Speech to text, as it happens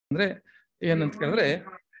ಅಂದ್ರೆ ಏನಂತ ಕೇಳಿದ್ರೆ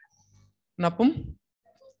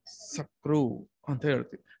ನಪುಂಸಕ್ರು ಅಂತ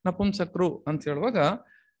ಹೇಳ್ತೀವಿ. ನಪುಂಸಕ್ರು ಅಂತ ಹೇಳುವಾಗ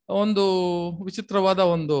ಒಂದು ವಿಚಿತ್ರವಾದ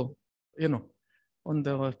ಒಂದು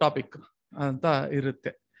ಒಂದು ಟಾಪಿಕ್ ಅಂತ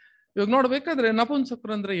ಇರುತ್ತೆ. ಇವಾಗ ನೋಡ್ಬೇಕಾದ್ರೆ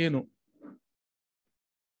ನಪುಂಸಕ್ರು ಅಂದ್ರೆ ಏನು,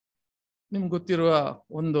 ನಿಮ್ಗೆ ಗೊತ್ತಿರುವ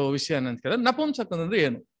ಒಂದು ವಿಷಯ ಏನಂತ ಕೇಳಿದ್ರೆ ನಪುಂಸಕ ಅಂದ್ರೆ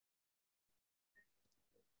ಏನು?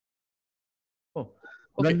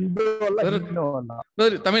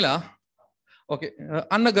 ತಮಿಳ ಓಕೆ.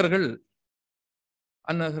 ಅನ್ನಗರ್ಗಳ್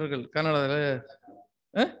ಕನ್ನಡದಲ್ಲಿ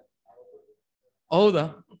ಹೌದಾ?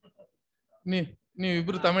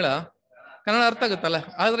 ನೀವಿಬ್ರು ತಮಿಳ, ಕನ್ನಡ ಅರ್ಥ ಆಗುತ್ತಲ್ಲ,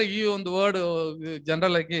 ಆದ್ರೆ ಈ ಒಂದು ವರ್ಡ್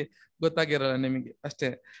ಜನರಲ್ ಆಗಿ ಗೊತ್ತಾಗಿರಲ್ಲ ನಿಮಗೆ ಅಷ್ಟೇ.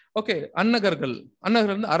 ಓಕೆ, ಅನ್ನಗರ್ಗಳ್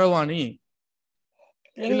ಅಂದ್ರೆ ಅರವಾಣಿ,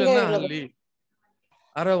 இல்லைன்னா ಅಲ್ಲಿ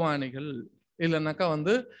அரவாணிகள், இல்லைன்னாக்கா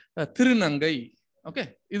வந்து திருநங்கை. ಓಕೆ,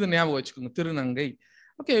 ಇದು ஞாபகம் வச்சுக்கோங்க, திருநங்கை.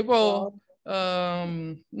 ಓಕೆ, இப்போ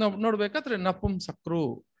ನೋಡ್ಬೇಕಾದ್ರೆ ನಪುಂಸಕ್ರು.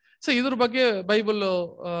 ಸೊ ಇದ್ರ ಬಗ್ಗೆ ಬೈಬಲ್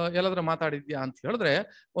ಎಲ್ಲಾದ್ರೂ ಮಾತಾಡಿದ್ಯಾ ಅಂತ ಹೇಳಿದ್ರೆ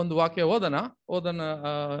ಒಂದು ವಾಕ್ಯ ಓದನ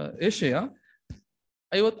ಯೆಶಯ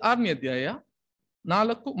 56ನೇ ಅಧ್ಯಾಯ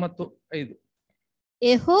 4 ಮತ್ತು 5.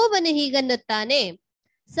 ಯೆಹೋವನು ಹೀಗನ್ನುತ್ತಾನೆ,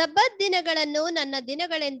 ಸಬ್ಬತ್ ದಿನಗಳನ್ನು ನನ್ನ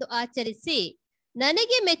ದಿನಗಳೆಂದು ಆಚರಿಸಿ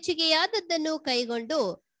ನನಗೆ ಮೆಚ್ಚುಗೆಯಾದದ್ದನ್ನು ಕೈಗೊಂಡು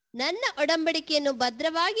ನನ್ನ ಒಡಂಬಡಿಕೆಯನ್ನು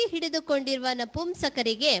ಭದ್ರವಾಗಿ ಹಿಡಿದುಕೊಂಡಿರುವ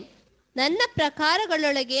ನಪುಂಸಕರಿಗೆ ನನ್ನ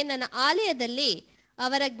ಪ್ರಕಾರಗಳೊಳಗೆ ನನ್ನ ಆಲಯದಲ್ಲಿ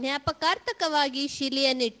ಅವರ ಜ್ಞಾಪಕಾರ್ಥಕವಾಗಿ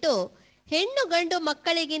ಶಿಲೆಯನ್ನಿಟ್ಟು ಹೆಣ್ಣು ಗಂಡು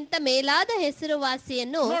ಮಕ್ಕಳಿಗಿಂತ ಮೇಲಾದ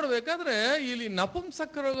ಹೆಸರುವಾಸಿಯನ್ನು. ನೋಡ್ಬೇಕಾದ್ರೆ ಇಲ್ಲಿ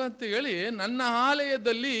ನಪುಂಸಕರು ಅಂತ ಹೇಳಿ ನನ್ನ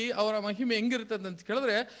ಆಲಯದಲ್ಲಿ ಅವರ ಮಹಿಮೆ ಹೆಂಗಿರ್ತದೆ ಅಂತ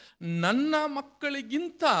ಕೇಳಿದ್ರೆ ನನ್ನ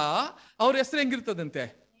ಮಕ್ಕಳಿಗಿಂತ ಅವ್ರ ಹೆಸರು ಹೆಂಗಿರ್ತದಂತೆ,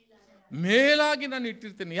 ಮೇಲಾಗಿ ನಾನು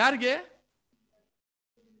ಇಟ್ಟಿರ್ತೇನೆ.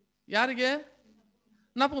 ಯಾರಿಗೆ?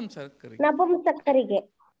 ನಪುಂಸಕರಿಗೆ.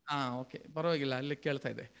 ಓಕೆ, ಪರವಾಗಿಲ್ಲ, ಅಲ್ಲಿ ಕೇಳ್ತಾ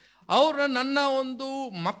ಇದೆ. ಅವ್ರ ನನ್ನ ಒಂದು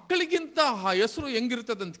ಮಕ್ಕಳಿಗಿಂತ ಹೆಸರು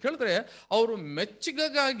ಹೆಂಗಿರ್ತದೆ ಅಂತ ಕೇಳಿದ್ರೆ ಅವರು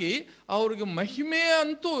ಮೆಚ್ಚುಗೆಗಾಗಿ ಅವ್ರಿಗೆ ಮಹಿಮೆ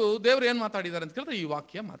ಅಂತೂ ದೇವ್ರು ಏನ್ ಮಾತಾಡಿದಾರೆ ಅಂತ ಕೇಳಿದ್ರೆ ಈ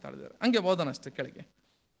ವಾಕ್ಯ ಮಾತಾಡಿದಾರೆ. ಹಂಗೆ ಬೋಧನಷ್ಟೇ ಕೆಳಗೆ.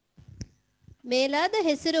 ಮೇಲಾದ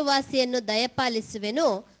ಹೆಸರುವಾಸಿಯನ್ನು ದಯಪಾಲಿಸುವೆನು,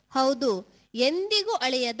 ಹೌದು ಎಂದಿಗೂ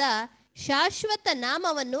ಅಳೆಯದ ಶಾಶ್ವತ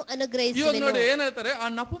ನಾಮವನ್ನು ಅನುಗ್ರಹಿಸುವೆನು. ನೋಡಿ ಏನ್ ಹೇಳ್ತಾರೆ, ಆ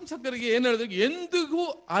ನಪುಂಸಕರಿಗೆ ಏನ್ ಹೇಳಿದ್ರು, ಎಂದಿಗೂ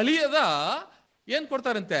ಅಳಿಯದ ಏನ್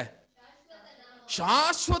ಕೊಡ್ತಾರಂತೆ,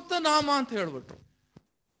 ಶಾಶ್ವತ ನಾಮ ಅಂತ ಹೇಳ್ಬಿಟ್ರು.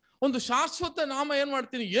 ಒಂದು ಶಾಶ್ವತ ನಾಮ ಏನ್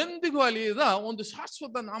ಮಾಡ್ತೀನಿ, ಎಂದಿಗೂ ಅಳಿಯದ ಒಂದು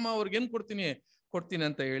ಶಾಶ್ವತ ನಾಮ ಅವ್ರಿಗೆ ಏನ್ ಕೊಡ್ತೀನಿ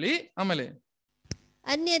ಅಂತ ಹೇಳಿ. ಆಮೇಲೆ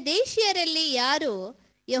ಅನ್ಯ ದೇಶೀಯರಲ್ಲಿ ಯಾರು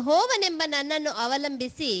ಯೆಹೋವನೆಂಬ ನನ್ನನ್ನು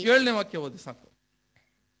ಅವಲಂಬಿಸಿ, 7ನೇ ವಾಕ್ಯ ಓದಿ ಸಾಕು,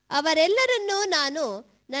 ಅವರೆಲ್ಲರನ್ನೂ ನಾನು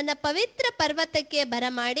ನನ್ನ ಪವಿತ್ರ ಪರ್ವತಕ್ಕೆ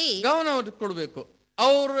ಬರಮಾಡಿ. ಗಮನ ಕೊಡ್ಬೇಕು.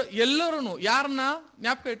 ಅವ್ರು ಎಲ್ಲರೂ ಯಾರನ್ನ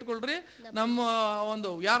ಜ್ಞಾಪಕ ಇಟ್ಕೊಳ್ರಿ, ನಮ್ಮ ಒಂದು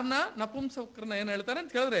ಯಾರನ್ನ ನಪುಂಸಕರನ್ನ ಏನ್ ಹೇಳ್ತಾರೆ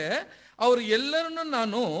ಅಂತ ಕೇಳಿದ್ರೆ ಅವ್ರು ಎಲ್ಲರನ್ನು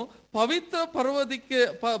ನಾನು ಪವಿತ್ರ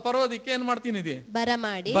ಪರ್ವತಕ್ಕೆ ಏನ್ ಮಾಡ್ತೀನಿ,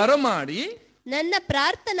 ಬರಮಾಡಿ ನನ್ನ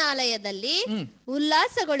ಪ್ರಾರ್ಥನಾಲಯದಲ್ಲಿ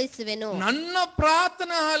ಉಲ್ಲಾಸಗೊಳಿಸುವೆನು. ನನ್ನ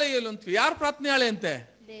ಪ್ರಾರ್ಥನಾಲಯಲ್ಲಿ ಅಂತ, ಯಾರ ಪ್ರಾರ್ಥನಾಲಯ ಅಂತೆ,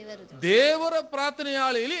 ದೇವರ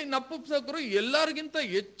ಪ್ರಾರ್ಥನೆಯಾಳೆಯಲ್ಲಿ ನಪುಂಸಕರು ಎಲ್ಲರಿಗಿಂತ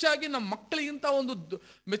ಹೆಚ್ಚಾಗಿ ನಮ್ಮ ಮಕ್ಕಳಿಗಿಂತ ಒಂದು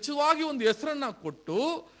ಮೆಚ್ಚುವಾಗಿ ಒಂದು ಹೆಸರನ್ನ ಕೊಟ್ಟು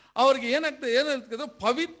ಅವ್ರಿಗೆ ಏನಾಗ್ತದೆ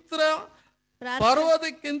ಪವಿತ್ರ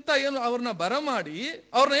ಪರ್ವತಕ್ಕಿಂತ ಏನು ಅವ್ರನ್ನ ಬರಮಾಡಿ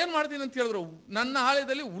ಅವ್ರನ್ನ ಏನ್ ಮಾಡ್ತೀನಿ ಅಂತ ಹೇಳಿದ್ರು, ನನ್ನ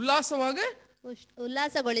ಆಲಯದಲ್ಲಿ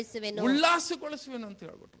ಉಲ್ಲಾಸಗೊಳಿಸುವೆನು ಅಂತ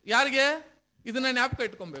ಹೇಳ್ಬಿಟ್ರು. ಯಾರಿಗೆ? ಇದನ್ನ ಜ್ಞಾಪಕ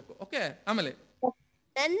ಇಟ್ಕೊಬೇಕು. ಓಕೆ, ಆಮೇಲೆ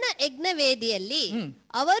ನನ್ನ ಯಜ್ಞವೇದಿಯಲ್ಲಿ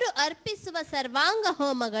ಅವರು ಅರ್ಪಿಸುವ ಸರ್ವಾಂಗ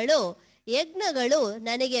ಹೋಮಗಳು ಯಜ್ಞಗಳು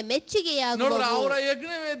ನನಗೆ ಮೆಚ್ಚುಗೆಯಾಗುವವು. ಅವರ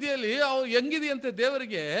ಯಜ್ಞವೇದಿಯಲ್ಲಿ ಅವ್ರು ಹೆಂಗಿದೆಯಂತೆ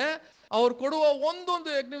ದೇವರಿಗೆ, ಅವ್ರು ಕೊಡುವ ಒಂದೊಂದು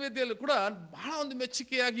ಯಜ್ಞವೇದಿಯಲ್ಲಿ ಕೂಡ ಬಹಳ ಒಂದು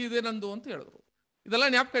ಮೆಚ್ಚುಗೆಯಾಗಿ ಇದೆ ನಂದು ಅಂತ ಹೇಳಿದ್ರು. ಇದೆಲ್ಲ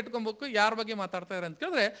ಜ್ಞಾಪಕ ಇಟ್ಕೊಬೇಕು. ಯಾರ ಬಗ್ಗೆ ಮಾತಾಡ್ತಾ ಇದ್ದಾರೆ ಅಂತ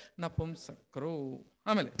ಕೇಳಿದ್ರೆ ನಪುಂಸಕರು.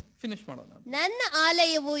 ಆಮೇಲೆ ಫಿನಿಶ್ ಮಾಡೋಣ. ನನ್ನ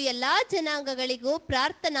ಆಲಯವು ಎಲ್ಲಾ ಜನಾಂಗಗಳಿಗೂ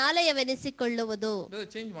ಪ್ರಾರ್ಥನಾಲಯವೆನಿಸಿಕೊಳ್ಳುವುದು.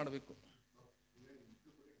 ಚೇಂಜ್ ಮಾಡಬೇಕು.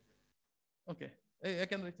 ಓಕೆ,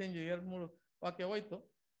 ಯಾಕೆಂದ್ರೆ ಚೇಂಜ್ 2-3 ವಾಕ್ಯ ಹೋಯ್ತು.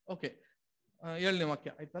 ಓಕೆ, 7ನೇ ವಾಕ್ಯ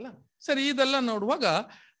ಆಯ್ತಲ್ಲ. ಸರಿ, ಇದೆಲ್ಲ ನೋಡುವಾಗ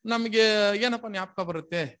ನಮಗೆ ಏನಪ್ಪ ಜ್ಞಾಪಕ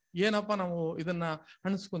ಬರುತ್ತೆ, ಏನಪ್ಪ ನಾವು ಇದನ್ನ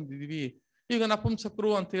ಅಣಿಸ್ಕೊಂಡಿದೀವಿ. ಈಗ ನಪುಂಸಕರು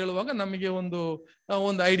ಅಂತ ಹೇಳುವಾಗ ನಮಗೆ ಒಂದು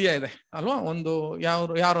ಐಡಿಯಾ ಇದೆ ಅಲ್ವಾ, ಒಂದು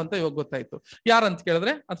ಯಾರು ಅಂತ ಇವಾಗ ಗೊತ್ತಾಯ್ತು. ಯಾರಂತ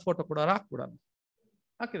ಕೇಳಿದ್ರೆ ಅದು ಫೋಟೋ ಕೂಡ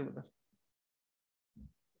ಹಾಕಿರ್ಬೋದ.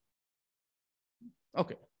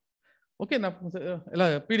 ಓಕೆ ಓಕೆ, ಎಲ್ಲ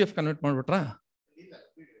PDF ಕನ್ವರ್ಟ್ ಮಾಡ್ಬಿಟ್ರಾ?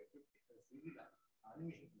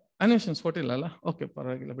 ಅನಿಮೇಷನ್ಸ್ ಕೊಟ್ಟಿಲ್ಲ. ಓಕೆ,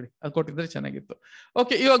 ಪರವಾಗಿಲ್ಲ ಬಿಡಿ, ಅದು ಕೊಟ್ಟಿದ್ರೆ ಚೆನ್ನಾಗಿತ್ತು.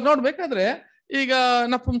 ಓಕೆ, ಇವಾಗ ನೋಡ್ಬೇಕಾದ್ರೆ ಈಗ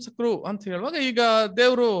ನಪುಂಸಕರು ಅಂತ ಹೇಳುವಾಗ ಈಗ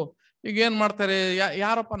ದೇವರು ಈಗ ಏನ್ ಮಾಡ್ತಾರೆ,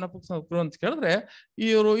 ಯಾರಪ್ಪ ನಪುಂಸಕರು ಅಂತ ಕೇಳಿದ್ರೆ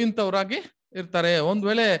ಇವರು ಇಂಥವ್ರಾಗಿ ಇರ್ತಾರೆ. ಒಂದ್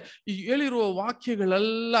ವೇಳೆ ಈ ಹೇಳಿರುವ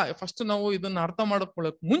ವಾಕ್ಯಗಳೆಲ್ಲ ಫಸ್ಟ್ ನಾವು ಇದನ್ನ ಅರ್ಥ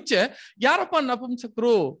ಮಾಡ್ಕೊಳ್ಳಕ್ ಮುಂಚೆ ಯಾರಪ್ಪ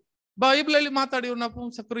ನಪುಂಸಕರು, ಬೈಬಲಲ್ಲಿ ಮಾತಾಡಿರೋ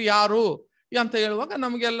ನಪುಂಸಕರು ಯಾರು ಅಂತ ಹೇಳುವಾಗ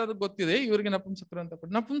ನಮ್ಗೆಲ್ಲರೂ ಗೊತ್ತಿದೆ ಇವ್ರಿಗೆ ನಪುಂಸಕರು ಅಂತ.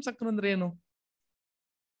 ನಪುಂಸಕರು ಅಂದ್ರೆ ಏನು?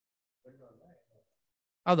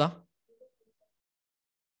 ಹೌದಾ?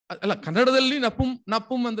 ಅಲ್ಲ, ಕನ್ನಡದಲ್ಲಿ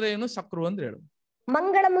ನಪುಂ ಅಂದ್ರೆ ಏನು, ಸಕ್ರು ಅಂದ್ರೆ ಹೇಳು.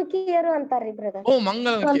 ಮಂಗಳಮುಖಿಯರು ಅಂತಾರ್ರಿ ಬ್ರದರ್. ಓ,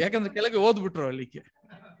 ಮಂಗಳಮುಖಿ, ಯಾಕಂದ್ರೆ ಕೆಳಗೆ ಓದ್ಬಿಟ್ರು ಅಲ್ಲಿಗೆ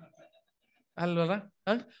ಅಲ್ವಲ್ಲ.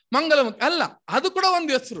 ಮಂಗಳಮುಖಿ ಅಲ್ಲ, ಅದು ಕೂಡ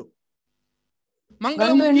ಒಂದು ಹೆಸರು.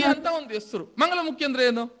 ಮಂಗಳಮುಖಿ ಅಂತ ಒಂದು ಹೆಸರು. ಮಂಗಳಮುಖಿ ಅಂದ್ರೆ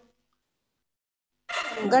ಏನು?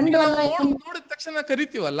 ನೋಡಿದ ತಕ್ಷಣ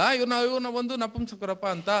ಕರಿತೀವಲ್ಲ, ಇವ್ನ ಒಂದು ನಪುಂಸಕರಪ್ಪ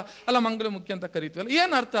ಅಂತ, ಅಲ್ಲ ಮಂಗಳಮುಖಿ ಅಂತ ಕರಿತೀವಲ್ಲ,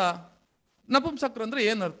 ಏನ್ ಅರ್ಥ? ನಪುಂಸಕರು ಅಂದ್ರೆ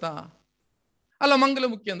ಏನ್ ಅರ್ಥ? ಅಲ್ಲ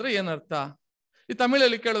ಮಂಗಳಮುಖಿ ಅಂದ್ರೆ ಏನ್ ಅರ್ಥ? ಈ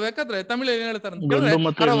ತಮಿಳಲ್ಲಿ ಕೇಳಬೇಕಾದ್ರೆ ತಮಿಳಲ್ಲಿ ಏನ್ ಹೇಳ್ತಾರೆ ಅಂತ ಕೇಳಿದ್ರೆ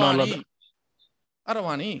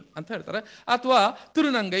ಅರವಾಣಿ ಅಂತ ಹೇಳ್ತಾರೆ, ಅಥವಾ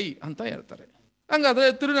ತಿರುನಂಗೈ ಅಂತ ಹೇಳ್ತಾರೆ. ಹಂಗಾದ್ರೆ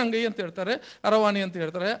ತಿರುನಂಗೈ ಅಂತ ಹೇಳ್ತಾರೆ, ಅರವಾಣಿ ಅಂತ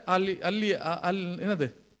ಹೇಳ್ತಾರೆ, ಅಲ್ಲಿ ಏನದು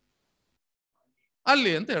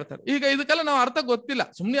ಅಲ್ಲಿ ಅಂತ ಹೇಳ್ತಾರೆ. ಈಗ ಇದಕ್ಕೆಲ್ಲ ನಾವು ಅರ್ಥ ಗೊತ್ತಿಲ್ಲ,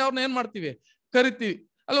 ಸುಮ್ನೆ ಅವ್ರನ್ನ ಏನ್ ಮಾಡ್ತೀವಿ, ಕರಿತೀವಿ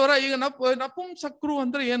ಅಲ್ವರ. ಈಗ ನಪುಂಸಕ್ರು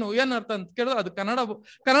ಅಂದ್ರೆ ಏನ್ ಅರ್ಥ ಅಂತ ಕೇಳಿದ್ರೆ ಅದು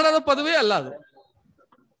ಕನ್ನಡದ ಪದವೇ ಅಲ್ಲ. ಅದು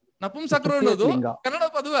ನಪುಂಸಕ್ರು ಅನ್ನೋದು ಕನ್ನಡ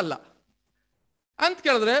ಪದವೇ ಅಲ್ಲ ಅಂತ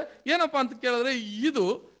ಕೇಳಿದ್ರೆ ಏನಪ್ಪಾ ಅಂತ ಕೇಳಿದ್ರೆ, ಇದು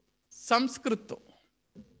ಸಂಸ್ಕೃತ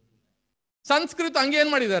ಹಂಗೆ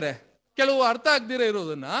ಏನ್ ಮಾಡಿದ್ದಾರೆ, ಕೆಲವು ಅರ್ಥ ಆಗದಿರ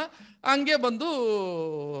ಇರೋದನ್ನ ಹಂಗೆ ಬಂದು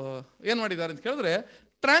ಏನ್ ಮಾಡಿದ್ದಾರೆ ಅಂತ ಕೇಳಿದ್ರೆ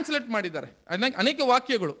ಟ್ರಾನ್ಸ್ಲೇಟ್ ಮಾಡಿದ್ದಾರೆ ಅನೇಕ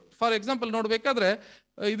ವಾಕ್ಯಗಳು. ಫಾರ್ ಎಕ್ಸಾಂಪಲ್ ನೋಡ್ಬೇಕಾದ್ರೆ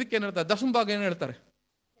ಇದಕ್ಕೇನ್ ಹೇಳ್ತಾರೆ, ದಶಮಭಾಗ ಏನ್ ಹೇಳ್ತಾರೆ?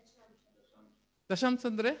 ದಶಾಂಶ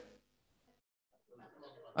ಅಂದ್ರೆ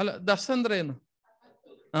ಅಲ್ಲ, ದಶ ಅಂದ್ರೆ ಏನು?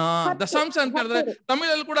 ದಶಾಂಶ ಅಂತ ಹೇಳಿದ್ರೆ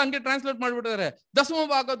ತಮಿಳಲ್ಲಿ ಕೂಡ ಹಂಗೆ ಟ್ರಾನ್ಸ್ಲೇಟ್ ಮಾಡ್ಬಿಟ್ಟಿದ್ದಾರೆ. ದಶಮ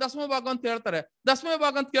ಭಾಗ ಅಂತ ಹೇಳ್ತಾರೆ. ದಶಮೇ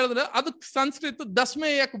ಭಾಗ ಅಂತ ಕೇಳಿದ್ರೆ ಅದಕ್ಕೆ ಸಂಸ್ಕೃತ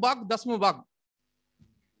ದಶಮೇ ಏಕ್ ಭಾಗ್.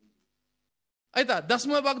 ಆಯ್ತಾ?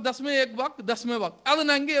 ದಶಮೇ ಏಕ್ ಭಾಗ್.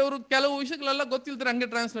 ಅದನ್ನ ಹಂಗೆ ಅವರು ಕೆಲವು ವಿಷಯಗಳೆಲ್ಲ ಗೊತ್ತಿಲ್ದ್ರೆ ಹಂಗೆ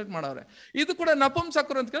ಟ್ರಾನ್ಸ್ಲೇಟ್ ಮಾಡವ್ರೆ. ಇದು ಕೂಡ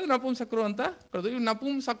ನಪುಂಸಕರು ಅಂತ ಕೇಳಿದ್ರೆ ನಪುಂಸಕರು ಅಂತ ಕರೆದು, ಈ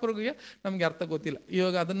ನಪುಂಸಕರಿಗೆ ನಮ್ಗೆ ಅರ್ಥ ಗೊತ್ತಿಲ್ಲ.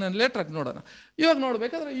 ಇವಾಗ ಅದನ್ನ ಲೇಟರ್ ಆಗಿ ನೋಡೋಣ. ಇವಾಗ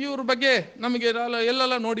ನೋಡ್ಬೇಕಾದ್ರೆ ಇವ್ರ ಬಗ್ಗೆ ನಮಗೆ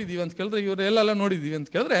ಎಲ್ಲೆಲ್ಲ ನೋಡಿದೀವಿ ಅಂತ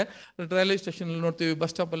ಕೇಳಿದ್ರೆ, ರೈಲ್ವೆ ಸ್ಟೇಷನ್ ಅಲ್ಲಿ ನೋಡ್ತೀವಿ,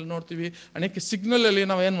 ಬಸ್ ಸ್ಟಾಪ್ ಅಲ್ಲಿ ನೋಡ್ತೀವಿ, ಅನೇಕ ಸಿಗ್ನಲ್ ಅಲ್ಲಿ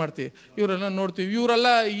ನಾವು ಏನ್ ಮಾಡ್ತೀವಿ, ಇವರೆಲ್ಲ ನೋಡ್ತೀವಿ. ಇವರೆಲ್ಲ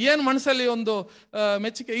ಏನ್ ಮನಸ್ಸಲ್ಲಿ ಒಂದು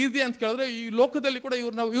ಮೆಚ್ಚುಗೆ ಇದೆ ಅಂತ ಕೇಳಿದ್ರೆ, ಈ ಲೋಕದಲ್ಲಿ ಕೂಡ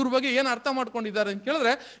ಇವ್ರ ಬಗ್ಗೆ ಏನ್ ಅರ್ಥ ಮಾಡ್ಕೊಂಡಿದ್ದಾರೆ ಅಂತ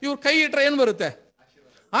ಕೇಳಿದ್ರೆ, ಇವ್ರ ಕೈ ಇಟ್ರೆ ಏನ್ ಬರುತ್ತೆ?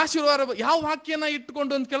 ಆಶೀರ್ವಾದ. ಯಾವ ವಾಕ್ಯನ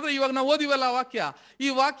ಇಟ್ಕೊಂಡು ಅಂತ ಕೇಳಿದ್ರೆ, ಇವಾಗ ನಾವು ಓದಿವಲ್ಲ ಆ ವಾಕ್ಯ, ಈ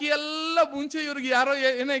ವಾಕ್ಯ ಎಲ್ಲ ಮುಂಚೆ ಇವ್ರಿಗೆ ಯಾರೋ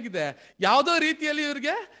ಏನಾಗಿದೆ, ಯಾವುದೋ ರೀತಿಯಲ್ಲಿ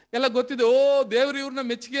ಇವ್ರಿಗೆ ಎಲ್ಲ ಗೊತ್ತಿದೆ. ಓ, ದೇವ್ರು ಇವ್ರನ್ನ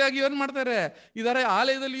ಮೆಚ್ಚುಗೆಯಾಗಿ ಏನ್ ಮಾಡ್ತಾರೆ ಇದಾರೆ,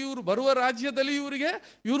 ಆಲಯದಲ್ಲಿ ಇವ್ರು ಬರುವ ರಾಜ್ಯದಲ್ಲಿ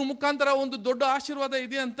ಇವ್ರ ಮುಖಾಂತರ ಒಂದು ದೊಡ್ಡ ಆಶೀರ್ವಾದ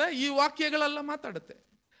ಇದೆ ಅಂತ ಈ ವಾಕ್ಯಗಳೆಲ್ಲ ಮಾತಾಡುತ್ತೆ.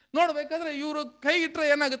 ನೋಡ್ಬೇಕಾದ್ರೆ ಇವರು ಕೈ ಇಟ್ರೆ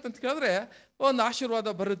ಏನಾಗುತ್ತೆ ಅಂತ ಕೇಳಿದ್ರೆ ಒಂದು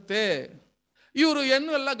ಆಶೀರ್ವಾದ ಬರುತ್ತೆ. ಇವರು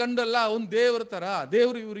ಹೆಣ್ಣು ಅಲ್ಲ ಗಂಡಲ್ಲ, ಒಂದು ದೇವರ ತರ,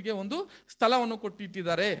 ದೇವರು ಇವರಿಗೆ ಒಂದು ಸ್ಥಳವನ್ನು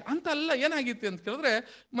ಕೊಟ್ಟಿಟ್ಟಿದ್ದಾರೆ ಅಂತ ಎಲ್ಲ ಏನಾಗಿತ್ತು ಅಂತ ಕೇಳಿದ್ರೆ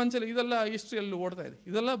ಮನುಷ್ಯರು ಇದೆಲ್ಲ ಹಿಸ್ಟ್ರಿಯಲ್ಲಿ ಓಡ್ತಾ ಇದೆ.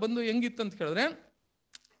 ಇದೆಲ್ಲ ಬಂದು ಹೆಂಗಿತ್ತು ಅಂತ ಕೇಳಿದ್ರೆ,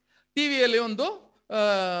 ಟಿವಿಯಲ್ಲಿ ಒಂದು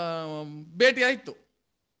ಭೇಟಿ ಆಯ್ತು.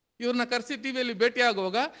 ಇವ್ರನ್ನ ಕರೆಸಿ ಟಿವಿಯಲ್ಲಿ ಭೇಟಿ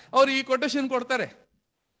ಆಗುವಾಗ ಅವ್ರು ಈ ಕೊಟೇಶನ್ ಕೊಡ್ತಾರೆ.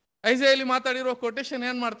 ಐಸೈಯಲ್ಲಿ ಮಾತಾಡಿರೋ ಕೊಟೇಶನ್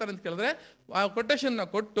ಏನ್ ಮಾಡ್ತಾರೆ ಅಂತ ಕೇಳಿದ್ರೆ, ಆ ಕೊಟೇಶನ್ ನ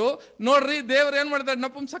ಕೊಟ್ಟು, ನೋಡ್ರಿ ದೇವ್ರು ಏನ್ ಮಾಡ್ತಾರೆ,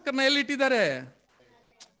 ನಪುಂಸಕರನ್ನ ಎಲ್ಲಿ ಇಟ್ಟಿದ್ದಾರೆ,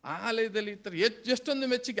 ಆಲಯದಲ್ಲಿ ಇರ್ತಾರೆ. ಎಷ್ಟೊಂದು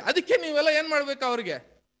ಮೆಚ್ಚುಗೆ. ಅದಕ್ಕೆ ನೀವೆಲ್ಲ ಏನ್ ಮಾಡ್ಬೇಕು, ಅವ್ರಿಗೆ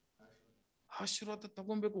ಆಶೀರ್ವಾದ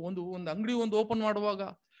ತಗೊಬೇಕು. ಒಂದು ಅಂಗಡಿ ಓಪನ್ ಮಾಡುವಾಗ,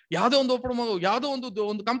 ಯಾವ್ದೋ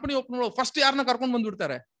ಒಂದು ಕಂಪನಿ ಓಪನ್ ಮಾಡುವಾಗ ಫಸ್ಟ್ ಯಾರನ್ನ ಕರ್ಕೊಂಡು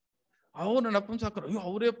ಬಂದ್ಬಿಡ್ತಾರೆ, ಅವ್ರ ನಪುಂಸಕರು. ಅಯ್ಯೋ,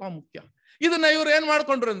 ಅವರೇಪಾ ಮುಖ್ಯ. ಇದನ್ನ ಇವ್ರು ಏನ್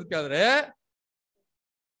ಮಾಡ್ಕೊಂಡ್ರು ಅಂತ ಕೇಳಿದ್ರೆ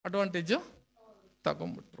ಅಡ್ವಾಂಟೇಜ್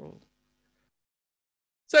ತಗೊಂಡ್ಬಿಟ್ರು.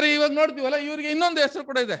 ಸರಿ, ಇವಾಗ ನೋಡ್ತೀವಲ್ಲ, ಇವ್ರಿಗೆ ಇನ್ನೊಂದು ಹೆಸರು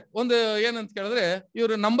ಕೂಡ ಇದೆ. ಒಂದು ಏನಂತ ಕೇಳಿದ್ರೆ,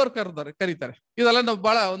 ಇವ್ರು ನಂಬರ್ ಕರೀತಾರೆ. ಇದೆಲ್ಲ ನಾವು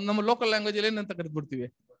ಬಹಳ ನಮ್ಮ ಲೋಕಲ್ ಲ್ಯಾಂಗ್ವೇಜ್ ಅಲ್ಲಿ ಏನಂತ ಕರಿದ್ಬಿಡ್ತೀವಿ,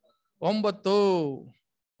 9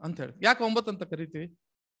 ಅಂತ ಹೇಳಿ. ಯಾಕೆ 9 ಅಂತ ಕರಿತೀವಿ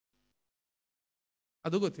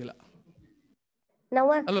ಅದು ಗೊತ್ತಿಲ್ಲ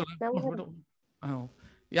ಅಲ್ವ?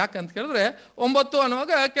 ಯಾಕಂತ ಕೇಳಿದ್ರೆ 9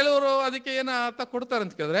 ಅನ್ನುವಾಗ ಕೆಲವರು ಅದಕ್ಕೆ ಏನ ಅರ್ಥ ಕೊಡ್ತಾರೆ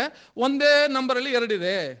ಅಂತ ಕೇಳಿದ್ರೆ, ಒಂದೇ ನಂಬರ್ ಅಲ್ಲಿ 2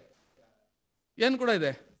 ಇದೆ, ಏನ್ ಕೂಡ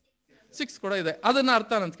ಇದೆ, 6 ಕೂಡ ಇದೆ. ಅದನ್ನ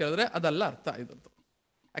ಅರ್ಥ ಅಂತ ಕೇಳಿದ್ರೆ ಅದಲ್ಲ ಅರ್ಥ. ಇದ್ರದ್ದು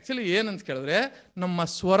ಆಕ್ಚುಲಿ ಏನಂತ ಕೇಳಿದ್ರೆ, ನಮ್ಮ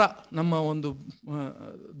ಸ್ವರ, ನಮ್ಮ ಒಂದು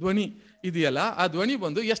ಧ್ವನಿ ಇದೆಯಲ್ಲ, ಆ ಧ್ವನಿ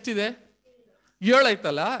ಬಂದು ಎಷ್ಟಿದೆ, 7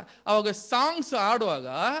 ಐತಲ್ಲ. ಅವಾಗ ಸಾಂಗ್ಸ್ ಆಡುವಾಗ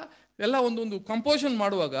ಎಲ್ಲ ಒಂದು ಕಂಪೋಸಿಷನ್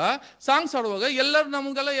ಮಾಡುವಾಗ, ಸಾಂಗ್ಸ್ ಆಡುವಾಗ ಎಲ್ಲರೂ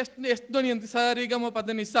ನಮ್ಗೆಲ್ಲ ಎಷ್ಟು ಧ್ವನಿ ಅಂತ, ಸರಿ ಗಮ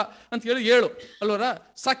ಪದ ನಿಸ್ಸ ಅಂತ ಹೇಳಿ 7 ಅಲ್ವರ.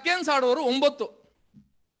 ಸೆಕೆಂಡ್ಸ್ ಆಡುವವರು 9.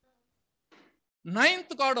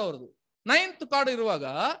 9th ಕಾರ್ಡ್ ಅವ್ರದ್ದು. 9th ಕಾರ್ಡ್ ಇರುವಾಗ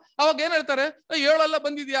ಅವಾಗ ಏನ್ ಹೇಳ್ತಾರೆ, 7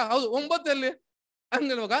 ಬಂದಿದ್ಯಾ, ಹೌದು, 9 ಎಲ್ಲಿ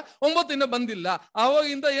ಹಂಗಿರುವಾಗ 9 ಇನ್ನ ಬಂದಿಲ್ಲ.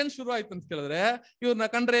 ಅವಾಗಿಂದ ಏನ್ ಶುರು ಆಯ್ತು ಅಂತ ಕೇಳಿದ್ರೆ, ಇವ್ರನ್ನ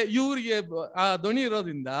ಕಂಡ್ರೆ ಇವ್ರಿಗೆ ಆ ಧ್ವನಿ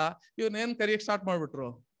ಇರೋದ್ರಿಂದ ಇವ್ರನ್ನ ಏನ್ ಕರಿಯಕ್ ಸ್ಟಾರ್ಟ್ ಮಾಡ್ಬಿಟ್ರು,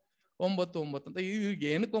 9 ಅಂತ. ಇವ್ರಿಗೆ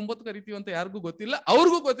ಏನಕ್ಕೆ 9 ಕರಿತೀವಿ ಅಂತ ಯಾರಿಗೂ ಗೊತ್ತಿಲ್ಲ,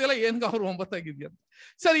 ಅವ್ರಿಗೂ ಗೊತ್ತಿಲ್ಲ ಏನಕ್ಕೆ ಅವ್ರು 9 ಆಗಿದ್ಯಾ ಅಂತ.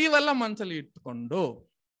 ಸರಿ, ಇವೆಲ್ಲ ಮನ್ಸಲ್ಲಿ ಇಟ್ಕೊಂಡು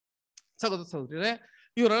ಸಹೋದರರೇ,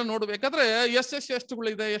 ಇವರೆಲ್ಲ ನೋಡ್ಬೇಕಾದ್ರೆ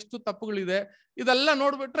ಎಷ್ಟುಗಳಿದೆ, ಎಷ್ಟು ತಪ್ಪುಗಳಿದೆ, ಇದೆಲ್ಲ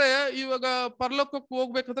ನೋಡ್ಬಿಟ್ರೆ ಇವಾಗ ಪರಲೋಕಕ್ಕೆ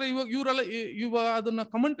ಹೋಗ್ಬೇಕಾದ್ರೆ ಇವಾಗ ಅದನ್ನ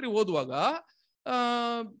ಕಮೆಂಟ್ರಿ ಓದುವಾಗ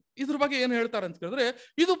ಇದ್ರ ಬಗ್ಗೆ ಏನ್ ಹೇಳ್ತಾರೆ ಅಂತ ಕೇಳಿದ್ರೆ,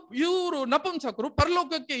 ಇವರು ನಪುಂಸಕರು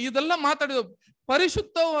ಪರಲೋಕಕ್ಕೆ ಇದೆಲ್ಲ ಮಾತಾಡಿದ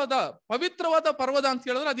ಪರಿಶುದ್ಧವಾದ ಪವಿತ್ರವಾದ ಪರ್ವತ ಅಂತ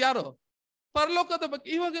ಹೇಳಿದ್ರೆ ಅದು ಯಾರು, ಪರಲೋಕದ ಬಗ್ಗೆ.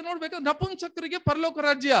 ಇವಾಗ ನೋಡ್ಬೇಕಾದ್ರೆ ನಪುಂಸಕರಿಗೆ ಪರಲೋಕ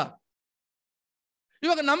ರಾಜ್ಯ,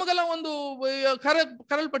 ಇವಾಗ ನಮಗೆಲ್ಲ ಒಂದು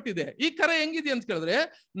ಕರಲ್ಪಟ್ಟಿದೆ. ಈ ಕರೆ ಹೆಂಗಿದೆ ಅಂತ ಕೇಳಿದ್ರೆ,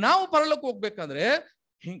 ನಾವು ಪರಲೋಕಕ್ಕೆ ಹೋಗ್ಬೇಕಾದ್ರೆ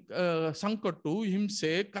ಸಂಕಟ್ಟು,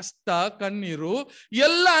 ಹಿಂಸೆ, ಕಷ್ಟ, ಕಣ್ಣೀರು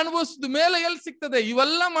ಎಲ್ಲ ಅನುಭವಿಸಿದ ಮೇಲೆ ಎಲ್ಲಿ ಸಿಗ್ತದೆ?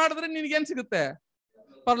 ಇವೆಲ್ಲ ಮಾಡಿದ್ರೆ ನಿನ್ಗೇನ್ ಸಿಗುತ್ತೆ?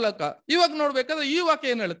 ಪರಲೋಕ. ಇವಾಗ ನೋಡ್ಬೇಕಾದ್ರೆ ಈ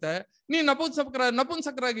ವಾಕ್ಯ ಏನ್ ಹೇಳುತ್ತೆ? ನೀನ್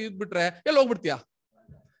ನಪುಂಸಕರಾಗಿ ಇದ್ಬಿಟ್ರೆ ಎಲ್ಲಿ ಹೋಗ್ಬಿಡ್ತೀಯ?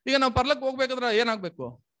 ಈಗ ನಾವು ಪರಲೋಕಕ್ಕೆ ಹೋಗ್ಬೇಕಾದ್ರೆ ಏನಾಗ್ಬೇಕು?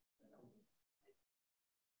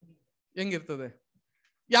 ಹೆಂಗಿರ್ತದೆ?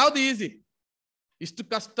 ಯಾವ್ದು ಈಸಿ? ಇಷ್ಟು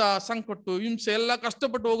ಕಷ್ಟ, ಸಂಕಟ್ಟು, ಹಿಂಸೆ ಎಲ್ಲ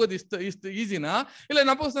ಕಷ್ಟಪಟ್ಟು ಹೋಗೋದು ಇಷ್ಟು ಈಸಿನಾ? ಇಲ್ಲ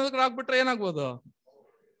ನಪುಂಸಕರಾಗ್ಬಿಟ್ರೆ ಏನಾಗ್ಬೋದು?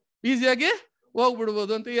 ಈಸಿಯಾಗಿ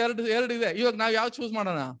ಹೋಗ್ಬಿಡ್ಬೋದು ಅಂತ ಎರಡು ಇದೆ. ಇವಾಗ ನಾವ್ ಯಾವ್ದು ಚೂಸ್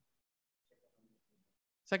ಮಾಡೋಣ?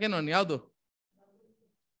 ಸೆಕೆಂಡ್ ಒನ್ ಯಾವ್ದು?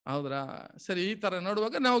 ಹೌದ್ರಾ? ಸರಿ, ಈ ತರ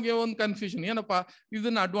ನೋಡುವಾಗ ನಮಗೆ ಒಂದು ಕನ್ಫ್ಯೂಷನ್. ಏನಪ್ಪಾ,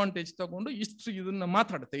 ಇದನ್ನ ಅಡ್ವಾಂಟೇಜ್ ತಗೊಂಡು ಇಷ್ಟು ಇದನ್ನ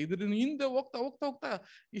ಮಾತಾಡುತ್ತೆ, ಇದ್ರ ಹಿಂದೆ ಹೋಗ್ತಾ ಹೋಗ್ತಾ ಹೋಗ್ತಾ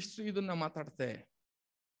ಇಷ್ಟು ಇದನ್ನ ಮಾತಾಡುತ್ತೆ.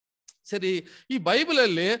 ಸರಿ, ಈ ಬೈಬಲ್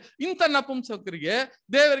ಅಲ್ಲಿ ಇಂಥ ನಪುಂಸಕರಿಗೆ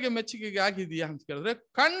ದೇವರಿಗೆ ಮೆಚ್ಚುಗೆಗೆ ಆಗಿದೆಯಾ ಅಂತ ಕೇಳಿದ್ರೆ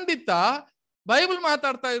ಖಂಡಿತ ಬೈಬಲ್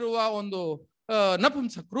ಮಾತಾಡ್ತಾ ಇರುವ ಒಂದು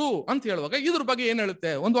ನಪುಂಸಕರು ಅಂತ ಹೇಳುವಾಗ ಇದ್ರ ಬಗ್ಗೆ ಏನ್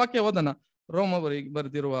ಹೇಳುತ್ತೆ? ಒಂದು ವಾಕ್ಯ ಓದೋಣ.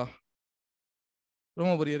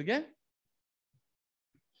 ರೋಮಬರಿಯರಿಗೆ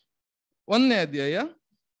 1ನೇ ಅಧ್ಯಾಯ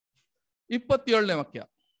 27ನೇ ವಾಕ್ಯ.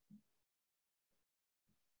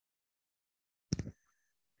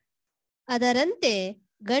 ಅದರಂತೆ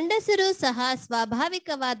ಗಂಡಸರು ಸಹ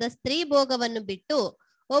ಸ್ವಾಭಾವಿಕವಾದ ಸ್ತ್ರೀ ಭೋಗವನ್ನು ಬಿಟ್ಟು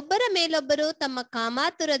ಒಬ್ಬರ ಮೇಲೊಬ್ಬರು ತಮ್ಮ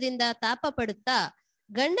ಕಾಮಾತುರದಿಂದ ತಾಪ ಪಡುತ್ತಾ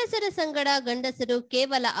ಗಂಡಸರ ಸಂಗಡ ಗಂಡಸರು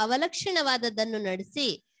ಕೇವಲ ಅವಲಕ್ಷಣವಾದದ್ದನ್ನು ನಡೆಸಿ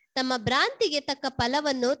ತಮ್ಮ ಭ್ರಾಂತಿಗೆ ತಕ್ಕ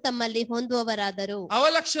ಫಲವನ್ನು ತಮ್ಮಲ್ಲಿ ಹೊಂದುವವರಾದರು.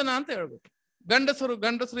 ಅವಲಕ್ಷಣ ಅಂತ ಹೇಳ್ಬೇಕು.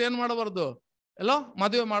 ಗಂಡಸರು ಏನ್ ಮಾಡಬಾರ್ದು? ಎಲ್ಲೋ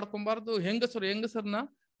ಮದುವೆ ಮಾಡ್ಕೊಬಾರ್ದು. ಹೆಂಗಸರನ್ನ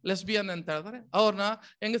ಲೆಸ್ಬಿಯನ್ ಅಂತ ಹೇಳ್ತಾರೆ. ಅವ್ರನ್ನ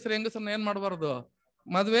ಹೆಂಗಸರನ್ನ ಏನ್ ಮಾಡಬಾರ್ದು?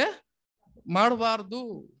 ಮದುವೆ ಮಾಡಬಾರ್ದು.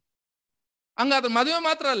 ಹಂಗಾದ್ರೆ ಮದುವೆ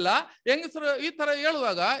ಮಾತ್ರ ಅಲ್ಲ, ಹೆಂಗಸರು ಈ ತರ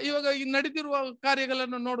ಹೇಳುವಾಗ ಇವಾಗ ಈ ನಡೀತಿರುವ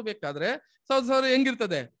ಕಾರ್ಯಗಳನ್ನು ನೋಡ್ಬೇಕಾದ್ರೆ ಸೌರ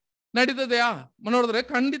ಹೆಂಗಿರ್ತದೆ? ನಡೀತದೆಯಾ? ನೋಡಿದ್ರೆ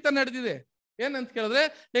ಖಂಡಿತ ನಡೆದಿದೆ. ಏನಂತ ಕೇಳಿದ್ರೆ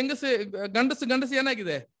ಗಂಡಸು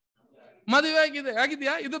ಏನಾಗಿದೆ? ಮದುವೆ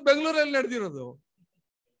ಆಗಿದೆಯಾ? ಇದು ಬೆಂಗಳೂರಲ್ಲಿ ನಡೆದಿರೋದು,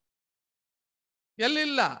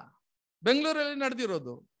 ಎಲ್ಲಿಲ್ಲ, ಬೆಂಗಳೂರಲ್ಲಿ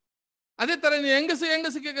ನಡೆದಿರೋದು. ಅದೇ ತರ ನೀವು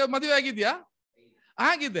ಹೆಂಗಸಿಗೆ ಮದುವೆ ಆಗಿದ್ಯಾ?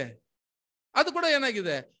 ಆಗಿದೆ. ಅದು ಕೂಡ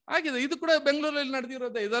ಏನಾಗಿದೆ? ಆಗಿದೆ. ಇದು ಕೂಡ ಬೆಂಗಳೂರಲ್ಲಿ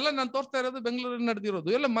ನಡೆದಿರೋದೆ. ಇದೆಲ್ಲ ನಾನು ತೋರಿಸ್ತಾ ಇರೋದು ಬೆಂಗಳೂರಲ್ಲಿ ನಡೆದಿರೋದು.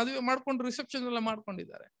 ಎಲ್ಲ ಮದುವೆ ಮಾಡ್ಕೊಂಡು ರಿಸೆಪ್ಷನ್ ಎಲ್ಲ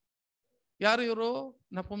ಮಾಡ್ಕೊಂಡಿದ್ದಾರೆ. ಯಾರು ಇವರು?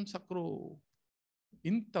 ನಪುಂಸಕರು.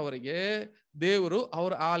 ಇಂಥವರಿಗೆ ದೇವರು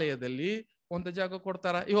ಅವರ ಆಲಯದಲ್ಲಿ ಒಂದು ಜಾಗ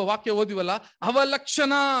ಕೊಡ್ತಾರ. ಇವ ವಾಕ್ಯ ಓದಿವಲ್ಲ,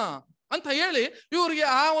 ಅವಲಕ್ಷಣ ಅಂತ ಹೇಳಿ ಇವ್ರಿಗೆ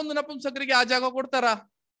ಆ ಒಂದು ನಪುಂಸಕರಿಗೆ ಆ ಜಾಗ ಕೊಡ್ತಾರ?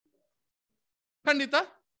 ಖಂಡಿತ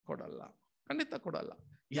ಕೊಡಲ್ಲ.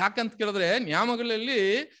 ಯಾಕಂತ ಕೇಳಿದ್ರೆ ನ್ಯಾಮಗಳಲ್ಲಿ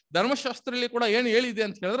ಧರ್ಮಶಾಸ್ತ್ರದಲ್ಲಿ ಕೂಡ ಏನ್ ಹೇಳಿದೆ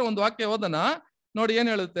ಅಂತ ಕೇಳಿದ್ರೆ ಒಂದು ವಾಕ್ಯ ಓದನ ನೋಡಿ. ಏನ್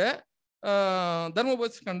ಹೇಳುತ್ತೆ?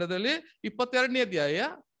 ಧರ್ಮೋಪದೇಶಖಂಡದಲ್ಲಿ 22ನೇ ಅಧ್ಯಾಯ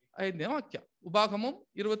 5ನೇ ವಾಕ್ಯ. ಉಪಾಗಮಂ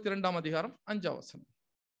 22ஆம் அதிகாரம் 5வது வசனம்.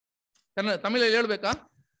 ಕನ್ನಡ ತಮಿಳಲ್ಲಿ ಹೇಳ್ಬೇಕಾ?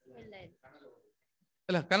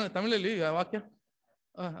 ಇಲ್ಲ, ಕನ್ನಡ ತಮಿಳಲ್ಲಿ ವಾಕ್ಯ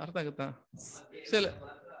ಅರ್ಥ ಆಗುತ್ತಾ?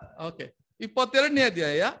 ಓಕೆ. 22ನೇ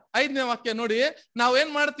ಅಧ್ಯಾಯ 5ನೇ ವಾಕ್ಯ ನೋಡಿ.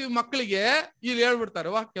 ನಾವೇನ್ ಮಾಡ್ತೀವಿ ಮಕ್ಕಳಿಗೆ ಇಲ್ಲಿ ಹೇಳ್ಬಿಡ್ತಾರೆ.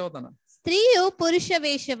 ವಾಕ್ಯ ಓದನ. ಸ್ತ್ರೀಯು ಪುರುಷ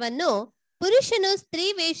ವೇಷವನ್ನು, ಪುರುಷನು ಸ್ತ್ರೀ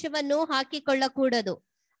ವೇಷವನ್ನು ಹಾಕಿಕೊಳ್ಳಕೂಡದು.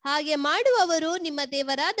 ಹಾಗೆ ಮಾಡುವವರು ನಿಮ್ಮ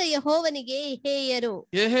ದೇವರಾದ ಯೆಹೋವನಿಗೆ ಹೇಯರು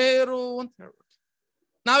ಅಂತ ಹೇಳ್ಬಿಟ್ಟು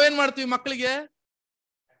ನಾವೇನ್ ಮಾಡ್ತೀವಿ ಮಕ್ಕಳಿಗೆ?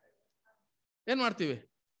 ಏನ್ ಮಾಡ್ತೀವಿ?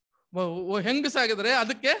 ಹೆಂಗಸಾಗಿದ್ರೆ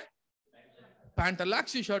ಅದಕ್ಕೆ ಪ್ಯಾಂಟ್ ಅಲ್ಲಿ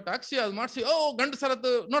ಹಾಕ್ಸಿ, ಶರ್ಟ್ ಹಾಕ್ಸಿ, ಅದು ಮಾಡಿಸಿ,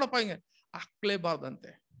 ಗಂಡಸರದ್ದು ನೋಡಪ್ಪ ಹಿಂಗೆ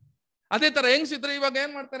ಹಾಕ್ಲೇಬಾರ್ದಂತೆ. ಅದೇ ತರ ಹೆಂಗಸಿದ್ರೆ ಇವಾಗ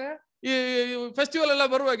ಏನ್ ಮಾಡ್ತಾರೆ? ಈ ಫೆಸ್ಟಿವಲ್ ಎಲ್ಲ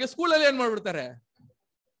ಬರುವಾಗ ಸ್ಕೂಲಲ್ಲಿ ಏನ್ ಮಾಡ್ಬಿಡ್ತಾರೆ?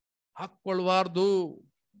 ಹಾಕೊಳ್ಬಾರ್ದು.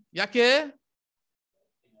 ಯಾಕೆ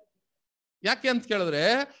ಅಂತ ಕೇಳಿದ್ರೆ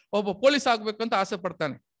ಒಬ್ಬ ಪೊಲೀಸ್ ಆಗ್ಬೇಕಂತ ಆಸೆ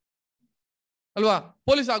ಪಡ್ತಾನೆ ಅಲ್ವಾ?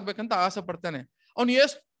 ಪೊಲೀಸ್ ಆಗ್ಬೇಕಂತ ಆಸೆ ಪಡ್ತಾನೆ. ಅವನು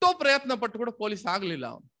ಎಷ್ಟೋ ಪ್ರಯತ್ನ ಪಟ್ಟು ಕೂಡ ಪೊಲೀಸ್ ಆಗ್ಲಿಲ್ಲ.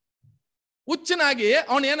 ಅವನು ಹುಚ್ಚನಾಗಿ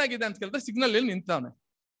ಅವನ್ ಏನಾಗಿದೆ ಅಂತ ಕೇಳಿದ್ರೆ ಸಿಗ್ನಲ್ ಅಲ್ಲಿ ನಿಂತವನೆ.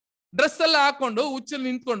 ಡ್ರೆಸ್ ಎಲ್ಲ ಹಾಕೊಂಡು ಹುಚ್ಚಲ್ಲಿ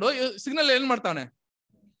ನಿಂತ್ಕೊಂಡು ಸಿಗ್ನಲ್ ಏನ್ ಮಾಡ್ತಾನೆ?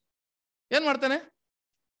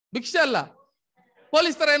 ಭಿಕ್ಷೆ ಅಲ್ಲ,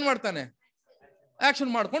 ಪೊಲೀಸ್ ತರ ಏನ್ ಮಾಡ್ತಾನೆ?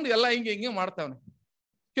 ಆಕ್ಷನ್ ಮಾಡ್ಕೊಂಡು ಎಲ್ಲ ಹಿಂಗೆ ಮಾಡ್ತಾವನೆ.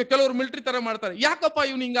 ಕೆಲವರು ಮಿಲಿಟರಿ ತರ ಮಾಡ್ತಾರೆ. ಯಾಕಪ್ಪ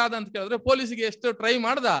ಇವ್ನು ಹಿಂಗಾದ ಅಂತ ಕೇಳಿದ್ರೆ ಪೊಲೀಸಿಗೆ ಎಷ್ಟು ಟ್ರೈ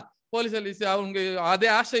ಮಾಡ್ದ, ಪೊಲೀಸಲ್ಲಿ ಅವನ್ಗೆ ಅದೇ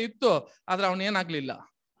ಆಸೆ ಇತ್ತು, ಆದ್ರೆ ಅವನ್ ಏನಾಗ್ಲಿಲ್ಲ.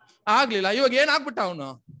 ಇವಾಗ ಏನಾಗ್ಬಿಟ್ಟ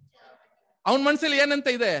ಅವನ ಮನ್ಸಲ್ಲಿ ಏನಂತ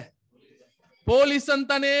ಇದೆ? ಪೊಲೀಸ್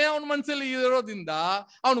ಅಂತಾನೆ ಅವನ ಮನ್ಸಲ್ಲಿ ಇರೋದ್ರಿಂದ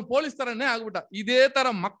ಅವನು ಪೊಲೀಸ್ ತರನೇ ಆಗ್ಬಿಟ್ಟ. ಇದೇ ತರ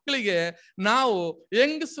ಮಕ್ಕಳಿಗೆ ನಾವು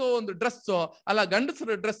ಹೆಂಗಸು ಒಂದು ಡ್ರೆಸ್ಸು ಅಲ್ಲ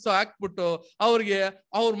ಗಂಡಸರ ಡ್ರೆಸ್ ಹಾಕ್ಬಿಟ್ಟು ಅವ್ರಿಗೆ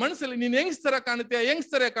ಅವ್ರ ಮನಸ್ಸಲ್ಲಿ ನೀನ್ ಹೆಂಗಸ್ತರ ಕಾಣುತ್ತೆ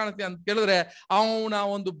ಅಂತ ಕೇಳಿದ್ರೆ ಅವನ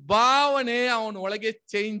ಒಂದು ಭಾವನೆ ಅವನ ಒಳಗೆ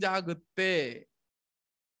ಚೇಂಜ್ ಆಗುತ್ತೆ.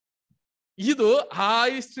 ಇದು ಆ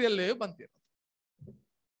ಹಿಸ್ಟ್ರಿಯಲ್ಲೇ ಬಂತಿರೋದು.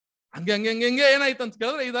 ಹಂಗೆ ಏನಾಯ್ತು ಅಂತ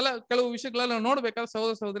ಕೇಳಿದ್ರೆ ಇದೆಲ್ಲ ಕೆಲವು ವಿಷಯಗಳೆಲ್ಲ ನೋಡ್ಬೇಕಾದ್ರೆ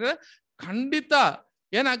ಸಹೋದರ ಸಹೋದರಿ ಖಂಡಿತ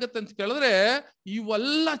ಏನಾಗುತ್ತೆ ಅಂತ ಕೇಳಿದ್ರೆ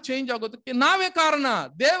ಇವೆಲ್ಲ ಚೇಂಜ್ ಆಗೋದಕ್ಕೆ ನಾವೇ ಕಾರಣ.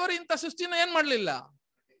 ದೇವರು ಇಂಥ ಸೃಷ್ಟಿನ ಏನ್ ಮಾಡ್ಲಿಲ್ಲ.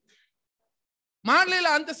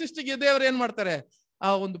 ಅಂತ ಸೃಷ್ಟಿಗೆ ದೇವರು ಏನ್ ಮಾಡ್ತಾರೆ? ಆ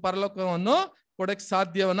ಒಂದು ಪರಲೋಕವನ್ನು ಕೊಡಕ್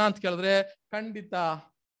ಸಾಧ್ಯವನ ಅಂತ ಕೇಳಿದ್ರೆ ಖಂಡಿತ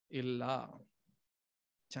ಇಲ್ಲ,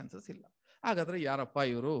 ಚಾನ್ಸಸ್ ಇಲ್ಲ. ಹಾಗಾದ್ರೆ ಯಾರಪ್ಪ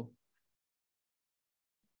ಇವರು?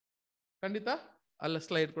 ಖಂಡಿತ ಅಲ್ಲ,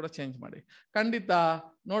 ಸ್ಲೈಡ್ ಕೂಡ ಚೇಂಜ್ ಮಾಡಿ. ಖಂಡಿತ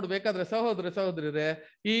ನೋಡ್ಬೇಕಾದ್ರೆ ಸಹೋದರರೇ,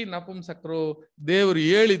 ಈ ನಪುಂಸಕರು, ದೇವರು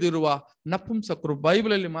ಹೇಳಿದಿರುವ ನಪುಂಸಕರು,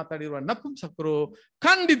 ಬೈಬಲಲ್ಲಿ ಮಾತಾಡಿರುವ ನಪುಂಸಕರು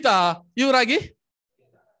ಖಂಡಿತ ಇವರಾಗಿ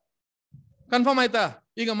ಕನ್ಫರ್ಮ್ ಆಯ್ತಾ?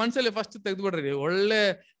 ಈಗ ಮನಸ್ಸಲ್ಲಿ ಫಸ್ಟ್ ತೆಗೆದುಬಿಡ್ರಿ. ಒಳ್ಳೆ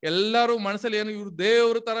ಎಲ್ಲರೂ ಮನಸ್ಸಲ್ಲಿ ಏನು ಇವ್ರು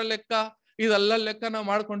ದೇವ್ರ ತರ ಲೆಕ್ಕ, ಇದೆಲ್ಲ ಲೆಕ್ಕನ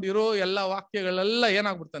ಮಾಡ್ಕೊಂಡಿರೋ ಎಲ್ಲ ವಾಕ್ಯಗಳೆಲ್ಲ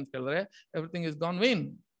ಏನಾಗ್ಬಿಡ್ತ ಅಂತ ಕೇಳಿದ್ರೆ ಎವ್ರಿಥಿಂಗ್ ಇಸ್ ಗಾನ್ ವೈನ್.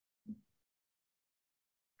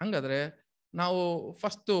 ಹಂಗಾದ್ರೆ ನಾವು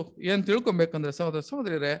ಫಸ್ಟ್ ಏನ್ ತಿಳ್ಕೊಬೇಕಂದ್ರೆ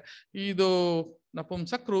ಸಹೋದರರೇ, ಇದು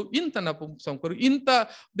ನಪುಂಸಕರು, ಇಂಥ ನಪುಂಸಕರು, ಇಂಥ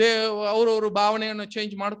ಅವ್ರವ್ರ ಭಾವನೆಯನ್ನು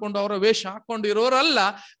ಚೇಂಜ್ ಮಾಡ್ಕೊಂಡು ಅವರ ವೇಷ ಹಾಕೊಂಡಿರೋರಲ್ಲ.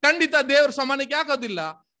 ಖಂಡಿತ ದೇವ್ರ ಸಮಾನಕ್ಕೆ ಆಗೋದಿಲ್ಲ.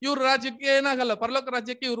 ಇವ್ರ ರಾಜ್ಯಕ್ಕೆ ಏನಾಗಲ್ಲ, ಪರಲೋಕ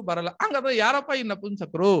ರಾಜ್ಯಕ್ಕೆ ಇವ್ರು ಬರಲ್ಲ. ಹಂಗಾದ್ರೆ ಯಾರಪ್ಪ ಈ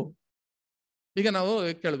ನಪುಂಸಕರು? ಈಗ ನಾವು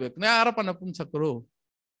ಕೇಳ್ಬೇಕು, ಯಾರಪ್ಪ ನಪುಂಸಕರು?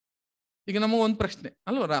 ಈಗ ನಮಗೊಂದು ಪ್ರಶ್ನೆ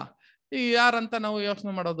ಅಲ್ವರ, ಈಗ ಯಾರಂತ ನಾವು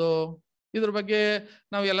ಯೋಚನೆ ಮಾಡೋದು? ಇದ್ರ ಬಗ್ಗೆ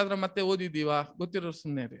ನಾವು ಎಲ್ಲಾದ್ರೂ ಮತ್ತೆ ಓದಿದೀವ? ಗೊತ್ತಿರೋ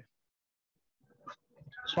ಸುಮ್ಮನೆ ರೀ.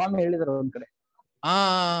 ಸ್ವಾಮಿ ಹೇಳಿದಾರೆ ಒಂದ್ ಕಡೆ.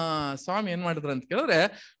 ಸ್ವಾಮಿ ಏನ್ ಮಾಡಿದ್ರ ಅಂತ ಕೇಳಿದ್ರೆ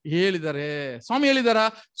ಹೇಳಿದ್ದಾರೆ. ಸ್ವಾಮಿ ಹೇಳಿದಾರ?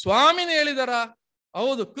 ಸ್ವಾಮಿನೇ ಹೇಳಿದಾರ.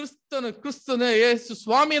 ಹೌದು, ಕ್ರಿಸ್ತನ ಯೇಸು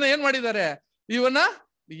ಸ್ವಾಮಿನ ಏನ್ ಮಾಡಿದ್ದಾರೆ? ಇವನ್ನ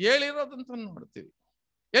ಹೇಳಿರೋದಂತ ನೋಡ್ತೀವಿ.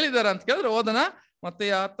 ಹೇಳಿದಾರ ಅಂತ ಕೇಳಿದ್ರೆ ಓದನ ಮತ್ತೆ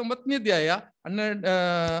 19ನೇ ಅಧ್ಯಾಯ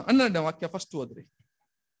 12ನೇ ವಾಕ್ಯ ಫಸ್ಟ್ ಓದ್ರಿ.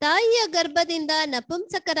 ತಾಯಿಯ ಗರ್ಭದಿಂದ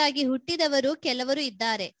ನಪುಂಸಕರಾಗಿ ಹುಟ್ಟಿದವರು ಕೆಲವರು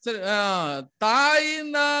ಇದ್ದಾರೆ. ಸರಿ,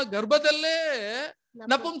 ತಾಯಿನ ಗರ್ಭದಲ್ಲೇ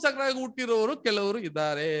ನಪುಂಸಕರಾಗಿ ಹುಟ್ಟಿರೋರು ಕೆಲವರು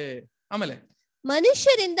ಇದ್ದಾರೆ. ಆಮೇಲೆ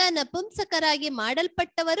ಮನುಷ್ಯರಿಂದ ನಪುಂಸಕರಾಗಿ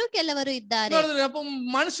ಮಾಡಲ್ಪಟ್ಟವರು ಕೆಲವರು ಇದ್ದಾರೆ.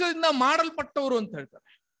 ಮನುಷ್ಯರಿಂದ ಮಾಡಲ್ಪಟ್ಟವರು ಅಂತ ಹೇಳ್ತಾರೆ.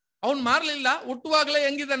 ಅವ್ನು ಮಾರ್ಲಿಲ್ಲ, ಹುಟ್ಟುವಾಗ್ಲೇ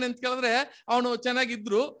ಹೆಂಗಿದ್ದಾನೆ ಅಂತ ಕೇಳಿದ್ರೆ ಅವನು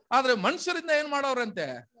ಚೆನ್ನಾಗಿದ್ರು. ಆದ್ರೆ ಮನುಷ್ಯರಿಂದ ಏನ್ ಮಾಡೋರಂತೆ?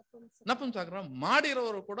 ನಪುಂಸಕರ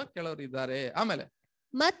ಮಾಡಿರೋರು ಕೂಡ ಕೆಲವರು ಇದ್ದಾರೆ. ಆಮೇಲೆ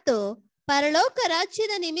ಮತ್ತು ಪರಲೋಕ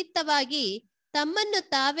ರಾಜ್ಯದ ನಿಮಿತ್ತವಾಗಿ ತಮ್ಮನ್ನು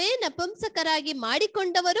ತಾವೇ ನಪುಂಸಕರಾಗಿ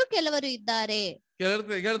ಮಾಡಿಕೊಂಡವರು ಕೆಲವರು ಇದ್ದಾರೆ.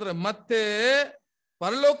 ಹೇಳಿದ್ರೆ ಮತ್ತೆ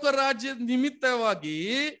ಪರಲೋಕ ರಾಜ್ಯದ ನಿಮಿತ್ತವಾಗಿ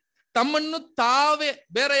ತಮ್ಮನ್ನು ತಾವೇ,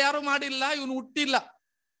 ಬೇರೆ ಯಾರು ಮಾಡಿಲ್ಲ, ಇವನು ಹುಟ್ಟಿಲ್ಲ,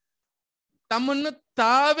 ತಮ್ಮನ್ನು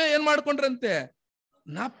ತಾವೇ ಏನ್ ಮಾಡ್ಕೊಂಡ್ರಂತೆ?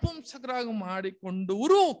 ನಪುಂಸಕರಾಗಿ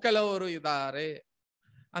ಮಾಡಿಕೊಂಡವರು ಕೆಲವರು ಇದ್ದಾರೆ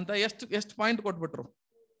ಅಂತ ಎಷ್ಟು ಪಾಯಿಂಟ್ ಕೊಟ್ಬಿಟ್ರು?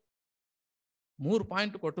 3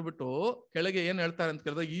 ಪಾಯಿಂಟ್ ಕೊಟ್ಟುಬಿಟ್ಟು ಕೆಳಗೆ ಏನ್ ಹೇಳ್ತಾರೆ ಅಂತ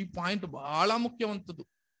ಕೇಳಿದ್ರೆ ಈ ಪಾಯಿಂಟ್ ಬಹಳ ಮುಖ್ಯವಂತದ್ದು.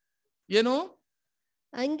 ಏನು?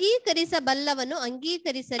 ಅಂಗೀಕರಿಸಬಲ್ಲವನು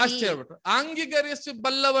ಅಂಗೀಕರಿಸಲಿ. ಅಷ್ಟೇ ಹೇಳ್ಬಿಟ್ರು.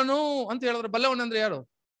 ಅಂಗೀಕರಿಸಬಲ್ಲವನು ಅಂತ ಹೇಳಿದ್ರೆ ಬಲ್ಲವನು ಅಂದ್ರೆ ಯಾರು?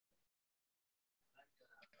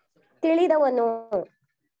 ತಿಳಿದವನು.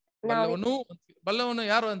 ಬಲ್ಲವನು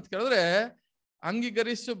ಯಾರು ಅಂತ ಕೇಳಿದ್ರೆ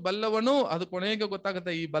ಅಂಗೀಕರಿಸಬಲ್ಲವನು. ಅದು ಕೊನೆಗೆ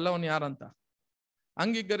ಗೊತ್ತಾಗುತ್ತೆ ಈ ಬಲ್ಲವನು ಯಾರಂತ.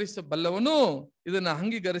 ಅಂಗೀಕರಿಸಬಲ್ಲವನು ಇದನ್ನ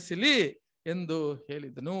ಅಂಗೀಕರಿಸಲಿ ಎಂದು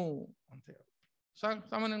ಹೇಳಿದನು ಅಂತ ಹೇಳಿ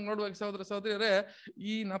ಸಾಮಾನ್ಯ ನೋಡುವಾಗ ಸಹೋದರಿಯರೇ,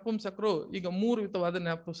 ಈ ನಪುಂಸಕರು ಈಗ 3 ವಿಧವಾದ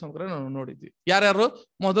ನಪುಂಸಕರು ನಾವು ನೋಡಿದ್ವಿ. ಯಾರ್ಯಾರು?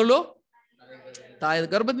 ಮೊದಲು ತಾಯಿಯ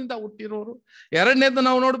ಗರ್ಭದಿಂದ ಹುಟ್ಟಿರೋರು. 2ನೇದು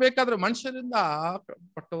ನಾವು ನೋಡ್ಬೇಕಾದ್ರೆ ಮನುಷ್ಯರಿಂದ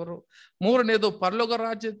ಪಟ್ಟವರು. 3ನೇದು ಪರಲೋಕ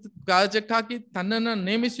ರಾಜ್ಯಕ್ಕಾಗಿ ತನ್ನನ್ನು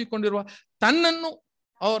ನೇಮಿಸಿಕೊಂಡಿರುವ, ತನ್ನನ್ನು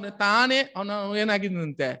ತಾನೇ ಅವನು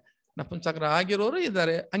ಏನಾಗಿದ್ದಂತೆ ನಪುಂಸಕರ ಆಗಿರೋರು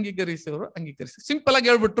ಇದ್ದಾರೆ, ಅಂಗೀಕರಿಸಿರೋರು ಅಂಗೀಕರಿಸಿ. ಸಿಂಪಲ್ ಆಗಿ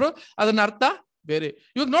ಹೇಳ್ಬಿಟ್ರು, ಅದನ್ನ ಅರ್ಥ ಬೇರೆ.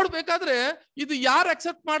 ಇವಾಗ ನೋಡ್ಬೇಕಾದ್ರೆ ಇದು ಯಾರು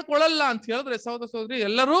ಅಕ್ಸೆಪ್ಟ್ ಮಾಡ್ಕೊಳ್ಳಲ್ಲ ಅಂತ ಹೇಳಿದ್ರೆ ಸಹೋದರಿ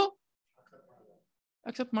ಎಲ್ಲರೂ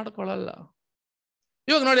ಅಕ್ಸೆಪ್ಟ್ ಮಾಡ್ಕೊಳ್ಳಲ್ಲ.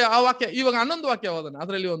 ಇವಾಗ ನೋಡಿ ಆ ವಾಕ್ಯ, ಇವಾಗ 11 ವಾಕ್ಯ ಓದೋಣ.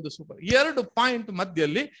 ಅದರಲ್ಲಿ ಒಂದು ಸೂಪರ್ 2 ಪಾಯಿಂಟ್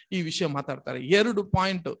ಮಧ್ಯದಲ್ಲಿ ಈ ವಿಷಯ ಮಾತಾಡ್ತಾರೆ. 2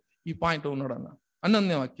 ಪಾಯಿಂಟ್, ಈ ಪಾಯಿಂಟ್ ನೋಡೋಣ.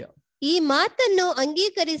 11ನೇ ವಾಕ್ಯ. ಈ ಮಾತನ್ನು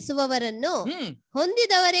ಅಂಗೀಕರಿಸುವವರನ್ನು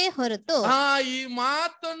ಹೊಂದಿದವರೇ ಹೊರತು. ಈ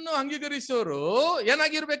ಮಾತನ್ನು ಅಂಗೀಕರಿಸುವವರು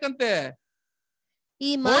ಏನಾಗಿರ್ಬೇಕಂತೆ?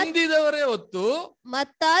 ಈ ಹೊಂದಿದವರೇ ಹೊತ್ತು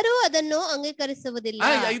ಮತ್ತಾರು ಅದನ್ನು ಅಂಗೀಕರಿಸುವುದಿಲ್ಲ.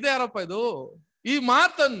 ಇದೇ ಯಾರಪ್ಪ ಇದು? ಈ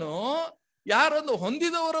ಮಾತನ್ನು ಯಾರೊಂದು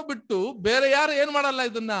ಹೊಂದಿದವರು ಬಿಟ್ಟು ಬೇರೆ ಯಾರು ಏನ್ ಮಾಡಲ್ಲ,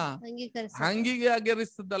 ಇದನ್ನ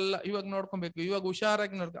ಅಂಗೀಕರಿಸದಲ್ಲ. ಇವಾಗ ನೋಡ್ಕೊಬೇಕು, ಇವಾಗ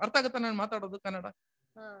ಹುಷಾರಾಗಿ ನೋಡ್ಕೊ. ಅರ್ಥ ಆಗತ್ತ ನಾನು ಮಾತಾಡೋದು ಕನ್ನಡ?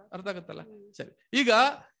 ಅರ್ಥ ಆಗತ್ತಲ್ಲ? ಸರಿ. ಈಗ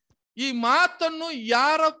ಈ ಮಾತನ್ನು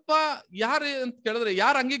ಯಾರು ಅಂತ ಕೇಳಿದ್ರೆ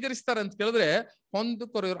ಯಾರು ಅಂಗೀಕರಿಸ್ತಾರೆ ಅಂತ ಕೇಳಿದ್ರೆ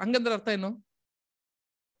ಹೊಂದಿಕೊರೋರು. ಹಂಗಂದ್ರೆ ಅರ್ಥ ಏನು?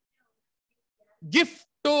 ಗಿಫ್ಟ್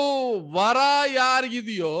ವರ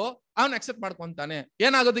ಯಾರಿಗಿದೆಯೋ ಅವನ್ ಅಕ್ಸೆಪ್ಟ್ ಮಾಡ್ಕೊಂತಾನೆ.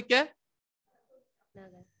 ಏನಾಗೋದಿಕ್ಕೆ?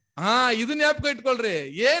 ಇದನ್ನ ಜ್ಞಾಪಕ ಇಟ್ಕೊಳ್ರಿ.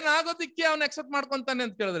 ಏನಾಗೋದಿಕ್ಕೆ ಅವನ್ ಅಕ್ಸೆಪ್ಟ್ ಮಾಡ್ಕೊಂತಾನೆ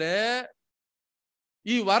ಅಂತ ಕೇಳಿದ್ರೆ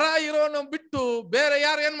ಈ ವರ ಇರೋನ ಬಿಟ್ಟು ಬೇರೆ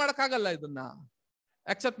ಯಾರು ಏನ್ ಮಾಡಕ್ಕಾಗಲ್ಲ, ಇದನ್ನ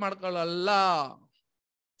ಅಕ್ಸೆಪ್ಟ್ ಮಾಡ್ಕೊಳ್ಳಲ್ಲ.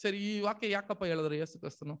 ಸರಿ, ಈ ವಾಕ್ಯ ಯಾಕಪ್ಪ ಹೇಳಿದ್ರು? ಯೇಸು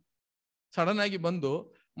ಕ್ರಿಸ್ತನು ಸಡನ್ ಆಗಿ ಬಂದು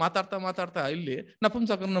ಮಾತಾಡ್ತಾ ಇಲ್ಲಿ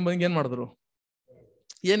ನಪುಂಸಕರನ್ನ ಬಂದು ಏನ್ ಮಾಡಿದ್ರು?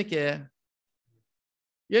 ಏನಕ್ಕೆ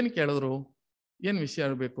ಹೇಳಿದ್ರು? ಏನ್ ವಿಷಯ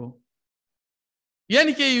ಹೇಳ್ಬೇಕು?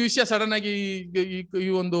 ಏನಕ್ಕೆ ಈ ವಿಷಯ ಸಡನ್ ಆಗಿ ಈ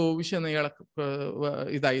ಒಂದು ವಿಷಯನ ಹೇಳಕ್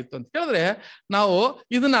ಇದಾಗಿತ್ತು ಅಂತ ಕೇಳಿದ್ರೆ, ನಾವು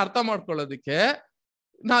ಇದನ್ನ ಅರ್ಥ ಮಾಡ್ಕೊಳ್ಳೋದಿಕ್ಕೆ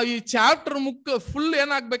ನಾವು ಈ ಚಾಪ್ಟರ್ ಫುಲ್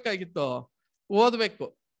ಏನಾಗ್ಬೇಕಾಗಿತ್ತು? ಓದ್ಬೇಕು.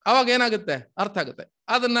 ಅವಾಗ ಏನಾಗುತ್ತೆ, ಅರ್ಥ ಆಗುತ್ತೆ.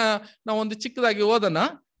 ಅದನ್ನ ನಾವು ಒಂದು ಚಿಕ್ಕದಾಗಿ ಓದೋಣ.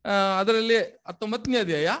 ಅದರಲ್ಲಿ 19ನೇ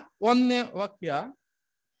ಅಧ್ಯಾಯ 1ನೇ ವಾಕ್ಯ,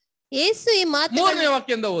 ಯೇಸು ಈ ಮಾತು 3ನೇ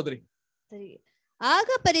ವಾಕ್ಯದಿಂದ ಓದ್ರಿ. ಆಗ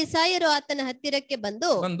ಫರಿಸಾಯರು ಆತನ ಹತ್ತಿರಕ್ಕೆ ಬಂದು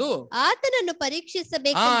ಆತನನ್ನು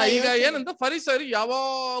ಪರೀಕ್ಷಿಸಬೇಕು. ಈಗ ಏನಂತ, ಫರಿಸಾಯರು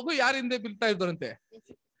ಯಾವಾಗೂ ಯಾರಿಂದ ಬೀಳ್ತಾ ಇದ್ರಂತೆ.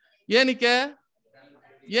 ಏನಕ್ಕೆ?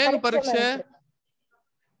 ಏನು ಪರೀಕ್ಷೆ?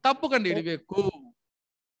 ತಪ್ಪು ಕಂಡು ಹಿಡಿಬೇಕು.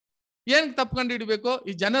 ಏನ್ ತಪ್ಪು ಕಂಡು ಹಿಡಿಬೇಕು?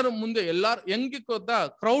 ಈ ಜನರ ಮುಂದೆ ಎಲ್ಲಾರು ಹೆಂಗಿ ಗೊತ್ತಾ,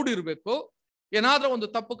 ಕ್ರೌಡ್ ಇರ್ಬೇಕು, ಏನಾದ್ರೂ ಒಂದು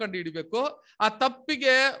ತಪ್ಪು ಕಂಡು ಹಿಡಿಬೇಕು. ಆ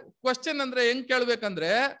ತಪ್ಪಿಗೆ ಕ್ವಶನ್ ಅಂದ್ರೆ ಹೆಂಗ್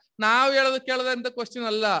ಕೇಳ್ಬೇಕಂದ್ರೆ, ನಾವ್ ಕೇಳದಂತ ಕ್ವಶನ್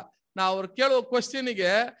ಅಲ್ಲ, ನಾವ್ ಅವ್ರು ಕೇಳುವ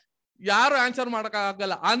ಕ್ವಶನ್ಗೆ ಯಾರು ಆನ್ಸರ್ ಮಾಡಕ್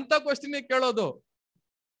ಆಗಲ್ಲ ಅಂತ ಕ್ವಶನ್ ಕೇಳೋದು.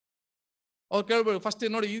 ಅವ್ರು ಕೇಳ್ಬೇಡಿ. ಫಸ್ಟ್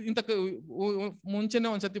ನೋಡಿ, ಇಂತ ಮುಂಚೆನೆ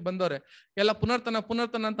ಒಂದ್ಸತಿ ಬಂದವ್ರೆ, ಎಲ್ಲ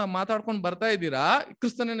ಪುನರ್ತನ ಅಂತ ಮಾತಾಡ್ಕೊಂಡು ಬರ್ತಾ ಇದ್ದೀರಾ,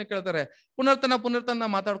 ಕ್ರಿಸ್ತನೇ ಕೇಳ್ತಾರೆ, ಪುನರ್ತನ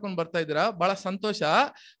ಮಾತಾಡ್ಕೊಂಡು ಬರ್ತಾ ಇದ್ದೀರಾ, ಬಹಳ ಸಂತೋಷ.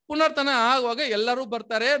 ಪುನರ್ತನ ಆಗುವಾಗ ಎಲ್ಲರೂ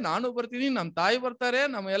ಬರ್ತಾರೆ, ನಾನು ಬರ್ತೀನಿ, ನಮ್ ತಾಯಿ ಬರ್ತಾರೆ,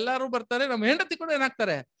 ನಮ್ಮ ಎಲ್ಲಾರು ಬರ್ತಾರೆ, ನಮ್ಮ ಹೆಂಡತಿ ಕೂಡ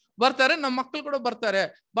ಏನಾಗ್ತಾರೆ, ಬರ್ತಾರೆ, ನಮ್ಮ ಮಕ್ಕಳು ಕೂಡ ಬರ್ತಾರೆ,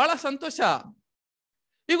 ಬಹಳ ಸಂತೋಷ.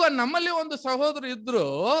 ಈಗ ನಮ್ಮಲ್ಲಿ ಒಂದು ಸಹೋದರ ಇದ್ರು,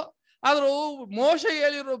 ಆದ್ರೂ ಮೋಶ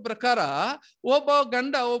ಹೇಳಿರೋ ಪ್ರಕಾರ ಒಬ್ಬ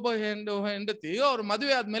ಗಂಡ ಒಬ್ಬ ಹೆಂಡತಿ ಅವ್ರ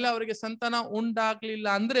ಮದುವೆ ಆದ್ಮೇಲೆ ಅವರಿಗೆ ಸಂತಾನ ಉಂಟಾಗ್ಲಿಲ್ಲ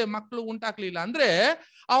ಅಂದ್ರೆ, ಮಕ್ಕಳು ಉಂಟಾಗ್ಲಿಲ್ಲ ಅಂದ್ರೆ,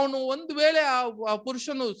 ಅವನು ಒಂದ್ ವೇಳೆ ಆ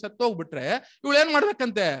ಪುರುಷನು ಸತ್ತೋಗ್ಬಿಟ್ರೆ ಇವಳು ಏನ್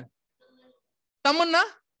ಮಾಡ್ಬೇಕಂತೆ, ತಮ್ಮನ್ನ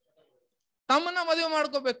ಮದುವೆ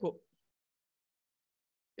ಮಾಡ್ಕೋಬೇಕು.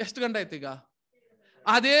 ಎಷ್ಟು ಗಂಟೆ ಆಯ್ತು ಈಗ?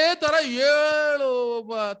 ಅದೇ ತರ 7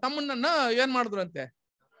 ತಮ್ಮನ್ನ ಏನ್ ಮಾಡಿದ್ರಂತೆ,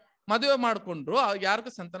 ಮದುವೆ ಮಾಡ್ಕೊಂಡ್ರು, ಯಾರಿಗೂ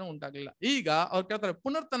ಸಂತಾನ ಉಂಟಾಗ್ಲಿಲ್ಲ. ಈಗ ಅವ್ರು ಕೇಳ್ತಾರೆ,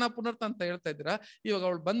 ಪುನರ್ತನ ಅಂತ ಹೇಳ್ತಾ ಇದ್ದೀರಾ, ಇವಾಗ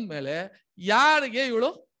ಅವಳು ಬಂದ್ಮೇಲೆ ಯಾರಿಗೆ ಇವಳು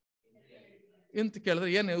ಅಂತ ಕೇಳಿದ್ರೆ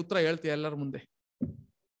ಏನ್ ಉತ್ತರ ಹೇಳ್ತೀಯ? ಎಲ್ಲರ ಮುಂದೆ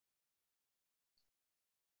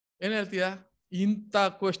ಏನ್ ಹೇಳ್ತೀಯ? ಇಂಥ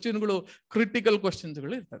ಕ್ವಶನ್ಗಳು, ಕ್ರಿಟಿಕಲ್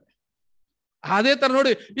ಕ್ವಶನ್ಸ್ಗಳು ಇರ್ತವೆ. ಅದೇ ತರ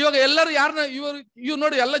ನೋಡಿ, ಇವಾಗ ಎಲ್ಲರೂ ಯಾರನ್ನ ಇವ್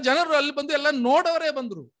ನೋಡಿ, ಎಲ್ಲ ಜನರು ಅಲ್ಲಿ ಬಂದು ಎಲ್ಲ ನೋಡೋರೇ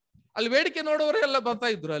ಬಂದ್ರು, ಅಲ್ಲಿ ಬೇಡಿಕೆ ನೋಡೋರೇ ಎಲ್ಲ ಬರ್ತಾ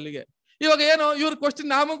ಇದ್ರು ಅಲ್ಲಿಗೆ. ಇವಾಗ ಏನು ಇವ್ರ ಕ್ವಶನ್,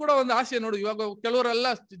 ನಾವು ಕೂಡ ಒಂದು ಆಸೆ ನೋಡಿ, ಇವಾಗ ಕೆಲವರೆಲ್ಲ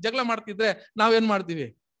ಜಗಳ ಮಾಡ್ತಿದ್ರೆ ನಾವೇನ್ ಮಾಡ್ತೀವಿ,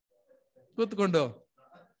 ಕೂತ್ಕೊಂಡು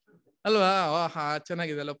ಅಲ್ವಾ, ಹಾ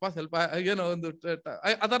ಚೆನ್ನಾಗಿದೆ ಅಲ್ಲಪ್ಪ, ಸ್ವಲ್ಪ ಏನೋ ಒಂದು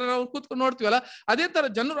ಅದರ ನಾವು ಕೂತ್ಕೊಂಡು ನೋಡ್ತೀವಲ್ಲ. ಅದೇ ತರ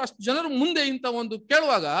ಅಷ್ಟು ಜನರು ಮುಂದೆ ಇಂಥ ಒಂದು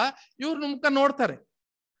ಕೇಳುವಾಗ ಇವ್ರ ಮುಖ ನೋಡ್ತಾರೆ.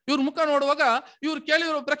 ಇವ್ರ ಮುಖ ನೋಡುವಾಗ ಇವ್ರು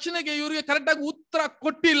ಕೇಳಿರೋ ಪ್ರಶ್ನೆಗೆ ಇವ್ರಿಗೆ ಕರೆಕ್ಟ್ ಆಗಿ ಉತ್ತರ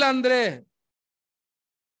ಕೊಟ್ಟಿಲ್ಲ ಅಂದ್ರೆ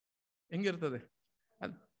ಹೆಂಗಿರ್ತದೆ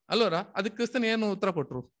ಅಲ್ವರ? ಅದಕ್ಕೆ ಕ್ರಿಸ್ತನ್ ಏನು ಉತ್ತರ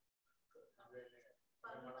ಕೊಟ್ರು?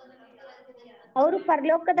 ಅವರು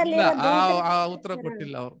ಪರಲೋಕದಲ್ಲಿ ಉತ್ತರ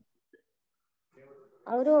ಕೊಟ್ಟಿಲ್ಲ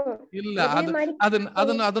ಅವರು ಇಲ್ಲ,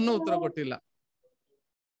 ಅದನ್ನು ಉತ್ತರ ಕೊಟ್ಟಿಲ್ಲ.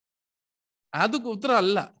 ಅದಕ್ಕೆ ಉತ್ತರ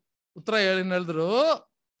ಅಲ್ಲ. ಉತ್ತರ ಹೇಳಿದ್ರು,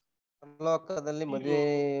 ಪರಲೋಕದಲ್ಲಿ ಮದುವೆ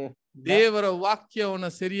ದೇವರ ವಾಕ್ಯವನ್ನ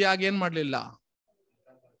ಸರಿಯಾಗಿ ಏನ್ ಮಾಡ್ಲಿಲ್ಲ,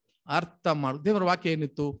 ಅರ್ಥ ಮಾಡ. ದೇವರ ವಾಕ್ಯ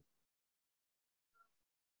ಏನಿತ್ತು?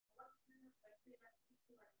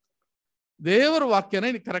 ದೇವರ ವಾಕ್ಯನ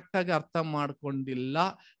ಕರೆಕ್ಟ್ ಆಗಿ ಅರ್ಥ ಮಾಡ್ಕೊಂಡಿಲ್ಲ.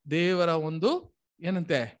 ದೇವರ ಒಂದು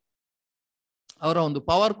ಏನಂತೆ, ಅವರ ಒಂದು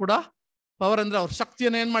ಪವರ್ ಅಂದ್ರೆ ಅವ್ರ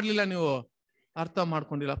ಶಕ್ತಿಯನ್ನ ಏನ್ ಮಾಡ್ಲಿಲ್ಲ, ನೀವು ಅರ್ಥ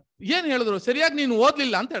ಮಾಡ್ಕೊಂಡಿಲ್ಲ. ಏನ್ ಹೇಳಿದ್ರು? ಸರಿಯಾಗಿ ನೀನು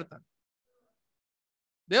ಓದ್ಲಿಲ್ಲ ಅಂತ ಹೇಳ್ತಾರೆ.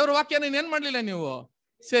 ದೇವರ ವಾಕ್ಯನ ಏನ್ ಮಾಡ್ಲಿಲ್ಲ, ನೀವು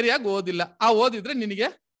ಸರಿಯಾಗಿ ಓದಿಲ್ಲ. ಓದಿದ್ರೆ ನಿನಗೆ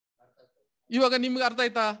ಇವಾಗ ನಿಮ್ಗೆ ಅರ್ಥ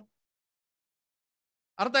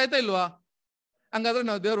ಆಯ್ತಾ ಇಲ್ವಾ? ಹಂಗಾದ್ರೆ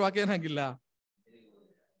ನಾವು ದೇವ್ರ ವಾಕ್ಯ ಏನಾಗಿಲ್ಲ.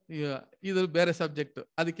 ಇದು ಬೇರೆ ಸಬ್ಜೆಕ್ಟ್,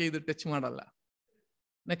 ಅದಕ್ಕೆ ಇದು ಟಚ್ ಮಾಡಲ್ಲ.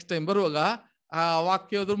 ನೆಕ್ಸ್ಟ್ ಟೈಮ್ ಬರುವಾಗ ಆ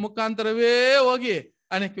ವಾಕ್ಯದ ಮುಖಾಂತರವೇ ಹೋಗಿ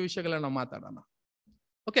ಅನೇಕ ವಿಷಯಗಳನ್ನ ನಾವು ಮಾತಾಡೋಣ.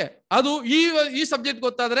 ಓಕೆ, ಅದು ಈ ಸಬ್ಜೆಕ್ಟ್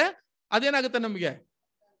ಗೊತ್ತಾದ್ರೆ ಅದೇನಾಗುತ್ತೆ, ನಮ್ಗೆ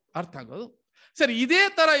ಅರ್ಥ ಆಗೋದು. ಸರಿ, ಇದೇ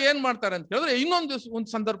ತರ ಏನ್ ಮಾಡ್ತಾರೆ ಅಂತ ಹೇಳಿದ್ರೆ, ಒಂದು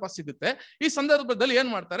ಸಂದರ್ಭ ಸಿಗುತ್ತೆ. ಈ ಸಂದರ್ಭದಲ್ಲಿ ಏನ್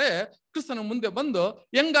ಮಾಡ್ತಾರೆ, ಕ್ರಿಸ್ತನ ಮುಂದೆ ಬಂದು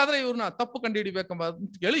ಹೆಂಗಾದ್ರೆ ಇವ್ರನ್ನ ತಪ್ಪು ಕಂಡು ಹಿಡಿಬೇಕಂಬ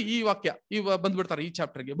ಅಂತ ಕೇಳಿ ಈ ವಾಕ್ಯ ಬಂದ್ಬಿಡ್ತಾರೆ. ಈ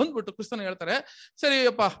ಚಾಪ್ಟರ್ಗೆ ಬಂದ್ಬಿಟ್ಟು ಕ್ರಿಸ್ತನ ಹೇಳ್ತಾರೆ, ಸರಿ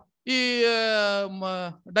ಅಪ್ಪ, ಈ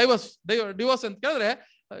ಡಿವೋರ್ಸ್ ಅಂತ ಕೇಳಿದ್ರೆ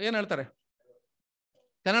ಏನ್ ಹೇಳ್ತಾರೆ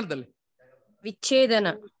ಕನ್ನಡದಲ್ಲಿ? ವಿಚ್ಛೇದನ.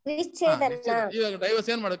 ಇವಾಗ ಡೈವರ್ಸ್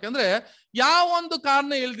ಏನ್ ಮಾಡ್ಬೇಕಂದ್ರೆ, ಯಾವ ಒಂದು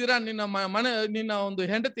ಕಾರಣ ಇಲ್ದಿರಾ ನಿನ್ನ ಒಂದು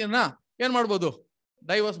ಹೆಂಡತಿಯನ್ನ ಏನ್ ಮಾಡ್ಬೋದು,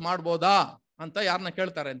 ಡೈವರ್ಸ್ ಮಾಡ್ಬೋದಾ ಅಂತ ಯಾರನ್ನ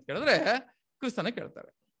ಕೇಳ್ತಾರೆ ಅಂತ ಕೇಳಿದ್ರೆ ಕ್ರಿಸ್ತನ ಕೇಳ್ತಾರೆ.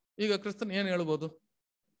 ಈಗ ಕ್ರಿಸ್ತನ್ ಏನ್ ಹೇಳ್ಬೋದು?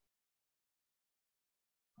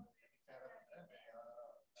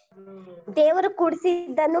 ದೇವರು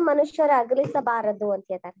ಕೂಡಿಸಿದ್ದನ್ನು ಮನುಷ್ಯರು ಅಗಲಿಸಬಾರದು ಅಂತ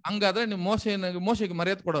ಹೇಳ್ತಾರೆ. ಹಂಗಾದ್ರೆ ನೀವು ಮೋಶೆಗೆ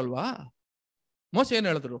ಮರ್ಯಾದೆ ಕೊಡಲ್ವಾ? ಮೋಶೆ ಏನ್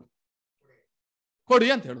ಹೇಳಿದ್ರು? ಕೊಡಿ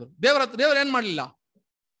ಅಂತ ಹೇಳಿದ್ರು. ದೇವ್ರ ಏನ್ ಮಾಡ್ಲಿಲ್ಲ,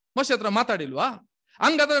 ಮೋಶೆ ಹತ್ರ ಮಾತಾಡಿಲ್ವಾ?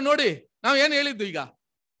 ಹಂಗಾದ್ರೆ ನೋಡಿ, ನಾವ್ ಏನ್ ಹೇಳಿದ್ದು, ಈಗ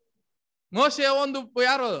ಮೋಶೆ ಒಂದು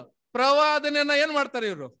ಯಾರು ಪ್ರವಾದನೆಯನ್ನ ಏನ್ ಮಾಡ್ತಾರೆ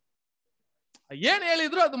ಇವ್ರು, ಏನ್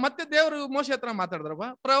ಹೇಳಿದ್ರು ಅದು ಮತ್ತೆ ದೇವರು ಮೋಶೆ ಹತ್ರ ಮಾತಾಡಿದ್ರಪ್ಪ.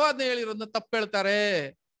 ಪ್ರವಾದನೆ ಹೇಳಿರೋದನ್ನ ತಪ್ಪು ಹೇಳ್ತಾರೆ.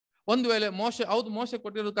 ಒಂದು ವೇಳೆ ಮೋಶೆ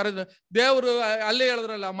ಕೊಟ್ಟಿರೋದು ಕರೆದ ದೇವ್ರು ಅಲ್ಲೇ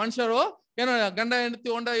ಹೇಳಿದ್ರಲ್ಲ, ಮನುಷ್ಯರು ಏನೋ ಗಂಡ ಹೆಂಡತಿ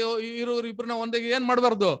ಇರೋರು ಇಬ್ರನ್ನ ಒಂದೇ ಏನ್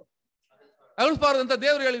ಮಾಡ್ಬಾರ್ದು, ಅಳಿಸ್ಬಾರ್ದು ಅಂತ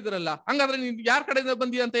ದೇವ್ರು ಹೇಳಿದ್ರಲ್ಲ. ಹಂಗಾದ್ರೆ ನೀನ್ ಯಾರ ಕಡೆಯಿಂದ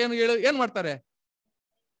ಬಂದಿ ಅಂತ ಏನ್ ಮಾಡ್ತಾರೆ?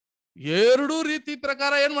 ಎರಡೂ ರೀತಿ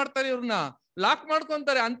ಪ್ರಕಾರ ಏನ್ ಮಾಡ್ತಾರೆ, ಇವ್ರನ್ನ ಲಾಕ್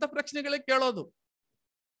ಮಾಡ್ಕೊಂತಾರೆ. ಅಂತ ಪ್ರಶ್ನೆಗಳೇ ಕೇಳೋದು,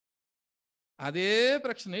 ಅದೇ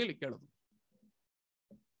ಪ್ರಶ್ನೆ ಇಲ್ಲಿ ಕೇಳೋದು,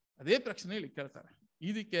 ಅದೇ ಪ್ರಶ್ನೆ ಇಲ್ಲಿ ಕೇಳ್ತಾರೆ.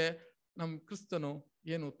 ಇದಕ್ಕೆ ನಮ್ ಕ್ರಿಸ್ತನು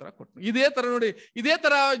ಏನು ಉತ್ತರ ಕೊಟ್ಟು, ಇದೇ ತರ ನೋಡಿ, ಇದೇ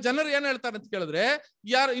ತರ ಜನರು ಏನ್ ಹೇಳ್ತಾರೆ ಅಂತ ಕೇಳಿದ್ರೆ,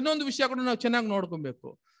 ಯಾರು ಇನ್ನೊಂದು ವಿಷಯ ಕೂಡ ನಾವು ಚೆನ್ನಾಗಿ ನೋಡ್ಕೊಬೇಕು.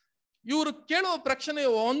 ಇವರು ಕೇಳುವ ಪ್ರಶ್ನೆ,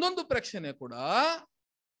 ಒಂದೊಂದು ಪ್ರಶ್ನೆ ಕೂಡ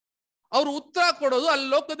ಅವ್ರು ಉತ್ತರ ಕೊಡೋದು ಅಲ್ಲಿ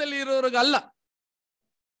ಲೋಕದಲ್ಲಿ ಇರೋರಿಗಲ್ಲ,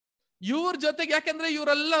 ಇವ್ರ ಜೊತೆಗೆ. ಯಾಕೆಂದ್ರೆ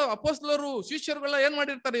ಇವರೆಲ್ಲ ಅಪೊಸ್ತಲರು, ಶಿಷ್ಯರುಗಳೆಲ್ಲ ಏನ್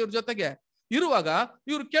ಮಾಡಿರ್ತಾರೆ, ಇವ್ರ ಜೊತೆಗೆ ಇರುವಾಗ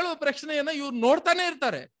ಇವ್ರು ಕೇಳುವ ಪ್ರಶ್ನೆಯನ್ನ ಇವ್ರು ನೋಡ್ತಾನೆ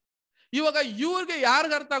ಇರ್ತಾರೆ. ಇವಾಗ ಇವ್ರಿಗೆ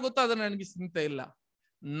ಯಾರಿಗ ಅರ್ಥ ಆಗುತ್ತೋ ಅದನ್ನ ನನಗೆ ಚಿಂತೆ ಇಲ್ಲ.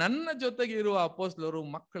 ನನ್ನ ಜೊತೆಗೆ ಇರುವ ಅಪೊಸ್ತಲರು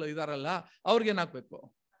ಮಕ್ಕಳು ಇದಾರಲ್ಲ, ಅವ್ರಿಗೇನಾಗ್ಬೇಕು,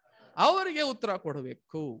 ಅವರಿಗೆ ಉತ್ತರ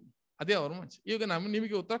ಕೊಡಬೇಕು. ಅದೇ ಅವ್ರ ಮನಸ್ಸು. ಈಗ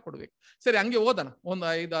ನಿಮಗೆ ಉತ್ತರ ಕೊಡ್ಬೇಕು. ಸರಿ, ಹಂಗೆ ಓದೋಣ. ಒಂದು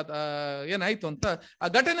 5 ಏನಾಯ್ತು ಅಂತ ಆ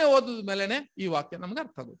ಘಟನೆ ಓದಿದ ಮೇಲೆನೆ ಈ ವಾಕ್ಯ ನಮ್ಗೆ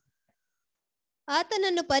ಅರ್ಥ ಆಗುತ್ತೆ.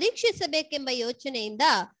 ಆತನನ್ನು ಪರೀಕ್ಷಿಸಬೇಕೆಂಬ ಯೋಚನೆಯಿಂದ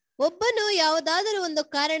ಒಬ್ಬನು ಯಾವುದಾದರೂ ಒಂದು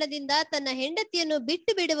ಕಾರಣದಿಂದ ತನ್ನ ಹೆಂಡತಿಯನ್ನು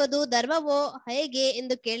ಬಿಟ್ಟು ಬಿಡುವುದು ಧರ್ಮವೋ ಹೇಗೆ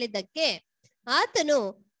ಎಂದು ಕೇಳಿದ್ದಕ್ಕೆ ಆತನು,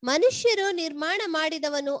 ಮನುಷ್ಯರು ನಿರ್ಮಾಣ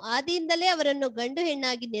ಮಾಡಿದವನು ಆದಿಯಿಂದಲೇ ಅವರನ್ನು ಗಂಡು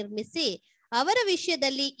ಹೆಣ್ಣಾಗಿ ನಿರ್ಮಿಸಿ, ಅವರ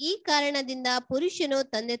ವಿಷಯದಲ್ಲಿ ಈ ಕಾರಣದಿಂದ ಪುರುಷನು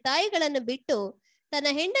ತಂದೆ ತಾಯಿಗಳನ್ನು ಬಿಟ್ಟು ತನ್ನ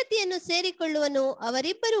ಹೆಂಡತಿಯನ್ನು ಸೇರಿಕೊಳ್ಳುವನು,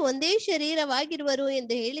 ಅವರಿಬ್ಬರು ಒಂದೇ ಶರೀರವಾಗಿರುವರು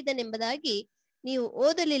ಎಂದು ಹೇಳಿದನೆಂಬುದಾಗಿ ನೀವು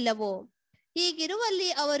ಓದಲಿಲ್ಲವೋ? ಹೀಗಿರುವಲ್ಲಿ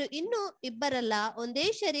ಅವರು ಇನ್ನೂ ಇಬ್ಬರಲ್ಲ, ಒಂದೇ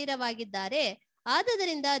ಶರೀರವಾಗಿದ್ದಾರೆ.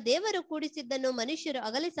 ಆದುದರಿಂದ ದೇವರು ಕೂಡಿಸಿದ್ದನ್ನು ಮನುಷ್ಯರು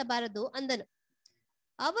ಅಗಲಿಸಬಾರದು ಅಂದನು.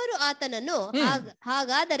 ಅವರು ಆತನನ್ನು,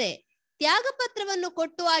 ಹಾಗಾದರೆ ತ್ಯಾಗಪತ್ರವನ್ನು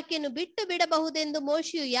ಕೊಟ್ಟು ಆಕೆಯನ್ನು ಬಿಟ್ಟು ಬಿಡಬಹುದೆಂದು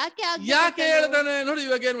ಮೋಶೆಯು ಯಾಕೆ ಹೇಳ್ತಾನೆ ನೋಡಿ.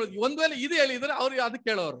 ಇವಾಗ ಏನ್ ಒಂದ್ ವೇಳೆ ಇದು ಹೇಳಿದ್ರೆ ಅವ್ರು ಅದಕ್ಕೆ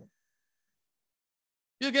ಕೇಳೋರು.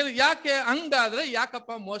 ಇವಾಗ ಯಾಕೆ ಹಂಗಾದ್ರೆ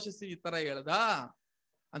ಯಾಕಪ್ಪ ಮೋಶೆ ಈ ತರ ಹೇಳ್ದ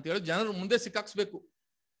ಅಂತ ಹೇಳಿ ಜನರು ಮುಂದೆ ಸಿಕ್ಕಾಕ್ಸ್ಬೇಕು.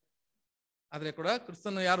 ಆದ್ರೆ ಕೂಡ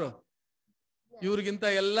ಕ್ರಿಸ್ತನು ಯಾರು, ಇವ್ರಿಗಿಂತ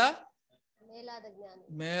ಎಲ್ಲ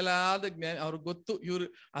ಮೇಲಾದ ಜ್ಞಾನಿ. ಅವ್ರಿಗೆ ಗೊತ್ತು ಇವ್ರು,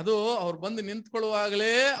 ಅದು ಅವ್ರು ಬಂದು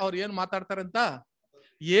ನಿಂತ್ಕೊಳ್ಳುವಾಗಲೇ ಅವ್ರು ಏನ್ ಮಾತಾಡ್ತಾರೆ ಅಂತ,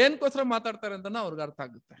 ಏನ್ಕೋಸ್ಕರ ಮಾತಾಡ್ತಾರೆ ಅಂತ ಅವ್ರಿಗೆ ಅರ್ಥ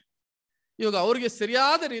ಆಗುತ್ತೆ. ಇವಾಗ ಅವ್ರಿಗೆ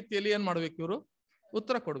ಸರಿಯಾದ ರೀತಿಯಲ್ಲಿ ಏನ್ ಮಾಡ್ಬೇಕು, ಇವರು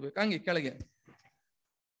ಉತ್ತರ ಕೊಡ್ಬೇಕು. ಹಂಗೆ ಕೆಳಗೆ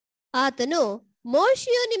ಆತನು,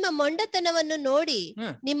 ಮೋಶೆಯು ನಿಮ್ಮ ಮೊಂಡತನವನ್ನು ನೋಡಿ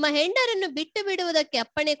ನಿಮ್ಮ ಹೆಂಡರನ್ನು ಬಿಟ್ಟು ಬಿಡುವುದಕ್ಕೆ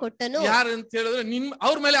ಅಪ್ಪಣೆ ಕೊಟ್ಟನು. ಯಾರು ಅಂತ ಹೇಳಿದ್ರೆ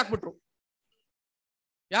ಅವ್ರ ಮೇಲೆ ಹಾಕ್ಬಿಟ್ರು.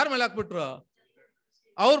 ಯಾರ ಮೇಲೆ ಹಾಕ್ಬಿಟ್ರು?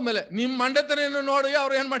 ಅವ್ರ ಮೇಲೆ. ನಿಮ್ ಮಂಡತನ ನೋಡಿ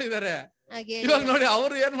ಅವ್ರು ಏನ್ ಮಾಡಿದ್ದಾರೆ. ಇವಾಗ ನೋಡಿ,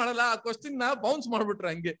 ಅವ್ರು ಏನ್ ಮಾಡಲ್ಲ, ಆ ಕ್ವಶನ್ ನ ಬೌನ್ಸ್ ಮಾಡ್ಬಿಟ್ರು.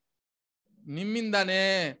 ಹಂಗೆ ನಿಮ್ಮಿಂದಾನೇ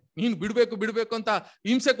ನೀನ್ ಬಿಡ್ಬೇಕು ಅಂತ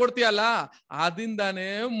ಹಿಂಸೆ ಕೊಡ್ತೀಯಲ್ಲ, ಆದಿಂದಾನೇ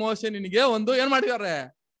ಮೋಶೆ ನಿನಗೆ ಒಂದು ಏನ್ ಮಾಡಿದಾರೆ,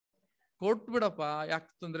 ಕೊಟ್ಬಿಡಪ್ಪ, ಯಾಕೆ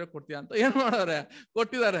ತೊಂದ್ರೆ ಕೊಡ್ತೀಯ ಅಂತ ಏನ್ ಮಾಡವ್ರೆ,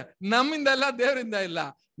 ಕೊಟ್ಟಿದ್ದಾರೆ. ನಮ್ಮಿಂದ ಇಲ್ಲ, ದೇವರಿಂದ ಇಲ್ಲ,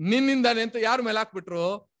 ನಿನ್ನಿಂದಾನೆ ಅಂತ ಯಾರ ಮೇಲೆ ಹಾಕ್ಬಿಟ್ರು.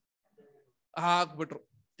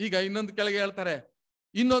 ಈಗ ಇನ್ನೊಂದು ಕೆಳಗೆ ಹೇಳ್ತಾರೆ,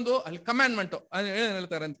 ಇನ್ನೊಂದು ಅಲ್ಲಿ ಕಮ್ಯಾಂಡ್ಮೆಂಟ್ ಏನ್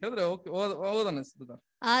ಹೇಳ್ತಾರೆ ಅಂತ ಹೇಳಿದ್ರೆ, ಓದೋಣ.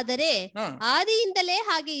 ಆದರೆ ಆದಿಯಿಂದಲೇ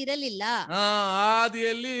ಹಾಗೆ ಇರಲಿಲ್ಲ.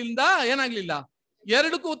 ಆದಿಯಲ್ಲಿ ಏನಾಗ್ಲಿಲ್ಲ.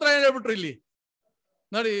 ಎರಡಕ್ಕೂ ಉತ್ತರ ಹೇಳ್ಬಿಟ್ರು ಇಲ್ಲಿ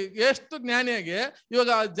ನೋಡಿ. ಎಷ್ಟು ಜ್ಞಾನಿಯಾಗಿ ಇವಾಗ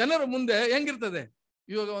ಜನರ ಮುಂದೆ ಹೆಂಗಿರ್ತದೆ,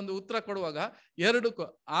 ಇವಾಗ ಒಂದು ಉತ್ತರ ಕೊಡುವಾಗ ಎರಡಕ್ಕೂ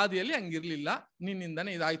ಆದಿಯಲ್ಲಿ ಹಂಗಿರ್ಲಿಲ್ಲ,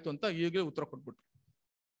 ನಿನ್ನಿಂದಾನೆ ಇದಾಯ್ತು ಅಂತ ಈಗಲೇ ಉತ್ತರ ಕೊಟ್ಬಿಟ್ರು.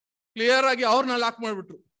 ಕ್ಲಿಯರ್ ಆಗಿ ಅವ್ರನ್ನ ಲಾಕ್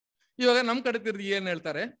ಮಾಡ್ಬಿಟ್ರು. ಇವಾಗ ನಮ್ ಕಡೆ ತಿರ್ಗಿ ಏನ್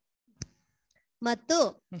ಹೇಳ್ತಾರೆ, ಮತ್ತು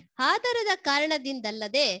ಆಧಾರದ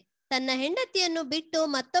ಕಾರಣದಿಂದಲ್ಲದೆ ತನ್ನ ಹೆಂಡತಿಯನ್ನು ಬಿಟ್ಟು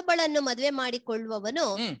ಮತ್ತೊಬ್ಬಳನ್ನು ಮದುವೆ ಮಾಡಿಕೊಳ್ಳುವವನು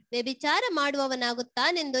ವ್ಯಭಿಚಾರ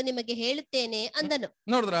ಮಾಡುವವನಾಗುತ್ತಾನೆಂದು ನಿಮಗೆ ಹೇಳುತ್ತೇನೆ ಅಂದನು.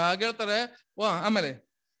 ನೋಡಿದ್ರ ಹೇಳ್ತಾರೆ. ಆಮೇಲೆ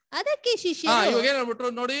ಅದಕ್ಕೆ ಶಿಷ್ಯರು ಇವಾಗ ಏನ್ ಹೇಳ್ಬಿಟ್ರು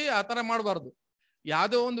ನೋಡಿ, ಆತರ ಮಾಡಬಾರ್ದು.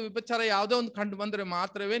 ಯಾವ್ದೋ ಒಂದು ವಿಪಚಾರ ಯಾವ್ದೋ ಒಂದು ಕಂಡು ಬಂದ್ರೆ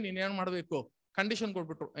ಮಾತ್ರವೇ ನೀನ್ ಏನ್ ಮಾಡ್ಬೇಕು, ಕಂಡೀಷನ್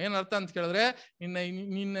ಕೊಟ್ಬಿಟ್ರು. ಏನ್ ಅರ್ಥ ಅಂತ ಕೇಳಿದ್ರೆ,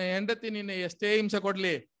 ನಿನ್ನ ಹೆಂಡತಿ ನಿನ್ನೆ ಎಷ್ಟೇ ಹಿಂಸೆ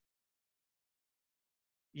ಕೊಡ್ಲಿ,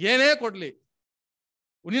 ಏನೇ ಕೊಡ್ಲಿ,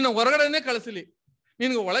 ನಿನ್ನ ಹೊರಗಡೆನೆ ಕಳಿಸ್ಲಿ,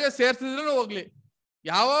 ನಿನ್ಗೆ ಒಳಗೆ ಸೇರ್ಸಿದ್ರೂ ಹೋಗ್ಲಿ,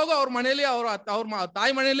 ಯಾವಾಗ ಅವ್ರ ಮನೇಲಿ ಅವ್ರ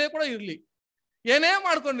ತಾಯಿ ಮನೆಯಲ್ಲೇ ಕೂಡ ಇರ್ಲಿ, ಏನೇ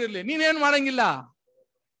ಮಾಡ್ಕೊಂಡಿರ್ಲಿ, ನೀನೇನ್ ಮಾಡಂಗಿಲ್ಲ.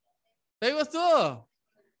 ದೈವಸ್ತು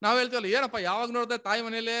ನಾವ್ ಹೇಳ್ತೀವಲ್ಲ, ಏನಪ್ಪ ಯಾವಾಗ ನೋಡಿದ್ರೆ ತಾಯಿ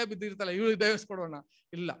ಮನೆಯಲ್ಲೇ ಬಿದ್ದಿರ್ತಾಳೆ, ಇವಳು ದೈವಸ್ ಕೊಡೋಣ.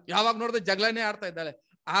 ಇಲ್ಲ, ಯಾವಾಗ ನೋಡಿದ್ರೆ ಜಗಳನೇ ಆಡ್ತಾ ಇದ್ದಾಳೆ,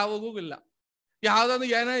 ಆವಾಗೂ ಇಲ್ಲ. ಯಾವ್ದಾದ್ರು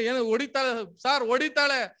ಏನೋ ಹೊಡಿತಾಳೆ ಸಾರ್,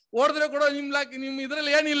 ಹೊಡಿತಾಳೆ, ಓಡಿದ್ರೆ ಕೂಡ ನಿಮ್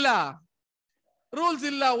ಇದ್ರಲ್ಲಿ ಏನಿಲ್ಲ, ರೂಲ್ಸ್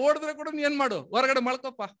ಇಲ್ಲ. ಓಡಿದ್ರೆ ಕೂಡ ಏನ್ ಮಾಡು, ಹೊರಗಡೆ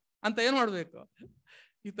ಮಳ್ಕೊಪ್ಪ ಅಂತ ಏನ್ ಮಾಡ್ಬೇಕು.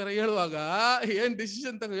 ಈ ತರ ಹೇಳುವಾಗ ಏನ್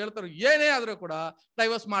ಡಿಸಿಷನ್ ತಗ ಹೇಳ್ತಾರ, ಏನೇ ಆದ್ರೂ ಕೂಡ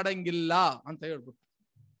ಡೈವರ್ಸ್ ಮಾಡಂಗಿಲ್ಲ ಅಂತ ಹೇಳ್ಬಿಟ್ಟು.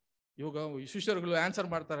 ಇವಾಗ ಶಿಷ್ಯರುಗಳು ಆನ್ಸರ್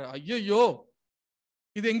ಮಾಡ್ತಾರೆ, ಅಯ್ಯಯ್ಯೋ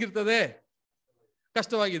ಇದು ಹೆಂಗಿರ್ತದೆ,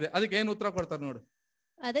 ಕಷ್ಟವಾಗಿದೆ. ಅದಕ್ಕೆ ಏನ್ ಉತ್ತರ ಕೊಡ್ತಾರೆ ನೋಡಿ.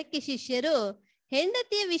 ಅದಕ್ಕೆ ಶಿಷ್ಯರು,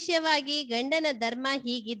 ಹೆಂಡತಿಯ ವಿಷಯವಾಗಿ ಗಂಡನ ಧರ್ಮ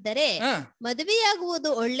ಹೀಗಿದ್ದರೆ ಮದುವೆಯಾಗುವುದು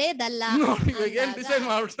ಒಳ್ಳೇದಲ್ಲ. ಏನ್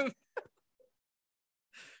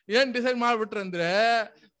ಡಿಸೈಡ್ ಮಾಡ್ಬಿಟ್ರಂದ್ರೆ,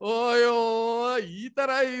 ಓಯೋ ಈ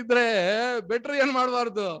ತರ ಇದ್ರೆ ಬೆಟ್ರ್ ಏನ್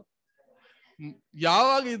ಮಾಡ್ಬಾರ್ದು.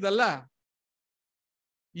 ಯಾವಾಗ ಇದಲ್ಲ,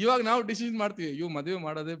 ಇವಾಗ ನಾವು ಡಿಸಿಷನ್ ಮಾಡ್ತೀವಿ, ಇವ್ ಮದುವೆ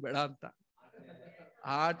ಮಾಡೋದೇ ಬೇಡ ಅಂತ.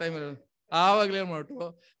 ಆ ಟೈಮಲ್ಲಿ ಆವಾಗ್ಲೇ ಏನ್ ಮಾಡ್ಬಿಟ್ಟು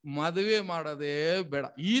ಮದುವೆ ಮಾಡೋದೇ ಬೇಡ.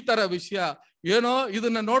 ಈ ತರ ವಿಷಯ ಏನೋ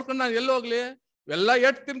ಇದನ್ನ ನೋಡ್ಕೊಂಡು ನಾನು ಎಲ್ಲಿ ಹೋಗ್ಲಿ, ಎಲ್ಲ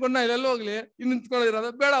ಎಟ್ ತಿನ್ಕೊಂಡ ಇಲ್ಲೆಲ್ಲ ಹೋಗ್ಲಿ ಇನ್ನು ನಿಂತ್ಕೊಂಡಿರೋದು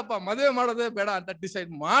ಬೇಡಪ್ಪ, ಮದುವೆ ಮಾಡೋದೇ ಬೇಡ ಅಂತ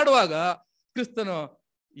ಡಿಸೈಡ್ ಮಾಡುವಾಗ ಕ್ರಿಸ್ತನು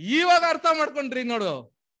ಇವಾಗ ಅರ್ಥ ಮಾಡ್ಕೊಂಡ್ರಿ ನೋಡು.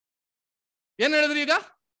 ಏನ್ ಹೇಳಿದ್ರಿ ಈಗ?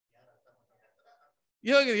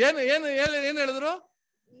 ಇವಾಗ ಏನು ಏನು ಏನ್ ಹೇಳಿದ್ರು?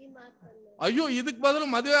 ಅಯ್ಯೋ ಇದಕ್ ಬದಲು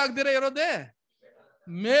ಮದುವೆ ಆಗ್ದಿರ ಇರೋದೇ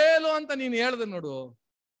ಮೇಲು ಅಂತ ನೀನ್ ಹೇಳ್ದೆ ನೋಡು.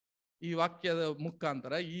 ಈ ವಾಕ್ಯದ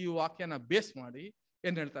ಮುಖಾಂತರ ಈ ವಾಕ್ಯನ ಬೇಸ್ ಮಾಡಿ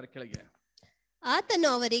ಏನ್ ಹೇಳ್ತಾರೆ ಕೆಳಗೆ? ಆತನು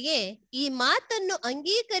ಅವರಿಗೆ, ಈ ಮಾತನ್ನು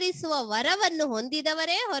ಅಂಗೀಕರಿಸುವ ವರವನ್ನು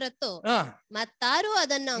ಹೊಂದಿದವರೇ ಹೊರತು ಮತ್ತಾರು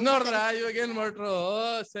ಅದನ್ನು ನೋಡ್ರ. ಇವಾಗ ಏನ್ ಮಾಡ್ರು?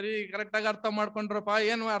 ಸರಿ, ಕರೆಕ್ಟ್ ಆಗಿ ಅರ್ಥ ಮಾಡ್ಕೊಂಡ್ರಪ್ಪ.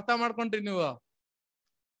 ಏನ್ ಅರ್ಥ ಮಾಡ್ಕೊಂಡ್ರಿ ನೀವು?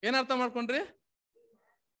 ಏನ್ ಅರ್ಥ ಮಾಡ್ಕೊಂಡ್ರಿ?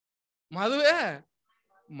 ಮದುವೆ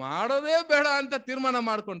ಮಾಡೋದೇ ಬೇಡ ಅಂತ ತೀರ್ಮಾನ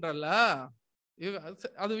ಮಾಡ್ಕೊಂಡ್ರಲ್ಲ. ಈಗ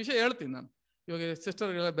ಅದು ವಿಷಯ ಹೇಳ್ತೀನಿ ನಾನು. ಇವಾಗ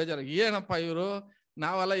ಸಿಸ್ಟರ್ಗೆಲ್ಲ ಬೇಜಾರ, ಏನಪ್ಪ ಇವರು,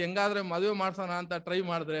 ನಾವೆಲ್ಲ ಹೆಂಗಾದ್ರೆ ಮದುವೆ ಮಾಡ್ಸೋಣ ಅಂತ ಟ್ರೈ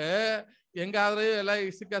ಮಾಡಿದ್ರೆ, ಹೆಂಗಾದ್ರೆ ಎಲ್ಲ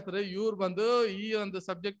ಸಿಕ್ಕತ್ರೆ ಇವ್ರು ಬಂದು ಈ ಒಂದು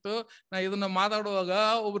ಸಬ್ಜೆಕ್ಟ್ ನಾ ಇದನ್ನ ಮಾತಾಡುವಾಗ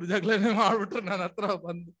ಒಬ್ರು ಜಗಳನೆ ಮಾಡ್ಬಿಟ್ರು ನನ್ನ ಹತ್ರ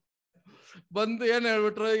ಬಂದು ಏನ್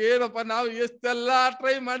ಹೇಳ್ಬಿಟ್ರು, ಏನಪ್ಪ ನಾವು ಎಷ್ಟೆಲ್ಲಾ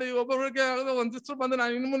ಟ್ರೈ ಮಾಡಿ ಒಬ್ಬೊಬ್ರಿಗೆ ಒಂದ್ ಸಿಸ್ಟರ್ ಬಂದು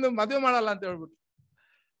ನಾನು ಇನ್ ಮುಂದೆ ಮದುವೆ ಮಾಡಲ್ಲ ಅಂತ ಹೇಳ್ಬಿಟ್ರು.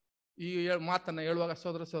 ಈ ಮಾತನ್ನ ಹೇಳುವಾಗ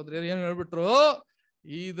ಸೋದರ ಸೋದರಿ ಏನ್ ಹೇಳ್ಬಿಟ್ರು,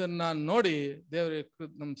 ಇದನ್ನ ನೋಡಿ ದೇವ್ರ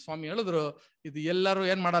ನಮ್ ಸ್ವಾಮಿ ಹೇಳಿದ್ರು, ಇದು ಎಲ್ಲರೂ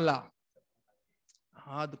ಏನ್ ಮಾಡಲ್ಲ,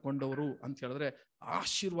 ಆದ್ಕೊಂಡವರು ಅಂತ ಹೇಳಿದ್ರೆ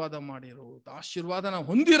ಆಶೀರ್ವಾದ ಮಾಡಿರೋರು, ಆಶೀರ್ವಾದನ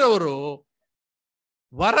ಹೊಂದಿರೋರು,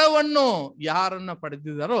 ವರವನ್ನು ಯಾರನ್ನ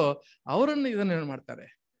ಪಡೆದಿದ್ದಾರೋ ಅವರನ್ನು ಇದನ್ನ ಏನ್ ಮಾಡ್ತಾರೆ,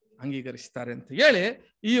 ಅಂಗೀಕರಿಸ್ತಾರೆ ಅಂತ ಹೇಳಿ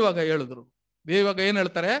ಇವಾಗ ಹೇಳಿದ್ರು. ಇವಾಗ ಏನ್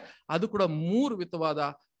ಹೇಳ್ತಾರೆ, ಅದು ಕೂಡ 3 ವಿಧವಾದ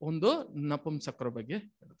ಒಂದು ನಪುಂಸಕರ ಬಗ್ಗೆ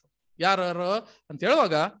ಹೇಳಿದ್ರು. ಯಾರು ಅಂತ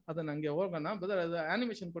ಹೇಳುವಾಗ ಅದನ್ನ ಹಂಗೆ ಹೋಗೋಣ. ಬದಲು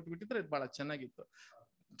ಆನಿಮೇಷನ್ ಕೊಟ್ಬಿಟ್ಟಿದ್ರೆ ಇದು ಬಹಳ ಚೆನ್ನಾಗಿತ್ತು.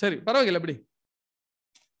 ಸರಿ, ಪರವಾಗಿಲ್ಲ ಬಿಡಿ.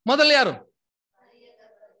 ಮೊದಲು ಯಾರು?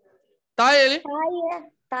 ತಾಯಿ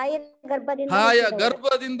ತಾಯಿಯ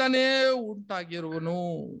ಗರ್ಭದಿಂದನೇ ಉಂಟಾಗಿರುವನು.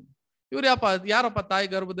 ಇವ್ರು ಯಾರಪ್ಪ ತಾಯಿ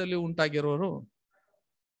ಗರ್ಭದಲ್ಲಿ ಉಂಟಾಗಿರೋರು?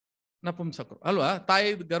 ನಪುಂಸಕರು ಅಲ್ವಾ?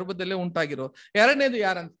 ತಾಯಿ ಗರ್ಭದಲ್ಲೇ ಉಂಟಾಗಿರೋ. ಎರಡನೇದು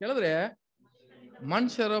ಯಾರಂತ ಕೇಳಿದ್ರೆ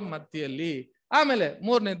ಮನುಷ್ಯರ ಮಧ್ಯೆಯಲ್ಲಿ. ಆಮೇಲೆ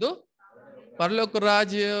 3ನೇದು ಪರಲೋಕ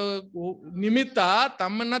ರಾಜ್ಯ ನಿಮಿತ್ತ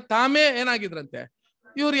ತಮ್ಮನ್ನ ತಾಮೇ ಏನಾಗಿದ್ರಂತೆ.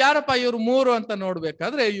 ಇವ್ರು ಯಾರಪ್ಪ ಇವ್ರು 3 ಅಂತ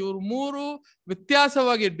ನೋಡ್ಬೇಕಾದ್ರೆ ಇವ್ರು 3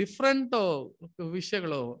 ವ್ಯತ್ಯಾಸವಾಗಿ ಡಿಫ್ರೆಂಟ್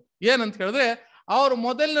ವಿಷಯಗಳು. ಏನಂತ ಹೇಳಿದ್ರೆ, ಅವ್ರು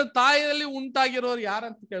ಮೊದಲನೇ ತಾಯಿಯಲ್ಲಿ ಉಂಟಾಗಿರೋರು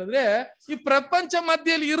ಯಾರಂತ ಕೇಳಿದ್ರೆ ಈ ಪ್ರಪಂಚ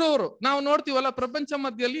ಮಧ್ಯೆಯಲ್ಲಿ ಇರೋರು. ನಾವು ನೋಡ್ತೀವಲ್ಲ, ಪ್ರಪಂಚ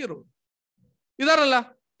ಮಧ್ಯೆಯಲ್ಲಿ ಇರೋರು ಇದಾರಲ್ಲ.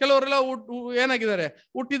 ಕೆಲವರೆಲ್ಲ ಏನಾಗಿದ್ದಾರೆ,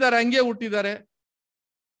 ಹುಟ್ಟಿದ್ದಾರೆ, ಹಂಗೆ ಹುಟ್ಟಿದ್ದಾರೆ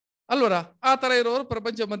ಅಲ್ವರ. ಆ ತರ ಇರೋರು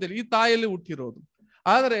ಪ್ರಪಂಚ ಮಧ್ಯದಲ್ಲಿ ಈ ತಾಯಿಯಲ್ಲಿ ಹುಟ್ಟಿರೋದು.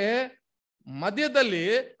 ಆದ್ರೆ ಮಧ್ಯದಲ್ಲಿ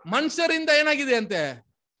ಮನುಷ್ಯರಿಂದ ಏನಾಗಿದೆ ಅಂತೆ,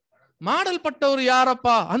 ಮಾಡಲ್ಪಟ್ಟವ್ರು ಯಾರಪ್ಪ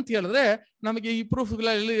ಅಂತ ಹೇಳಿದ್ರೆ ನಮಗೆ ಈ ಪ್ರೂಫ್ಗಳ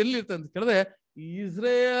ಎಲ್ಲಿರ್ತದೆ ಅಂತ ಕೇಳಿದ್ರೆ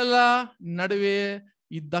ಇಸ್ರೇಲ ನಡುವೆ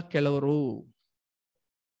ಇದ್ದ ಕೆಲವರು.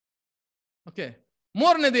 ಓಕೆ,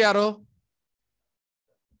 3ನೇದು ಯಾರು?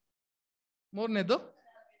 3ನೇದು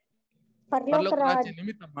ಪರಲೋಕ ರಾಜ್ಯ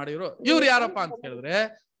ನಿಮಿತ್ತ ಮಾಡಿರೋ. ಇವ್ರು ಯಾರಪ್ಪ ಅಂತ ಹೇಳಿದ್ರೆ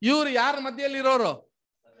ಇವ್ರು ಯಾರ ಮಧ್ಯದಲ್ಲಿ ಇರೋರು?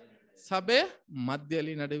 ಸಭೆ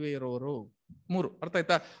ಮಧ್ಯದಲ್ಲಿ ನಡುವೆ ಇರೋರು. 3 ಅರ್ಥ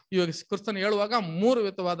ಆಯ್ತಾ? ಇವಾಗ ಕ್ರಿಸ್ತನ್ ಹೇಳುವಾಗ 3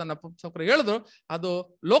 ವಿಧವಾದ ನಪುಂಸಕರು ಹೇಳಿದ್ರು. ಅದು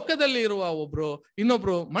ಲೋಕದಲ್ಲಿ ಇರುವ ಒಬ್ರು,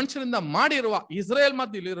 ಇನ್ನೊಬ್ರು ಮನುಷ್ಯರಿಂದ ಮಾಡಿರುವ ಇಸ್ರೇಲ್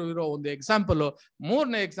ಮಧ್ಯದಲ್ಲಿ ಇರೋ ಒಂದು ಎಕ್ಸಾಂಪಲ್.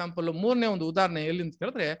 3ನೇ ಎಕ್ಸಾಂಪಲ್, 3ನೇ ಒಂದು ಉದಾಹರಣೆ ಎಲ್ಲಿ ಅಂತ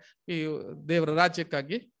ಹೇಳಿದ್ರೆ ಈ ದೇವರ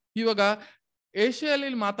ರಾಜ್ಯಕ್ಕಾಗಿ. ಇವಾಗ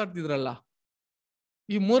ಏಷ್ಯಾಲಿ ಮಾತಾಡ್ತಿದ್ರಲ್ಲ,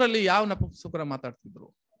 ಈ 3ರಲ್ಲಿ ಯಾವ ನಪುಂಸಕರ ಮಾತಾಡ್ತಿದ್ರು?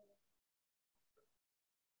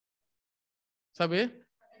 ಸಭೆ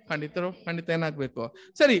ಖಂಡಿತ ಏನಾಗ್ಬೇಕು.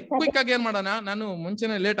 ಸರಿ, ಕ್ವಿಕ್ ಆಗಿ ಏನ್ ಮಾಡೋಣ, ನಾನು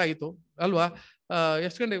ಮುಂಚೆನೆ ಲೇಟ್ ಆಗಿತ್ತು ಅಲ್ವಾ?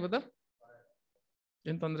 ಎಷ್ಟು ಗಂಟೆಗೆ ಬದ?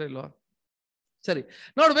 ಏನ್ ತೊಂದ್ರೆ ಇಲ್ವಾ? ಸರಿ,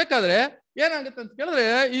 ನೋಡ್ಬೇಕಾದ್ರೆ ಏನಾಗುತ್ತೆ ಅಂತ ಕೇಳಿದ್ರೆ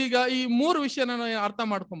ಈಗ ಈ 3 ವಿಷಯನ ಅರ್ಥ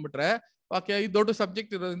ಮಾಡ್ಕೊಂಡ್ಬಿಟ್ರೆ ಓಕೆ, ಈ ದೊಡ್ಡ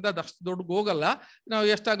ಸಬ್ಜೆಕ್ಟ್ ಇರೋದ್ರಿಂದ ಅಷ್ಟು ದೊಡ್ಡಗೆ ಹೋಗಲ್ಲ. ನಾವು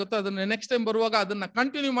ಎಷ್ಟಾಗುತ್ತೋ ಅದನ್ನ ನೆಕ್ಸ್ಟ್ ಟೈಮ್ ಬರುವಾಗ ಅದನ್ನ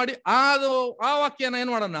ಕಂಟಿನ್ಯೂ ಮಾಡಿ ಆ ವಾಕ್ಯನ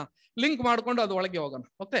ಏನ್ ಮಾಡೋಣ, ಲಿಂಕ್ ಮಾಡ್ಕೊಂಡು ಅದು ಒಳಗೆ ಹೋಗೋಣ.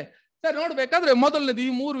 ಓಕೆ, ಸರಿ. ನೋಡ್ಬೇಕಾದ್ರೆ ಮೊದಲನೇದು ಈ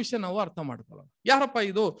 3 ವಿಷಯ ನಾವು ಅರ್ಥ ಮಾಡ್ಕೊಳ್ಳೋಣ. ಯಾರಪ್ಪ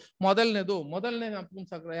ಇದು? ಮೊದಲನೇ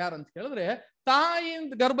ನಪುಂಸಕ ಯಾರಂತ ಕೇಳಿದ್ರೆ ತಾಯಿ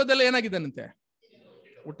ಗರ್ಭದಲ್ಲಿ ಏನಾಗಿದ್ದಾನಂತೆ,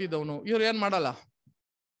 ಹುಟ್ಟಿದವನು. ಇವ್ರು ಏನ್ ಮಾಡಲ್ಲ,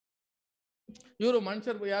 ಇವರು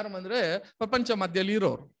ಮನುಷ್ಯರು ಯಾರು ಅಂದ್ರೆ ಪ್ರಪಂಚ ಮಧ್ಯದಲ್ಲಿ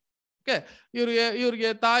ಇರೋರು. ಓಕೆ, ಇವ್ರಿಗೆ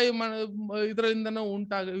ತಾಯಿ ಇದರಿಂದನೂ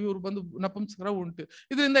ಇವ್ರು ಬಂದು ನಪುಂಸಕರ ಉಂಟು.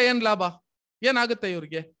 ಇದರಿಂದ ಏನ್ ಲಾಭ, ಏನಾಗುತ್ತೆ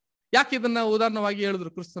ಇವ್ರಿಗೆ? ಯಾಕೆ ಇದನ್ನ ಉದಾಹರಣವಾಗಿ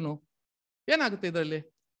ಹೇಳಿದ್ರು ಕ್ರಿಸ್ತನು? ಏನಾಗುತ್ತೆ ಇದರಲ್ಲಿ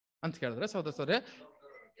ಅಂತ ಹೇಳಿದ್ರೆ ಸಹೋದರರೇ,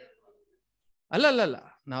 ಅಲ್ಲ,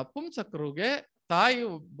 ನಪುಂಸಕರಿಗೆ ತಾಯಿ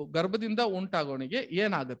ಗರ್ಭದಿಂದ ಉಂಟಾಗೋನಿಗೆ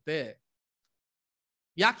ಏನಾಗುತ್ತೆ,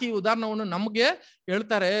 ಯಾಕೆ ಈ ಉದಾಹರಣವನ್ನು ನಮ್ಗೆ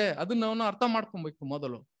ಹೇಳ್ತಾರೆ, ಅದನ್ನ ನಾವು ಅರ್ಥ ಮಾಡ್ಕೊಬೇಕು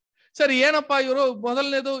ಮೊದಲು. ಸರಿ, ಏನಪ್ಪಾ ಇವರು?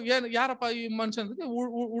 ಮೊದಲನೇದು ಯಾರಪ್ಪ ಈ ಮನುಷ್ಯನಿಗೆ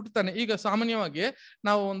ಹುಟ್ಟುತ್ತಾನೆ. ಈಗ ಸಾಮಾನ್ಯವಾಗಿ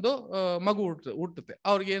ನಾವು ಒಂದು ಮಗು ಹುಟ್ಟುತ್ತೆ,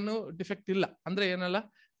 ಅವ್ರಿಗೇನು ಡಿಫೆಕ್ಟ್ ಇಲ್ಲ ಅಂದ್ರೆ ಏನಲ್ಲ,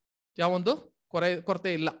 ಯಾವೊಂದು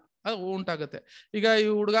ಕೊರತೆ ಇಲ್ಲ, ಅದು ಉಂಟಾಗುತ್ತೆ. ಈಗ ಈ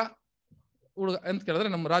ಹುಡುಗ ಅಂತ ಕೇಳಿದ್ರೆ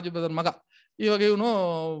ನಮ್ಮ ರಾಜು ಬದರ್ ಮಗ, ಇವಾಗ ಇವನು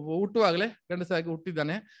ಹುಟ್ಟುವಾಗಲೇ ಗಂಡಸಾಗಿ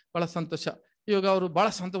ಹುಟ್ಟಿದ್ದಾನೆ, ಬಹಳ ಸಂತೋಷ. ಇವಾಗ ಅವರು ಬಹಳ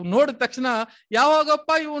ನೋಡಿದ ತಕ್ಷಣ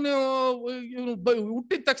ಯಾವಾಗಪ್ಪ ಇವನು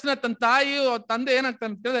ಹುಟ್ಟಿದ ತಕ್ಷಣ ತನ್ನ ತಾಯಿ ತಂದೆ ಏನಾಗ್ತಾನೆ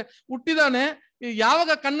ಅಂತ ಕೇಳಿದ್ರೆ ಹುಟ್ಟಿದಾನೆ,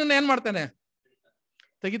 ಯಾವಾಗ ಕಣ್ಣನ್ನ ಏನ್ ಮಾಡ್ತಾನೆ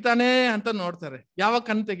ತೆಗಿತಾನೆ ಅಂತ ನೋಡ್ತಾರೆ. ಯಾವಾಗ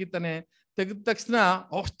ಕಣ್ಣು ತೆಗಿತಾನೆ, ತೆಗೆದ ತಕ್ಷಣ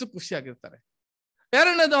ಅಷ್ಟು ಖುಷಿ ಆಗಿರ್ತಾರೆ.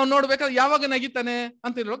 ಎರಡನೇದು ಅವ್ನು ನೋಡ್ಬೇಕಾದ್ರೆ ಯಾವಾಗ ನಗಿತಾನೆ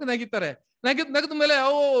ಅಂತ ಇರುವಾಗ ನಗಿತಾರೆ. ನಗದ ಮೇಲೆ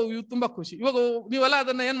ಇವ್ ತುಂಬಾ ಖುಷಿ. ಇವಾಗ ನೀವೆಲ್ಲ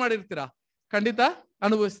ಅದನ್ನ ಏನ್ ಮಾಡಿರ್ತೀರಾ, ಖಂಡಿತ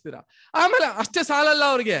ಅನುಭವಿಸ್ತೀರಾ. ಆಮೇಲೆ ಅಷ್ಟೇ ಸಾಲಲ್ಲ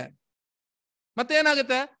ಅವ್ರಿಗೆ, ಮತ್ತೆ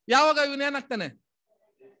ಏನಾಗುತ್ತೆ, ಯಾವಾಗ ಇವನೇನಾಗ್ತಾನೆ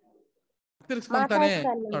ತಿರ್ಗಿಸ್ಕೊಂತಾನೆ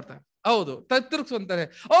ನೋಡ್ತಾನೆ. ಹೌದು, ತಿರ್ಗಿಸ್ಕೊಂತಾನೆ.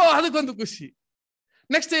 ಅದಕ್ಕೊಂದು ಖುಷಿ.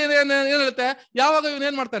 ನೆಕ್ಸ್ಟ್ ಏನ್ ಹೇಳುತ್ತೆ, ಯಾವಾಗ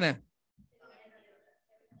ಇವನೇನ್ ಮಾಡ್ತಾನೆ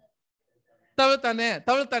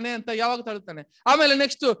ತಳ್ತಾನೆ ಅಂತ ಯಾವಾಗ ತಳ್ತಾನೆ. ಆಮೇಲೆ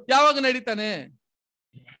ನೆಕ್ಸ್ಟ್ ಯಾವಾಗ ನಡೀತಾನೆ,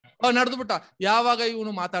 ನಡೆದ್ಬಿಟ್ಟ ಯಾವಾಗ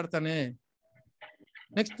ಇವನು ಮಾತಾಡ್ತಾನೆ.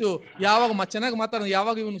 ನೆಕ್ಸ್ಟ್ ಯಾವಾಗ ಚೆನ್ನಾಗಿ ಮಾತಾಡ,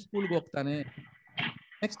 ಯಾವಾಗ ಇವನು ಸ್ಕೂಲ್ಗೆ ಹೋಗ್ತಾನೆ.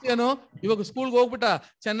 ನೆಕ್ಸ್ಟ್ ಏನು, ಇವಾಗ ಸ್ಕೂಲ್ಗೆ ಹೋಗ್ಬಿಟ್ಟ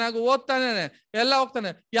ಚೆನ್ನಾಗಿ ಓದ್ತಾನೆ, ಎಲ್ಲ ಹೋಗ್ತಾನೆ,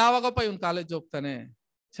 ಯಾವಾಗಪ್ಪ ಇವನ್ ಕಾಲೇಜ್ ಹೋಗ್ತಾನೆ,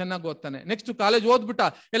 ಚೆನ್ನಾಗಿ ಓದ್ತಾನೆ. ನೆಕ್ಸ್ಟ್ ಕಾಲೇಜ್ ಓದ್ಬಿಟ್ಟ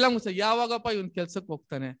ಎಲ್ಲ ಮುಗಿಸ, ಯಾವಾಗಪ್ಪ ಇವನ್ ಕೆಲ್ಸಕ್ಕೆ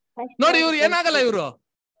ಹೋಗ್ತಾನೆ. ನೋಡಿ ಇವ್ರು ಏನಾಗಲ್ಲ, ಇವ್ರು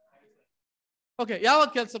ಓಕೆ ಯಾವಾಗ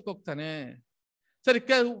ಕೆಲ್ಸಕ್ಕೆ ಹೋಗ್ತಾನೆ, ಸರಿ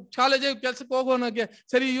ಕಾಲೇಜಿಗೆ ಕೆಲ್ಸಕ್ಕೆ ಹೋಗೋನಗೆ,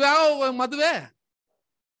 ಸರಿ ಯಾವ ಮದ್ವೆ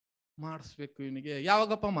ಮಾಡಿಸ್ಬೇಕು ಇವನಿಗೆ,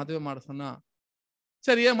 ಯಾವಾಗಪ್ಪ ಮದ್ವೆ ಮಾಡ್ಸೋಣ,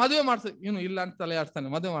 ಸರಿ ಮದ್ವೆ ಮಾಡ್ಸ, ಇವನು ಇಲ್ಲ ಅಂತ ತಲೆ ಆಡ್ತಾನೆ,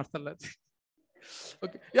 ಮದ್ವೆ ಮಾಡ್ಸಲ್ಲ.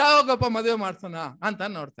 ಓಕೆ ಯಾವಾಗಪ್ಪ ಮದ್ವೆ ಮಾಡ್ಸೋಣ ಅಂತ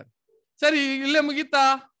ನೋಡ್ತಾನೆ. ಸರಿ ಇಲ್ಲೇ ಮುಗೀತಾ,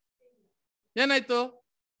 ಏನಾಯ್ತು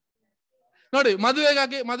ನೋಡಿ.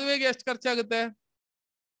 ಮದುವೆಗೆ ಎಷ್ಟು ಖರ್ಚಾಗುತ್ತೆ,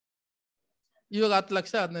 ಇವಾಗ 10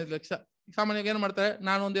 ಲಕ್ಷ 15 ಲಕ್ಷ. ಸಾಮಾನ್ಯವಾಗಿ ಏನ್ ಮಾಡ್ತಾರೆ,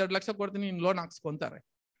 ನಾನು 1-2 ಲಕ್ಷ ಕೊಡ್ತೀನಿ, ನೀನ್ ಲೋನ್ ಹಾಕ್ಸ್ಕೊಂತಾರೆ,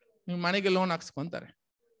 ನಿಮ್ ಮನೆಗೆ ಲೋನ್ ಹಾಕ್ಸ್ಕೊಂತಾರೆ.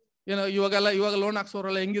 ಏನೋ ಇವಾಗ ಲೋನ್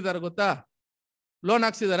ಹಾಕ್ಸೋರೆಲ್ಲ ಹೆಂಗಿದಾರೆ ಗೊತ್ತಾ, ಲೋನ್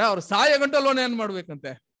ಹಾಕ್ಸಿದಾರೆ, ಅವ್ರು ಸಾಯ ಗಂಟ ಲೋನ್ ಏನ್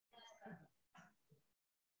ಮಾಡ್ಬೇಕಂತೆ,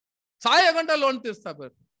 ಸಾಯ ಗಂಟ ಲೋನ್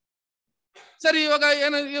ತೀರ್ಸ್ಬೇಕು. ಸರಿ ಇವಾಗ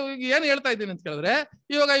ಏನ್ ಹೇಳ್ತಾ ಇದ್ದೀನಿ ಅಂತ ಕೇಳಿದ್ರೆ,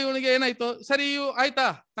 ಇವಾಗ ಇವನಿಗೆ ಏನಾಯ್ತು, ಸರಿ ಆಯ್ತಾ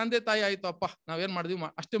ತಂದೆ ತಾಯಿ ಆಯ್ತು, ಅಪ್ಪ ನಾವೇನ್ ಮಾಡಿದ್ವಿ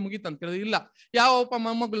ಅಷ್ಟೇ ಮುಗೀತ ಅಂತ ಕೇಳಿದ್ರೆ, ಇಲ್ಲ ಯಾವಪ್ಪ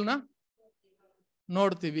ಮೊಮ್ಮಗಳನ್ನ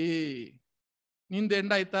ನೋಡ್ತೀವಿ, ನಿಂದ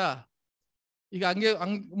ಎಂಡ ಆಯ್ತಾ, ಈಗ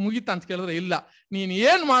ಹಂಗ್ ಮುಗೀತ ಅಂತ ಕೇಳಿದ್ರೆ, ಇಲ್ಲ ನೀನ್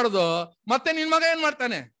ಏನ್ ಮಾಡುದೋ ಮತ್ತೆ ನಿನ್ ಮಗ ಏನ್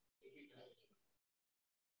ಮಾಡ್ತಾನೆ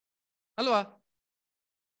ಅಲ್ವಾ,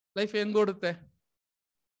 ಲೈಫ್ ಹೆಂಗೋಡುತ್ತೆ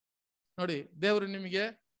ನೋಡಿ. ದೇವರು ನಿಮಗೆ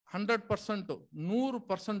 100%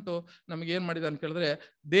 100% ನಮಗೆ ಏನ್ ಮಾಡಿದ ಅಂತ ಕೇಳಿದ್ರೆ,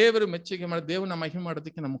 ದೇವರು ಮೆಚ್ಚುಗೆ ಮಾಡಿ ದೇವ್ರನ್ನ ಮಹಿಮೆ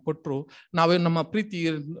ಮಾಡೋದಕ್ಕೆ ನಮ್ಗೆ ಕೊಟ್ರು. ನಾವೇನು ನಮ್ಮ ಪ್ರೀತಿ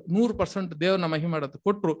 100% ದೇವ್ರನ್ನ ಮಹಿಮೆ ಮಾಡೋದು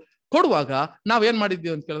ಕೊಡುವಾಗ ನಾವೇನ್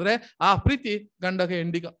ಮಾಡಿದ್ದೀವಿ ಅಂತ ಕೇಳಿದ್ರೆ, ಆ ಪ್ರೀತಿ ಗಂಡಗೆ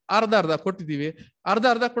ಹೆಂಡಿಗೆ ಅರ್ಧ ಕೊಟ್ಟಿದ್ದೀವಿ,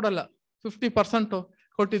 ಅರ್ಧ ಕೊಡಲ್ಲ, 50%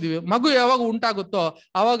 ಕೊಟ್ಟಿದ್ದೀವಿ. ಮಗು ಯಾವಾಗ ಉಂಟಾಗುತ್ತೋ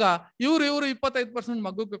ಅವಾಗ ಇವ್ರು 25%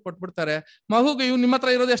 ಮಗುಗೆ ಕೊಟ್ಬಿಡ್ತಾರೆ. ಮಗುಗೆ ನಿಮ್ಮ ಹತ್ರ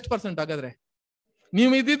ಇರೋದು ಎಷ್ಟು ಪರ್ಸೆಂಟ್ ಹಾಗಾದ್ರೆ,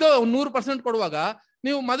 ನೀವು ಇದ್ದಿದ್ದು 100% ಕೊಡುವಾಗ,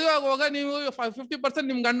 ನೀವು ಮದುವೆ ಆಗುವಾಗ ನೀವು 50%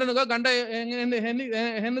 ನಿಮ್ ಗಂಡ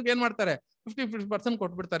ಹೆಣ್ಣಿಗೆ ಏನ್ ಮಾಡ್ತಾರೆ, 50%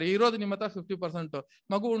 ಕೊಟ್ಬಿಡ್ತಾರೆ. ಇರೋದು ನಿಮ್ಮ ಹತ್ರ 50%.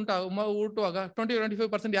 ಮಗು ಹುಟ್ಟುವಾಗ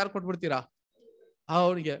 20-25% ಯಾರು ಕೊಟ್ಬಿಡ್ತೀರಾ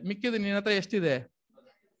ಅವ್ರಿಗೆ, ಮಿಕ್ಕಿದ ನಿನ್ನ ಹತ್ರ ಎಷ್ಟಿದೆ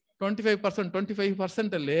 25%.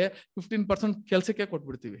 25% ಅಲ್ಲಿ 15% ಕೆಲ್ಸಕ್ಕೆ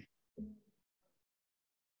ಕೊಟ್ಬಿಡ್ತೀವಿ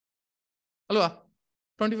ಅಲ್ವಾ.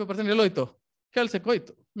 25% ಎಲ್ಲೋಯ್ತು, ಕೆಲ್ಸಕ್ಕೆ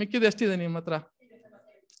ಹೋಯ್ತು. ಮಿಕ್ಕಿದ ಎಷ್ಟಿದೆ ನಿಮ್ಮ ಹತ್ರ,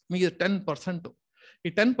 ಮಿಕ್ಕಿದ 10%. ಈ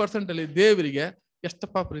 10% ಅಲ್ಲಿ ದೇವರಿಗೆ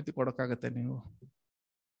ಎಷ್ಟಪ್ಪ ಪ್ರೀತಿ ಕೊಡಕ್ಕಾಗತ್ತೆ, ನೀವು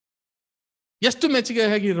ಎಷ್ಟು ಮೆಚ್ಚುಗೆ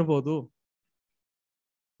ಹೇಗಿರ್ಬೋದು,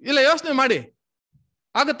 ಇಲ್ಲ ಯೋಚನೆ ಮಾಡಿ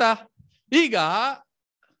ಆಗತ್ತಾ. ಈಗ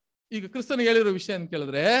ಕ್ರಿಸ್ತನಿಗೆ ಹೇಳಿರೋ ವಿಷಯ ಅಂತ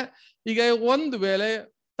ಕೇಳಿದ್ರೆ, ಈಗ ಒಂದು ವೇಳೆ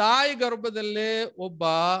ತಾಯಿ ಗರ್ಭದಲ್ಲೇ ಒಬ್ಬ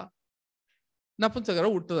ನಪುಂಸಕರ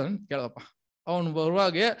ಹುಟ್ಟದ ಅಂತ ಕೇಳಪ್ಪ, ಅವನು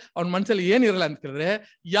ಬರುವಾಗ ಅವನ ಮನಸ್ಸಲ್ಲಿ ಏನಿರಲ್ಲ ಅಂತ ಕೇಳಿದ್ರೆ,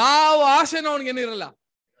 ಯಾವ ಆಸೆನೂ ಅವನಿಗೇನಿರಲ್ಲ,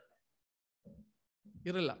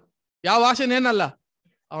 ಯಾವ ಆಸೆನೇನಲ್ಲ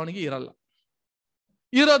ಅವನಿಗೆ ಇರಲ್ಲ.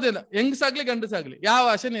 ಇರೋದೇನ ಹೆಂಗಸಾಗ್ಲಿ ಗಂಡಸಾಗ್ಲಿ ಯಾವ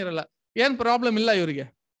ಆಸೆನೂ ಇರಲ್ಲ. ಏನ್ ಪ್ರಾಬ್ಲಮ್ ಇಲ್ಲ ಇವರಿಗೆ,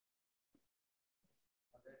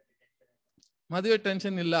 ಮದುವೆ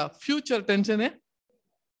ಟೆನ್ಷನ್ ಇಲ್ಲ, ಫ್ಯೂಚರ್ ಟೆನ್ಷನ್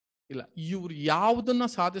ಇಲ್ಲ. ಇವ್ರು ಯಾವ್ದನ್ನ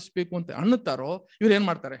ಸಾಧಿಸ್ಬೇಕು ಅಂತ ಅನ್ನುತ್ತಾರೋ ಇವ್ರು ಏನ್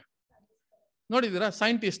ಮಾಡ್ತಾರೆ ನೋಡಿದೀರಾ.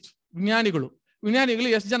 ಸೈಂಟಿಸ್ಟ್ ವಿಜ್ಞಾನಿಗಳು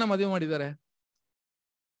ಎಷ್ಟು ಜನ ಮದುವೆ ಮಾಡಿದ್ದಾರೆ,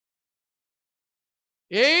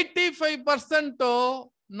 85%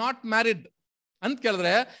 ನಾಟ್ ಮ್ಯಾರಿಡ್ ಅಂತ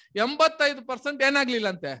ಕೇಳಿದ್ರೆ 85% ಏನಾಗ್ಲಿಲ್ಲ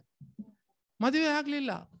ಅಂತೆ, ಮದುವೆ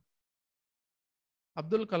ಆಗ್ಲಿಲ್ಲ.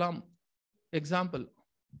 ಅಬ್ದುಲ್ ಕಲಾಂ ಎಕ್ಸಾಂಪಲ್,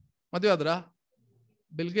 ಮದುವೆ ಆದ್ರ.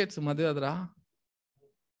 ಬಿಲ್ ಗೇಟ್ಸ್ ಮದುವೆ ಆದ್ರ.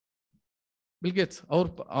 ಬಿಲ್ ಗೇಟ್ಸ್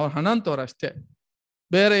ಅವ್ರ ಹಣ ಅಂತವ್ರ ಅಷ್ಟೇ.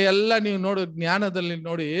 ಬೇರೆ ಎಲ್ಲ ನೀವು ನೋಡಿ ಜ್ಞಾನದಲ್ಲಿ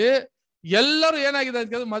ನೋಡಿ ಎಲ್ಲರೂ ಏನಾಗಿದೆ ಅಂತ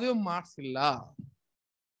ಕೇಳಿದ್ರೆ ಮದುವೆ ಮಾಡಿಸಿಲ್ಲ.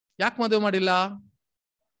 ಯಾಕೆ ಮದುವೆ ಮಾಡಿಲ್ಲ,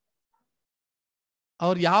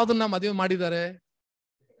 ಅವ್ರು ಯಾವ್ದನ್ನ ಮದುವೆ ಮಾಡಿದ್ದಾರೆ.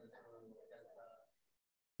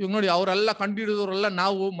 ಇವಾಗ ನೋಡಿ ಅವರೆಲ್ಲ ಕಂಡುಹಿಡಿದವರೆಲ್ಲ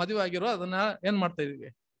ನಾವು ಮದುವೆ ಆಗಿರೋ ಅದನ್ನ ಏನ್ ಮಾಡ್ತಾ ಇದೀವಿ,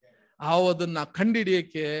 ಅದನ್ನ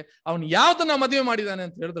ಕಂಡುಹಿಡಿಯಕ್ಕೆ ಅವನು ಯಾವ್ದನ್ನ ಮದುವೆ ಮಾಡಿದಾನೆ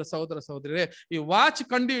ಅಂತ ಹೇಳಿದ್ರೆ, ಸಹೋದರ ಸಹೋದರಿ, ಈ ವಾಚ್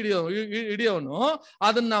ಹಿಡಿಯೋನು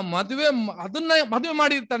ಅದನ್ನ ಮದುವೆ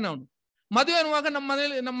ಮಾಡಿರ್ತಾನೆ ಅವನು. ಮದುವೆ ಅನ್ನುವಾಗ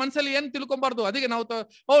ನಮ್ಮ ಮನಸ್ಸಲ್ಲಿ ಏನ್ ತಿಳ್ಕೊಬಾರ್ದು. ಅದಕ್ಕೆ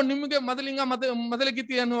ನಾವು ನಿಮ್ಗೆ ಮೊದಲಿಂಗ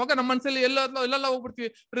ಮೊದಲಿಗಿತಿ ಅನ್ನುವಾಗ ನಮ್ಮ ಮನಸ್ಸಲ್ಲಿ ಎಲ್ಲೆಲ್ಲ ಹೋಗ್ಬಿಡ್ತೀವಿ,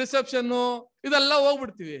 ರಿಸೆಪ್ಷನ್ ಇದೆಲ್ಲ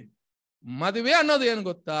ಹೋಗ್ಬಿಡ್ತೀವಿ. ಮದುವೆ ಅನ್ನೋದು ಏನ್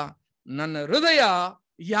ಗೊತ್ತಾ, ನನ್ನ ಹೃದಯ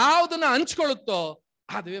ಯಾವ್ದನ್ನ ಹಂಚ್ಕೊಳ್ಳುತ್ತೋ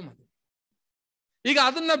ಅದುವೇ ಮದುವೆ. ಈಗ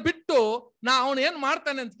ಅದನ್ನ ಬಿಟ್ಟು ಅವನು ಏನ್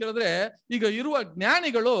ಮಾಡ್ತಾನೆ ಅಂತ ಕೇಳಿದ್ರೆ, ಈಗ ಇರುವ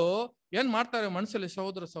ಜ್ಞಾನಿಗಳು ಏನ್ ಮಾಡ್ತಾರೆ ಮನಸ್ಸಲ್ಲಿ,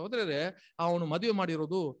 ಸಹೋದರರೇ, ಅವನು ಮದುವೆ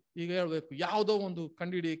ಮಾಡಿರೋದು ಈಗ ಹೇಳ್ಬೇಕು ಯಾವುದೋ ಒಂದು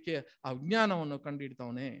ಕಂಡುಹಿಡಿಯಕ್ಕೆ ಆ ವಿಜ್ಞಾನವನ್ನು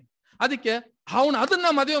ಕಂಡುಹಿಡ್ತಾವನೆ. ಅದಕ್ಕೆ ಅವನು ಅದನ್ನ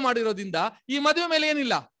ಮದುವೆ ಮಾಡಿರೋದ್ರಿಂದ ಈ ಮದುವೆ ಮೇಲೆ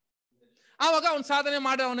ಏನಿಲ್ಲ. ಆವಾಗ ಅವ್ನು ಸಾಧನೆ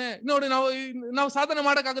ಮಾಡವನೆ. ನೋಡಿ, ನಾವು ಸಾಧನೆ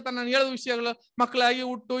ಮಾಡಕ್ಕಾಗುತ್ತ? ನಾನು ಹೇಳೋ ವಿಷಯಗಳು, ಮಕ್ಕಳಾಗಿ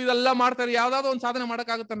ಹುಟ್ಟು ಇದೆಲ್ಲ ಮಾಡ್ತಾರೆ, ಯಾವ್ದಾದ್ರು ಒಂದು ಸಾಧನೆ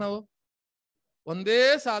ಮಾಡಕ್ಕಾಗುತ್ತ? ನಾವು ಒಂದೇ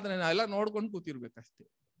ಸಾಧನೆ ಎಲ್ಲ ನೋಡ್ಕೊಂಡು ಕೂತಿರ್ಬೇಕಷ್ಟೇ.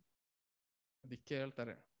 ಅದಕ್ಕೆ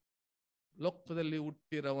ಹೇಳ್ತಾರೆ, ಲೋಕದಲ್ಲಿ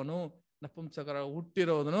ಹುಟ್ಟಿರೋವನು, ನಪುಂಸಕರ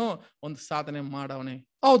ಹುಟ್ಟಿರೋದನು ಒಂದು ಸಾಧನೆ ಮಾಡವನೆ.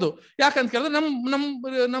 ಹೌದು, ಯಾಕಂತ ಕೇಳಿದ್ರೆ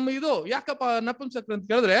ನಮ್ಮ ಇದು ಯಾಕಪ್ಪ ನಪುಂಸಕರು ಅಂತ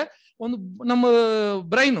ಕೇಳಿದ್ರೆ, ಒಂದು ನಮ್ಮ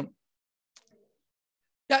ಬ್ರೈನು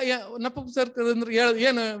ನಪುಂಸಕರು ಅಂದ್ರೆ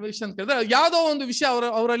ಏನು ವಿಷಯ ಅಂತ ಕೇಳಿದ್ರೆ, ಯಾವ್ದೋ ಒಂದು ವಿಷಯ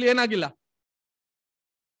ಅವರಲ್ಲಿ ಏನಾಗಿಲ್ಲ,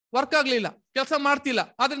 ವರ್ಕ್ ಆಗ್ಲಿಲ್ಲ, ಕೆಲಸ ಮಾಡ್ತಿಲ್ಲ,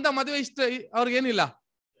 ಆದ್ರಿಂದ ಮದುವೆ ಅವ್ರಿಗೇನಿಲ್ಲ,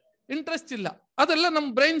 ಇಂಟ್ರೆಸ್ಟ್ ಇಲ್ಲ. ಅದೆಲ್ಲ ನಮ್ಮ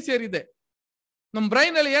ಬ್ರೈನ್ ಸೇರಿದೆ. ನಮ್ಮ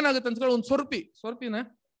ಬ್ರೈನ್ ಅಲ್ಲಿ ಏನಾಗುತ್ತೆ ಅಂತ ಹೇಳಿ, ಒಂದು ಸ್ವರ್ಪಿನ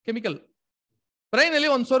ಕೆಮಿಕಲ್ ಬ್ರೈನ್ ಅಲ್ಲಿ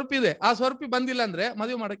ಒಂದು ಸ್ವರ್ಪಿ ಇದೆ. ಆ ಸ್ವರ್ಪಿ ಬಂದಿಲ್ಲ ಅಂದ್ರೆ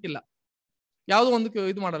ಮದುವೆ ಮಾಡಕ್ಕಿಲ್ಲ, ಯಾವುದೋ ಒಂದು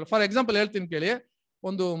ಇದು ಮಾಡಲ್ಲ. ಫಾರ್ ಎಕ್ಸಾಂಪಲ್ ಹೇಳ್ತೀನಿ ಕೇಳಿ,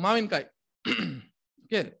 ಒಂದು ಮಾವಿನಕಾಯಿ,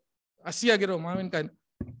 ಓಕೆ, ಹಸಿಯಾಗಿರೋ ಮಾವಿನಕಾಯಿ,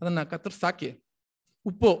 ಅದನ್ನ ಕತ್ತರಿಸಿ ಹಾಕಿ,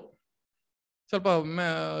 ಉಪ್ಪು ಸ್ವಲ್ಪ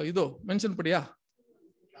ಇದು ಮೆಣಸಿನ ಪುಡಿಯಾ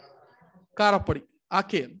ಖಾರ ಪುಡಿ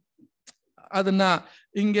ಹಾಕಿ ಅದನ್ನ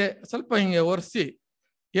ಹಿಂಗೆ ಸ್ವಲ್ಪ ಹಿಂಗೆ ಒರೆಸಿ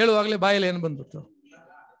ಹೇಳುವಾಗ್ಲೇ ಬಾಯಲ್ಲಿ ಏನು ಬಂದ್ಬಿಡ್ತು?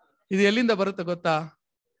 ಇದು ಎಲ್ಲಿಂದ ಬರುತ್ತೆ ಗೊತ್ತಾ?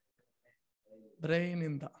 ಬ್ರೈನ್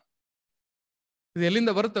ಇಂದ. ಇದು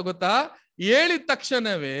ಎಲ್ಲಿಂದ ಬರುತ್ತೆ ಗೊತ್ತಾ? ಹೇಳಿದ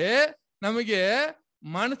ತಕ್ಷಣವೇ ನಮಗೆ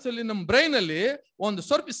ಮನಸ್ಸಲ್ಲಿ, ನಮ್ಮ ಬ್ರೈನ್ ಅಲ್ಲಿ ಒಂದು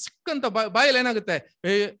ಸ್ವಲ್ಪ ಸಿಕ್ಕಂತ ಬಾಯಲ್ಲಿ ಏನಾಗುತ್ತೆ,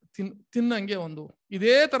 ತಿನ್ನಂಗೆ ಒಂದು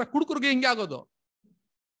ಇದೇ ತರ ಕುಡುಕರಿಗೆ ಹಿಂಗೆ ಆಗೋದು.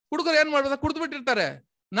 ಕುಡುಕರು ಏನ್ ಮಾಡ್ಬೋದು, ಕುಡ್ದು ಬಿಟ್ಟಿರ್ತಾರೆ,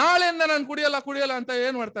 ನಾಳೆಯಿಂದ ನಾನು ಕುಡಿಯಲ್ಲ ಅಂತ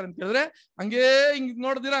ಏನ್ ಮಾಡ್ತಾರೆ ಅಂತ ಹೇಳಿದ್ರೆ, ಹಂಗೇ ಹಿಂಗ್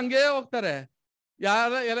ನೋಡಿದಿರ ಹಂಗೇ ಹೋಗ್ತಾರೆ.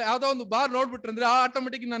 ಯಾವ್ದೋ ಒಂದು ಬಾರ್ ನೋಡ್ಬಿಟ್ರಂದ್ರೆ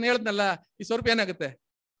ಆಟೋಮೆಟಿಕ್ ನಾನು ಹೇಳ್ದನಲ್ಲ, ಈ ಸ್ವಲ್ಪ ಏನಾಗುತ್ತೆ,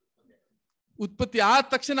 ಉತ್ಪತ್ತಿ ಆದ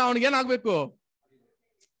ತಕ್ಷಣ ಅವನಿಗೆ ಏನಾಗ್ಬೇಕು,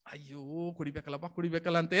 ಅಯ್ಯೋ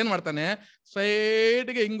ಕುಡಿಬೇಕಲ್ಲ ಅಂತ ಏನ್ ಮಾಡ್ತಾನೆ,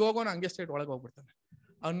 ಸ್ಟ್ರೈಟ್ಗೆ ಹಿಂಗ್ ಹೋಗೋಣ, ಹಂಗೆ ಸ್ಟ್ರೈಟ್ ಒಳಗೆ ಹೋಗ್ಬಿಡ್ತಾನೆ.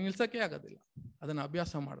 ಅವ್ನು ನಿಲ್ಸಕ್ಕೆ ಆಗೋದಿಲ್ಲ, ಅದನ್ನ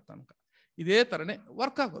ಅಭ್ಯಾಸ ಮಾಡ್ತಾನೆ. ಇದೇ ತರನೇ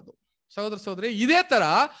ವರ್ಕ್ ಆಗೋದು ಸಹೋದರಿ. ಇದೇ ತರ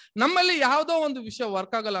ನಮ್ಮಲ್ಲಿ ಯಾವುದೋ ಒಂದು ವಿಷಯ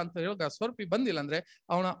ವರ್ಕ್ ಆಗಲ್ಲ ಅಂತ ಹೇಳುವಾಗ, ಸ್ವರ್ಪಿ ಬಂದಿಲ್ಲ ಅಂದ್ರೆ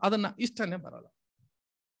ಅದನ್ನ ಇಷ್ಟನೇ ಬರಲ್ಲ.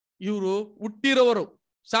 ಇವರು ಹುಟ್ಟಿರೋರು,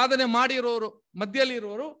 ಸಾಧನೆ ಮಾಡಿರೋರು, ಮಧ್ಯದಲ್ಲಿ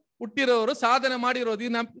ಇರೋರು, ಹುಟ್ಟಿರೋರು, ಸಾಧನೆ ಮಾಡಿರೋದು,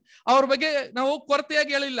 ಅವ್ರ ಬಗ್ಗೆ ನಾವು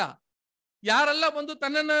ಕೊರತೆಯಾಗಿ ಹೇಳಿಲ್ಲ. ಯಾರೆಲ್ಲ ಬಂದು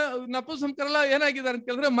ತನ್ನನ್ನ ನಪುಂಸಕರೆಲ್ಲ ಏನಾಗಿದ್ದಾರೆ ಅಂತ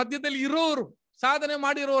ಕೇಳಿದ್ರೆ, ಮಧ್ಯದಲ್ಲಿ ಇರೋರು, ಸಾಧನೆ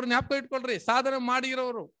ಮಾಡಿರೋರು. ಜ್ಞಾಪಕ ಇಟ್ಕೊಳ್ರಿ, ಸಾಧನೆ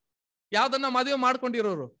ಮಾಡಿರೋರು, ಯಾವ್ದನ್ನ ಮದುವೆ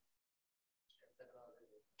ಮಾಡ್ಕೊಂಡಿರೋರು,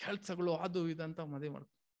 ಕೆಲ್ಸಗಳು ಅದು ಇದಂತ ಮದುವೆ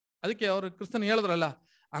ಮಾಡ್ಕೊಂಡು. ಅದಕ್ಕೆ ಅವರು ಕ್ರಿಸ್ತನ್ ಹೇಳಿದ್ರಲ್ಲ,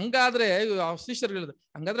 ಹಂಗಾದ್ರೆ ಶಿಷ್ಯರು ಹೇಳಿದ್ರು,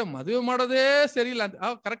 ಹಂಗಾದ್ರೆ ಮದುವೆ ಮಾಡೋದೇ ಸರಿ ಇಲ್ಲ ಅಂತ.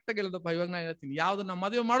 ಕರೆಕ್ಟ್ ಆಗಿ ಹೇಳಿದಪ್ಪ, ಇವಾಗ ನಾನು ಹೇಳ್ತೀನಿ ಯಾವ್ದನ್ನ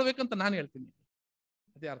ಮದುವೆ ಮಾಡ್ಬೇಕಂತ ನಾನು ಹೇಳ್ತೀನಿ,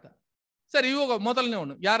 ಅದೇ ಅರ್ಥ. ಸರಿ, ಇವಾಗ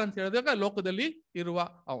ಮೊದಲನೇವನು ಯಾರಂತ ಹೇಳಿದಾಗ, ಲೋಕದಲ್ಲಿ ಇರುವ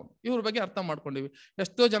ಅವನು. ಇವ್ರ ಬಗ್ಗೆ ಅರ್ಥ ಮಾಡ್ಕೊಂಡಿವಿ.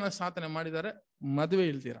 ಎಷ್ಟೋ ಜನ ಸಾಧನೆ ಮಾಡಿದ್ದಾರೆ, ಮದುವೆ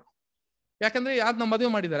ಇಲ್ದಿರ. ಯಾಕಂದ್ರೆ ಯಾರನ್ನ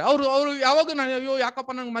ಮದುವೆ ಮಾಡಿದ್ದಾರೆ, ಅವ್ರು ಯಾವಾಗ ನಾನು ಅಯ್ಯೋ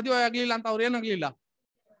ಯಾಕಪ್ಪ ನಂಗೆ ಮದುವೆ ಆಗ್ಲಿಲ್ಲ ಅಂತ ಅವ್ರು ಏನಾಗ್ಲಿಲ್ಲ,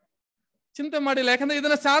 ಚಿಂತೆ ಮಾಡಿಲ್ಲ. ಯಾಕಂದ್ರೆ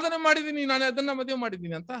ಇದನ್ನ ಸಾಧನೆ ಮಾಡಿದೀನಿ, ನಾನು ಅದನ್ನ ಮದುವೆ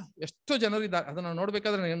ಮಾಡಿದ್ದೀನಿ ಅಂತ ಎಷ್ಟೋ ಜನರು ಇದ್ದಾರೆ. ಅದನ್ನ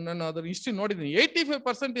ನೋಡ್ಬೇಕಾದ್ರೆ ನಾನು ಅದನ್ನ ಹಿಸ್ಟ್ರಿ ನೋಡಿದ್ದೀನಿ.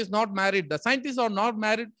 85% is not married. The scientist are not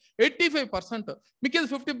married 85%. ಮಿಕ್ಕಿದ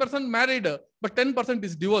 50% ಮ್ಯಾರಿಡ್, ಬಟ್ 10%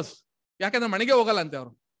 ಇಸ್ ಡಿವೋರ್ಸ್. ಯಾಕಂದ್ರೆ ಮನೆಗೆ ಹೋಗಲ್ಲ ಅಂತೆ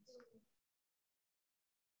ಅವರು.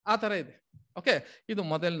 ಆ ತರ ಇದೆ. ಓಕೆ, ಇದು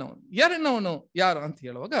ಮೊದಲನವನು. ಎರಡನವನು ಯಾರು ಅಂತ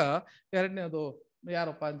ಹೇಳುವಾಗ, ಎರಡನೇದು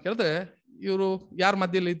ಯಾರಪ್ಪ ಅಂತ ಕೇಳಿದ್ರೆ, ಇವರು ಯಾರ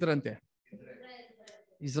ಮಧ್ಯದಲ್ಲಿ ಇದ್ರಂತೆ?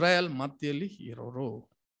 ಇಸ್ರಾಯೇಲ್ ಮಧ್ಯದಲ್ಲಿ ಇರೋರು.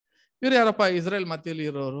 ಇವ್ರು ಯಾರಪ್ಪ ಇಸ್ರೇಲ್ ಮಧ್ಯದಲ್ಲಿ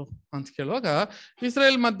ಇರೋರು ಅಂತ ಕೇಳುವಾಗ,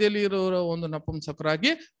 ಇಸ್ರೇಲ್ ಮಧ್ಯದಲ್ಲಿ ಇರೋರು ಒಂದು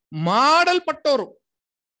ನಪುಂಸಕರಾಗಿ ಮಾಡಲ್ಪಟ್ಟವರು.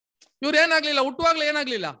 ಇವ್ರು ಏನಾಗ್ಲಿಲ್ಲ, ಹುಟ್ಟುವಾಗ್ಲೇ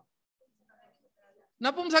ಏನಾಗ್ಲಿಲ್ಲ,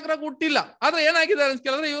 ನಪುಂಸಕರಾಗಿ ಹುಟ್ಟಿಲ್ಲ. ಆದ್ರೆ ಏನಾಗಿದ್ದಾರೆ ಅಂತ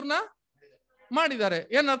ಕೇಳಿದ್ರೆ, ಇವ್ರನ್ನ ಮಾಡಿದ್ದಾರೆ.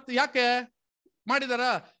 ಏನರ್ಥ, ಯಾಕೆ ಮಾಡಿದಾರ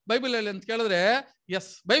ಬೈಬಲ್ ಅಲ್ಲಿ ಅಂತ ಕೇಳಿದ್ರೆ,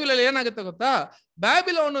 ಎಸ್, ಬೈಬಲ್ ಅಲ್ಲಿ ಏನಾಗುತ್ತೆ ಗೊತ್ತಾ,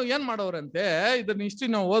 ಬ್ಯಾಬಿಲೋನು ಏನ್ ಮಾಡೋರಂತೆ, ಇದನ್ನ ಹಿಸ್ಟ್ರಿ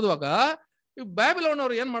ನಾವು ಓದುವಾಗ, ಬ್ಯಾಬಿಲೋನ್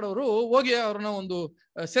ಅವ್ರು ಏನ್ ಮಾಡೋರು, ಹೋಗಿ ಅವ್ರನ್ನ ಒಂದು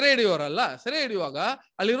ಸೆರೆ ಹಿಡಿಯೋರಲ್ಲ, ಸೆರೆ ಹಿಡಿಯುವಾಗ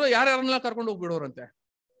ಅಲ್ಲಿರೋ ಯಾರ್ಯಾರನ್ನೆಲ್ಲ ಕರ್ಕೊಂಡು ಹೋಗ್ಬಿಡೋರಂತೆ.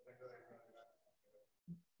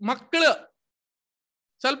 ಮಕ್ಕಳು,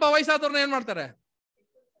 ಸ್ವಲ್ಪ ವಯಸ್ಸಾದವ್ರನ್ನ ಏನ್ ಮಾಡ್ತಾರೆ,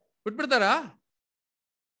 ಬಿಟ್ಬಿಡ್ತಾರ,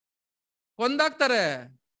 ಕೊಂದಾಕ್ತಾರೆ,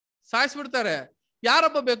 ಸಾಯಿಸ್ಬಿಡ್ತಾರೆ.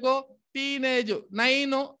 ಯಾರಪ್ಪ ಬೇಕು, ಟೀನೇಜ್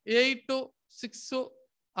 9, 8, 6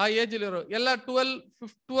 ಆ ಏಜ್ ಅಲ್ಲಿ ಇರೋ ಎಲ್ಲ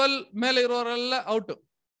 12 ಮೇಲೆ ಇರೋರೆಲ್ಲ ಔಟ್.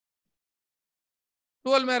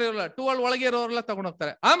 12 ಮೇಲೆ ಇರೋಲ್ಲ, 12 ಒಳಗೆ ಇರೋರೆಲ್ಲ ತಗೊಂಡ್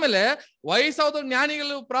ಹೋಗ್ತಾರೆ. ಆಮೇಲೆ ವಯಸ್ಸಾದ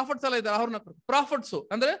ಜ್ಞಾನಿಗಳು, ಪ್ರಾಫಿಟ್ಸ್ ಎಲ್ಲ ಇದ್ದಾರೆ, ಅವ್ರನ್ನ ಪ್ರಾಫಿಟ್ಸ್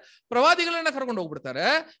ಅಂದ್ರೆ ಪ್ರವಾದಿಗಳನ್ನ ಕರ್ಕೊಂಡು ಹೋಗ್ಬಿಡ್ತಾರೆ,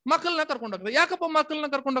 ಮಕ್ಕಳನ್ನ ಕರ್ಕೊಂಡು ಹೋಗ್ತಾರೆ. ಯಾಕಪ್ಪ ಮಕ್ಕಳನ್ನ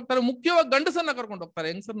ಕರ್ಕೊಂಡು ಹೋಗ್ತಾರೆ? ಮುಖ್ಯವಾಗಿ ಗಂಡಸನ್ನ ಕರ್ಕೊಂಡು ಹೋಗ್ತಾರೆ,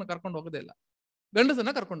 ಹೆಂಗಸರನ್ನ ಕರ್ಕೊಂಡು ಹೋಗೋದೇ ಇಲ್ಲ.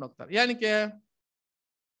 ಗಂಡಸನ್ನ ಕರ್ಕೊಂಡು ಹೋಗ್ತಾರೆ. ಏನಕ್ಕೆ?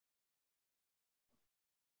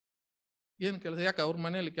 ಏನ್ ಕೆಲಸ? ಯಾಕೆ ಅವ್ರ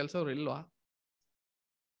ಮನೆಯಲ್ಲಿ ಕೆಲಸವ್ರು ಇಲ್ವಾ?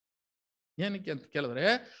 ಏನಕ್ಕೆ ಅಂತ ಕೇಳಿದ್ರೆ,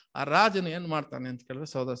 ಆ ರಾಜನು ಏನ್ ಮಾಡ್ತಾನೆ ಅಂತ ಕೇಳಿದ್ರೆ,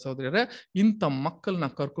 ಸಹೋದರಿಯರೇ, ಇಂಥ ಮಕ್ಕಳನ್ನ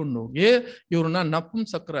ಕರ್ಕೊಂಡು ಹೋಗಿ ಇವ್ರನ್ನ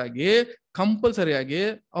ನಪುಂಸಕರಾಗಿ ಕಂಪಲ್ಸರಿಯಾಗಿ,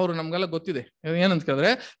 ಅವ್ರು ನಮ್ಗೆಲ್ಲ ಗೊತ್ತಿದೆ ಏನಂತ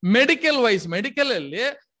ಕೇಳಿದ್ರೆ, ಮೆಡಿಕಲ್ ಅಲ್ಲಿ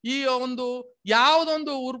ಈ ಒಂದು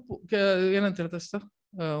ಯಾವ್ದೊಂದು ಉರುಪು ಏನಂತ ಹೇಳ್ತಾರೆ ಸರ್,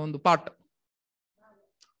 ಒಂದು ಪಾರ್ಟ್,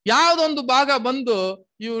 ಯಾವ್ದೊಂದು ಭಾಗ ಬಂದು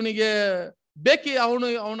ಇವನಿಗೆ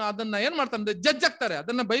ಅವನು ಅದನ್ನ ಏನ್ ಮಾಡ್ತಾನೆ, ಜಡ್ಜ್ ಆಗ್ತಾರೆ.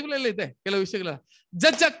 ಅದನ್ನ ಬೈಬಲ್ ಅಲ್ಲಿ ಇದೆ, ಕೆಲವು ವಿಷಯಗಳ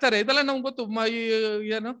ಜಡ್ಜ್ ಆಗ್ತಾರೆ. ಇದೆಲ್ಲ ನಮ್ಗೆ ಗೊತ್ತು.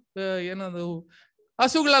 ಏನದು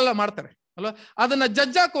ಹಸುಗಳೆಲ್ಲ ಮಾಡ್ತಾರೆ ಅಲ್ವಾ? ಅದನ್ನ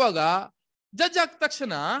ಜಡ್ಜ್ ಹಾಕಿದ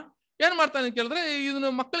ತಕ್ಷಣ ಏನ್ ಮಾಡ್ತಾನೆ ಅಂತ ಕೇಳಿದ್ರೆ,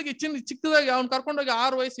 ಇದನ್ನ ಮಕ್ಕಳಿಗೆ ಚಿಕ್ಕದಾಗಿ ಅವ್ನು ಕರ್ಕೊಂಡೋಗಿ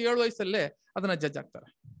 6 ವಯಸ್ಸು 7 ವಯಸ್ಸಲ್ಲೇ ಅದನ್ನ ಜಡ್ಜ್ ಹಾಕ್ತಾರೆ.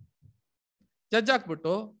 ಜಡ್ಜ್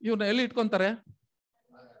ಹಾಕ್ಬಿಟ್ಟು ಇವ್ರನ್ನ ಎಲ್ಲಿ ಇಟ್ಕೊಂತಾರೆ?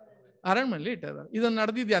 ಅರಣ್ಮನೆಯಲ್ಲಿ ಇಟ್ಟಿದ್ದಾರೆ. ಇದನ್ನ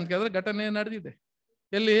ನಡೆದಿದ್ಯಾ ಅಂತ ಕೇಳಿದ್ರೆ, ಘಟನೆ ನಡೆದಿದೆ.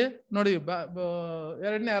 ಎಲ್ಲಿ ನೋಡಿ,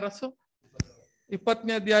 2ನೇ ಅರಸು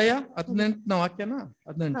 20ನೇ ಅಧ್ಯಾಯ 18ನೇ ವಾಕ್ಯನ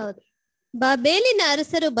 18. ಬಾಬೇಲಿನ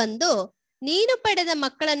ಅರಸರು ಬಂದು ನೀನು ಪಡೆದ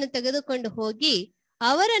ಮಕ್ಕಳನ್ನು ತೆಗೆದುಕೊಂಡು ಹೋಗಿ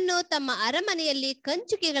ಅವರನ್ನು ತಮ್ಮ ಅರಮನೆಯಲ್ಲಿ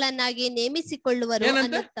ಕಂಚುಕಿಗಳನ್ನಾಗಿ ನೇಮಿಸಿಕೊಳ್ಳುವರು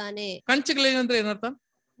ಅನ್ನುತ್ತಾನೆ. ಕಂಚುಗಳೇನಂದ್ರೆ ಏನರ್ಥ?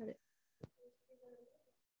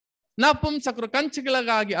 ನಪುಂಸಕರು,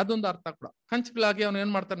 ಕಂಚುಗಳಿಗಾಗಿ. ಅದೊಂದು ಅರ್ಥ ಕೂಡ. ಕಂಚುಗಳಾಗಿ ಅವನು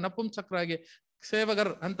ಏನ್ ಮಾಡ್ತಾರೆ? ನಪುಂಸಕರಾಗಿ,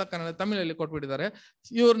 ಸೇವಗರ್ ಅಂತ ತಮಿಳಲ್ಲಿ ಕೊಟ್ಬಿಟ್ಟಿದ್ದಾರೆ.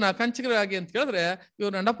 ಇವ್ರನ್ನ ಕಂಚುಗಳಾಗಿ ಅಂತ ಕೇಳಿದ್ರೆ,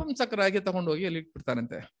 ಇವ್ರನ್ನ ನಪುಂಸಕರಾಗಿ ತಗೊಂಡೋಗಿ ಅಲ್ಲಿ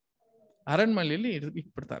ಇಟ್ಬಿಡ್ತಾರಂತೆ, ಅರಣ್ಮನೆಯಲ್ಲಿ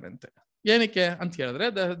ಇಟ್ಬಿಡ್ತಾರಂತೆ. ಏನಕ್ಕೆ ಅಂತ ಹೇಳಿದ್ರೆ,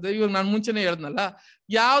 ಇವ್ರು ನಾನು ಮುಂಚೆನೆ ಹೇಳ್ದನಲ್ಲ,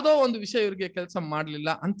 ಯಾವ್ದೋ ಒಂದು ವಿಷಯ ಇವ್ರಿಗೆ ಕೆಲಸ ಮಾಡ್ಲಿಲ್ಲ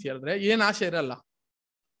ಅಂತ ಹೇಳಿದ್ರೆ ಏನ್ ಆಸೆ ಇರಲ್ಲ.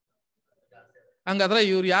 ಹಂಗಾದ್ರೆ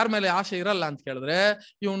ಇವ್ರು ಯಾರ ಮೇಲೆ ಆಸೆ ಇರಲ್ಲ ಅಂತ ಕೇಳಿದ್ರೆ,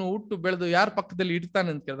 ಇವನು ಹುಟ್ಟು ಬೆಳೆದು ಯಾರ ಪಕ್ಕದಲ್ಲಿ ಇಡ್ತಾನೆ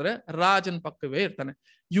ಅಂತ ಕೇಳಿದ್ರೆ ರಾಜನ ಪಕ್ಕವೇ ಇರ್ತಾನೆ.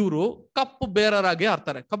 ಇವರು ಕಪ್ಪು ಬೇರರಾಗಿ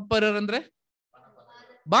ಆಡ್ತಾರೆ. ಕಪ್ಪು ಬೇರರ್ ಅಂದ್ರೆ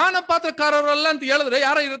ಬಾಣಪಾತ್ರಕಾರರಲ್ಲ ಅಂತ ಹೇಳಿದ್ರೆ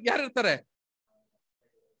ಯಾರಿರ್ತಾರೆ?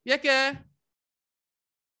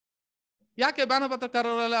 ಯಾಕೆ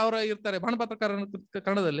ಬಾಣಪಾತ್ರಕಾರರಲ್ಲ ಅವರ ಇರ್ತಾರೆ? ಬಾಣಪಾತ್ರಕಾರ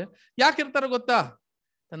ಕನ್ನಡದಲ್ಲಿ ಯಾಕೆ ಇರ್ತಾರೆ ಗೊತ್ತಾ?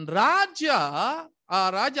 ಆ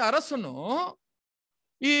ರಾಜ ಅರಸನು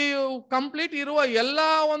ಈ ಕಂಪ್ಲೀಟ್ ಇರುವ ಎಲ್ಲಾ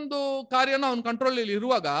ಒಂದು ಕಾರ್ಯನ ಅವನ ಕಂಟ್ರೋಲ್ ಅಲ್ಲಿ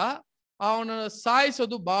ಇರುವಾಗ ಅವನ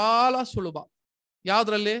ಸಾಯಿಸೋದು ಬಹಳ ಸುಲಭ.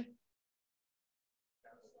 ಯಾವ್ದ್ರಲ್ಲಿ?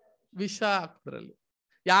 ವಿಷ ಹಾಕೋದ್ರಲ್ಲಿ.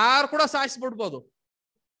 ಯಾರು ಕೂಡ ಸಾಯಿಸ್ಬಿಡ್ಬೋದು.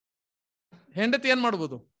 ಹೆಂಡತಿ ಏನ್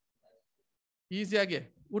ಮಾಡ್ಬೋದು? ಈಸಿಯಾಗಿ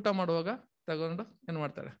ಊಟ ಮಾಡುವಾಗ ತಗೊಂಡು ಏನ್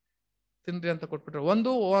ಮಾಡ್ತಾಳೆ? ತಿನ್ರಿ ಅಂತ ಕೊಟ್ಬಿಟ್ರೆ,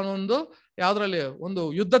 ಒಂದು ಯಾವ್ದ್ರಲ್ಲಿ, ಒಂದು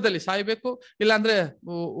ಯುದ್ಧದಲ್ಲಿ ಸಾಯ್ಬೇಕು, ಇಲ್ಲಾಂದ್ರೆ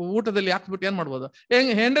ಊಟದಲ್ಲಿ ಹಾಕ್ಬಿಟ್ಟು ಏನ್ ಮಾಡ್ಬೋದು?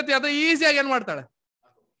 ಹೆಂಡತಿ ಅದ ಈಸಿಯಾಗಿ ಏನ್ ಮಾಡ್ತಾಳೆ?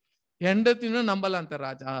 ಹೆಂಡತಿನೂ ನಂಬಲ್ಲ ಅಂತ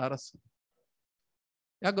ರಾಜ ಅರಸು.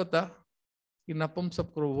 ಯಾಕೆ ಗೊತ್ತಾ? ಈ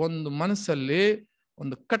ನಪುಂಸಕರು ಒಂದು ಮನಸ್ಸಲ್ಲಿ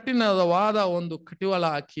ಒಂದು ಕಠಿಣವಾದ ಒಂದು ಕಟಿವಾಳ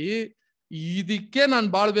ಹಾಕಿ, ಇದಕ್ಕೆ ನಾನು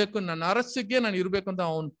ಬಾಳ್ಬೇಕು, ನನ್ನ ಅರಸಿಗೆ ನಾನು ಇರ್ಬೇಕು ಅಂತ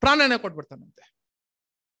ಅವನು ಪ್ರಾಣನೇ ಕೊಟ್ಬಿಡ್ತಾನಂತೆ.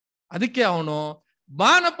 ಅದಕ್ಕೆ ಅವನು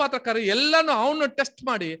ಬಾಣಪಾತ್ರಕಾರ ಎಲ್ಲಾನು ಅವನು ಟೆಸ್ಟ್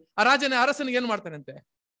ಮಾಡಿ ಆ ರಾಜನ ಅರಸನಿಗೆ ಏನ್ ಮಾಡ್ತಾನಂತೆ?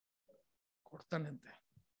 ಕೊಡ್ತಾನಂತೆ.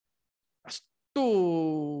 ಅಷ್ಟು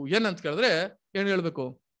ಏನಂತ ಕೇಳಿದ್ರೆ ಏನ್ ಹೇಳ್ಬೇಕು?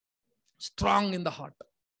 Strong in the heart.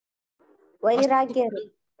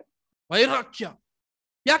 ವೈರಾಗ್ಯ.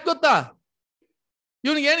 ಯಾಕೆ ಗೊತ್ತಾ?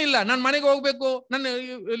 ಇವನಿಗೆ ಏನಿಲ್ಲ, ನಾನು ಮನೆಗೆ ಹೋಗ್ಬೇಕು, ನನ್ನ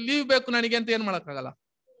ಲೀವ್ ಬೇಕು ನನಗೆ ಅಂತ ಏನ್ ಮಾಡಕ್ಕಾಗಲ್ಲ,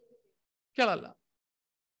 ಕೇಳಲ್ಲ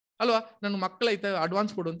ಅಲ್ವಾ? ನನ್ನ ಮಕ್ಕಳೈತೆ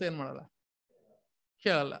ಅಡ್ವಾನ್ಸ್ ಕೊಡು ಅಂತ ಏನ್ ಮಾಡಲ್ಲ,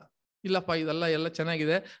 ಕೇಳಲ್ಲ. ಇಲ್ಲಪ್ಪ ಇದೆಲ್ಲ ಎಲ್ಲ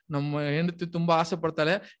ಚೆನ್ನಾಗಿದೆ, ನಮ್ಮ ಹೆಂಡತಿ ತುಂಬಾ ಆಸೆ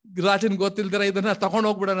ಪಡ್ತಾಳೆ, ರಾಜನ್ ಗೊತ್ತಿಲ್ದಿರ ಇದನ್ನ ತಗೊಂಡ್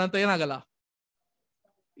ಹೋಗ್ಬಿಡೋಣ ಅಂತ ಏನಾಗಲ್ಲ,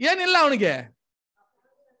 ಏನಿಲ್ಲ ಅವನಿಗೆ.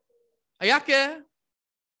 ಯಾಕೆ?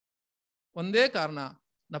 ಒಂದೇ ಕಾರಣ,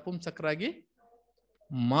 ನಪುಂಸಕರಾಗಿ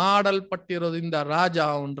ಮಾಡಲ್ಪಟ್ಟಿರೋದ್ರಿಂದ ರಾಜ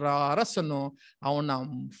ಅವನ ಅರಸನ್ನು ಅವನ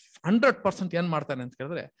 100% ಏನ್ ಮಾಡ್ತಾನೆ ಅಂತ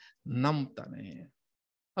ಕೇಳಿದ್ರೆ ನಂಬ್ತಾನೆ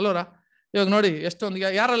ಅಲ್ವರ. ಇವಾಗ ನೋಡಿ ಎಷ್ಟೊಂದು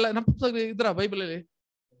ಯಾರೆಲ್ಲ ನಪುಂಸಕರು ಇದ್ರ ಬೈಬಲಲ್ಲಿ?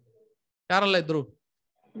 ಯಾರೆಲ್ಲ ಇದ್ರು?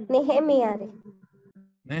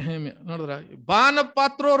 ನೆಹೆಮ್ಯ ನೋಡಿದ್ರ?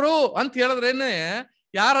 ಬಾಣಪಾತ್ರರು ಅಂತ ಹೇಳಿದ್ರೇನೆ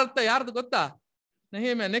ಯಾರರ್ಥ ಯಾರ್ದು ಗೊತ್ತಾ?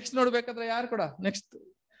 ನೆಹೆಮ್ಯ. ನೆಕ್ಸ್ಟ್ ನೋಡ್ಬೇಕಾದ್ರೆ ಯಾರು ಕೂಡ ನೆಕ್ಸ್ಟ್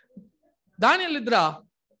ದಾನಿಯೇಲ್ ಇದ್ರ?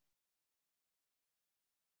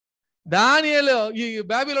 ದಾನಿಯೇಲ್ ಈ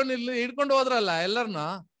ಬ್ಯಾಬಿಲೋನ್ ಇಲ್ಲಿ ಹಿಡ್ಕೊಂಡು ಹೋದ್ರಲ್ಲ ಎಲ್ಲರನ್ನ,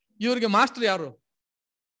 ಇವ್ರಿಗೆ ಮಾಸ್ಟರ್ ಯಾರು?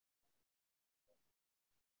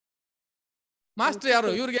 ಮಾಸ್ಟರ್ ಯಾರು?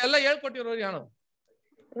 ಇವ್ರಿಗೆ ಎಲ್ಲ ಹೇಳ್ಕೊಟ್ಟಿರೋರು ಯಾರು?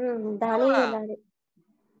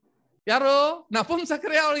 ಯಾರು?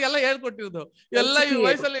 ನಪುಂಸಕರೇ ಅವ್ರಿಗೆಲ್ಲ ಹೇಳ್ಕೊಟ್ಟಿರೋದು. ಎಲ್ಲ ಈ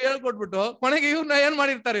ವಯಸ್ಸಲ್ಲಿ ಹೇಳ್ಕೊಟ್ಬಿಟ್ಟು ಕೊನೆಗೆ ಇವ್ರನ್ನ ಏನ್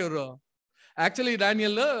ಮಾಡಿರ್ತಾರೆ ಇವರು? ಆಕ್ಚುಲಿ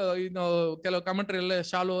ಡ್ಯಾನಿಯಲ್ ಕೆಲವು ಕಮೆಂಟ್ರಿ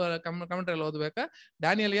ಎಲ್ಲ ಕಮೆಂಟ್ರಿ ಎಲ್ಲ ಓದ್ಬೇಕಾ,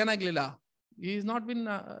 Daniel ಏನಾಗ್ಲಿಲ್ಲ, is not been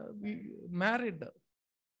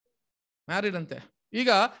married ಅಂತೆ. ಈಗ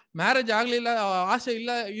ಮ್ಯಾರೇಜ್ ಆಗ್ಲಿಲ್ಲ, ಆಸೆ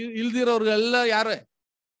ಇಲ್ಲ ಇಲ್ದಿರೋರ್ಗೆಲ್ಲ ಯಾರೇ?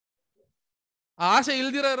 ಆ ಆಸೆ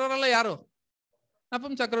ಇಲ್ದಿರೋರೆಲ್ಲ ಯಾರು?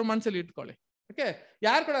 ನಪುಂಸಕರು ಮನ್ಸಲ್ಲಿ ಇಟ್ಕೊಳ್ಳಿ. ಓಕೆ,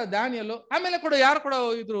 ಯಾರು ಕೂಡ ದಾನಿಯಲ್ಲು. ಆಮೇಲೆ ಕೂಡ ಯಾರು ಕೂಡ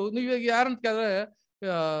ಇದ್ರು? ನೀವು ಯಾರಂತ ಕೇಳಿದ್ರೆ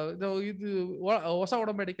ಇದು ಹೊಸ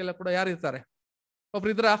ಒಡಂಬಡಿಕೆಲ್ಲ ಕೂಡ ಯಾರು ಇರ್ತಾರೆ?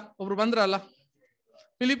 ಒಬ್ರು ಇದ್ರ? ಒಬ್ರು ಬಂದ್ರಲ್ಲ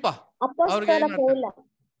ಫಿಲಿಪ ಅವ್ರಿಗೆ ಅಪೊಸ್ತಲ ಪೌಲ.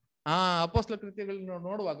 ಅಪೊಸ್ತಲ ಕೃತ್ಯಗಳನ್ನ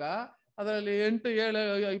ನೋಡುವಾಗ ಅದರಲ್ಲಿ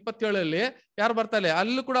 8:27 ಯಾರು ಬರ್ತಾರೆ,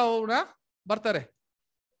 ಅಲ್ಲೂ ಕೂಡ ಅವ್ರ ಬರ್ತಾರೆ.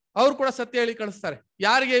 ಅವ್ರು ಕೂಡ ಸತ್ಯ ಹೇಳಿ ಕಳಿಸ್ತಾರೆ.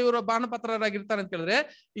 ಯಾರಿಗೆ ಇವರು ಬಾಣಪತ್ರರಾಗಿರ್ತಾರೆ ಅಂತ ಹೇಳಿದ್ರೆ,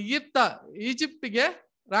 ಈಜಿಪ್ಟಿಗೆ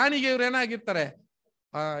ರಾಣಿಗೆ ಇವ್ರು ಏನಾಗಿರ್ತಾರೆ,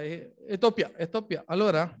 ಎಥೋಪಿಯಾ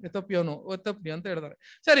ಅಲ್ವರ, ಎಥೋಪಿಯಾ ಅಂತ ಹೇಳ್ತಾರೆ.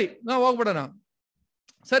 ಸರಿ, ನಾವು ಹೋಗ್ಬಿಡೋಣ.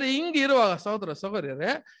 ಸರಿ, ಹಿಂಗಿರುವಾಗ ಸಹೋದರ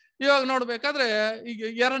ಸಹೋದರಿಯರೇ, ಇವಾಗ ನೋಡ್ಬೇಕಾದ್ರೆ ಈಗ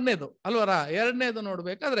ಎರಡನೇದು ಅಲ್ವರ, ಎರಡನೇದು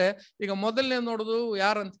ನೋಡ್ಬೇಕಾದ್ರೆ ಈಗ ಮೊದಲನೇದು ನೋಡುದು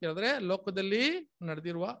ಯಾರಂತ ಕೇಳಿದ್ರೆ, ಲೋಕದಲ್ಲಿ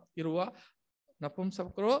ಇರುವ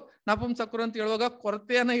ನಪುಂಸಕರು ಅಂತ ಹೇಳುವಾಗ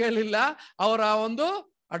ಕೊರತೆಯನ್ನ ಹೇಳಿಲ್ಲ, ಅವರ ಒಂದು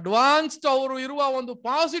ಅಡ್ವಾನ್ಸ್ಡ್ ಅವರು ಇರುವ ಒಂದು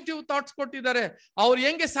ಪಾಸಿಟಿವ್ ಥಾಟ್ಸ್ ಕೊಟ್ಟಿದ್ದಾರೆ, ಅವ್ರು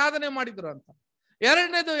ಹೆಂಗೆ ಸಾಧನೆ ಮಾಡಿದ್ರು ಅಂತ.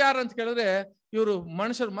 ಎರಡನೇದು ಯಾರಂತ ಕೇಳಿದ್ರೆ, ಇವರು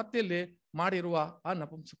ಮನುಷ್ಯರು ಮತ್ತೆಯಲ್ಲಿ ಮಾಡಿರುವ ಆ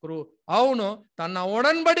ನಪುಂಸಕರು. ಅವನು ತನ್ನ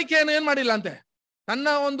ಒಡಂಬಡಿಕೆಯನ್ನು ಏನ್ ಮಾಡಿಲ್ಲ ಅಂತೆ, ತನ್ನ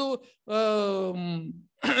ಒಂದು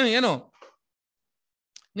ಏನು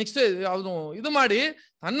ನೆಕ್ಸ್ಟ್ ಅವನು ಇದು ಮಾಡಿ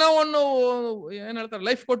ತನ್ನವನ್ನು ಏನ್ ಹೇಳ್ತಾರೆ,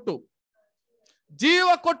 ಲೈಫ್ ಕೊಟ್ಟು ಜೀವ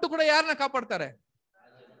ಕೊಟ್ಟು ಕೂಡ ಯಾರನ್ನ ಕಾಪಾಡ್ತಾರೆ,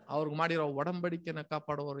 ಅವ್ರಿಗೆ ಮಾಡಿರೋ ಒಡಂಬಡಿಕೆನ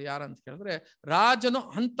ಕಾಪಾಡುವವರು ಯಾರಂತ ಕೇಳಿದ್ರೆ ರಾಜನು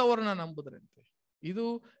ಅಂತವರನ್ನ ನಂಬುದ್ರಂತೆ. ಇದು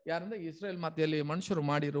ಯಾರಂದ್ರೆ ಇಸ್ರೇಲ್ ಮಧ್ಯದಲ್ಲಿ ಮನುಷ್ಯರು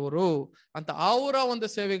ಮಾಡಿರುವರು ಅಂತ ಅವರ ಒಂದು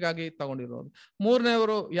ಸೇವೆಗಾಗಿ ತಗೊಂಡಿರೋರು.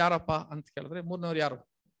 ಮೂರನೇವರು ಯಾರಪ್ಪ ಅಂತ ಕೇಳಿದ್ರೆ, ಮೂರನೇವರು ಯಾರು,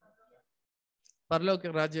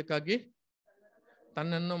 ಪರಲೋಕ ರಾಜ್ಯಕ್ಕಾಗಿ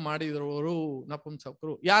ತನ್ನನ್ನು ಮಾಡಿರುವವರು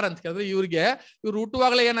ನಪುಂಸಕರು. ಯಾರಂತ ಕೇಳಿದ್ರೆ ಇವ್ರು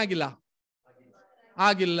ಹುಟ್ಟುವಾಗಲೇ ಏನಾಗಿಲ್ಲ,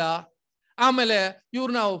 ಆಗಿಲ್ಲ. ಆಮೇಲೆ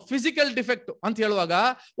ಇವ್ರನ್ನ ಫಿಸಿಕಲ್ ಡಿಫೆಕ್ಟ್ ಅಂತ ಹೇಳುವಾಗ,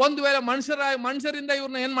 ಒಂದು ವೇಳೆ ಮನುಷ್ಯರಿಂದ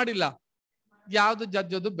ಇವ್ರನ್ನ ಏನ್ ಮಾಡಿಲ್ಲ, ಯಾವ್ದು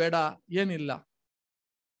ಜಜ್ಜೋದು ಬೇಡ ಏನಿಲ್ಲ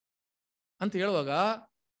ಅಂತ ಹೇಳುವಾಗ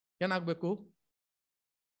ಏನಾಗ್ಬೇಕು,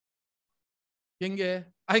 ಹೆಂಗೆ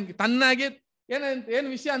ತನ್ನಾಗಿ ಏನ್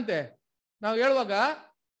ವಿಷಯ ಅಂತೆ ನಾವು ಹೇಳುವಾಗ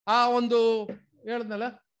ಆ ಒಂದು ಹೇಳದ್ನಲ್ಲ,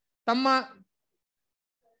 ತಮ್ಮ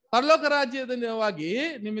ಪರಲೋಕ ರಾಜ್ಯವಾಗಿ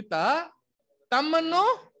ನಿಮಿತ್ತ ತಮ್ಮನ್ನು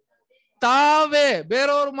ತಾವೇ,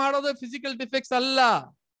 ಬೇರೆಯವ್ರು ಮಾಡೋದು ಫಿಸಿಕಲ್ ಡಿಫೆಕ್ಟ್ಸ್ ಅಲ್ಲ,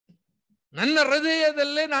 ನನ್ನ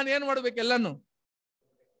ಹೃದಯದಲ್ಲೇ ನಾನು ಏನ್ ಮಾಡ್ಬೇಕು, ಎಲ್ಲಾನು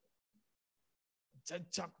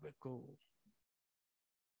ಜಡ್ಜ್ ಹಾಕ್ಬೇಕು.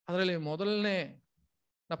 ಅದರಲ್ಲಿ ಮೊದಲನೇ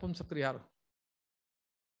ನಪುಂಸಕರು ಯಾರು,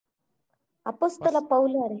 ಅಪೊಸ್ತಲ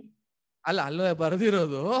ಪೌಲ ಅಲ್ಲೇ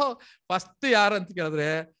ಬರೆದಿರೋದು. ಫಸ್ಟ್ ಯಾರು ಅಂತ ಕೇಳಿದ್ರೆ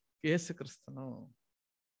ಯೇಸು ಕ್ರಿಸ್ತನು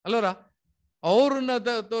ಅಲ್ವರ. ಅವ್ರನ್ನ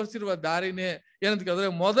ತೋರಿಸಿರುವ ದಾರಿನೇ ಏನಂತ ಕೇಳಿದ್ರೆ,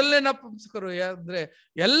 ಮೊದಲನೇ ನಪುಂಸಕರು ಅಂದ್ರೆ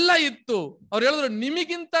ಎಲ್ಲ ಇತ್ತು. ಅವ್ರು ಹೇಳಿದ್ರು,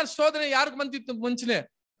 ನಿಮಗಿಂತ ಶೋಧನೆ ಯಾರಿಗ್ ಬಂದಿತ್ತು ಮುಂಚೆನೆ,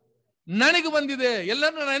 ನನಗೆ ಬಂದಿದೆ,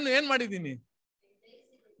 ಎಲ್ಲರನ್ನ ನಾನು ಏನ್ ಮಾಡಿದ್ದೀನಿ,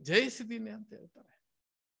 ಜಯಿಸಿದ್ದೀನಿ ಅಂತ ಹೇಳ್ತಾರೆ.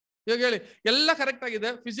 ಇವಾಗ ಹೇಳಿ, ಎಲ್ಲ ಕರೆಕ್ಟ್ ಆಗಿದೆ,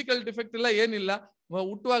 ಫಿಸಿಕಲ್ ಡಿಫೆಕ್ಟ್ ಇಲ್ಲ, ಏನಿಲ್ಲ,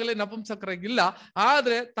 ಹುಟ್ಟುವಾಗಲೇ ನಪುಂಸಕರಾಗಿಲ್ಲ.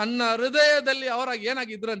 ಆದ್ರೆ ತನ್ನ ಹೃದಯದಲ್ಲಿ ಅವರಾಗಿ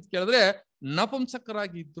ಏನಾಗಿದ್ರು ಅಂತ ಕೇಳಿದ್ರೆ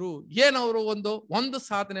ನಪುಂಸಕರಾಗಿದ್ರು. ಏನವರು ಒಂದು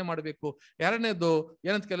ಸಾಧನೆ ಮಾಡಬೇಕು. ಎರಡನೇದು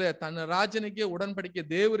ಏನಂತ ಕೇಳಿದ್ರೆ, ತನ್ನ ರಾಜನಿಗೆ ಉಡನ್ಬಡಿಕೆ,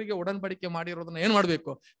 ದೇವರಿಗೆ ಉಡನ್ಬಡಿಕೆ ಮಾಡಿರೋದನ್ನ ಏನ್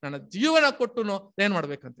ಮಾಡ್ಬೇಕು, ನನ್ನ ಜೀವನ ಕೊಟ್ಟುನು ಏನ್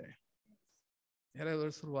ಮಾಡ್ಬೇಕಂತೆ,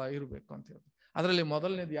 ನೆರವೇರಿಸುವ ಇರ್ಬೇಕು ಅಂತ ಹೇಳಿ. ಅದರಲ್ಲಿ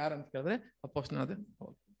ಮೊದಲನೇದು ಯಾರಂತ ಕೇಳಿದ್ರೆ ಅಪೊಸ್ತಲನಾದ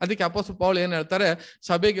ಪೌಲ. ಅದಕ್ಕೆ ಅಪೊಸ್ತಲ ಪೌಲ ಏನ್ ಹೇಳ್ತಾರೆ,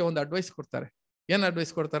 ಸಭೆಗೆ ಒಂದು ಅಡ್ವೈಸ್ ಕೊಡ್ತಾರೆ. ಏನ್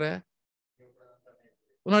ಅಡ್ವೈಸ್ ಕೊಡ್ತಾರೆ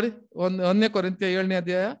ನೋಡಿ, 1 ಕೊರಿಂಥಿಯ 7ನೇ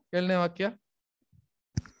ಅಧ್ಯಾಯ 7ನೇ ವಾಕ್ಯ.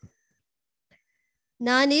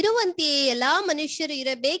 ನಾನಿರುವಂತೆಯೇ ಎಲ್ಲಾ ಮನುಷ್ಯರು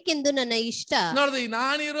ಇರಬೇಕೆಂದು ನನ್ನ ಇಷ್ಟ. ನೋಡ್ರಿ,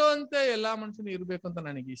 ನಾನಿರುವಂತೆ ಎಲ್ಲಾ ಮನುಷ್ಯರು ಇರ್ಬೇಕು ಅಂತ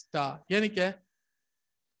ನನಗೆ ಇಷ್ಟ. ಏನಕ್ಕೆ,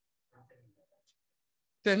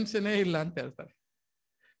 ಟೆನ್ಷನೇ ಇಲ್ಲ ಅಂತ ಹೇಳ್ತಾರೆ.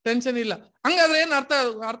 ಟೆನ್ಷನ್ ಇಲ್ಲ. ಹಂಗಾದ್ರೆ ಏನ್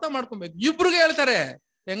ಅರ್ಥ ಮಾಡ್ಕೊಬೇಕು, ಇಬ್ರಿಗೆ ಹೇಳ್ತಾರೆ,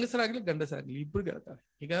 ಹೆಂಗಸರಾಗ್ಲಿ ಗಂಡಸರಾಗ್ಲಿ ಇಬ್ರಿಗೆ ಹೇಳ್ತಾರೆ.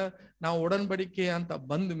 ಈಗ ನಾವು ಒಡನ್ಬಡಿಕೆ ಅಂತ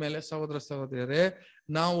ಬಂದ ಮೇಲೆ ಸಹೋದರ ಸಹೋದರಿಯರೇ,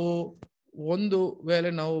 ನಾವು ಒಂದು ವೇಳೆ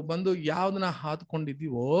ನಾವು ಬಂದು ಯಾವ್ದನ್ನ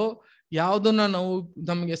ಹಾದ್ಕೊಂಡಿದೀವೋ, ಯಾವ್ದನ್ನ ನಾವು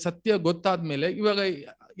ನಮ್ಗೆ ಸತ್ಯ ಗೊತ್ತಾದ್ಮೇಲೆ, ಇವಾಗ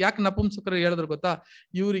ಯಾಕೆ ನಪುಂಸಕರು ಹೇಳಿದ್ರು ಗೊತ್ತಾ,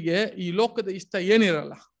 ಇವರಿಗೆ ಈ ಲೋಕದ ಇಷ್ಟ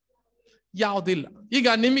ಏನಿರಲ್ಲ, ಯಾವ್ದಿಲ್ಲ. ಈಗ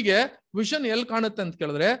ನಿಮಗೆ ವಿಷನ್ ಎಲ್ಲಿ ಕಾಣುತ್ತೆ ಅಂತ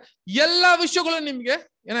ಕೇಳಿದ್ರೆ, ಎಲ್ಲಾ ವಿಷಯಗಳು ನಿಮ್ಗೆ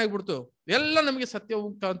ಏನಾಗ್ಬಿಡ್ತು, ಎಲ್ಲ ನಮಗೆ ಸತ್ಯ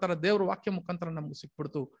ಮುಖಾಂತರ, ದೇವ್ರ ವಾಕ್ಯ ಮುಖಾಂತರ ನಮ್ಗೆ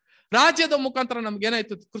ಸಿಕ್ಬಿಡ್ತು. ರಾಜ್ಯದ ಮುಖಾಂತರ ನಮ್ಗೆ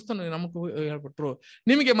ಏನಾಯ್ತು, ಕ್ರಿಸ್ತನು ನಮಗೂ ಹೇಳ್ಬಿಟ್ರು.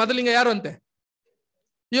 ನಿಮಗೆ ಮೊದಲಿಂಗ ಯಾರು ಅಂತೆ,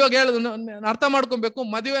 ಇವಾಗ ಹೇಳುದು ಅರ್ಥ ಮಾಡ್ಕೊಬೇಕು.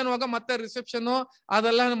 ಮದುವೆ ಅನ್ನುವಾಗ ಮತ್ತೆ ರಿಸೆಪ್ಷನ್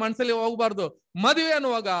ಅದೆಲ್ಲ ಮನಸ್ಸಲ್ಲಿ ಹೋಗ್ಬಾರ್ದು. ಮದುವೆ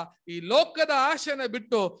ಅನ್ನುವಾಗ ಈ ಲೋಕದ ಆಶೆನ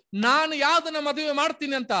ಬಿಟ್ಟು ನಾನು ಯಾವ್ದನ್ನ ಮದುವೆ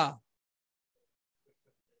ಮಾಡ್ತೀನಿ ಅಂತ,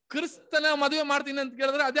 ಕ್ರಿಸ್ತನ ಮದುವೆ ಮಾಡ್ತೀನಿ ಅಂತ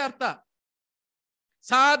ಕೇಳಿದ್ರೆ ಅದೇ ಅರ್ಥ.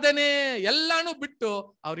 ಸಾಧನೆ ಎಲ್ಲಾನು ಬಿಟ್ಟು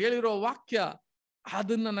ಅವ್ರು ಹೇಳಿರೋ ವಾಕ್ಯ,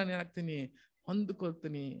 ಅದನ್ನ ನಾನು ಏನಾಗ್ತೀನಿ,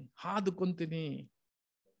 ಹೊಂದ್ಕೊಳ್ತೀನಿ, ಹಾದುಕೊಂತೀನಿ.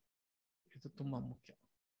 ಇದು ತುಂಬಾ ಮುಖ್ಯ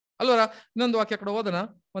ಅಲ್ವರ. ಇನ್ನೊಂದು ವಾಕ್ಯ ಕಡೆ ಓದೋಣ,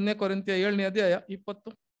 1 ಕೊರಿಂಥಿಯ 7ನೇ ಅಧ್ಯಾಯ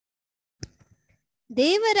 20.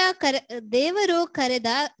 ದೇವರು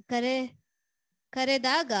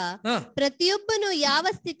ಕರೆದಾಗ ಪ್ರತಿಯೊಬ್ಬನು ಯಾವ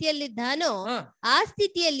ಸ್ಥಿತಿಯಲ್ಲಿದ್ದಾನೋ ಆ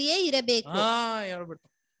ಸ್ಥಿತಿಯಲ್ಲಿಯೇ ಇರಬೇಕು. ಹೇಳ್ಬಿಟ್ಟು,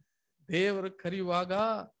 ದೇವರು ಕರೆಯುವಾಗ,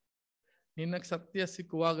 ನಿನಗೆ ಸತ್ಯ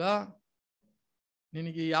ಸಿಕ್ಕುವಾಗ,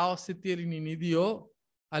 ನಿನಗೆ ಯಾವ ಸ್ಥಿತಿಯಲ್ಲಿ ನೀನ್ ಇದೆಯೋ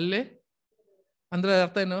ಅಲ್ಲೇ, ಅಂದ್ರೆ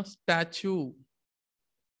ಅರ್ಥ ಏನು, ಸ್ಟ್ಯಾಚ್ಯೂ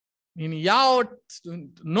ನೀನು ಯಾವ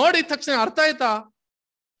ನೋಡಿದ ತಕ್ಷಣ ಅರ್ಥ ಆಯ್ತಾ,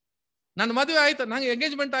 ನನ್ನ ಮದುವೆ ಆಯ್ತಾ, ನಂಗೆ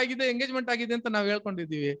ಎಂಗೇಜ್ಮೆಂಟ್ ಆಗಿದೆ ಅಂತ ನಾವು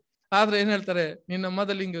ಹೇಳ್ಕೊಂಡಿದ್ದೀವಿ. ಆದ್ರೆ ಏನ್ ಹೇಳ್ತಾರೆ, ನಿನ್ನ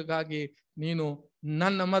ಮದಲಿಂಗಗಾಗಿ ನೀನು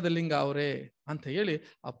ನನ್ನ ಮದಲಿಂಗ ಅವರೇ ಅಂತ ಹೇಳಿ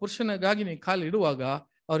ಆ ಪುರುಷನಿಗಾಗಿ ನೀನು ಕಾಲು ಇಡುವಾಗ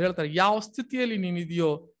ಅವ್ರು ಹೇಳ್ತಾರೆ, ಯಾವ ಸ್ಥಿತಿಯಲ್ಲಿ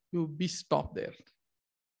ನೀನಿದೆಯೋ ಯು ಬಿ ಸ್ಟಾಪ್ ದೇರ್.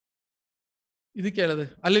 ಇದಕ್ಕೆ ಹೇಳೋದು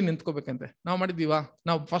ಅಲ್ಲಿ ನಿಂತ್ಕೋಬೇಕಂತೆ. ನಾವು ಮಾಡಿದೀವಾ?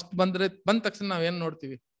 ನಾವು ಫಸ್ಟ್ ಬಂದ ತಕ್ಷಣ ನಾವ್ ಏನ್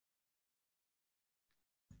ನೋಡ್ತೀವಿ?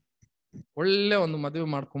 ಒಳ್ಳೆ ಒಂದು ಮದುವೆ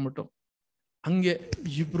ಮಾಡ್ಕೊಂಡ್ಬಿಟ್ಟು ಹಂಗೆ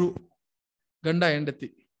ಇಬ್ರು ಗಂಡ ಹೆಂಡತಿ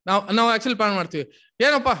ನಾವು ಆಕ್ಚುಲಿ ಪ್ಲಾನ್ ಮಾಡ್ತೀವಿ,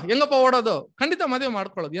 ಏನಪ್ಪಾ ಹೆಂಗಪ್ಪ ಓಡೋದು, ಖಂಡಿತ ಮದುವೆ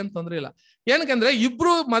ಮಾಡ್ಕೊಳ್ಳೋದು, ಏನ್ ತೊಂದ್ರೆ ಇಲ್ಲ. ಏನಕ್ಕಂದ್ರೆ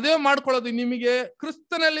ಇಬ್ರು ಮದುವೆ ಮಾಡ್ಕೊಳ್ಳೋದು, ನಿಮಗೆ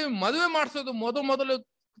ಕ್ರಿಸ್ತನಲ್ಲಿ ಮದುವೆ ಮಾಡಿಸೋದು ಮೊದಲು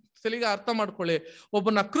ಸಲಿಗೆ ಅರ್ಥ ಮಾಡ್ಕೊಳ್ಳಿ.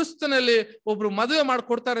 ಒಬ್ಬನ ಕ್ರಿಸ್ತನಲ್ಲಿ ಒಬ್ರು ಮದುವೆ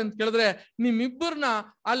ಮಾಡ್ಕೊಡ್ತಾರೆ ಅಂತ ಕೇಳಿದ್ರೆ, ನಿಮ್ಮಿಬ್ಬರನ್ನ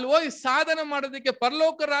ಅಲ್ಲಿ ಹೋಗಿ ಸಾಧನೆ ಮಾಡೋದಕ್ಕೆ,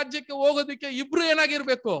 ಪರಲೋಕ ರಾಜ್ಯಕ್ಕೆ ಹೋಗೋದಕ್ಕೆ ಇಬ್ರು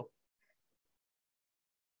ಏನಾಗಿರ್ಬೇಕು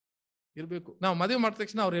ಇರ್ಬೇಕು. ನಾವು ಮದುವೆ ಮಾಡಿದ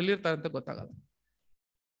ತಕ್ಷಣ ಅವ್ರು ಎಲ್ಲಿರ್ತಾರೆ ಅಂತ ಗೊತ್ತಾಗಲ್ಲ.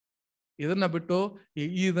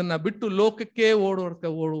 ಇದನ್ನ ಬಿಟ್ಟು ಲೋಕಕ್ಕೆ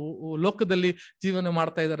ಲೋಕದಲ್ಲಿ ಜೀವನ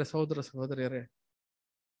ಮಾಡ್ತಾ ಇದ್ದಾರೆ ಸಹೋದರ ಸಹೋದರಿಯರೇ.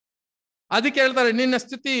 ಅದಕ್ಕೆ ಹೇಳ್ತಾರೆ, ನಿನ್ನ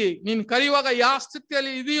ಸ್ಥಿತಿ ನೀನ್ ಕರೆಯುವಾಗ ಯಾವ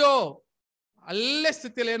ಸ್ಥಿತಿಯಲ್ಲಿ ಇದೆಯೋ ಅಲ್ಲೇ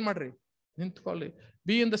ಸ್ಥಿತಿಯಲ್ಲಿ ಏನ್ ಮಾಡ್ರಿ, ನಿಂತ್ಕೊಳ್ಳಿ.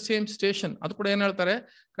 B in the same station. ಅದು ಕೂಡ ಏನ್ ಹೇಳ್ತಾರೆ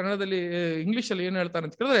ಕನ್ನಡದಲ್ಲಿ, ಇಂಗ್ಲಿಷ್ ಅಲ್ಲಿ ಏನ್ ಹೇಳ್ತಾರೆ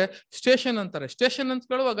ಅಂತ ಕೇಳಿದ್ರೆ ಸ್ಟೇಷನ್ ಅಂತಾರೆ. ಸ್ಟೇಷನ್ ಅಂತ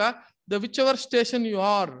ಕೇಳುವಾಗ the which ever station you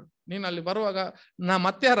are, ನೀನ್ ಅಲ್ಲಿ ಬರುವಾಗ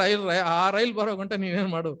ಮತ್ತೆ ಆ ರೈಲ್ ಬರೋ ಗಂಟ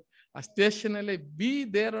ನೀನೇನ್ ಮಾಡು, ಆ ಸ್ಟೇಷನ್ ಅಲ್ಲಿ ಬಿ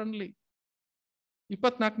ದೇರ್ ಓನ್ಲಿ.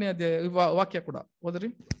 24ನೇ ಅಧ್ಯಾಯ ವಾಕ್ಯ ಕೂಡ ಓದ್ರಿ.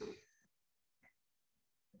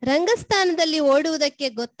 ರಂಗಸ್ಥಾನದಲ್ಲಿ ಓಡುವುದಕ್ಕೆ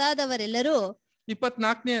ಗೊತ್ತಾದವರೆಲ್ಲರೂ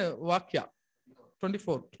 24ನೇ ವಾಕ್ಯ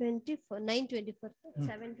 724.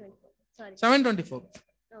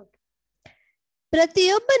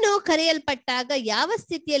 ಪ್ರತಿಯೊಬ್ಬನು ಕರೆಯಲ್ಪಟ್ಟಾಗ ಯಾವ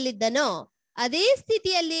ಸ್ಥಿತಿಯಲ್ಲಿದ್ದನೋ ಅದೇ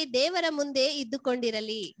ಸ್ಥಿತಿಯಲ್ಲಿ ದೇವರ ಮುಂದೆ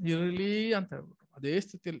ಇದ್ದುಕೊಂಡಿರಲಿ ಅಂತ ಹೇಳ್ಬಿಟ್ಟು ಅದೇ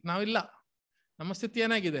ಸ್ಥಿತಿಯಲ್ಲಿ ನಾವಿಲ್ಲ. ನಮ್ಮ ಸ್ಥಿತಿ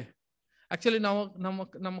ಏನಾಗಿದೆ ಆಕ್ಚುಲಿ, ನಾವು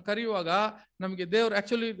ನಮ್ಮ ಕರೆಯುವಾಗ ನಮಗೆ ದೇವ್ರು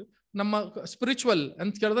ಆಕ್ಚುಲಿ ನಮ್ಮ ಸ್ಪಿರಿಚುವಲ್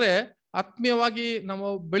ಅಂತ ಕೇಳಿದ್ರೆ, ಆತ್ಮೀಯವಾಗಿ ನಾವು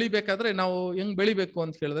ಬೆಳಿಬೇಕಾದ್ರೆ ನಾವು ಹೆಂಗ್ ಬೆಳಿಬೇಕು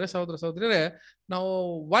ಅಂತ ಕೇಳಿದ್ರೆ ಸಹೋದರ ಸಹೋದರಿಯರೇ, ನಾವು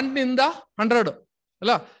 1 ಇಂದ 100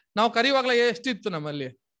 ಅಲ್ಲ, ನಾವು ಕರೆಯುವಾಗಲೇ ಎಷ್ಟಿತ್ತು ನಮ್ಮಲ್ಲಿ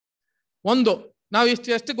 1, ನಾವು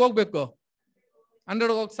ಎಷ್ಟಿಗೆ ಹೋಗ್ಬೇಕು,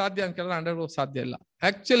 100 ಹೋಗಕ್ ಸಾಧ್ಯ ಅಂತ ಕೇಳಿದ್ರೆ 100 ಹೋಗಕ್ ಸಾಧ್ಯ ಇಲ್ಲ.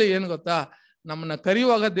 ಆಕ್ಚುಲಿ ಏನ್ ಗೊತ್ತಾ, ನಮ್ಮನ್ನ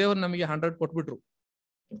ಕರೆಯುವಾಗ ದೇವ್ರು ನಮಗೆ 100 ಕೊಟ್ಬಿಟ್ರು,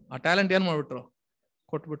 ಆ ಟ್ಯಾಲೆಂಟ್ ಏನ್ ಮಾಡ್ಬಿಟ್ರು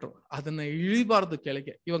ಕೊಟ್ಬಿಟ್ರು. ಅದನ್ನ ಇಳಿಬಾರ್ದು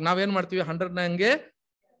ಕೆಳಗೆ. ಇವಾಗ ನಾವೇನ್ ಮಾಡ್ತೀವಿ, 100ನ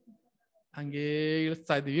ಹಂಗೆ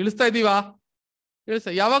ಇಳಿಸ್ತಾ ಇದೀವಾ?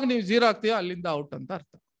 ಯಾವಾಗ ನೀವು 0 ಆಗ್ತೀವೋ ಅಲ್ಲಿಂದ ಔಟ್ ಅಂತ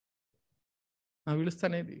ಅರ್ಥ. ನಾವು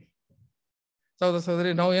ಇಳಿಸ್ತಾನೆ ಇದೀವಿ ಸಹೋದರ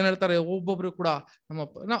ಸಹೋದರಿ. ನಾವು ಏನ್ ಹೇಳ್ತಾರೆ, ಒಬ್ಬೊಬ್ರು ಕೂಡ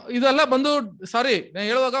ಇದೆಲ್ಲ ಬಂದು ಸಾರಿ ನಾನು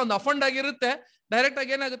ಹೇಳುವಾಗ ಒಂದು ಅಫಂಡ್ ಆಗಿರುತ್ತೆ. ಡೈರೆಕ್ಟ್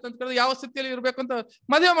ಆಗಿ ಏನಾಗುತ್ತೆ ಅಂತ ಕೇಳಿದ್ರೆ, ಯಾವ ಸ್ಥಿತಿಯಲ್ಲಿ ಇರ್ಬೇಕು ಅಂತ,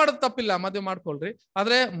 ಮದುವೆ ಮಾಡೋದು ತಪ್ಪಿಲ್ಲ, ಮದುವೆ ಮಾಡ್ಕೊಳ್ರಿ.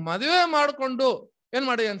 ಆದ್ರೆ ಮದುವೆ ಮಾಡ್ಕೊಂಡು ಏನ್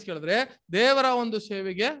ಮಾಡಿ ಅಂತ ಕೇಳಿದ್ರೆ, ದೇವರ ಒಂದು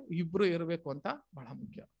ಸೇವೆಗೆ ಇಬ್ರು ಇರಬೇಕು ಅಂತ ಬಹಳ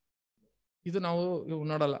ಮುಖ್ಯ. ಇದು ನಾವು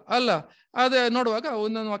ನೋಡಲ್ಲ ಅಲ್ಲ. ಅದೇ ನೋಡುವಾಗ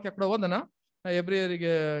ಒಂದೊಂದು ವಾಕ್ಯ ಕೂಡ ಓದೋಣ.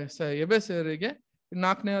 ಎಬೇಸರಿಗೆ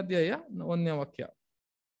 4ನೇ ಅಧ್ಯಾಯ 1ನೇ ವಾಕ್ಯ.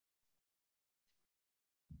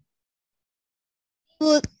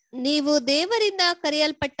 ನೀವು ದೇವರಿಂದ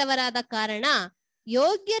ಕರೆಯಲ್ಪಟ್ಟವರಾದ ಕಾರಣ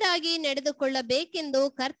ಯೋಗ್ಯರಾಗಿ ನಡೆದುಕೊಳ್ಳಬೇಕೆಂದು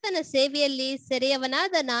ಕರ್ತನ ಸೇವೆಯಲ್ಲಿ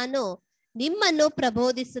ಸೆರೆಯವನಾದ ನಾನು ನಿಮ್ಮನ್ನು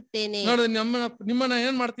ಪ್ರಬೋಧಿಸುತ್ತೇನೆ. ನೋಡಿ, ನಿಮ್ಮನ್ನ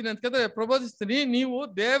ಏನ್ ಮಾಡ್ತೀನಿ ಅಂತ ಕೇಳಿದ್ರೆ ಪ್ರಬೋಧಿಸ್ತೀನಿ. ನೀವು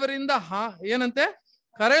ದೇವರಿಂದ ಏನಂತೆ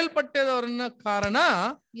ಕರೆಯಲ್ಪಟ್ಟದವರನ್ನ ಕಾರಣ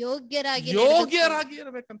ಯೋಗ್ಯರಾಗಿ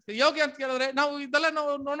ಇರ್ಬೇಕಂತ. ಯೋಗ್ಯ ಅಂತ ಕೇಳಿದ್ರೆ ನಾವು ಇದೆಲ್ಲ ನಾವು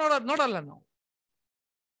ನೋಡಲ್ಲ.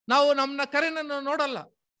 ನಾವು ನಮ್ಮನ್ನ ಕರೆನ ನೋಡಲ್ಲ.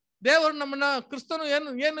 ದೇವರು ನಮ್ಮನ್ನ ಕ್ರಿಸ್ತನು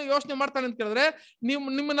ಏನು ಯೋಚನೆ ಮಾಡ್ತಾನೆ ಅಂತ ಕೇಳಿದ್ರೆ,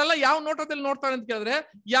 ನಿಮ್ಮನ್ನೆಲ್ಲ ಯಾವ ನೋಟದಲ್ಲಿ ನೋಡ್ತಾನೆ ಅಂತ ಕೇಳಿದ್ರೆ,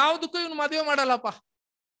 ಯಾವ್ದಕ್ಕೂ ಇವನು ಮದುವೆ ಮಾಡಲ್ಲಪ್ಪ.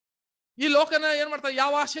 ಈ ಲೋಕನ ಏನ್ ಮಾಡ್ತಾರೆ,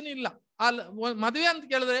 ಯಾವ ಆಶೆನೂ ಇಲ್ಲ. ಆ ಮದುವೆ ಅಂತ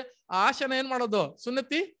ಕೇಳಿದ್ರೆ ಆ ಆಶೆನ ಏನ್ ಮಾಡೋದು,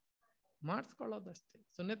 ಸುನ್ನತಿ ಮಾಡಿಸ್ಕೊಳ್ಳೋದಷ್ಟೇ.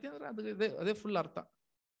 ಸುನ್ನತಿ ಅಂದ್ರೆ ಅದೇ ಫುಲ್ ಅರ್ಥ,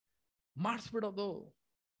 ಮಾಡಿಸ್ಬಿಡೋದು.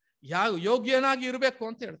 ಯಾವ ಯೋಗ್ಯನಾಗಿ ಇರ್ಬೇಕು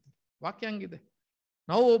ಅಂತ ಹೇಳ್ತಾರೆ ವಾಕ್ಯ. ಹಂಗಿದೆ.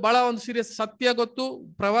 ನಾವು ಬಹಳ ಒಂದು ಸೀರಿಯಸ್ ಸತ್ಯ ಗೊತ್ತು,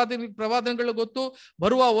 ಪ್ರವಾದನೆಗಳು ಗೊತ್ತು,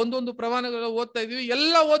 ಬರುವ ಒಂದೊಂದು ಪ್ರವಾದನೆಗಳು ಓದ್ತಾ ಇದೀವಿ.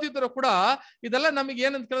 ಎಲ್ಲ ಓದಿದ್ರು ಕೂಡ ಇದೆಲ್ಲ ನಮಗೆ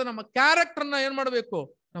ಏನಂತ ಕೇಳಿದ್ರೆ, ನಮ್ಮ ಕ್ಯಾರೆಕ್ಟರ್ನ ಏನ್ ಮಾಡ್ಬೇಕು,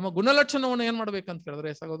 ನಮ್ಮ ಗುಣಲಕ್ಷಣವನ್ನು ಏನ್ ಮಾಡ್ಬೇಕಂತ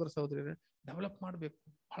ಕೇಳಿದ್ರೆ ಸಹೋದರ ಸಹೋದರಿ ಡೆವಲಪ್ ಮಾಡ್ಬೇಕು.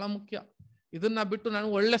 ಬಹಳ ಮುಖ್ಯ. ಇದನ್ನ ಬಿಟ್ಟು ನಾನು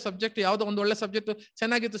ಒಳ್ಳೆ ಸಬ್ಜೆಕ್ಟ್, ಯಾವ್ದೋ ಒಂದು ಒಳ್ಳೆ ಸಬ್ಜೆಕ್ಟ್,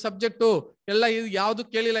 ಚೆನ್ನಾಗಿತ್ತು ಸಬ್ಜೆಕ್ಟು ಎಲ್ಲ ಯಾವ್ದು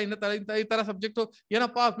ಕೇಳಿಲ್ಲ, ಈ ತರ ಸಬ್ಜೆಕ್ಟು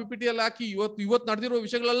ಏನಪ್ಪಾ PPT ಎಲ್ಲ ಹಾಕಿ ಇವತ್ತು ನಡೆದಿರೋ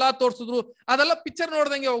ವಿಷಯಗಳೆಲ್ಲ ತೋರಿಸಿದ್ರು, ಅದೆಲ್ಲ ಪಿಕ್ಚರ್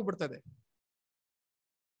ನೋಡ್ದಂಗೆ ಹೋಗ್ಬಿಡ್ತದೆ.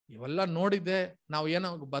 ಇವೆಲ್ಲ ನೋಡಿದ್ದೆ ನಾವು ಏನೋ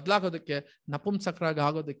ಬದಲಾಗೋದಕ್ಕೆ, ನಪುಂಸಕರಾಗಿ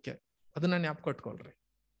ಆಗೋದಕ್ಕೆ. ಅದನ್ನ ಜ್ಞಾಪಕ ಇಟ್ಕೊಳ್ರಿ.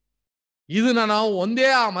 ಇದನ್ನ ನಾವು ಒಂದೇ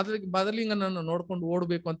ಆ ಮೊದಲಿಂಗನನ್ನು ನೋಡ್ಕೊಂಡು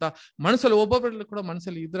ಓಡ್ಬೇಕು ಅಂತ ಮನಸ್ಸಲ್ಲಿ ಒಬ್ಬೊಬ್ಬರಲ್ಲಿ ಕೂಡ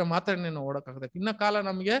ಮನಸ್ಸಲ್ಲಿ ಇದ್ರೆ ಮಾತ್ರ ನಾವು ಓಡಕ್ಕಾಗಬೇಕು. ಇನ್ನ ಕಾಲ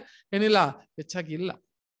ನಮ್ಗೆ ಏನಿಲ್ಲ, ಹೆಚ್ಚಾಗಿ ಇಲ್ಲ.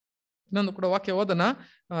 ಇನ್ನೊಂದು ಕೂಡ ವಾಕ್ಯ ಓದನ,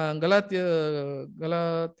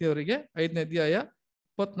 ಗಲಾತ್ಯರಿಗೆ 5ನೇ ಅಧ್ಯಾಯ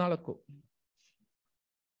 24.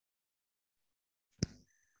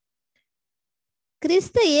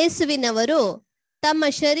 ಕ್ರಿಸ್ತ ಯೇಸುವಿನವರು ತಮ್ಮ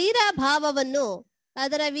ಶರೀರ ಭಾವವನ್ನು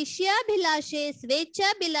ಅದರ ವಿಷಯಾಭಿಲಾಷೆ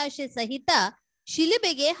ಸ್ವೇಚ್ಛಾಭಿಲಾಷೆ ಸಹಿತ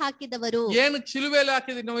ಶಿಲುಬೆಗೆ ಹಾಕಿದವರು. ಏನು ಶಿಲುಬೆಯಲ್ಲಿ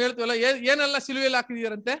ಹಾಕಿದೀವಿ ನಾವು ಹೇಳ್ತೀವಲ್ಲ, ಏನೆಲ್ಲ ಶಿಲುಬೆಯಲ್ಲಿ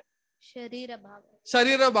ಹಾಕಿದೀರಂತೆ?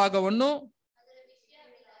 ಶರೀರ ಭಾಗವನ್ನು,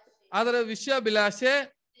 ಅದರ ವಿಷಯಾಭಿಲಾಷೆ.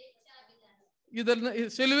 ಇದನ್ನ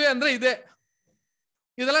ಶಿಲುಬೆ ಅಂದ್ರೆ ಇದೆ.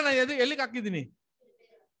 ಇದೆಲ್ಲ ನಾನು ಎಲ್ಲಿಗೆ ಹಾಕಿದ್ದೀನಿ?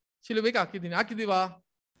 ಶಿಲುಬೆಗೆ ಹಾಕಿದ್ದೀನಿ. ಹಾಕಿದೀವಾ?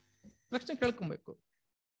 ಪ್ರಶ್ನೆ ಕೇಳ್ಕೊಬೇಕು.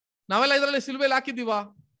 ನಾವೆಲ್ಲ ಇದರಲ್ಲಿ ಶಿಲುಬೆಯಲ್ಲಿ ಹಾಕಿದೀವಾ?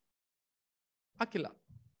 ಹಾಕಿಲ್ಲ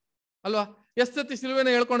ಅಲ್ವಾ? ಎಷ್ಟು ಸತಿ ಶಿಲುಬೆನ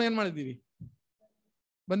ಹೇಳ್ಕೊಂಡು ಏನ್ ಮಾಡಿದೀವಿ?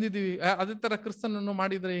 ಬಂದಿದ್ದೀವಿ. ಅದೇ ತರ ಕ್ರಿಸ್ತನನ್ನು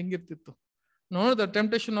ಮಾಡಿದ್ರೆ ಹೆಂಗಿರ್ತಿತ್ತು? ನೋಡಿದ್ರ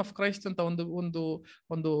ಟೆಂಪ್ಟೇಷನ್ ಆಫ್ ಕ್ರೈಸ್ಟ್ ಅಂತ ಒಂದು ಒಂದು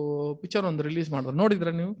ಒಂದು ಪಿಕ್ಚರ್ ಒಂದು ರಿಲೀಸ್ ಮಾಡಿದ್ರು.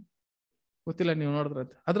 ನೋಡಿದ್ರ ನೀವು? ಗೊತ್ತಿಲ್ಲ, ನೀವು ನೋಡಿದ್ರ?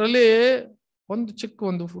 ಅದರಲ್ಲಿ ಒಂದು ಚಿಕ್ಕ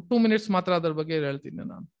ಒಂದು 2 minutes ಮಾತ್ರ ಅದ್ರ ಬಗ್ಗೆ ಹೇಳ್ತೀನಿ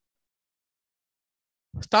ನಾನು.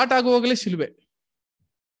 ಸ್ಟಾರ್ಟ್ ಆಗುವಾಗಲೇ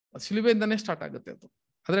ಶಿಲುಬೆಯಿಂದಾನೇ ಸ್ಟಾರ್ಟ್ ಆಗುತ್ತೆ ಅದು.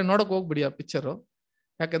 ಆದ್ರೆ ನೋಡಕ್ ಹೋಗ್ಬಿಡಿ ಆ ಪಿಕ್ಚರ್.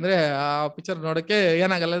 ಯಾಕಂದ್ರೆ ಆ ಪಿಕ್ಚರ್ ನೋಡಕ್ಕೆ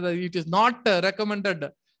ಏನಾಗಲ್ಲ, ಇಟ್ ಇಸ್ ನಾಟ್ ರೆಕಮೆಂಡೆಡ್.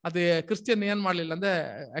 ಅದೇ ಕ್ರಿಶ್ಚಿಯನ್ ಏನ್ ಮಾಡ್ಲಿಲ್ಲ ಅಂದ್ರೆ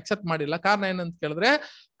ಅಕ್ಸೆಪ್ಟ್ ಮಾಡಿಲ್ಲ. ಕಾರಣ ಏನಂತ ಕೇಳಿದ್ರೆ,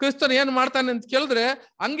 ಕ್ರಿಸ್ತನ್ ಏನ್ ಮಾಡ್ತಾನೆ ಅಂತ ಕೇಳಿದ್ರೆ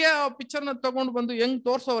ಹಂಗೆ ಆ ಪಿಕ್ಚರ್ನ ತಗೊಂಡು ಬಂದು ಹೆಂಗ್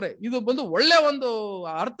ತೋರ್ಸವ್ರೆ. ಇದು ಬಂದು ಒಳ್ಳೆ ಒಂದು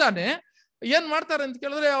ಅರ್ಥನೇ. ಏನ್ ಮಾಡ್ತಾರೆ ಅಂತ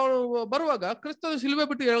ಕೇಳಿದ್ರೆ, ಅವ್ರು ಬರುವಾಗ ಕ್ರಿಸ್ತನ ಶಿಲುಬೆ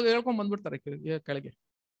ಬಿಟ್ಟು ಹೇಳ್ಕೊಂಡ್ ಬಂದ್ಬಿಡ್ತಾರೆ, ಕೆಳಗೆ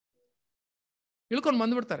ಇಳ್ಕೊಂಡ್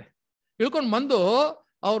ಬಂದ್ಬಿಡ್ತಾರೆ. ಇಳ್ಕೊಂಡ್ ಬಂದು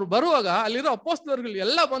ಅವ್ರು ಬರುವಾಗ ಅಲ್ಲಿರೋ ಅಪೊಸ್ತಲರುಗಳು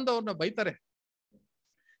ಎಲ್ಲ ಬಂದು ಅವ್ರನ್ನ ಬೈತಾರೆ.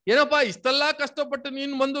 ಏನಪ್ಪಾ ಇಷ್ಟೆಲ್ಲಾ ಕಷ್ಟಪಟ್ಟು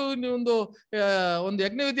ನೀನ್ ಬಂದು ಒಂದು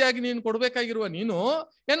ಯಜ್ಞವಿಧಿಯಾಗಿ ನೀನ್ ಕೊಡ್ಬೇಕಾಗಿರುವ ನೀನು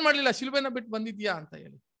ಏನ್ ಮಾಡ್ಲಿಲ್ಲ, ಶಿಲುಬೆನ ಬಿಟ್ಟು ಬಂದಿದ್ಯಾ ಅಂತ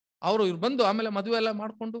ಹೇಳಿ. ಅವ್ರು ಇವ್ರು ಬಂದು ಆಮೇಲೆ ಮದುವೆ ಎಲ್ಲ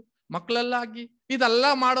ಮಾಡ್ಕೊಂಡು ಮಕ್ಕಳೆಲ್ಲ ಆಗಿ ಇದೆಲ್ಲ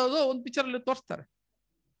ಮಾಡೋದು ಒಂದು ಪಿಕ್ಚರ್ ಅಲ್ಲಿ ತೋರಿಸ್ತಾರೆ.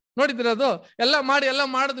 ನೋಡಿದ್ರೆ ಅದು ಎಲ್ಲ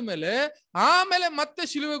ಮಾಡಿದ್ಮೇಲೆ ಆಮೇಲೆ ಮತ್ತೆ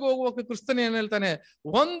ಶಿಲುಬೆಗೆ ಹೋಗುವಾಗ ಕ್ರಿಸ್ತನ ಏನ್ ಹೇಳ್ತಾನೆ,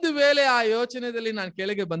 ಒಂದು ವೇಳೆ ಆ ಯೋಚನೆಯಲ್ಲಿ ನಾನು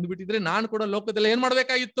ಕೆಳಗೆ ಬಂದ್ಬಿಟ್ಟಿದ್ರೆ ನಾನು ಕೂಡ ಲೋಕದಲ್ಲಿ ಏನ್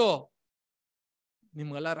ಮಾಡ್ಬೇಕಾಗಿತ್ತು,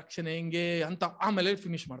 ನಿಮ್ಗೆಲ್ಲ ರಕ್ಷಣೆ ಹೆಂಗೆ ಅಂತ ಆಮೇಲೆ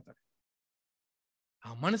ಫಿನಿಶ್ ಮಾಡ್ತಾರೆ. ಆ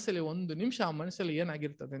ಮನಸ್ಸಲ್ಲಿ ಒಂದು ನಿಮಿಷ ಆ ಮನಸ್ಸಲ್ಲಿ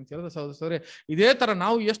ಏನಾಗಿರ್ತದೆ ಅಂತ ಹೇಳಿದ್ರೆ ಸಹೋದರರೇ, ಇದೇ ತರ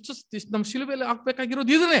ನಾವು ಎಷ್ಟು ನಮ್ಮ ಶಿಲುಬೆಯಲ್ಲಿ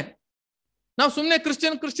ಹಾಕ್ಬೇಕಾಗಿರೋದು ಇದನ್ನೇ. ನಾವು ಸುಮ್ಮನೆ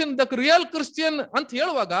ಕ್ರಿಶ್ಚಿಯನ್ ದ ರಿಯಲ್ ಕ್ರಿಶ್ಚಿಯನ್ ಅಂತ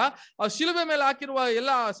ಹೇಳುವಾಗ ಆ ಶಿಲುಬೆ ಮೇಲೆ ಹಾಕಿರುವ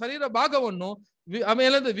ಎಲ್ಲ ಶರೀರ ಭಾಗವನ್ನು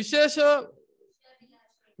ಆಮೇಲೆ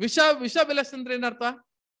ವಿಷಾಭಿಲಾಷೆ ಅಂದ್ರೆ ಏನರ್ಥ?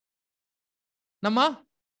 ನಮ್ಮ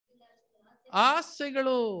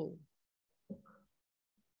ಆಸೆಗಳು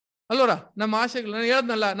ಅಲ್ವರ, ನಮ್ಮ ಆಸೆಗಳು. ನಾನು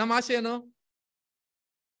ಹೇಳದ್ನಲ್ಲ, ನಮ್ಮ ಆಸೆ ಏನು?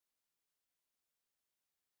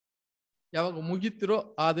 ಯಾವಾಗ ಮುಗಿತಿರೋ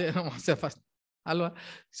ಅದೇ ನಮ್ಮ ಆಸೆ ಫಸ್ಟ್ ಅಲ್ವಾ?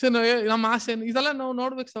 ಸೊ ನಮ್ಮ ಆಸೆ ಇದೆಲ್ಲ ನಾವು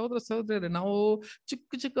ನೋಡ್ಬೇಕು ಸಹೋದರರೇ. ನಾವು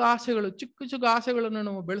ಚಿಕ್ಕ ಆಸೆಗಳನ್ನು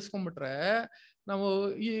ನಾವು ಬೆಳೆಸ್ಕೊಂಡ್ಬಿಟ್ರೆ ನಾವು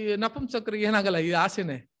ಈ ನಪುಂಸಕರಿಗೆ ಏನಾಗಲ್ಲ, ಈ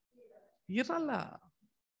ಆಸೆನೆ ಇರಲ್ಲ.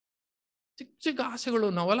 ಚಿಕ್ಕ ಆಸೆಗಳು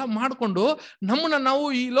ನಾವೆಲ್ಲ ಮಾಡ್ಕೊಂಡು ನಮ್ಮನ್ನ ನಾವು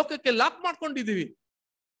ಈ ಲೋಕಕ್ಕೆ ಲಾಕ್ ಮಾಡ್ಕೊಂಡಿದೀವಿ.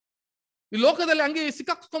 ಈ ಲೋಕದಲ್ಲಿ ಹಂಗೆ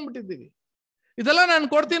ಸಿಕ್ಕಾಕೊಂಡ್ಬಿಟ್ಟಿದ್ದೀವಿ. ಇದೆಲ್ಲ ನಾನು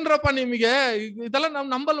ಕೊಡ್ತೀನಿರಪ್ಪ ನಿಮಗೆ, ಇದೆಲ್ಲ ನಾವು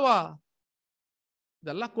ನಂಬಲ್ವಾ?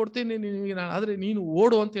 ಇದೆಲ್ಲ ಕೊಡ್ತೀನಿ ನಿಮಗೆ ನಾನು, ಆದ್ರೆ ನೀನು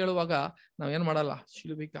ಓಡು ಅಂತ ಹೇಳುವಾಗ ನಾವೇನ್ ಮಾಡಲ್ಲ,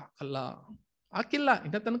 ಶಿಲುಬೆಗೆ ಹಾಕಿಲ್ಲ,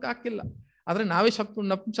 ಇನ್ನ ತನಕ ಹಾಕಿಲ್ಲ. ಆದ್ರೆ ನಾವೇ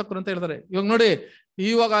ನಪುಂಸಕರು ಅಂತ ಹೇಳ್ತಾರೆ. ಇವಾಗ ನೋಡಿ,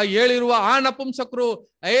 ಇವಾಗ ಹೇಳಿರುವ ಆ ನಪುಂಸಕರು,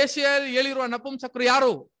 ಏಷ್ಯಾದಲ್ಲಿ ಹೇಳಿರುವ ನಪುಂಸಕರು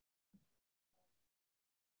ಯಾರು?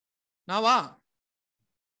 ನಾವಾ?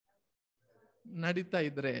 ನಡೀತಾ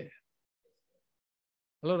ಇದ್ರೆ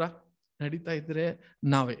ಅಲ್ವರ, ನಡೀತಾ ಇದ್ರೆ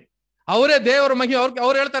ನಾವೇ. ಅವರೇ ದೇವರ ಮಹಿ.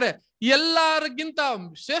 ಅವ್ರು ಹೇಳ್ತಾರೆ, ಎಲ್ಲರಿಗಿಂತ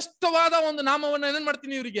ಶ್ರೇಷ್ಠವಾದ ಒಂದು ನಾಮವನ್ನು ಏನೇನ್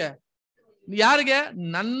ಮಾಡ್ತೀನಿ ಇವರಿಗೆ. ಯಾರಿಗೆ?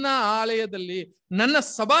 ನನ್ನ ಆಲಯದಲ್ಲಿ ನನ್ನ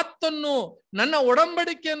ಸಬಾತ್ತನ್ನು, ನನ್ನ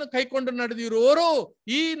ಒಡಂಬಡಿಕೆಯನ್ನು ಕೈಕೊಂಡು ನಡೆದಿರೋರು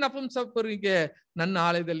ಈ ನಪುಂಸಕರಿಗೆ ನನ್ನ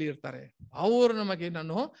ಆಲಯದಲ್ಲಿ ಇರ್ತಾರೆ. ಅವರು ನಮಗೆ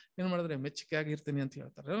ನಾನು ಏನ್ ಮಾಡಿದ್ರೆ ಮೆಚ್ಚುಗೆ ಆಗಿರ್ತೀನಿ ಅಂತ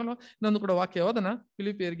ಹೇಳ್ತಾರೆ. ಇನ್ನೊಂದು ಕೂಡ ವಾಕ್ಯ ಓದನ,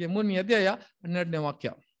 ಫಿಲಿಪಿಯರಿಗೆ 3ನೇ ಅಧ್ಯಾಯ 12ನೇ ವಾಕ್ಯ.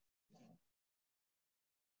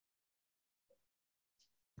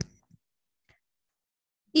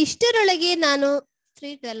 ಇಷ್ಟರೊಳಗೆ ನಾನು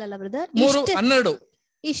 3:12 ಅಲ್ಲ ಬ್ರದರ್, 3:12.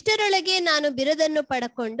 ಇಷ್ಟರೊಳಗೆ ನಾನು ಬಿರುದನ್ನು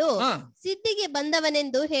ಪಡಕೊಂಡು ಸಿದ್ಧಿಗೆ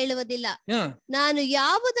ಬಂದವನೆಂದು ಹೇಳುವುದಿಲ್ಲ. ನಾನು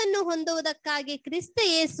ಯಾವುದನ್ನು ಹೊಂದುವುದಕ್ಕಾಗಿ ಕ್ರಿಸ್ತ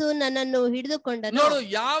ಯೇಸು ನನ್ನನ್ನು ಹಿಡಿದುಕೊಂಡನು. ನೋಡು,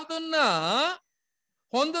 ಯಾವುದನ್ನ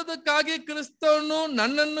ಹೊಂದೋದಕ್ಕಾಗಿ ಕ್ರಿಸ್ತನು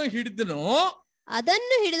ನನ್ನನ್ನು ಹಿಡಿದನು,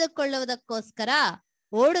 ಅದನ್ನು ಹಿಡಿದುಕೊಳ್ಳುವುದಕ್ಕೋಸ್ಕರ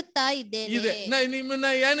ಓಡುತ್ತಾ ಇದ್ದೇನೆ.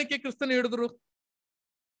 ನಿಮ್ಮನ್ನ ಏನಕ್ಕೆ ಕ್ರಿಸ್ತನ ಹಿಡಿದ್ರು?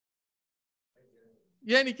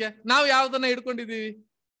 ಏನಕ್ಕೆ? ನಾವು ಯಾವ್ದನ್ನ ಹಿಡ್ಕೊಂಡಿದೀವಿ?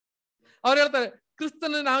 ಅವ್ರು ಹೇಳ್ತಾರೆ,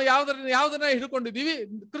 ಕ್ರಿಸ್ತನ ನಾವು ಯಾವ್ದನ್ನ ಹಿಡ್ಕೊಂಡಿದೀವಿ,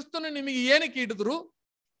 ಕ್ರಿಸ್ತನ ನಿಮಗೆ ಏನಕ್ಕೆ ಹಿಡಿದ್ರು?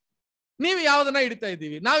 ನೀವು ಯಾವ್ದನ್ನ ಹಿಡಿತಾ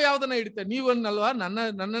ಇದ್ದೀವಿ, ನಾವು ಯಾವ್ದನ್ನ ಹಿಡಿತಾ, ನೀವನ್ನಲ್ವಾ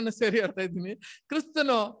ನನ್ನನ್ನು ಸೇರಿ ಹೇಳ್ತಾ ಇದ್ದೀನಿ.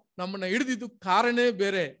 ಕ್ರಿಸ್ತನು ನಮ್ಮನ್ನ ಹಿಡಿದಿದ್ದು ಕಾರಣನೇ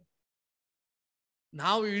ಬೇರೆ,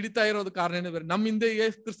 ನಾವು ಹಿಡಿತಾ ಇರೋದು ಕಾರಣನೇ ಬೇರೆ. ನಮ್ಮ ಹಿಂದೆ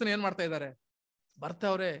ಕ್ರಿಸ್ತನ ಏನ್ ಮಾಡ್ತಾ ಇದ್ದಾರೆ?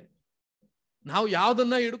 ಬರ್ತಾವ್ರೆ. ನಾವು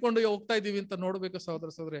ಯಾವ್ದನ್ನ ಹಿಡ್ಕೊಂಡು ಹೋಗ್ತಾ ಇದೀವಿ ಅಂತ ನೋಡ್ಬೇಕು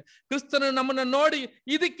ಸಹೋದರ. ಕ್ರಿಸ್ತನು ನಮ್ಮನ್ನ ನೋಡಿ,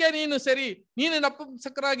 ಇದಕ್ಕೆ ನೀನು ಸರಿ, ನೀನು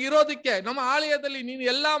ನಪುಂಸಕರಾಗಿ ಇರೋದಕ್ಕೆ, ನಮ್ಮ ಆಲಯದಲ್ಲಿ ನೀನು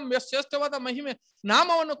ಎಲ್ಲಾ ಶ್ರೇಷ್ಠವಾದ ಮಹಿಮೆ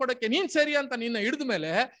ನಾಮವನ್ನು ಕೊಡಕ್ಕೆ ನೀನ್ ಸರಿ ಅಂತ ನಿನ್ನ ಹಿಡಿದ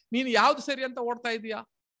ಮೇಲೆ ನೀನು ಯಾವ್ದು ಸರಿ ಅಂತ ಓಡ್ತಾ ಇದೀಯಾ?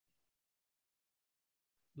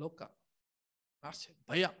 ಲೋಕ, ಆಸೆ,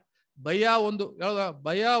 ಭಯ,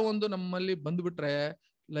 ಭಯ ಒಂದು ನಮ್ಮಲ್ಲಿ ಬಂದ್ಬಿಟ್ರೆ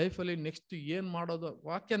ಲೈಫಲ್ಲಿ ನೆಕ್ಸ್ಟ್ ಏನ್ ಮಾಡೋದು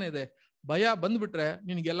ವಾಕ್ಯನೇ ಇದೆ. ಭಯ ಬಂದ್ಬಿಟ್ರೆ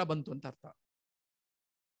ನಿನಗೆಲ್ಲ ಬಂತು ಅಂತ ಅರ್ಥ.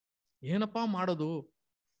 ಏನಪ್ಪಾ ಮಾಡೋದು,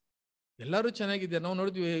 ಎಲ್ಲರೂ ಚೆನ್ನಾಗಿದೆ. ನಾವು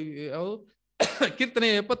ನೋಡಿದ್ವಿ ಕೀರ್ತನೆ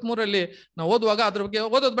 73 ನಾವು ಓದುವಾಗ ಅದ್ರ ಬಗ್ಗೆ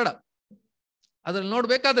ಓದೋದು ಬೇಡ, ಅದ್ರಲ್ಲಿ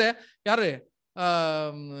ನೋಡ್ಬೇಕಾದ್ರೆ ಯಾರೇ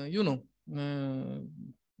ಇವನು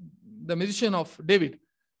ದ ಮ್ಯೂಸಿಷಿಯನ್ ಆಫ್ ಡೇವಿಡ್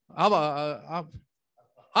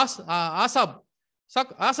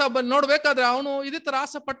ಆಸಾಬ್ ನೋಡ್ಬೇಕಾದ್ರೆ ಅವನು ಇದೇ ತರ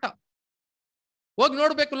ಆಸೆಪಟ್ಟ, ಹೋಗಿ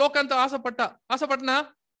ನೋಡ್ಬೇಕು ಲೋಕ ಅಂತ ಆಸೆಪಟ್ಟ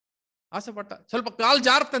ಸ್ವಲ್ಪ ಕಾಲ್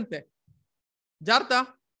ಜಾರ್ತಂತೆ. ಜಾರ್ತಾ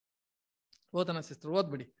ಓದನ ಸಿಸ್ಟರ್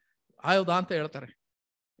ಓದ್ಬಿಡಿ ಆಯೋದ ಅಂತ ಹೇಳ್ತಾರೆ.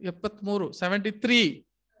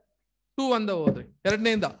 73:2 ಅಂದ ಓದ್ರಿ,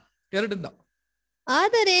 ಎರಡರಿಂದ.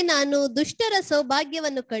 ಆದರೆ ನಾನು ದುಷ್ಟರ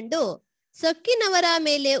ಸೌಭಾಗ್ಯವನ್ನು ಕಂಡು ಸೊಕ್ಕಿನವರ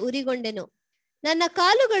ಮೇಲೆ ಉರಿಗೊಂಡೆನು, ನನ್ನ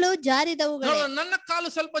ಕಾಲುಗಳು ಜಾರಿದವುಗಳೇ. ನನ್ನ ಕಾಲು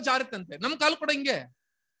ಸ್ವಲ್ಪ ಜಾರಿತಂತೆ, ನಮ್ಮ ಕಾಲು ಕೂಡ ಹಿಂಗೆ.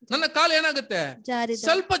 ನನ್ನ ಕಾಲು ಏನಾಗುತ್ತೆ,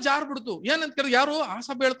 ಸ್ವಲ್ಪ ಜಾರ್ಬಿಡ್ತು. ಏನಂತ ಕೇಳಿದ್ರೆ ಯಾರು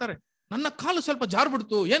ಆಸೆ ಹೇಳ್ತಾರೆ, ನನ್ನ ಕಾಲು ಸ್ವಲ್ಪ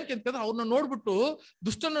ಜಾರ್ಬಿಡ್ತು. ಏನಕ್ಕೆ ಅಂತ ಕೇಳಿದ್ರೆ ಅವ್ರನ್ನ ನೋಡ್ಬಿಟ್ಟು,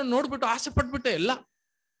 ದುಷ್ಟನ ನೋಡ್ಬಿಟ್ಟು ಆಸೆ ಪಟ್ಬಿಟ್ಟೆ ಎಲ್ಲ.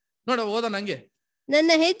 ನೋಡ ಓದ ನಂಗೆ,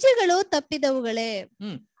 ನನ್ನ ಹೆಜ್ಜೆಗಳು ತಪ್ಪಿದವುಗಳೇ,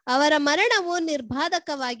 ಅವರ ಮರಣವು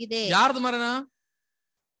ನಿರ್ಬಾಧಕವಾಗಿದೆ. ಯಾರ್ದು ಮರಣ?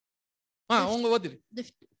 ಓದಿರಿ.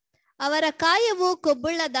 ಅವರ ಕಾಯವು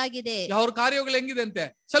ಕೊಬ್ಬುಳ್ಳದಾಗಿದೆ. ಅವ್ರ ಕಾರ್ಯಗಳು ಹೆಂಗಿದೆ ಅಂತೆ,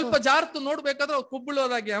 ಸ್ವಲ್ಪ ಜಾರ್ತು ನೋಡ್ಬೇಕಾದ್ರೆ ಅವ್ರು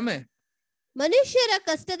ಕೊಬ್ಬುಳ್ಳದಾಗಿ. ಆಮೇಲೆ ಮನುಷ್ಯರ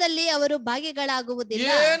ಕಷ್ಟದಲ್ಲಿ ಅವರು ಭಾಗಿಗಳಾಗುವುದಿಲ್ಲ.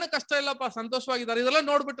 ಏನು ಕಷ್ಟ ಇಲ್ಲಪ್ಪ, ಸಂತೋಷವಾಗಿದ್ದಾರೆ. ಇದೆಲ್ಲ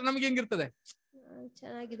ನೋಡ್ಬಿಟ್ಟು ನಮ್ಗೆ ಹೆಂಗಿರ್ತದೆ,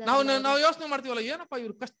 ನಾವು ಯೋಚನೆ ಮಾಡ್ತೀವಲ್ಲ, ಏನಪ್ಪಾ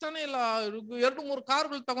ಇವ್ರು ಕಷ್ಟನೇ ಇಲ್ಲ, 2-3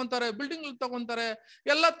 ಕಾರ್ಗಳು ತಗೊಂತಾರೆ, ಬಿಲ್ಡಿಂಗ್ ತಗೊಂತಾರೆ,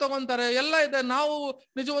 ಎಲ್ಲ ತಗೊಂತಾರೆ, ಎಲ್ಲ ಇದೆ. ನಾವು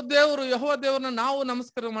ನಿಜವಾದ ದೇವರು ಯೆಹೋವ ದೇವ್ರನ್ನ ನಾವು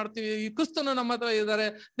ನಮಸ್ಕಾರ ಮಾಡ್ತೀವಿ, ಈ ಕ್ರಿಸ್ತನು ನಮ್ಮ ಹತ್ರ ಇದ್ದಾರೆ,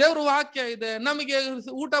 ದೇವ್ರ ವಾಕ್ಯ ಇದೆ, ನಮಗೆ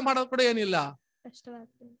ಊಟ ಮಾಡೋದು ಕೂಡ ಏನಿಲ್ಲ,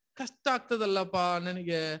 ಕಷ್ಟ ಆಗ್ತದಲ್ಲಪ್ಪ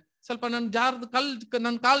ನನಗೆ. ಸ್ವಲ್ಪ ನನ್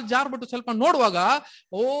ಕಾಲ್ ಜಾರ್ಬಿಟ್ಟು ಸ್ವಲ್ಪ ನೋಡುವಾಗ,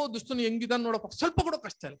 ಓ ದುಷ್ಟನು ಹೆಂಗಿದಾನ ನೋಡಪ್ಪ, ಸ್ವಲ್ಪ ಕೂಡ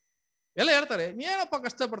ಕಷ್ಟ ಇಲ್ಲ. ಎಲ್ಲ ಹೇಳ್ತಾರೆ, ಏನಪ್ಪ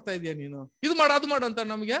ಕಷ್ಟ ಪಡ್ತಾ ಇದೀಯ ನೀನು, ಇದು ಮಾಡು ಅದು ಮಾಡು ಅಂತ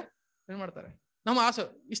ನಮ್ಗೆ ಏನ್ ಮಾಡ್ತಾರೆ, ನಮ್ಮ ಆಸೆ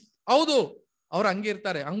ಹೌದು, ಅವ್ರು ಹಂಗೆ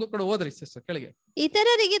ಇರ್ತಾರೆ. ಹಂಗ ಕೂಡ ಹೋದ್ರಿ ಸಿಸ್ಟರ್ ಕೆಳಗೆ.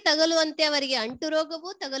 ಇತರರಿಗೆ ತಗಲುವಂತೆ ಅವರಿಗೆ ಅಂಟು ರೋಗವೂ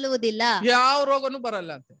ತಗಲುವುದಿಲ್ಲ, ಯಾವ ರೋಗನೂ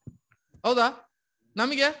ಬರಲ್ಲ ಅಂತ. ಹೌದಾ?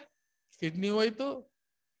 ನಮಗೆ ಕಿಡ್ನಿ ಹೋಯ್ತು,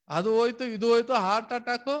 ಅದು ಹೋಯ್ತು, ಇದು ಹೋಯ್ತು, ಹಾರ್ಟ್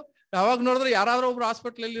ಅಟ್ಯಾಕ್. ಯಾವಾಗ ನೋಡಿದ್ರೆ ಯಾರಾದ್ರೂ ಒಬ್ರು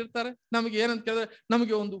ಹಾಸ್ಪಿಟಲ್ ಅಲ್ಲಿ ಇರ್ತಾರೆ. ನಮಗೆ ಏನಂತ ಕೇಳಿದ್ರೆ,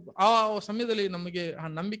 ನಮಗೆ ಒಂದು ಆ ಸಮಯದಲ್ಲಿ ನಮಗೆ ಆ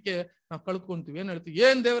ನಂಬಿಕೆ ನಾವು ಕಳ್ಕೊಂತೀವಿ. ಏನ್ ಹೇಳ್ತೀವಿ,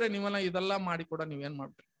 ಏನ್ ದೇವ್ರೆ ನೀವೆಲ್ಲ ಇದೆಲ್ಲ ಮಾಡಿ ಕೂಡ ನೀವೇನ್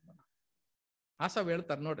ಮಾಡ್ತೀರಿ ಆಸಾ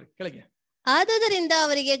ಹೇಳ್ತಾರೆ ನೋಡ್ರಿ ಕೆಳಗೆ. ಆದುದರಿಂದ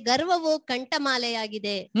ಅವರಿಗೆ ಗರ್ವವು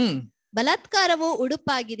ಕಂಠಮಾಲೆಯಾಗಿದೆ, ಬಲಾತ್ಕಾರವು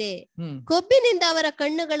ಉಡುಪಾಗಿದೆ, ಕೊಬ್ಬಿನಿಂದ ಅವರ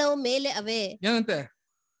ಕಣ್ಣುಗಳು ಮೇಲೆ ಅವೆ. ಏನಂತೆ,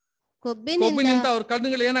 ಕೊಬ್ಬಿನಿಂದ ಅವ್ರ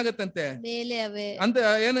ಕಣ್ಣುಗಳು ಏನಾಗತ್ತಂತೆ, ಮೇಲೆ ಅವೆ ಅಂತ.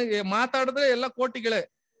 ಏನು ಮಾತಾಡಿದ್ರೆ ಎಲ್ಲ ಕೋಟಿಗಳೇ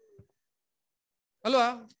ಅಲ್ವಾ?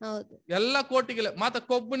 ಹೌದು, ಎಲ್ಲ ಕೋಟಿಗಳೇ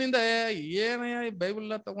ಕೊಬ್ಬಿನಿಂದ. ಏನಯ್ಯ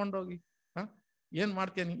ಬೈಬಲ್ ತಗೊಂಡೋಗಿ ಏನ್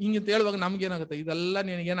ಮಾಡ್ತೀಯ ಹಿಂಗಿಂತ ಹೇಳುವಾಗ ನಮ್ಗೆ ಏನಾಗುತ್ತೆ, ಇದೆಲ್ಲ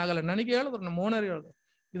ನಿನಗೇನಾಗಲ್ಲ. ನನಗೆ ಹೇಳಿದ್ರು, ನಮ್ಮ ಓನರ್ ಹೇಳಿದ್ರು,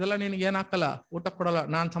 ಇದೆಲ್ಲ ನಿನಗೆ ಏನಾಕಲ್ಲ, ಊಟ ಕೊಡಲ್ಲ,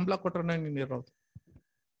 ನಾನ್ ಸಂಬಳ ಕೊಟ್ರೆ ನೀನ್ ಇರೋದು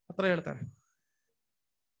ಹತ್ರ ಹೇಳ್ತಾರೆ.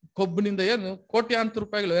 ಕೊಬ್ಬಿನಿಂದ ಏನು ಕೋಟ್ಯಾಂತರ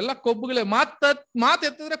ರೂಪಾಯಿಗಳು, ಎಲ್ಲ ಕೊಬ್ಬುಗಳೇ. ಮಾತ್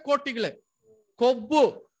ಎತ್ತಿದ್ರೆ ಕೋಟಿಗಳೇ, ಕೊಬ್ಬು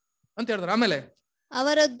ಅಂತ ಹೇಳಿದ್ರು. ಆಮೇಲೆ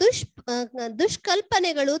ಅವರ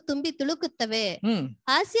ದುಷ್ಕಲ್ಪನೆಗಳು ತುಂಬಿ ತುಳುಕುತ್ತವೆ,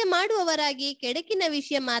 ಹಾಸ್ಯ ಮಾಡುವವರಾಗಿ ಕೆಡಕಿನ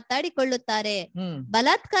ವಿಷಯ ಮಾತಾಡಿಕೊಳ್ಳುತ್ತಾರೆ,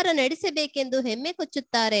 ಬಲಾತ್ಕಾರ ನಡೆಸಬೇಕೆಂದು ಹೆಮ್ಮೆ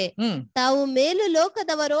ಕೊಚ್ಚುತ್ತಾರೆ, ತಾವು ಮೇಲು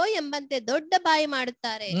ಲೋಕದವರೋ ಎಂಬಂತೆ ದೊಡ್ಡ ಬಾಯಿ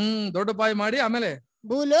ಮಾಡುತ್ತಾರೆ. ದೊಡ್ಡ ಬಾಯಿ ಮಾಡಿ ಆಮೇಲೆ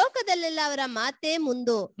ಭೂಲೋಕದಲ್ಲೆಲ್ಲ ಅವರ ಮಾತೇ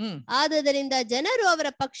ಮುಂದು. ಆದುದರಿಂದ ಜನರು ಅವರ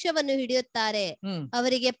ಪಕ್ಷವನ್ನು ಹಿಡಿಯುತ್ತಾರೆ,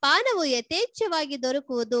 ಅವರಿಗೆ ಪಾನವು ಯಥೇಚ್ಛವಾಗಿ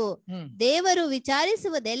ದೊರಕುವುದು. ದೇವರು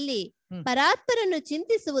ವಿಚಾರಿಸುವುದೆಲ್ಲಿ, ಪರಾತ್ಪರನ್ನು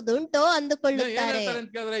ಚಿಂತಿಸುವುದುಂಟೋ ಅಂದುಕೊಳ್ಳುತ್ತಾರೆ.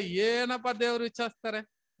 ಏನಪ್ಪ ದೇವರು ವಿಚಾರಿಸ್ತಾರೆ,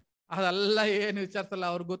 ಅದೆಲ್ಲ ಏನು ವಿಚಾರಿಸಲ್ಲ.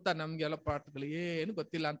 ಅವ್ರಿಗೆ ಗೊತ್ತಾ, ನಮ್ಗೆಲ್ಲ ಪಾಠಗಳು ಏನು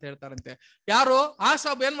ಗೊತ್ತಿಲ್ಲ ಅಂತ ಹೇಳ್ತಾರಂತೆ. ಯಾರು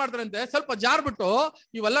ಆಸಾಬ್ ಏನ್ ಮಾಡ್ತಾರಂತೆ, ಸ್ವಲ್ಪ ಜಾರ್ಬಿಟ್ಟು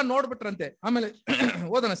ಇವೆಲ್ಲ ನೋಡ್ಬಿಟ್ರಂತೆ. ಆಮೇಲೆ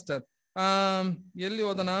ಓದನ ಸರ್, ಎಲ್ಲಿ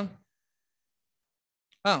ಓದನ?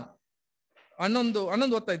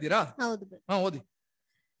 11 ಓದ್ತಾ ಇದ್ದೀರಾ? ಹೌದು, ಓದಿ.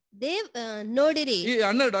 ನೋಡಿರಿ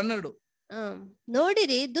 12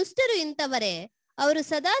 ನೋಡಿರಿ, ದುಷ್ಟರು ಇಂಥವರೇ, ಅವರು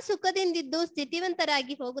ಸದಾ ಸುಖದಿಂದಿದ್ದು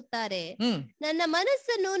ಸ್ಥಿತಿವಂತರಾಗಿ ಹೋಗುತ್ತಾರೆ. ನನ್ನ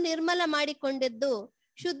ಮನಸ್ಸನ್ನು ನಿರ್ಮಲ ಮಾಡಿಕೊಂಡದ್ದು,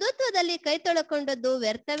 ಶುದ್ಧತ್ವದಲ್ಲಿ ಕೈ ತೊಳ್ಕೊಂಡದ್ದು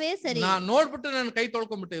ವ್ಯರ್ಥವೇ ಸರಿ. ನಾನ್ ನೋಡ್ಬಿಟ್ಟು ನಾನು ಕೈ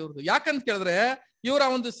ತೊಳ್ಕೊಂಡ್ಬಿಟ್ಟೆ ಇವ್ರದ್ದು. ಯಾಕಂತ ಕೇಳಿದ್ರೆ ಇವರ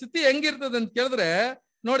ಒಂದು ಸ್ಥಿತಿ ಹೆಂಗಿರ್ತದೆ ಅಂತ ಕೇಳಿದ್ರೆ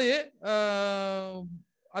ನೋಡಿ,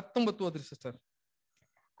 19 ಓದ್ರಿ ಸಿಸ್ಟರ್.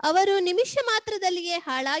 ಅವರು ನಿಮಿಷ ಮಾತ್ರದಲ್ಲಿಯೇ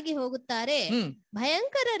ಹಾಳಾಗಿ ಹೋಗುತ್ತಾರೆ,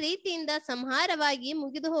 ಭಯಂಕರ ರೀತಿಯಿಂದ ಸಂಹಾರವಾಗಿ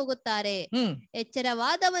ಮುಗಿದು ಹೋಗುತ್ತಾರೆ.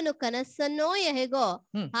 ಎಚ್ಚರವಾದವನು ಕನಸನ್ನೋ ಹೇಗೋ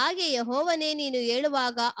ಹಾಗೆ ಯೆಹೋವನೇ ನೀನು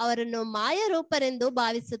ಹೇಳುವಾಗ ಅವರನ್ನು ಮಾಯರೂಪರೆಂದು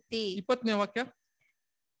ಭಾವಿಸುತ್ತಿ. 20ನೇ ವಾಕ್ಯ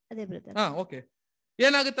ಅದೇ ಬ್ರದರ್. ಓಕೆ.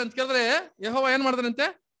 ಏನಾಗುತ್ತೆ ಅಂತ ಕೇಳಿದ್ರೆ ಯೆಹೋವ ಏನ್ ಮಾಡ್ತಾನಂತೆ,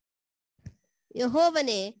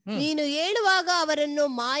 ಯೆಹೋವನೇ ನೀನು ಹೇಳುವಾಗ ಅವರನ್ನು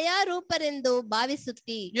ಮಾಯಾರೂಪರೆಂದು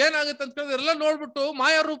ಭಾವಿಸುತ್ತಿ. ಏನಾಗುತ್ತೆ ಅಂತ ಕೇಳಿದ್ರೆ ಎಲ್ಲ ನೋಡ್ಬಿಟ್ಟು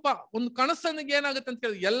ಮಾಯಾರೂಪ, ಒಂದು ಕನಸನಿಗೆ ಏನಾಗುತ್ತೆ ಅಂತ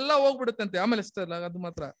ಕೇಳಿದ್ರೆ ಎಲ್ಲ ಹೋಗ್ಬಿಡುತ್ತಂತೆ. ಆಮೇಲೆ ಅದು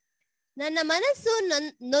ಮಾತ್ರ ನನ್ನ ಮನಸ್ಸು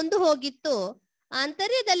ನೊಂದು ಹೋಗಿತ್ತು,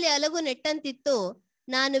 ಆಂತರ್ಯದಲ್ಲಿ ಅಲಗು ನೆಟ್ಟಂತಿತ್ತು.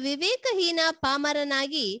 ನಾನು ವಿವೇಕಹೀನ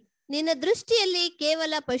ಪಾಮರನಾಗಿ ನಿನ್ನ ದೃಷ್ಟಿಯಲ್ಲಿ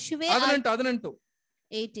ಕೇವಲ ಪಶುವೇ.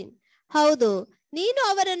 18. ಹೌದು, ನೀನು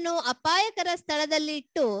ಅವರನ್ನು ಅಪಾಯಕರ ಸ್ಥಳದಲ್ಲಿ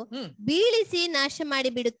ಇಟ್ಟು ಬೀಳಿಸಿ ನಾಶ ಮಾಡಿ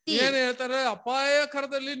ಬಿಡುತ್ತಿ. ಏನ್ ಹೇಳ್ತಾರೆ?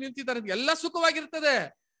 ಅಪಾಯಕರದಲ್ಲಿ ನಿಂತಿದ್ದಾರೆ, ಎಲ್ಲ ಸುಖವಾಗಿರ್ತದೆ.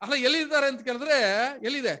 ಅಲ್ಲ, ಎಲ್ಲಿದ್ದಾರೆ ಅಂತ ಕೇಳಿದ್ರೆ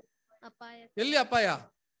ಎಲ್ಲಿದೆ? ಎಲ್ಲಿ ಅಪಾಯ?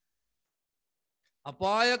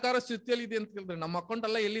 ಅಪಾಯಕರ ಸ್ಥಿತಿಯಲ್ಲಿ ಇದೆ ಅಂತ ಕೇಳಿದ್ರೆ ನಮ್ಮ ಅಕೌಂಟ್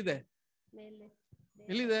ಎಲ್ಲ ಎಲ್ಲಿದೆ?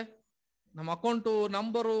 ಎಲ್ಲಿದೆ ನಮ್ಮ ಅಕೌಂಟು,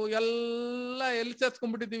 ನಂಬರು ಎಲ್ಲ ಎಲ್ಲಿ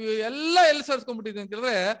ಸೇರ್ಸ್ಕೊಂಡ್ಬಿಟ್ಟಿದೀವಿ? ಎಲ್ಲ ಎಲ್ಲಿ ಸೇರ್ಸ್ಕೊಂಡ್ಬಿಟ್ಟಿದ್ವಿ ಅಂತ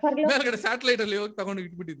ಹೇಳಿದ್ರೆ ಮೇಲ್ಗಡೆ ಸ್ಯಾಟಲೈಟ್ ಅಲ್ಲಿ ಹೋಗಿ ತಗೊಂಡು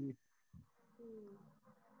ಇಟ್ಬಿಟ್ಟಿದ್ವಿ.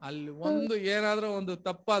 ಅಲ್ಲಿ ಒಂದು ಏನಾದ್ರೂ ಒಂದು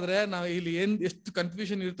ತಪ್ಪಾದ್ರೆ ನಾವು ಇಲ್ಲಿ ಎಷ್ಟು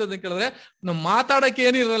ಕನ್ಫ್ಯೂಷನ್ ಇರ್ತದೆ ಅಂತ ಕೇಳಿದ್ರೆ ನಾವು ಮಾತಾಡಕ್ಕೆ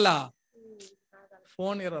ಏನಿರಲ್ಲ,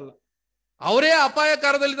 ಫೋನ್ ಇರಲ್ಲ. ಅವರೇ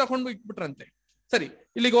ಅಪಾಯಕಾರದಲ್ಲಿ ತಗೊಂಡು ಇಟ್ಬಿಟ್ರಂತೆ. ಸರಿ,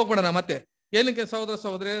 ಇಲ್ಲಿಗೆ ಹೋಗ್ಬಿಡೋಣ ಮತ್ತೆ. ಏನಕ್ಕೆ ಸಹೋದರ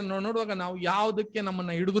ಸಹೋದರಿ ನೋಡುವಾಗ ನಾವು ಯಾವ್ದಕ್ಕೆ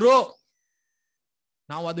ನಮ್ಮನ್ನ ಹಿಡಿದ್ರು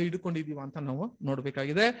ನಾವು ಅದು ಹಿಡ್ಕೊಂಡಿದೀವ ಅಂತ ನಾವು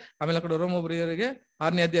ನೋಡ್ಬೇಕಾಗಿದೆ. ಆಮೇಲೆ ಆ ಕಡೆ ರೋಮಪುರಿಯರಿಗೆ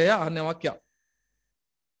 6ನೇ ಅಧ್ಯಾಯ 6ನೇ ವಾಕ್ಯ.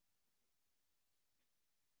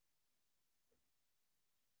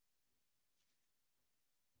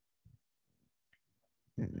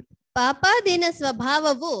 ಪಾಪಾಧೀನ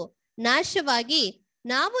ಸ್ವಭಾವವು ನಾಶವಾಗಿ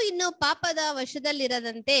ನಾವು ಇನ್ನು ಪಾಪದ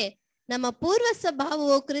ವಶದಲ್ಲಿರದಂತೆ ನಮ್ಮ ಪೂರ್ವ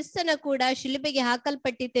ಸ್ವಭಾವವು ಕ್ರಿಸ್ತನ ಕೂಡ ಶಿಲುಬೆಗೆ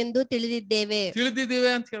ಹಾಕಲ್ಪಟ್ಟಿತೆಂದು ತಿಳಿದಿದ್ದೇವೆ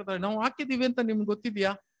ಅಂತ ಹೇಳ್ತಾರೆ. ನಾವು ಹಾಕಿದೀವಿ ಅಂತ ನಿಮ್ಗೆ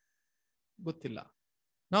ಗೊತ್ತಿದ್ಯಾ? ಗೊತ್ತಿಲ್ಲ.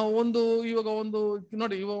 ನಾವು ಇವಾಗ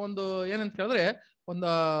ನೋಡಿ, ಇವಾಗ ಏನಂತ ಹೇಳಿದ್ರೆ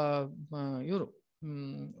ಇವರು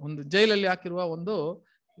ಒಂದು ಜೈಲಲ್ಲಿ ಹಾಕಿರುವ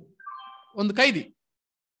ಒಂದು ಕೈದಿ,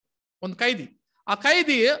 ಆ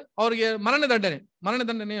ಕೈದಿ ಅವ್ರಿಗೆ ಮರಣ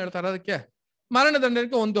ದಂಡನೆ ಹೇಳ್ತಾರೆ. ಅದಕ್ಕೆ ಮರಣ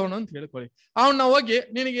ದಂಡನೆಗೆ ಹೊಂದೋಣ ಅಂತ ಹೇಳ್ಕೊಳ್ಳಿ. ಅವನ್ನ ಹೋಗಿ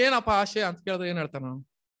ನಿನಗೆ ಏನಪ್ಪ ಆಶೆ ಅಂತ ಕೇಳಿದ್ರೆ ಏನ್ ಹೇಳ್ತಾನ?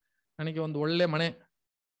 ನನಗೆ ಒಂದು ಒಳ್ಳೆ ಮನೆ,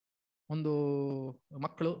 ಒಂದು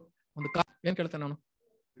ಮಕ್ಕಳು, ಏನ್ ಕೇಳ್ತಾನ ಅವನು?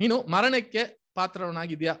 ನೀನು ಮರಣಕ್ಕೆ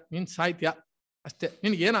ಪಾತ್ರವನಾಗಿದ್ಯಾ, ನೀನ್ ಸಾಯ್ತ್ಯಾ ಅಷ್ಟೇ,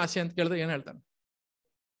 ನಿನ್ಗೆ ಏನ್ ಆಸೆ ಅಂತ ಕೇಳಿದ್ರೆ ಏನ್ ಹೇಳ್ತಾನೆ?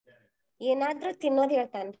 ಏನಾದ್ರೂ ತಿನ್ನೋದು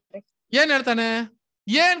ಹೇಳ್ತಾನೆ. ಏನ್ ಹೇಳ್ತಾನೆ?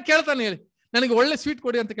 ಏನ್ ಕೇಳ್ತಾನೆ ಹೇಳಿ? ನನಗೆ ಒಳ್ಳೆ ಸ್ವೀಟ್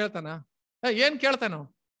ಕೊಡಿ ಅಂತ ಕೇಳ್ತಾನ? ಏನ್ ಕೇಳ್ತಾನ?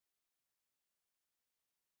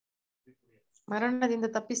 ಮರಣದಿಂದ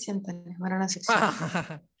ತಪ್ಪಿಸಿ ಅಂತಾನೆ, ಮರಣ ಶಿಕ್ಷೆ.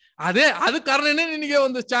 ಅದೇ, ಅದು ಕಾರಣನೇ ನಿನಗೆ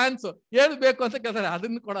ಒಂದು ಚಾನ್ಸ್ ಏನ್ ಬೇಕು ಅಂತ ಕೇಳ್ತಾರೆ,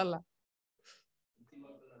 ಅದನ್ನ ಕೊಡಲ್ಲ.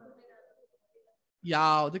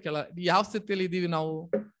 ಯಾವ್ದು ಯಾವ ಸ್ಥಿತಿಯಲ್ಲಿ ಇದೀವಿ ನಾವು?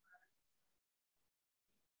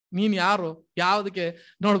 ನೀನ್ ಯಾರು? ಯಾವ್ದಕ್ಕೆ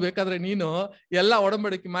ನೋಡ್ಬೇಕಾದ್ರೆ ನೀನು ಎಲ್ಲ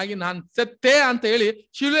ಒಡಂಬಡಿಕೆ ಮಾಗಿ ನಾನ್ ಸತ್ತೇ ಅಂತ ಹೇಳಿ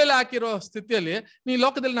ಶಿಲುಬೆಯಲ್ಲಿ ಹಾಕಿರೋ ಸ್ಥಿತಿಯಲ್ಲಿ ನೀ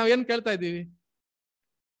ಲೋಕದಲ್ಲಿ ನಾವೇನ್ ಕೇಳ್ತಾ ಇದ್ದೀವಿ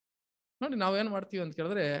ನೋಡಿ. ನಾವೇನ್ ಮಾಡ್ತೀವಿ ಅಂತ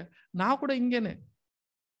ಕೇಳಿದ್ರೆ ನಾವು ಕೂಡ ಹಿಂಗೇನೆ,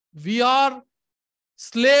 we are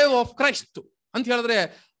slave of Christ ಅಂತ ಹೇಳಿದ್ರೆ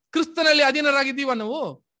ಕ್ರಿಸ್ತನಲ್ಲಿ ಅಧೀನರಾಗಿದ್ದೀವ ನಾವು?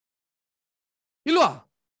 ಇಲ್ವಾ?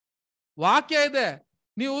 ವಾಕ್ಯ ಇದೆ,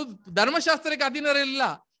 ನೀವು ಧರ್ಮಶಾಸ್ತ್ರಕ್ಕೆ ಅಧೀನರಿಲ್ಲ,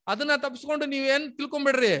 ಅದನ್ನ ತಪ್ಪಿಸ್ಕೊಂಡು ನೀವೇನ್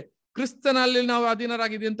ತಿಳ್ಕೊಂಬಿಡ್ರಿ, ಕ್ರಿಸ್ತನಲ್ಲಿ ನಾವು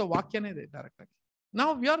ಅಧೀನರಾಗಿದ್ದೀವಿ ಅಂತ ವಾಕ್ಯನೇ ಇದೆ ಡೈರೆಕ್ಟ್ ಆಗಿ.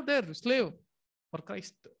 ನಾವು we are there slave for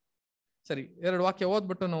Christ. ಸರಿ, 2 ವಾಕ್ಯ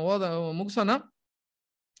ಓದ್ಬಿಟ್ಟು ನಾವು ಮುಗಿಸೋಣ.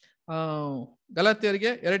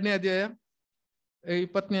 ಗಲಾತ್ಯರಿಗೆ 2ನೇ ಅಧ್ಯಾಯ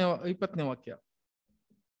 20ನೇ ವಾಕ್ಯ.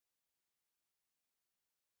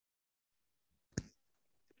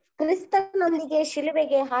 ಕ್ರಿಸ್ತನೊಂದಿಗೆ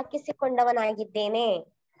ಶಿಲುಬೆಗೆ ಹಾಕಿಸಿಕೊಂಡವನಾಗಿದ್ದೇನೆ.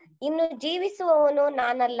 ಇನ್ನು ಜೀವಿಸುವವನು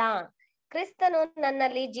ನಾನಲ್ಲ, ಕ್ರಿಸ್ತನು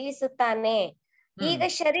ನನ್ನಲ್ಲಿ ಜೀವಿಸುತ್ತಾನೆ. ಈಗ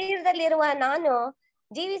ಶರೀರದಲ್ಲಿರುವ ನಾನು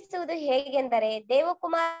ಜೀವಿಸುವುದು ಹೇಗೆಂದರೆ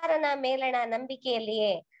ದೇವಕುಮಾರನ ಮೇಲಣ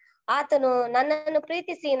ನಂಬಿಕೆಯಲ್ಲಿಯೇ. ಆತನು ನನ್ನನ್ನು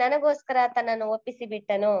ಪ್ರೀತಿಸಿ ನನಗೋಸ್ಕರ ತನ್ನನ್ನು ಒಪ್ಪಿಸಿ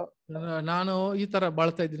ಬಿಟ್ಟನು. ನಾನು ಈ ತರ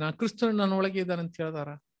ಬಾಳ್ತಾ ಇದ್ದೀನಿ, ಕ್ರಿಸ್ತನು ನನ್ನ ಒಳಗೆ ಇದ್ದಾನೆ ಅಂತ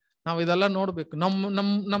ಹೇಳ್ತಾರ. ನಾವು ಇದೆಲ್ಲ ನೋಡ್ಬೇಕು.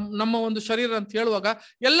 ನಮ್ಮ ಒಂದು ಶರೀರ ಅಂತ ಹೇಳುವಾಗ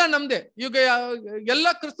ಎಲ್ಲ ನಮ್ದೆ. ಈಗ ಎಲ್ಲ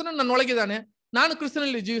ಕ್ರಿಸ್ತನು ನನ್ನ ಒಳಗಿದ್ದಾನೆ, ನಾನು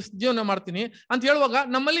ಕ್ರಿಸ್ತನಲ್ಲಿ ಜೀವನ ಮಾಡ್ತೀನಿ ಅಂತ ಹೇಳುವಾಗ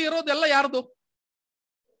ನಮ್ಮಲ್ಲಿ ಇರೋದೆಲ್ಲ ಯಾರ್ದು?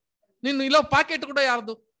 ನೀನು ಇಲ್ಲೋ ಪಾಕೆಟ್ ಕೂಡ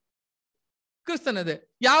ಯಾರ್ದು? ಕ್ರಿಸ್ತನದೇ.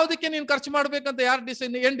 ಯಾವ್ದಕ್ಕೆ ನೀನ್ ಖರ್ಚು ಮಾಡ್ಬೇಕಂತ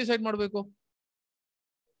ಏನ್ ಡಿಸೈಡ್ ಮಾಡ್ಬೇಕು?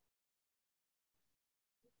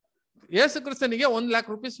 ಯೇಸು ಕ್ರಿಸ್ತನಿಗೆ 1 ಲಕ್ಷ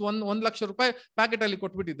ರೂಪೀಸ್ 1 ಲಕ್ಷ ರೂಪಾಯಿ ಪ್ಯಾಕೆಟ್ ಅಲ್ಲಿ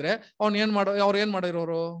ಕೊಟ್ಬಿಟ್ಟಿದ್ರೆ ಅವ್ರು ಏನ್ ಮಾಡಿರೋರು? ಏನ್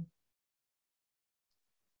ಮಾಡಿರೋರು?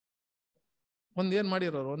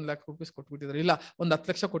 1 ಲಕ್ಷ ರೂಪೀಸ್ ಕೊಟ್ಬಿಟ್ಟಿದ್ರೆ, ಇಲ್ಲ 10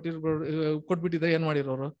 ಲಕ್ಷ ಕೊಟ್ಬಿಟ್ಟಿದ್ರೆ ಏನ್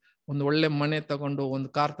ಮಾಡಿರೋರು? ಒಂದು ಒಳ್ಳೆ ಮನೆ ತಗೊಂಡು, ಒಂದು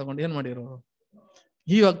ಕಾರ್ ತಗೊಂಡು ಏನ್ ಮಾಡಿರೋರು?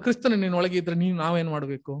 ಇವಾಗ ಕ್ರಿಸ್ತನ ನೀನ್ ಒಳಗೆ ಇದ್ರೆ ನಾವೇನ್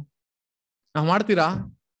ಮಾಡ್ಬೇಕು? ನಾವ್ ಮಾಡ್ತೀರಾ?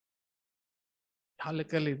 ಯಾವ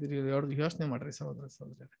ಲೆಕ್ಕಲ್ಲಿ ಇದ್ರಿ? ಯೋಚನೆ ಮಾಡ್ರಿ ಸಹೋದರ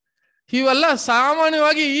ಸಹೋದರ. ಇವೆಲ್ಲ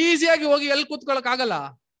ಸಾಮಾನ್ಯವಾಗಿ ಈಸಿಯಾಗಿ ಹೋಗಿ ಎಲ್ಲಿ ಕೂತ್ಕೊಳಕ್ ಆಗಲ್ಲ.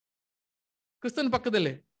 ಕ್ರಿಸ್ತನ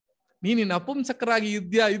ಪಕ್ಕದಲ್ಲಿ ನೀನು ನಪುಂಸಕರಾಗಿ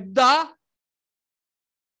ಇದ್ದ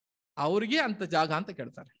ಅವ್ರಿಗೆ ಅಂತ ಜಾಗ ಅಂತ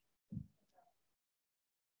ಕೇಳ್ತಾರೆ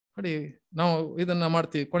ನೋಡಿ. ನಾವು ಇದನ್ನ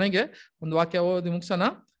ಮಾಡ್ತೀವಿ. ಕೊನೆಗೆ ಒಂದು ವಾಕ್ಯ ಓದಿ ಮುಗಿಸೋಣ.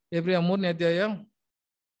 ಎಬ್ರಿಯ 3ನೇ ಅಧ್ಯಾಯ.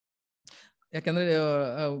 ಯಾಕಂದ್ರೆ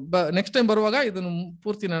ನೆಕ್ಸ್ಟ್ ಟೈಮ್ ಬರುವಾಗ ಇದನ್ನು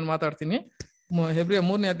ಪೂರ್ತಿ ನಾನು ಮಾತಾಡ್ತೀನಿ. ಎಬ್ರಿಯ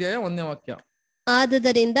 3ನೇ ಅಧ್ಯಾಯ 1ನೇ ವಾಕ್ಯ.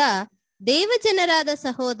 ಆದುದರಿಂದ ದೇವಜನರಾದ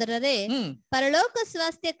ಸಹೋದರರೇ, ಪರಲೋಕ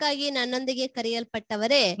ಸ್ವಾಸ್ಥ್ಯಕ್ಕಾಗಿ ನನ್ನೊಂದಿಗೆ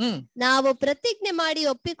ಕರೆಯಲ್ಪಟ್ಟವರೇ, ನಾವು ಪ್ರತಿಜ್ಞೆ ಮಾಡಿ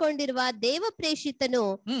ಒಪ್ಪಿಕೊಂಡಿರುವ ದೇವ ಪ್ರೇಷಿತನು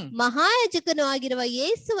ಮಹಾಯಾಜಕನು ಆಗಿರುವ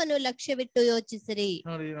ಯೇಸುವನ್ನು ಲಕ್ಷ್ಯವಿಟ್ಟು ಯೋಚಿಸಿರಿ.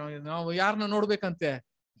 ನೋಡಿ, ನಾವು ಯಾರನ್ನ ನೋಡ್ಬೇಕಂತೆ?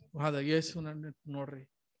 ಯೇಸುವನ್ನ ನೋಡ್ರಿ.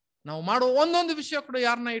 ನಾವು ಮಾಡೋ ಒಂದೊಂದು ವಿಷಯ ಕೂಡ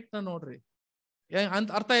ಯಾರನ್ನ ಇಟ್ಟ ನೋಡ್ರಿ. ಅಂತ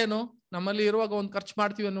ಅರ್ಥ ಏನು? ನಮ್ಮಲ್ಲಿ ಇರುವಾಗ ಒಂದು ಖರ್ಚು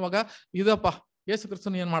ಮಾಡ್ತೀವಿ ಅನ್ನುವಾಗ, ಇದಪ್ಪ ಯೇಸು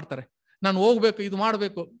ಕ್ರಿಸ್ತನ್ ಏನ್ ಮಾಡ್ತಾರೆ, ನಾನು ಹೋಗ್ಬೇಕು, ಇದು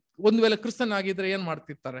ಮಾಡ್ಬೇಕು. ಒಂದ್ ವೇಳೆ ಕ್ರಿಸ್ತನ್ ಆಗಿದ್ರೆ ಏನ್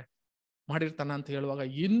ಮಾಡಿರ್ತಾನ ಅಂತ ಹೇಳುವಾಗ,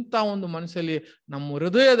 ಇಂಥ ಒಂದು ಮನಸ್ಸಲ್ಲಿ ನಮ್ಮ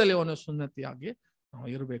ಹೃದಯದಲ್ಲಿ ಒಂದು ಸುನ್ನತಿಯಾಗಿ ನಾವು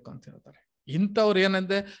ಇರಬೇಕು ಅಂತ ಹೇಳ್ತಾರೆ. ಇಂಥವ್ರು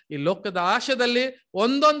ಏನಂದ್ರೆ ಈ ಲೋಕದ ಆಶೆದಲ್ಲಿ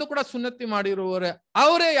ಒಂದೊಂದು ಕೂಡ ಸುನ್ನತಿ ಮಾಡಿರುವವರೇ.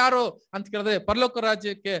 ಅವರೇ ಯಾರು ಅಂತ ಕೇಳಿದ್ರೆ, ಪರಲೋಕ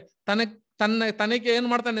ರಾಜ್ಯಕ್ಕೆ ತನಗೆ ಏನ್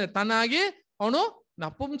ಮಾಡ್ತಾನೆ, ತನ್ನಾಗಿ ಅವನು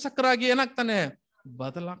ನಪುಂಸಕರಾಗಿ ಏನಾಗ್ತಾನೆ,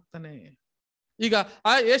 ಬದಲಾಗ್ತಾನೆ. ಈಗ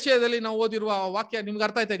ಆ ಏಷ್ಯಾದಲ್ಲಿ ನಾವು ಓದಿರುವ ವಾಕ್ಯ ನಿಮ್ಗೆ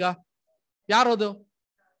ಅರ್ಥ ಆಯ್ತಾ? ಈಗ ಯಾರೋದು?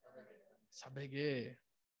 ಸಭೆಗೆ,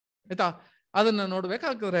 ಆಯ್ತಾ? ಅದನ್ನ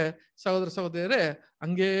ನೋಡ್ಬೇಕಾದ್ರೆ ಸಹೋದರ ಸಹೋದರಿಯರೇ,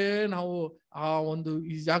 ಹಂಗೇ ನಾವು ಆ ಒಂದು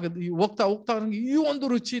ಈ ಜಾಗದ ಹೋಗ್ತಾ ಹೋಗ್ತಾ ಈ ಒಂದು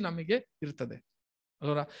ರುಚಿ ನಮಗೆ ಇರ್ತದೆ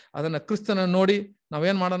ಅಲ್ವಾ? ಅದನ್ನ ಕ್ರಿಸ್ತನ ನೋಡಿ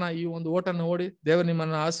ನಾವೇನ್ ಮಾಡೋಣ, ಈ ಒಂದು ಓಟನ್ನು ಓಡಿ ದೇವರು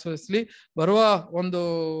ನಿಮ್ಮನ್ನ ಆಶೀರ್ವದಿಸಲಿ. ಬರುವ ಒಂದು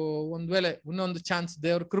ವೇಳೆ ಇನ್ನೊಂದು ಚಾನ್ಸ್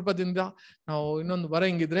ದೇವರ ಕೃಪದಿಂದ ನಾವು ಇನ್ನೊಂದು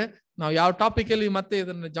ಬರಂಗಿದ್ರೆ ನಾವು ಯಾವ ಟಾಪಿಕ್ ಅಲ್ಲಿ ಮತ್ತೆ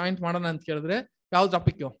ಇದನ್ನ ಜಾಯಿಂಟ್ ಮಾಡೋಣ ಅಂತ ಕೇಳಿದ್ರೆ, ಯಾವ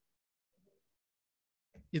ಟಾಪಿಕ್?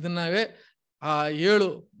 ಇದನ್ನವೇ ಆ 7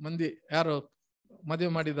 ಮಂದಿ ಯಾರು ಮದುವೆ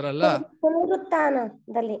ಮಾಡಿದ್ರಲ್ಲ,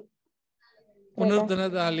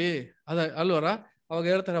 ಪುನರುತ್ಥಾನದಲ್ಲಿ ಅಲ್ವರ, ಅವಾಗ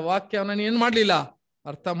ಹೇಳ್ತಾರೆ ವಾಕ್ಯ ನಾನು ಏನ್ ಮಾಡ್ಲಿಲ್ಲ,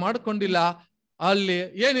 ಅರ್ಥ ಮಾಡ್ಕೊಂಡಿಲ್ಲ, ಅಲ್ಲಿ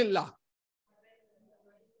ಏನಿಲ್ಲ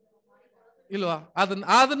ಇಲ್ವಾ?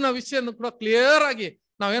 ಅದನ್ನ ವಿಷಯನ ಕೂಡ ಕ್ಲಿಯರ್ ಆಗಿ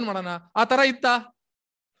ನಾವೇನ್ ಮಾಡೋಣ, ಆ ತರ ಇತ್ತ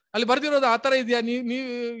ಅಲ್ಲಿ ಬರ್ದಿರೋದು ಆ ತರ ಇದೆಯಾ,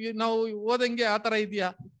 ನಾವು ಓದಂಗೆ ಆ ತರ ಇದೆಯಾ?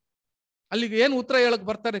 ಅಲ್ಲಿಗೆ ಏನ್ ಉತ್ತರ ಹೇಳಕ್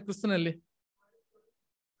ಬರ್ತಾರೆ ಕ್ರಿಸ್ತನಲ್ಲಿ?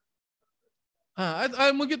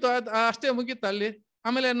 ಮುಗೀತು, ಅಷ್ಟೇ ಮುಗೀತು ಅಲ್ಲಿ.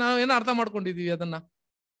 ಆಮೇಲೆ ನಾವು ಏನೋ ಅರ್ಥ ಮಾಡ್ಕೊಂಡಿದೀವಿ ಅದನ್ನ.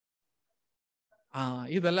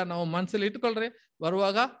 ಇದೆಲ್ಲ ನಾವು ಮನಸ್ಸಲ್ಲಿ ಇಟ್ಕೊಳ್ರಿ.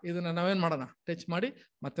 ಬರುವಾಗ ಇದನ್ನ ನಾವೇನ್ ಮಾಡೋಣ, ಟಚ್ ಮಾಡಿ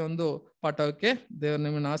ಮತ್ತೆ ಒಂದು ಪಾಠಕ್ಕೆ ದೇವರು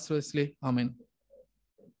ನಿಮ್ಮನ್ನ ಆಶೀರ್ವದಿಸಲಿ. ಆಮೇನ್.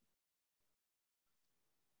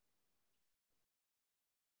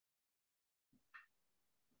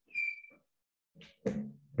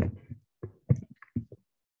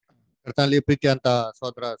 ಕರ್ತನಲ್ಲಿ ಪ್ರೀತಿ ಅಂತ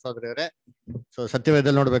ಸಹೋದರ ಸಹೋದರಿಯರೇ, ಸೊ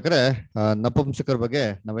ಸತ್ಯವೇದದಲ್ಲಿ ನೋಡ್ಬೇಕಾರೆ ನಪುಂಸಕರ ಬಗ್ಗೆ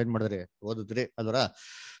ನಾವೇನ್ ಮಾಡಿದ್ರಿ, ಓದಿದ್ರಿ ಅಲ್ವರ?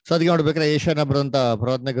 ಸೊ ಅದಕ್ಕೆ ನೋಡ್ಬೇಕಾರೆ ಏಷ್ಯಾನ ಬರುವಂತ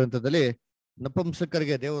ಪ್ರವಚನ ಗ್ರಂಥದಲ್ಲಿ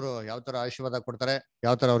ನಪುಂಸಕರಿಗೆ ದೇವರು ಯಾವ ತರ ಆಶೀರ್ವಾದ ಕೊಡ್ತಾರೆ,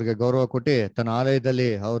 ಯಾವ ತರ ಅವ್ರಿಗೆ ಗೌರವ ಕೊಟ್ಟು ತನ್ನ ಆಲಯದಲ್ಲಿ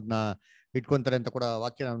ಅವ್ರನ್ನ ಇಟ್ಕೊಂತಾರೆ ಅಂತ ಕೂಡ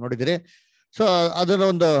ವಾಕ್ಯ ನಾವು ನೋಡಿದಿರಿ. ಸೊ ಅದರ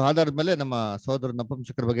ಒಂದು ಆಧಾರದ ಮೇಲೆ ನಮ್ಮ ಸಹೋದರ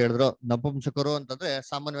ನಪುಂಸಕರ ಬಗ್ಗೆ ಹೇಳಿದ್ರು. ನಪುಂಸಕರು ಅಂತಂದ್ರೆ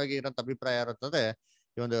ಸಾಮಾನ್ಯವಾಗಿ ಇರೋಂಥ ಅಭಿಪ್ರಾಯ ಯಾರಂತಂದ್ರೆ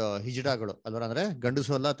ಈ ಒಂದು ಹಿಜಡಾಗಳು ಅಲ್ವರ, ಅಂದ್ರೆ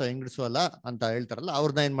ಗಂಡಸು ಅಲ್ಲ ಅಥವಾ ಹೆಂಗಸು ಅಲ್ಲ ಅಂತ ಹೇಳ್ತಾರಲ್ಲ,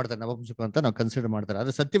 ಅವ್ರನ್ನ ಏನ್ ಮಾಡ್ತಾರೆ ನಪುಂಸಕರು ಅಂತ ನಾವು ಕನ್ಸಿಡರ್ ಮಾಡ್ತಾರೆ.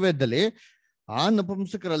 ಆದ್ರೆ ಸತ್ಯವೇದದಲ್ಲಿ ಆ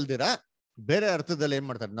ನಪುಂಸಕರಲ್ದಿರ ಬೇರೆ ಅರ್ಥದಲ್ಲಿ ಏನ್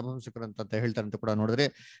ಮಾಡ್ತಾರೆ ನಪುಂಸಕರು ಅಂತ ಹೇಳ್ತಾರೆ ಅಂತ ಕೂಡ ನೋಡಿದ್ರೆ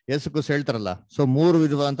ಯೇಸು ಕ್ರಿಸ್ತ ಹೇಳ್ತಾರಲ್ಲ. ಸೊ 3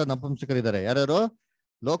 ವಿಧವಾದಂತ ನಪುಂಸಕರಿದ್ದಾರೆ. ಯಾರ್ಯಾರು?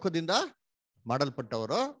 ಲೋಕದಿಂದ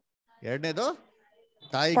ಮಾಡಲ್ಪಟ್ಟವರು, ಎರಡನೇದು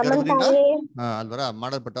ತಾಯಿ ಗರ್ಭದಿಂದ ಅಲ್ವರ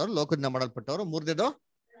ಮಾಡಲ್ಪಟ್ಟವ್ರು, ಲೋಕದಿಂದ ಮಾಡಲ್ಪಟ್ಟವರು, ಮೂರನೇದು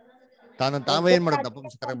ತಾವೇ ಏನ್ ಮಾಡೋದು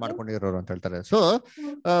ನಪುಂಸಕರಾಗಿ ಮಾಡ್ಕೊಂಡಿರೋರು ಅಂತ ಹೇಳ್ತಾರೆ. ಸೊ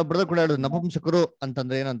ಬ್ರದರ್ ಕೂಡ ಹೇಳುದು ನಪುಂಸಕರು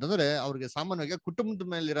ಅಂತಂದ್ರೆ ಏನಂತಂದ್ರೆ ಅವ್ರಿಗೆ ಸಾಮಾನ್ಯವಾಗಿ ಕುಟುಂಬದ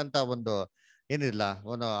ಮೇಲಿರಂತ ಒಂದು ಏನಿರಲ್ಲ,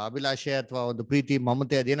 ಒಂದು ಅಭಿಲಾಷೆ ಅಥವಾ ಒಂದು ಪ್ರೀತಿ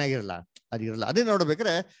ಮಮತೆ ಅದೇನಾಗಿರಲ್ಲ, ಅದಿರಲ್ಲ. ಅದೇ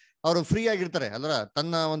ನೋಡ್ಬೇಕಾದ್ರೆ ಅವರು ಫ್ರೀ ಆಗಿರ್ತಾರೆ ಅಲ್ವರ,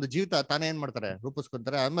 ತನ್ನ ಒಂದು ಜೀವಿತ ತಾನೇ ಏನ್ ಮಾಡ್ತಾರೆ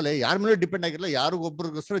ರೂಪಿಸ್ಕೊಂತಾರೆ. ಆಮೇಲೆ ಯಾರ ಮೇಲೆ ಡಿಪೆಂಡ್ ಆಗಿರಲ್ಲ, ಯಾರು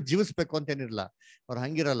ಒಬ್ರಿಗೋಸ್ಕರ ಜೀವಿಸ್ಬೇಕು ಅಂತ ಏನಿರಲ್ಲ, ಅವ್ರು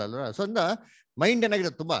ಹಂಗಿರಲ್ಲ ಅಲ್ವರ. ಸೊ ಅಂದ ಮೈಂಡ್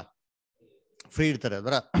ಏನಾಗಿರುತ್ತೆ, ತುಂಬಾ ಫ್ರೀ ಇರ್ತಾರೆ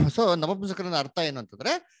ಅಲ್ವರ. ಸೊ ನಪುಂಸಕರ ಅರ್ಥ ಏನು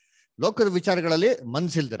ಅಂತಂದ್ರೆ ಲೋಕದ ವಿಚಾರಗಳಲ್ಲಿ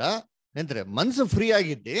ಮನ್ಸಿಲ್ದಿರ ಎಂದ್ರೆ ಮನ್ಸು ಫ್ರೀ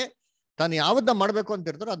ಆಗಿದ್ದಿ ತಾನು ಯಾವ್ದನ್ನ ಮಾಡ್ಬೇಕು ಅಂತ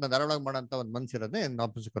ಇರ್ತಾರೋ ಅದನ್ನ ಧಾರಾಳವಾಗಿ ಮಾಡೋಂತ ಒಂದು ಮನ್ಸಿರೋದೇ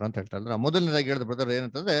ನಪುಂಸಕರು ಅಂತ ಹೇಳ್ತಾರೆ. ಮೊದಲನೇದಾಗಿ ಹೇಳಿದ ಬ್ರದರ್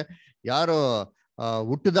ಏನಂತಂದ್ರೆ, ಯಾರು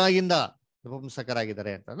ಹುಟ್ಟದಾಗಿಂದ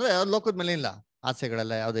ನಪುಂಸಕರಾಗಿದ್ದಾರೆ ಅಂತಂದ್ರೆ ಅವ್ರ ಲೋಕದ ಮೇಲೆ ಇಲ್ಲ,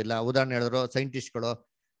 ಆಸೆಗಳೆಲ್ಲ ಯಾವುದಿಲ್ಲ. ಉದಾಹರಣೆ ಹೇಳಿದ್ರು ಸೈಂಟಿಸ್ಟ್ಗಳು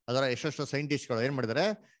ಅದರ ಎಷ್ಟೆಷ್ಟೋ ಸೈಂಟಿಸ್ಟ್ಗಳು ಏನ್ ಮಾಡಿದಾರೆ,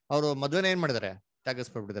 ಅವರು ಮದುವೆನ ಏನ್ ಮಾಡಿದಾರೆ,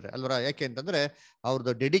 ತ್ಯಾಗಿಸ್ಬಿಟ್ಟಿದ್ದಾರೆ ಅಲ್ವರ. ಯಾಕೆ ಅಂತಂದ್ರೆ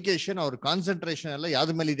ಅವ್ರದ್ದು ಡೆಡಿಕೇಶನ್, ಅವ್ರ ಕಾನ್ಸಂಟ್ರೇಷನ್ ಎಲ್ಲ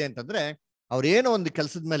ಯಾವ್ದ ಮೇಲೆ ಇದೆ ಅಂತಂದ್ರೆ ಅವ್ರ ಏನೋ ಒಂದು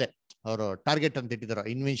ಕೆಲಸದ ಮೇಲೆ ಅವರು ಟಾರ್ಗೆಟ್ ಅಂತ ಇಟ್ಟಿದಾರೋ,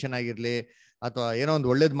 ಇನ್ವೆನ್ಷನ್ ಆಗಿರ್ಲಿ ಅಥವಾ ಏನೋ ಒಂದು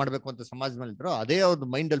ಒಳ್ಳೇದ್ ಮಾಡ್ಬೇಕು ಅಂತ ಸಮಾಜ ಮೇಲೆ ಇದ್ರು, ಅದೇ ಅವ್ರದ್ದು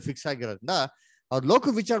ಮೈಂಡ್ ಅಲ್ಲಿ ಫಿಕ್ಸ್ ಆಗಿರೋದ್ರಿಂದ ಅವ್ರ ಲೋಕ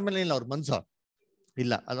ವಿಚಾರ ಮೇಲೆ ಇಲ್ಲ ಅವ್ರ ಮನ್ಸು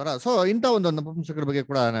ಇಲ್ಲ ಅಲ್ವರ. ಸೊ ಇಂಥ ಒಂದು ನಪುಂಸಕರ ಬಗ್ಗೆ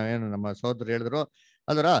ಕೂಡ ನಾವೇನು ನಮ್ಮ ಸಹೋದರು ಹೇಳಿದ್ರು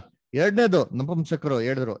ಅಲ್ವರ. ಎರಡನೇದು ನಪುಂಸಕರು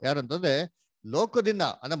ಹೇಳಿದ್ರು ಯಾರಂತಂದ್ರೆ ಲೋಕದಿಂದ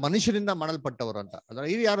ಅಂದ್ರೆ ಮನುಷ್ಯರಿಂದ ಮಾಡಲ್ಪಟ್ಟವರು ಅಂತ. ಅಂದ್ರೆ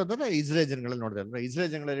ಇದು ಯಾರು ಅಂತಂದ್ರೆ ಇಸ್ರೇಲ್ ಜನಗಳಲ್ಲಿ ನೋಡಿದ್ರೆ, ಅಂದ್ರೆ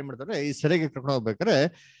ಇಸ್ರೇಲ್ ಜನಗಳಲ್ಲಿ ಏನ್ ಮಾಡ್ತಾರೆ, ಈ ಸೆರೆಗೆ ಕರ್ಕೊಂಡು ಹೋಗ್ಬೇಕಾದ್ರೆ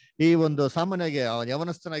ಈ ಒಂದು ಸಾಮಾನ್ಯವಾಗಿ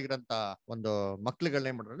ಯವನಸ್ಥನಾಗಿರಂತ ಒಂದು ಮಕ್ಳುಗಳನ್ನ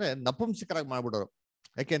ಏನ್ ಮಾಡ್ತಾರೆ ನಪುಂಸಕರಾಗಿ ಮಾಡ್ಬಿಡೋರು.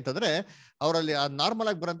 ಯಾಕೆ ಅಂತಂದ್ರೆ ಅವರಲ್ಲಿ ಆ ನಾರ್ಮಲ್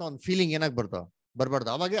ಆಗಿ ಬರೋಂತ ಒಂದು ಫೀಲಿಂಗ್ ಏನಾಗಿ ಬರ್ಬಾರ್ದು.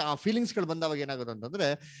 ಅವಾಗ ಆ ಫೀಲಿಂಗ್ಸ್ ಗಳು ಬಂದವಾಗ ಏನಾಗೋದು ಅಂತಂದ್ರೆ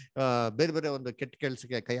ಬೇರೆ ಬೇರೆ ಒಂದು ಕೆಟ್ಟ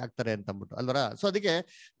ಕೆಲ್ಸಕ್ಕೆ ಕೈ ಹಾಕ್ತಾರೆ ಅಂತ ಅಂದ್ಬಿಟ್ಟು ಅಲ್ವರ. ಸೊ ಅದಕ್ಕೆ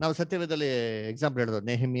ನಾವು ಸತ್ಯವೇದದಲ್ಲಿ ಎಕ್ಸಾಂಪಲ್ ಹೇಳಿದ್ರು,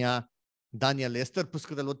 ನೆಹಮ್ಯ, ದಾನಿಯಲ್, ಎಸ್ತರ್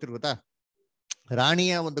ಪುಸ್ತಕದಲ್ಲಿ ಓದ್ತಿರ್ ಗೊತ್ತಾ,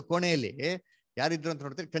 ರಾಣಿಯ ಒಂದು ಕೋಣೆಯಲ್ಲಿ ಯಾರಿದ್ರು ಅಂತ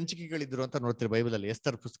ನೋಡ್ತೀರಿ, ಕಂಚಿಕೆಗಳಿದ್ರು ಅಂತ ನೋಡ್ತೀರಿ ಬೈಬಲ್ ಅಲ್ಲಿ,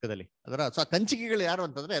 ಎಸ್ತರ್ ಪುಸ್ತಕದಲ್ಲಿ ಅದರ. ಸೊ ಆ ಕಂಚಿಕೆಗಳು ಯಾರು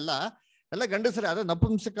ಅಂತಂದ್ರೆ ಎಲ್ಲ ಎಲ್ಲ ಗಂಡಸರೇ, ಅದು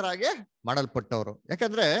ನಪುಂಸಕರಾಗೆ ಮಾಡಲ್ಪಟ್ಟವರು.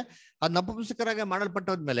 ಯಾಕಂದ್ರೆ ಆ ನಪುಂಸಕರಾಗೆ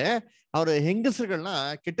ಮಾಡಲ್ಪಟ್ಟೋದ್ಮೇಲೆ ಅವ್ರು ಹೆಂಗಸರುಗಳನ್ನ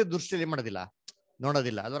ಕೆಟ್ಟ ದೃಷ್ಟಿಯಲ್ಲಿ ಮಾಡೋದಿಲ್ಲ,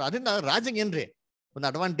 ನೋಡೋದಿಲ್ಲ. ಅದರಿಂದ ರಾಜಂಗೆ ಏನ್ರಿ ಒಂದು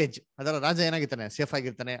ಅಡ್ವಾಂಟೇಜ್. ಅದರ ರಾಜ ಏನಾಗಿರ್ತಾನೆ, ಸೇಫ್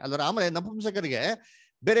ಆಗಿರ್ತಾನೆ. ಆಮೇಲೆ ನಪುಂಸಕರಿಗೆ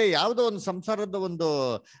ಬೇರೆ ಯಾವುದೋ ಒಂದು ಸಂಸಾರದ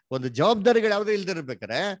ಒಂದು ಜವಾಬ್ದಾರಿಗಳು ಯಾವುದೋ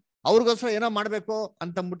ಇಲ್ದಿರ್ಬೇಕಾರೆ ಅವ್ರಿಗೋಸ್ಕರ ಏನೋ ಮಾಡ್ಬೇಕು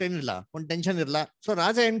ಅಂತ ಅಂದ್ಬಿಟ್ಟು ಏನಿಲ್ಲ, ಒಂದು ಟೆನ್ಷನ್ ಇರಲ್ಲ. ಸೊ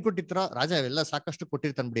ರಾಜ ಏನ್ ಕೊಟ್ಟಿರ್ತಾರೋ, ರಾಜ ಎಲ್ಲ ಸಾಕಷ್ಟು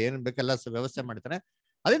ಕೊಟ್ಟಿರ್ತಾನೆ ಬಿಡಿ, ಏನ್ ಬೇಕೆಲ್ಲ ವ್ಯವಸ್ಥೆ ಮಾಡ್ತಾನೆ.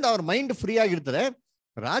 ಅದರಿಂದ ಅವ್ರ ಮೈಂಡ್ ಫ್ರೀ ಆಗಿರ್ತದೆ.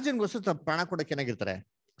 ರಾಜನ್ಗೋಸ್ಕರ ಪ್ರಾಣ ಕೊಡಕ್ಕೆ ಏನಾಗಿರ್ತಾರೆ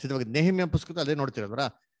ಸಿದ್ಧವಾಗಿ. ನೆಹಮ್ಯ ಪುಸ್ತಕ ಅದೇ ನೋಡ್ತಿರೋದ್ರ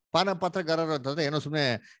ಪಾನ ಪಾತ್ರಗಾರರು ಅಂತಂದ್ರೆ ಏನೋ ಸುಮ್ಮನೆ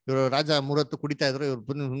ಇವರು ರಾಜ 3 ಹೊತ್ತು ಕುಡಿತಾ ಇದ್ರು, ಇವ್ರು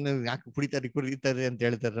ಸುಮ್ಮನೆ ಯಾಕೆ ಕುಡಿತಾರೆ ಅಂತ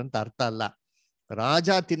ಹೇಳ್ತಾರೆ ಅಂತ ಅರ್ಥ ಅಲ್ಲ. ರಾಜ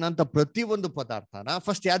ತಿನ್ನಂತ ಪ್ರತಿಯೊಂದು ಪದಾರ್ಥನ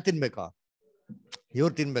ಫಸ್ಟ್ ಯಾರು ತಿನ್ಬೇಕು,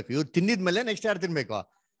 ಇವ್ರು ತಿನ್ಬೇಕು. ಇವ್ರು ತಿಂದಿದ್ಮೇಲೆ ನೆಕ್ಸ್ಟ್ ಯಾರು ತಿನ್ಬೇಕು.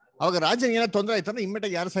 ಅವಾಗ ರಾಜನ್ ಏನೋ ತೊಂದರೆ ಆಯ್ತಾನೆ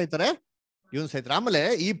ಇಮ್ಮಿಡಿಯೇಟ್ ಯಾರು ಸಾಯ್ತಾರೆ, ಇವನ್ ಸಾಯ್ತಾರೆ. ಆಮೇಲೆ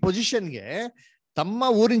ಈ ಪೊಸಿಷನ್ಗೆ ತಮ್ಮ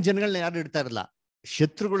ಊರಿನ ಜನಗಳನ್ನ ಯಾರು ಇಡ್ತಾ ಇರಲ್ಲ,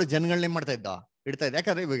 ಶತ್ರುಗಳು ಜನಗಳನ್ನೇ ಮಾಡ್ತಾ ಇಡ್ತಾ ಇದ್ದ.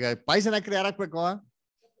 ಯಾಕಂದ್ರೆ ಇವಾಗ ಪಾಯ್ಸನ್ ಹಾಕ್ರೆ ಯಾರು ಹಾಕ್ಬೇಕು,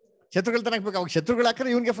 ಶತ್ರುಗಳು ತನ ಹಾಕ್ಬೇಕು. ಅವಾಗ ಶತ್ರುಗಳು ಹಾಕ್ರೆ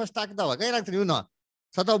ಇವನ್ಗೆ ಫಸ್ಟ್ ಹಾಕ್ದವಾಗ ಏನಾಗ್ತದೆ, ಇವನು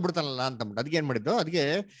ಸತ್ತೋಗ್ಬಿಡ್ತಾನಲ್ಲ ಅಂತ ಅಂದ್ಬಿಟ್ಟು ಅದಕ್ಕೆ ಏನ್ ಮಾಡಿದ್ದು, ಅದಕ್ಕೆ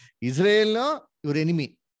ಇಸ್ರೇಲ್ ಇವ್ರ ಎನಿಮಿ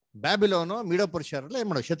ಬ್ಯಾಬಿಲೋನು ಮೀಡೋ ಪರ್ಷಿಯರೆಲ್ಲ ಏನ್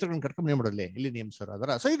ಮಾಡೋದು, ಶತ್ರುಗಳನ್ನ ಕರ್ಕೊಂಡು ಏನ್ ಮಾಡೋದ್ಲಿ ಇಲ್ಲಿ ನೇಮಿಸೋರು. ಅದರ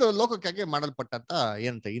ಸೊ ಇದು ಲೋಕಕ್ಕಾಗಿ ಮಾಡಲ್ಪಟ್ಟಂತ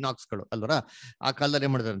ಏನಂತ ಇನಾಕ್ಸ್ಗಳು ಅಲ್ವರ, ಆ ಕಾಲದಲ್ಲಿ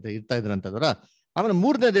ಏನ್ ಮಾಡಿದ್ರಂತೆ, ಇರ್ತಾ ಇದ್ರಂತಂದ್ರ. ಆಮೇಲೆ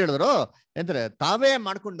 3ನೇದು ಹೇಳಿದ್ರು ಎಂದ್ರೆ ತಾವೇ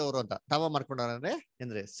ಮಾಡ್ಕೊಂಡವ್ರು ಅಂತ. ತಾವೇ ಮಾಡ್ಕೊಂಡವ್ರು ಅಂದ್ರೆ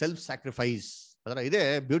ಏನ್ರೆ ಸೆಲ್ಫ್ ಸ್ಯಾಕ್ರಿಫೈಸ್. ಅದರ ಇದೇ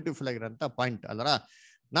ಬ್ಯೂಟಿಫುಲ್ ಆಗಿರೋಂಥ ಪಾಯಿಂಟ್ ಅಲ್ವರ.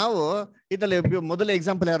 ನಾವು ಇದರಲ್ಲಿ ಮೊದಲೇ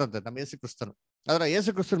ಎಕ್ಸಾಂಪಲ್ ಯಾರು ಅಂತ, ನಮ್ಮ ಯೇಸು ಕ್ರಿಸ್ತರು. ಅದರ ಯೇಸು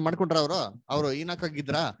ಕ್ರಿಸ್ತರು ಮಾಡ್ಕೊಂಡ್ರ ಅವರು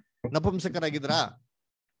ಈನಾಕಾಗಿದ್ರ, ನಪುಂಸಕರಾಗಿದ್ರ.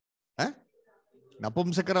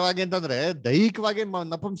 ನಪುಂಸಕರವಾಗಿ ಅಂತಂದ್ರೆ ದೈಹಿಕವಾಗಿ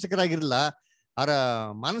ನಪುಂಸಕರಾಗಿರ್ಲಿಲ್ಲ, ಅವರ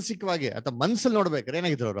ಮಾನಸಿಕವಾಗಿ ಅಥವಾ ಮನಸ್ಸಲ್ಲಿ ನೋಡ್ಬೇಕಾರೆ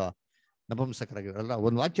ಏನಾಗಿದ್ರು ಅವರು ನಪುಂಸಕರಾಗಿದ್ರಲ್ಲ.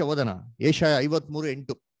 ಒಂದು ವಾಕ್ಯ ಓದೋಣ, ಏಷಯ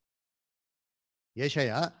 53:8.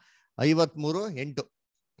 ಏಷಯ 53:8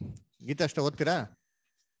 ಗೀತೆ ಅಷ್ಟ ಓದ್ತೀರಾ?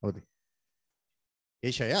 ಓದಿ.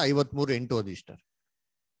 ಏಷಯ 53:8 ಓದಿ ಇಷ್ಟ.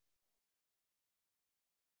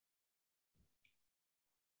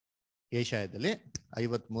 ಏಷಯದಲ್ಲಿ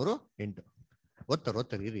 53:8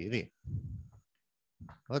 ಓದ್ತಾರೆ. ಇರಿ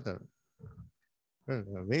ಓದ್ತಾರೆ.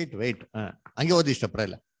 ವೆಯ್ಟ್ ಹಂಗೆ ಓದಿ ಇಷ್ಟ ಪರ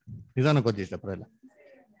ಇಲ್ಲ, ನಿಧಾನಕ್ಕೆ ಓದಿ ಇಷ್ಟ ಪರ ಇಲ್ಲ.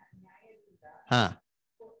 ಹಾ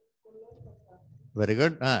ವೆರಿ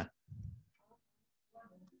ಗುಡ್.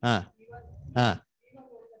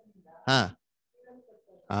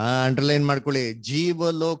 ಅಂಡರ್ಲೈನ್ ಮಾಡ್ಕೊಳ್ಳಿ,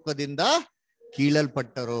 ಜೀವಲೋಕದಿಂದ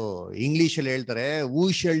ಕೀಳಲ್ಪಟ್ಟರು. ಇಂಗ್ಲಿಷ್ ಅಲ್ಲಿ ಹೇಳ್ತಾರೆ ಹೂ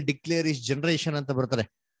ಶಾಲ್ ಡಿಕ್ಲೇರ್ ಇಸ್ ಜನರೇಷನ್ ಅಂತ ಬರ್ತಾರೆ.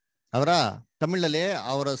 ಅವರ ತಮಿಳಲ್ಲಿ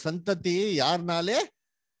ಅವರ ಸಂತತಿ ಯಾರನಾಲೆ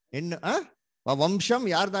ವಂಶಂ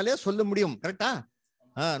ಯಾರನಾಲೆ ಸೊಲ್ಲು ಮುಡಿಯಂ. ಕರೆಕ್ಟಾ?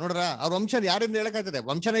 ನೋಡ್ರ, ಅವ್ರ ವಂಶ ಯಾರಿಂದ ಹೇಳಕ್ಕಾಗ್ತದೆ,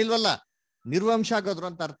 ವಂಶನ ಇಲ್ವಲ್ಲ, ನಿರ್ವಂಶ ಆಗೋದ್ರು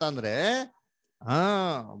ಅಂತ ಅರ್ಥ. ಅಂದ್ರೆ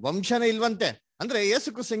ವಂಶನ ಇಲ್ವಂತೆ. ಅಂದ್ರೆ ಯೇಸು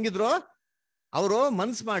ಕ್ರಿಸ್ತ ಹೆಂಗಿದ್ರು, ಅವರು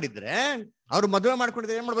ಮನ್ಸ್ ಮಾಡಿದ್ರೆ ಅವ್ರು ಮದುವೆ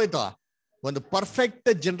ಮಾಡ್ಕೊಂಡಿದ್ರೆ ಏನ್ ಮಾಡ್ಬೋಯ್ತು, ಒಂದು ಪರ್ಫೆಕ್ಟ್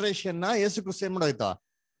ಜನರೇಷನ್ ಯೇಸು ಕ್ರಿಸ್ತ ಏನ್ ಮಾಡೋಯ್ತು,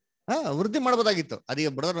 ವೃದ್ಧಿ ಮಾಡ್ಬೋದಾಗಿತ್ತು.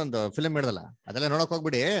 ಅದೀಗ ಬಡೋರ್ ಒಂದು ಫಿಲಮ್ ಹೇಳ್ದಲ್ಲ, ಅದೆಲ್ಲ ನೋಡಕ್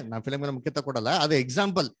ಹೋಗ್ಬಿಡಿ, ನಾ ಫಿಲಮ್ ಮುಖ್ಯತ್ವ ಕೊಡಲ್ಲ. ಅದು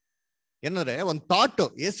ಎಕ್ಸಾಂಪಲ್ ಏನಂದ್ರೆ ಒಂದು ಥಾಟ್,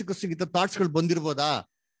 ಯೇಸು ಕ್ರಿಸ್ತಂಗಿಂತ ಥಾಟ್ಸ್ ಗಳು ಬಂದಿರ್ಬೋದಾ,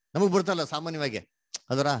 ನಮಗ್ ಬರ್ತಲ್ಲ ಸಾಮಾನ್ಯವಾಗಿ.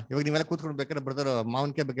 ಅದರ ಇವಾಗ ನೀವೆಲ್ಲ ಕೂತ್ಕೊಂಡು ಬೇಕಾದ್ರೆ ಬರ್ತಾರೋ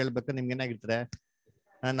ಮಾವಿನಕಾಯಿ ಬಗ್ಗೆ ಹೇಳ್ಬೇಕಾದ್ರೆ ನಿಮ್ಗೆ ಏನಾಗಿರ್ತಾರೆ,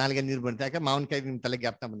 ನಾಲ್ಗೆ ನೀರು ಬಂತ, ಯಾಕೆ ಮಾವಿನಕಾಯಿ ನಿಮ್ ತಲೆ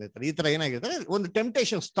ಗ್ಯಾಪ್ನ ಬಂದಿರ್ತಾರೆ. ಈ ತರ ಏನಾಗಿರ್ತಾರೆ, ಒಂದು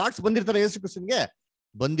ಟೆಂಪ್ಟೇಷನ್ ಥಾಟ್ಸ್ ಬಂದಿರ್ತಾರೆ, ಯೇಸು ಕ್ರಿಸ್ತನ್ಗೆ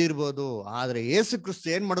ಬಂದಿರ್ಬೋದು. ಆದ್ರೆ ಯೇಸು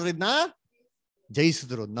ಕ್ರಿಸ್ತ ಏನ್ ಮಾಡಿದ್ರು, ಇದನ್ನ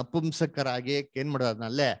ಜಯಿಸಿದ್ರು. ನಪುಂಸಕರಾಗಿ ಏನ್ ಮಾಡೋದು, ಅದನ್ನ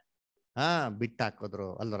ಅಲ್ಲೇ ಬಿಟ್ಟಾಕಿದ್ರು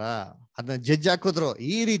ಅಲ್ವರ, ಅದನ್ನ ಜಡ್ಜ್ ಹಾಕಿದ್ರು.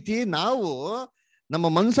 ಈ ರೀತಿ ನಾವು ನಮ್ಮ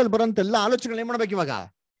ಮನ್ಸಲ್ಲಿ ಬರೋಂತ ಎಲ್ಲ ಆಲೋಚನೆಗಳು ಏನ್ ಮಾಡ್ಬೇಕು, ಇವಾಗ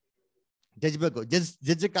ಜಜ್ಬೇಕು.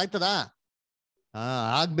 ಜಜ್ಜಕ್ ಆಗ್ತದಾ?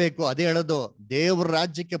 ಆಗ್ಬೇಕು. ಅದೇ ಹೇಳೋದು, ದೇವ್ರ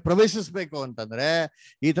ರಾಜ್ಯಕ್ಕೆ ಪ್ರವೇಶಿಸ್ಬೇಕು ಅಂತಂದ್ರೆ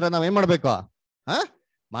ಈ ತರ ನಾವ್ ಏನ್ ಮಾಡ್ಬೇಕು,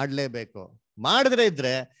 ಮಾಡ್ಲೇಬೇಕು. ಮಾಡಿದ್ರೆ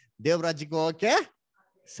ಇದ್ರೆ ದೇವ್ರ ರಾಜ್ಯಕ್ಕೆ ಹೋಗಕ್ಕೆ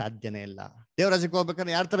ಸಾಧ್ಯನೇ ಇಲ್ಲ. ದೇವ್ರ ರಾಜ್ಯಕ್ಕೆ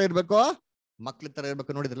ಹೋಗ್ಬೇಕಾದ್ರೆ ಯಾರ ತರ ಇರ್ಬೇಕು, ಮಕ್ಳ ತರ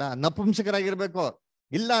ಇರ್ಬೇಕು. ನೋಡಿದ್ರಲ್ಲ, ನಪುಂಸಕರಾಗಿರ್ಬೇಕು.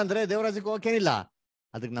 ಇಲ್ಲ ಅಂದ್ರೆ ದೇವ್ರ ರಾಜ್ಯಕ್ಕೆ ಹೋಗಕ್ಕೇನಿಲ್ಲ.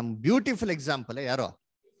 ಅದಕ್ಕೆ ನಮ್ ಬ್ಯೂಟಿಫುಲ್ ಎಕ್ಸಾಂಪಲ್ ಯಾರೋ,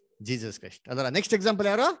 ಜೀಸಸ್ ಕ್ರೈಸ್ಟ್. ಅದರ ನೆಕ್ಸ್ಟ್ ಎಕ್ಸಾಂಪಲ್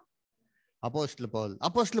ಯಾರು, ಅಪೋಸ್ಟಲ್ ಪೌಲ್.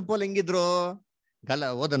 ಅಪೋಸ್ಟಲ್ ಪೌಲ್ ಹೆಂಗಿದ್ರು,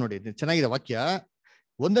 ಓದ ನೋಡಿ, ಚೆನ್ನಾಗಿದೆ ವಾಕ್ಯ.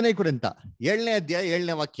 1ನೇ ಕೊರಿಂಥ 7ನೇ ಅಧ್ಯಾಯ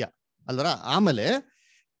 7ನೇ ವಾಕ್ಯ ಅಲ್ವರ. ಆಮೇಲೆ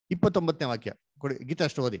 29ನೇ ವಾಕ್ಯ ಕೊಡಿ, ಗೀತಾ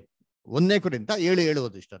ಅಷ್ಟು ಓದಿ. 1ನೇ ಕೊರಿಂಥ 7:7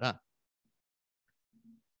 ಓದಿ ಇಷ್ಟರ.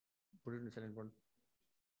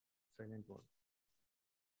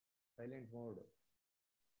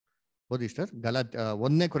 ಓದಿ ಇಷ್ಟರ್.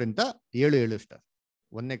 1ನೇ ಕೊರಿಂಥ 7:7 ಇಷ್ಟರ್.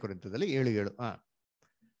 1ನೇ ಕೊರಿಂಥದಲ್ಲಿ 7:7.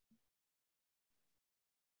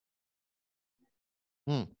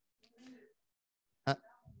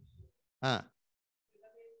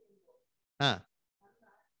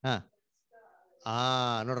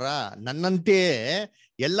 ನೋಡ್ರ, ನನ್ನಂತೆ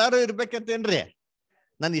ಎಲ್ಲಾರು ಇರ್ಬೇಕಂತೇನ್ರಿ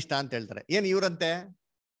ನನ್ ಇಷ್ಟ ಅಂತ ಹೇಳ್ತಾರೆ. ಏನ್ ಇವ್ರಂತೆ,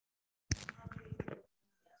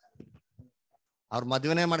 ಅವ್ರ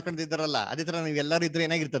ಮದ್ವೆನೇ ಮಾಡ್ಕೊಂಡಿದ್ದಾರಲ್ಲ, ಅದೇ ತರ ನೀವ್ ಎಲ್ಲಾರು ಇದ್ರೆ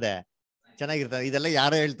ಏನಾಗಿರ್ತದೆ, ಚೆನ್ನಾಗಿರ್ತದೆ. ಇದೆಲ್ಲ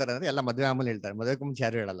ಯಾರು ಹೇಳ್ತಾರೆ ಅಂದ್ರೆ ಎಲ್ಲ ಮದ್ವೆ ಆಮೇಲೆ ಹೇಳ್ತಾರೆ, ಮದ್ವೆಗೆ ಮುಂಚೆ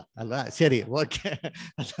ಯಾರು ಹೇಳಲ್ಲ ಅಲ್ವಾ. ಸರಿ, ಓಕೆ,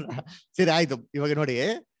 ಸರಿ ಆಯ್ತು. ಇವಾಗ ನೋಡಿ,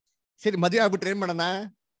 ಸರಿ ಮದ್ವೆ ಆಗ್ಬಿಟ್ರೆ ಏನ್ ಮಾಡೋಣ,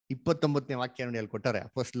 29ನೇ ವಾಕ್ಯ ನೋಡಿ ಅಲ್ಲಿ ಕೊಟ್ಟಾರೆ.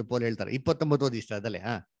 ಅಪೊಸ್ತಲ ಪೌಲ್ ಹೇಳ್ತಾರೆ 29 ಓದಿ ಇಷ್ಟ ಅದಲ್ಲೇ.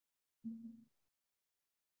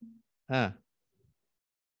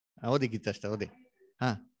 ಓದಿಕ್ಕಿತ್ತಷ್ಟ ಓದಿ. ಹಾ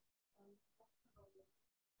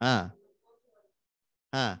ಹಾ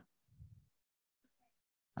ಹಾ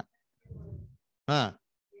ಹಾ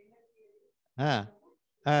ಹಾ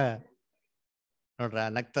ಹಾ ನೋಡ್ರ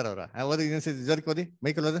ನಗ್ತಾರ ಅವ್ರ. ಓದಿ ಜೋರ್ಕ್ ಓದಿ,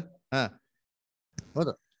 ಮೈಕಲ್ ಓದು. ಹಾ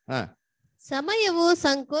ಹೌದು. ಹಾ ಸಮಯವು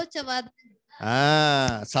ಸಂಕೋಚವಾದ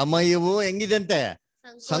ಸಮಯವು ಹೆಂಗಿದಂತೆ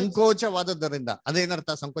ಸಂಕೋಚವಾದದ್ದರಿಂದ.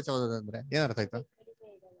 ಅದೇನರ್ಥ ಸಂಕೋಚವಾದದಂದ್ರೆ ಏನರ್ಥ ಆಯ್ತು?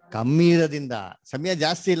 ಕಮ್ಮಿ ಇರೋದ್ರಿಂದ. ಸಮಯ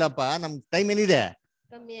ಜಾಸ್ತಿ ಇಲ್ಲಪ್ಪ, ನಮ್ ಟೈಮ್ ಏನಿದೆ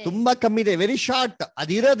ತುಂಬಾ ಕಮ್ಮಿ ಇದೆ, ವೆರಿ ಶಾರ್ಟ್.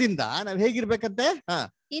 ಅದಿರೋದ್ರಿಂದ ನಾವ್ ಹೇಗಿರ್ಬೇಕಂತೆ?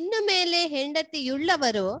 ಇನ್ನು ಮೇಲೆ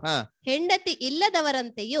ಹೆಂಡತಿಯುಳ್ಳವರು ಹೆಂಡತಿ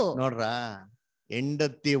ಇಲ್ಲದವರಂತೆಯೂ. ನೋಡ್ರ,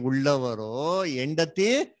 ಹೆಂಡತಿ ಉಳ್ಳವರು ಹೆಂಡತಿ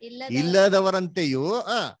ಇಲ್ಲದವರಂತೆಯೂ,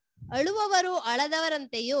 ಅಳುವವರು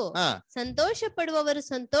ಅಳದವರಂತೆಯೂ, ಸಂತೋಷ ಪಡುವವರು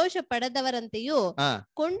ಸಂತೋಷ ಪಡದವರಂತೆಯೂ,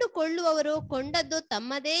 ಕೊಂಡುಕೊಳ್ಳುವವರು ಕೊಂಡದ್ದು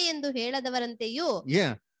ತಮ್ಮದೇ ಎಂದು ಹೇಳದವರಂತೆಯೂ,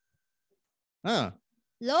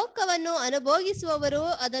 ಲೋಕವನ್ನು ಅನುಭೋಗಿಸುವವರು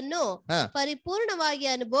ಅದನ್ನು ಪರಿಪೂರ್ಣವಾಗಿ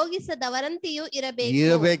ಅನುಭೋಗಿಸದವರಂತೆಯೂ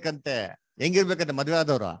ಇರಬೇಕಂತೆ. ಹೆಂಗಿರ್ಬೇಕಂತೆ? ಮದುವೆ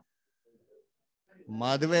ಆದವರು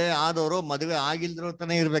ಮದುವೆ ಆಗಿಲ್ದ್ರು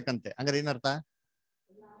ತಾನೇ ಇರ್ಬೇಕಂತೆ. ಹಂಗಾರೆ ಏನರ್ಥ?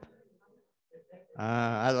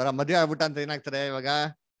 ಅಲ್ವರ ಮದುವೆ ಆಗ್ಬಿಟ್ಟ ಅಂತ ಏನಾಗ್ತಾರೆ ಇವಾಗ?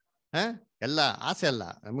 ಎಲ್ಲ ಆಸೆ ಅಲ್ಲ,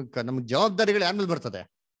 ನಮಗ್ ಜವಾಬ್ದಾರಿಗಳು ಯಾರ ಮೇಲೆ ಬರ್ತದೆ?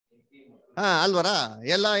 ಅಲ್ವರ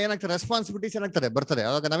ಎಲ್ಲ ಏನಾಗ್ತದೆ? ರೆಸ್ಪಾನ್ಸಿಬಿಲಿಟೀಸ್ ಏನಾಗ್ತದೆ ಬರ್ತದೆ.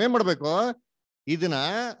 ಅವಾಗ ನಾವೇನ್ ಮಾಡ್ಬೇಕು? ಇದನ್ನ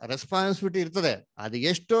ರೆಸ್ಪಾನ್ಸಿಬಿಲಿಟಿ ಇರ್ತದೆ, ಅದು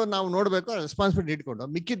ಎಷ್ಟು ನಾವು ನೋಡ್ಬೇಕು, ರೆಸ್ಪಾನ್ಸಿಬಿಲಿಟಿ ಇಟ್ಕೊಂಡು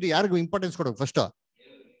ಮಿಕ್ಕಿದ್ದು ಯಾರಿಗೂ ಇಂಪಾರ್ಟೆನ್ಸ್ ಕೊಡ್ಬೇಕು ಫಸ್ಟ್.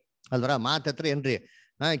 ಅಲ್ವರ ಮಾತತ್ರ ಏನ್ರಿ?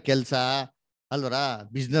 ಕೆಲ್ಸ ಅಲ್ವರ,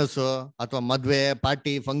 ಬಿಸ್ನೆಸ್ ಅಥವಾ ಮದ್ವೆ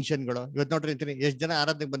ಪಾರ್ಟಿ ಫಂಕ್ಷನ್ಗಳು. ಇವತ್ತು ನೋಡ್ರಿ ಅಂತೀನಿ ಎಷ್ಟು ಜನ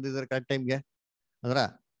ಆರಾಧನೆಗೆ ಬಂದಿದ್ದಾರೆ ಕರೆಕ್ಟ್ ಟೈಮ್ಗೆ. ಅಲ್ವರ,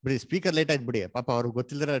 ಬಿಡಿ ಸ್ಪೀಕರ್ ಲೇಟ್ ಆಯ್ತು ಬಿಡಿ, ಪಾಪ ಅವ್ರಿಗೆ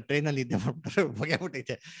ಗೊತ್ತಿಲ್ಲದ್ರೆ ಟ್ರೈನಲ್ಲಿ ಇದ್ದೆ ಮಾಡ್ಬಿಟ್ರೆ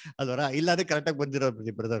ಬಗೆಬಿಟ್ಟೈತೆ ಅಲ್ವರ. ಇಲ್ಲಾದ್ರೆ ಕರೆಕ್ಟಾಗಿ ಬಂದಿರೋ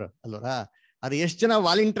ಬ್ರದರ್ ಅಲ್ವರ. ಅದು ಎಷ್ಟು ಜನ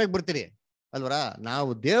ವಾಲಂಟಿಯರ್ ಬರ್ತೀರಿ ಅಲ್ವರ. ನಾವು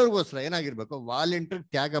ದೇವ್ರಿಗೋಸ್ಕರ ಏನಾಗಿರ್ಬೇಕು? ವಾಲಂಟಿಯರ್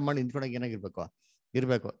ತ್ಯಾಗ ಮಾಡಿ ನಿಂತ್ಕೊಂಡಾಗ ಏನಾಗಿರ್ಬೇಕು?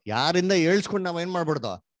 ಇರ್ಬೇಕು. ಯಾರಿಂದ ಹೇಳ್ಸ್ಕೊಂಡು ನಾವ್ ಏನ್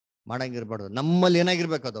ಮಾಡ್ಬಾರ್ದು? ಮಾಡಂಗಿರ್ಬಾರ್ದು. ನಮ್ಮಲ್ಲಿ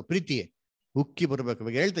ಏನಾಗಿರ್ಬೇಕು? ಅದು ಪ್ರೀತಿ ಉಕ್ಕಿ ಬರ್ಬೇಕು.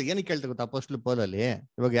 ಇವಾಗ ಹೇಳ್ತಾರೆ, ಏನಕ್ಕೆ ಹೇಳ್ತಾರೆ ಗೊತ್ತಾ? ಅಪೊಸ್ತಲ ಪೌಲಲ್ಲಿ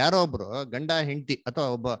ಇವಾಗ ಯಾರೋ ಒಬ್ರು ಗಂಡ ಹೆಂಡತಿ ಅಥವಾ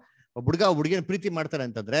ಒಬ್ಬ ಹುಡುಗ ಹುಡುಗಿನ ಪ್ರೀತಿ ಮಾಡ್ತಾರೆ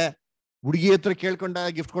ಅಂತಂದ್ರೆ, ಹುಡುಗಿ ಹತ್ರ ಕೇಳ್ಕೊಂಡ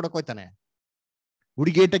ಗಿಫ್ಟ್ ಕೊಡಕ್ ಹೋಯ್ತಾನೆ,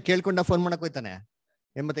 ಹುಡುಗಿ ಹತ್ರ ಕೇಳ್ಕೊಂಡ ಫೋನ್ ಮಾಡಕ್ ಹೋಯ್ತಾನೆ.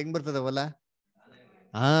 ಮತ್ತೆ ಹೆಂಗ್ ಬರ್ತದವಲ್ಲ?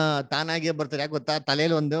 ತಾನಾಗೆ ಬರ್ತಾರೆ. ಯಾಕೆ ಗೊತ್ತಾ?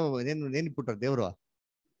 ತಲೆಯಲ್ಲಿ ಒಂದು ಏನಿಟ್ಬಿಟ್ರ ದೇವ್ರು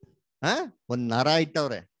ಒಂದ್ ನರ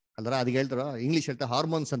ಇಟ್ಟವ್ರೆ ಅಲ್ರ. ಅದಕ್ಕೆ ಹೇಳ್ತಾರ, ಇಂಗ್ಲಿಷ್ ಹೇಳ್ತಾರೆ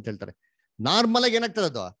ಹಾರ್ಮೋನ್ಸ್ ಅಂತ ಹೇಳ್ತಾರೆ. ನಾರ್ಮಲ್ ಆಗಿ ಏನಾಗ್ತದೆ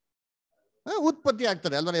ಅದು ಉತ್ಪತ್ತಿ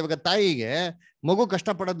ಆಗ್ತದೆ ಅಲ್ವ. ಇವಾಗ ತಾಯಿಗೆ ಮಗು ಕಷ್ಟ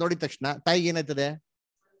ಪಡೋದು ನೋಡಿದ ತಕ್ಷಣ ತಾಯಿಗೆ ಏನಾಯ್ತದೆ?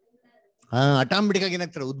 ಆಟೋಮೆಟಿಕ್ ಆಗಿ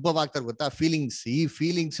ಏನಾಗ್ತಾರೆ? ಉದ್ಭವ ಆಗ್ತಾರೆ ಗೊತ್ತಾ? ಫೀಲಿಂಗ್ಸ್. ಈ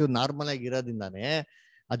ಫೀಲಿಂಗ್ಸ್ ನಾರ್ಮಲ್ ಆಗಿ ಇರೋದ್ರಿಂದಾನೆ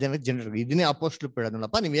ಅದೇನ ಜನರಿಗೆ. ಇದನ್ನೇ ಅಪೊಸ್ತಲ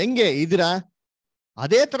ಹೇಳೋದಲ್ಲಪ್ಪ, ನೀವ್ ಹೆಂಗೆ ಇದೀರಾ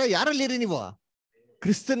ಅದೇ ತರ ಯಾರಲ್ಲಿರಿ ನೀವು?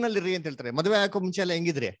 ಕ್ರಿಸ್ತನಲ್ಲಿರಿ ಅಂತ ಹೇಳ್ತಾರೆ. ಮದುವೆ ಹಾಕೋ ಮುಂಚೆ ಎಲ್ಲ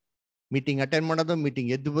ಹೆಂಗಿದ್ರಿ? ಮೀಟಿಂಗ್ ಅಟೆಂಡ್ ಮಾಡೋದು, ಮೀಟಿಂಗ್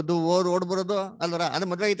ಎದ್ದು ಬದ್ದು ಓಡ್ ಬರೋದು ಅಲ್ವರ. ಅದು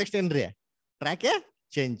ಮದುವೆ ಆಗಿದ ತಕ್ಷಣ ಏನ್ರಿ? ಟ್ರ್ಯಾಕೆ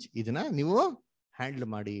ಚೇಂಜ್. ಇದನ್ನ ನೀವು ಹ್ಯಾಂಡಲ್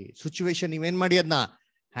ಮಾಡಿ, ಸಿಚುವೇಶನ್ ನೀವೇನ್ ಮಾಡಿ ಅದನ್ನ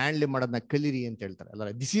ಹ್ಯಾಂಡಲ್ ಮಾಡೋದನ್ನ ಕಲೀರಿ ಅಂತ ಹೇಳ್ತಾರೆ ಅಲ್ವರ.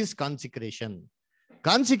 This is consecration.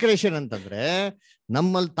 ಕಾನ್ಸಿಕ್ರೇಷನ್ ಅಂತಂದ್ರೆ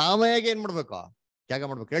ನಮ್ಮಲ್ಲಿ ತಾವಾಗೆ ಏನ್ ಮಾಡ್ಬೇಕು? ತ್ಯಾಗ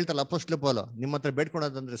ಮಾಡ್ಬೇಕು. ಹೇಳ್ತಾರಲ್ಲ ಅಪೊಸ್ತಲ ಪೌಲ, ನಿಮ್ಮ ಹತ್ರ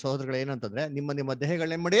ಬೇಡ್ಕೊಳೋದಂದ್ರೆ ಸಹೋದರಗಳು ಏನಂತಂದ್ರೆ, ನಿಮ್ಮ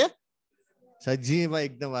ದೇಹಗಳನ್ನೇನ್ ಮಾಡಿ? ಸಜೀವ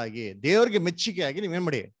ಯಜ್ಞವಾಗಿ ದೇವ್ರಿಗೆ ಮೆಚ್ಚುಗೆಯಾಗಿ ನೀವೇನ್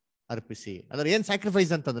ಮಾಡಿ? ಅರ್ಪಿಸಿ. ಅದ್ರ ಏನ್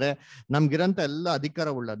ಸ್ಯಾಕ್ರಿಫೈಸ್ ಅಂತಂದ್ರೆ, ನಮ್ಗಿರಂತ ಎಲ್ಲ ಅಧಿಕಾರ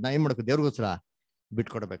ಉಳ್ಳದ್ ನಾ ಏನ್ ಮಾಡ್ಬೇಕು? ದೇವ್ರಿಗೋಸ್ಕರ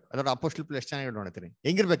ಬಿಟ್ಕೊಡ್ಬೇಕು. ಅದರ ಅಪೊಸ್ತಲ ಪೌಲ ಎಷ್ಟು ಚೆನ್ನಾಗಿ ನೋಡ್ತೀನಿ.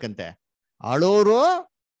 ಹೆಂಗಿರ್ಬೇಕಂತೆ? ಆಳೋರು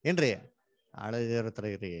ಏನ್ರಿ? ಆಳದೇವ್ರ ಹತ್ರ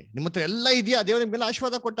ಇರಿ. ನಿಮ್ಮ ಹತ್ರ ಎಲ್ಲ ಇದೆಯಾ? ದೇವ್ರ ಮೇಲೆ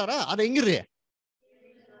ಆಶೀರ್ವಾದ ಕೊಟ್ಟಾರ, ಅದ್ ಹೆಂಗಿರ್ರಿ?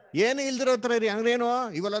 ಏನು ಇಲ್ದಿರೋ ಹತ್ರ ಇರಿ. ಹಂಗ್ರೇನು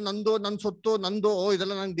ಇವೆಲ್ಲ ನಂದು, ನನ್ ಸೊತ್ತು ನಂದು,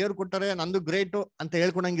 ಇದೆಲ್ಲ ನಂಗೆ ದೇವ್ರು ಕೊಟ್ಟಾರೆ, ನಂದು ಗ್ರೇಟು ಅಂತ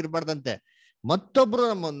ಹೇಳ್ಕೊಂಡಂಗಿರ್ಬಾರ್ದಂತೆ. ಮತ್ತೊಬ್ರು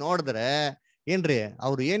ನಮ್ಮ ನೋಡಿದ್ರೆ ಏನ್ರಿ?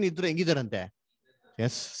 ಅವ್ರು ಏನಿದ್ರು ಹೆಂಗಿದಾರಂತೆ?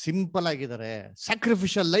 ಎಸ್, ಸಿಂಪಲ್ ಆಗಿದ್ದಾರೆ,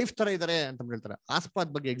 ಸ್ಯಾಕ್ರಿಫಿಷಿಯಲ್ ಲೈಫ್ ತರ ಇದಾರೆ ಅಂತ ಹೇಳ್ತಾರೆ.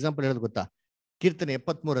 ಆಸ್ಪಾದ್ ಬಗ್ಗೆ ಎಕ್ಸಾಂಪಲ್ ಹೇಳೋದು ಗೊತ್ತಾ? ಕೀರ್ತನೆ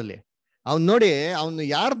 73 ಅವ್ನ್ ನೋಡಿ, ಅವ್ನು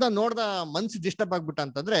ಯಾರ್ದ ನೋಡ್ದ ಮನ್ಸು ಡಿಸ್ಟರ್ಬ್ ಆಗ್ಬಿಟ್ಟ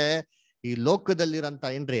ಅಂತಂದ್ರೆ, ಈ ಲೋಕದಲ್ಲಿರಂತ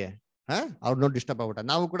ಏನ್ರಿ ಅವ್ರು ನೋಡಿ ಡಿಸ್ಟರ್ಬ್ ಆಗ್ಬಿಟ್ಟ.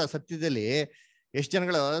 ನಾವು ಕೂಡ ಸತ್ಯದಲ್ಲಿ ಎಷ್ಟು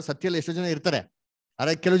ಜನಗಳು ಸತ್ಯಲ್ಲಿ ಎಷ್ಟು ಜನ ಇರ್ತಾರೆ.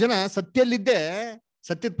 ಆದ್ರೆ ಕೆಲವು ಜನ ಸತ್ಯಲ್ಲಿದ್ದೇ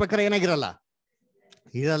ಸತ್ಯದ ಪ್ರಕಾರ ಏನಾಗಿರಲ್ಲ,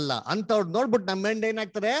 ಇರಲ್ಲ ಅಂತ ಅವ್ರು ನೋಡ್ಬಿಟ್ಟು ನಮ್ಮ ಮೈಂಡ್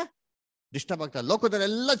ಏನಾಗ್ತಾರೆ? ಡಿಸ್ಟರ್ಬ್ ಆಗ್ತಾರೆ. ಲೋಕದಲ್ಲಿ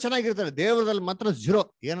ಎಲ್ಲ ಚೆನ್ನಾಗಿರ್ತಾರೆ, ದೇವರಲ್ಲಿ ಮಾತ್ರ ಜೀರೋ,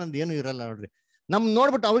 ಏನು ಇರಲ್ಲ ನೋಡ್ರಿ.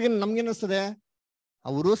 ನೋಡ್ಬಿಟ್ಟು ಅವ್ರಿಗೆ ನಮ್ಗೇನಿಸ್ತದೆ?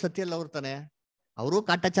 ಅವರು ಸತ್ಯಲ್ಲಿ ಅವ್ರ್ತಾನೆ, ಅವರು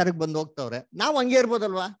ಕಾಟಾಚಾರಕ್ಕೆ ಬಂದು ಹೋಗ್ತವ್ರೆ, ನಾವು ಹಂಗೆ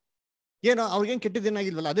ಇರ್ಬೋದಲ್ವಾ? ಏನೋ ಅವ್ರಿಗೇನ್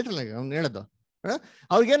ಕೆಟ್ಟದೇನಾಗಿಲ್ವಲ್ಲ? ಅದೇ ಅವ್ನು ಹೇಳೋದು.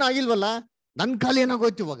 ಅವ್ರಿಗೇನು ಆಗಿಲ್ವಲ್ಲ, ನನ್ ಕಾಲ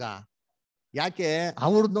ಏನಾಗೋಯ್ತು ಇವಾಗ? ಯಾಕೆ?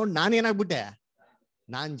 ಅವ್ರದ್ ನೋಡಿ ನಾನೇನಾಗ್ಬಿಟ್ಟೆ?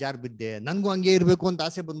 ನಾನ್ ಜಾರ್ ಬಿದ್ದೆ, ನನ್ಗೂ ಹಂಗೆ ಇರ್ಬೇಕು ಅಂತ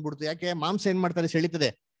ಆಸೆ ಬಂದ್ಬಿಡ್ತು. ಯಾಕೆ? ಮಾಂಸ ಏನ್ ಮಾಡ್ತಾರೆ? ಸೆಳಿತದೆ.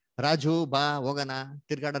 ರಾಜು ಬಾ ಹೋಗೋಣ,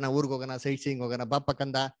 ತಿರ್ಗಾಡೋಣ, ಊರ್ಗ್ ಹೋಗೋಣ, ಸೈಟ್ ಸೀಯಿಂಗ್ ಹೋಗೋಣ, ಬಾಪ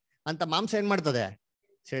ಕಂದ ಅಂತ ಮಾಂಸ ಏನ್ ಮಾಡ್ತದೆ?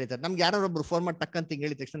 ಸೆಳಿತಾರೆ. ನಮ್ಗೆ ಯಾರೊಬ್ರು ಫೋನ್ ಮಾಡಿ ಟಕ್ಕಂತ ಹಿಂಗ್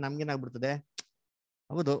ಹೇಳಿದ ತಕ್ಷಣ ನಮ್ಗೇನಾಗ್ಬಿಡ್ತದೆ?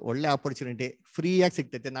 ಹೌದು, ಒಳ್ಳೆ ಆಪರ್ಚುನಿಟಿ ಫ್ರೀಯಾಗಿ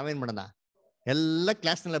ಸಿಗ್ತೈತೆ, ನಾವೇನ್ ಮಾಡೋಣ? ಎಲ್ಲ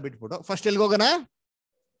ಕ್ಲಾಸ್ನೆಲ್ಲ ಬಿಟ್ಬಿಟ್ಟು ಫಸ್ಟ್ ಎಲ್ಗೆ ಹೋಗೋಣ?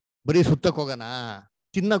 ಬರೀ ಸುತ್ತಕ್ ಹೋಗೋಣ,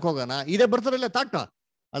 ತಿನ್ನಕ್ ಹೋಗೋಣ, ಇದೇ ಬರ್ತಾರಲ್ಲ ತಾಟ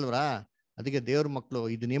ಅಲ್ವರಾ? ಅದಕ್ಕೆ ದೇವ್ರ ಮಕ್ಕಳು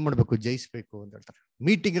ಇದನ್ನ ಏನ್ ಮಾಡ್ಬೇಕು, ಜಯಿಸ್ಬೇಕು ಅಂತ ಹೇಳ್ತಾರೆ.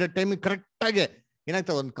 ಮೀಟಿಂಗ್ ಇರೋ ಟೈಮಿಗೆ ಕರೆಕ್ಟ್ ಆಗಿ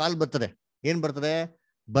ಏನಾಗ್ತದೆ, ಒಂದು ಕಾಲ್ ಬರ್ತದೆ. ಏನ್ ಬರ್ತದೆ?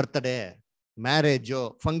 ಬರ್ತಡೆ, ಮ್ಯಾರೇಜು,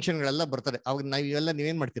 ಫಂಕ್ಷನ್ಗಳೆಲ್ಲ ಬರ್ತದೆ. ಅವಾಗ ನಾವೆಲ್ಲ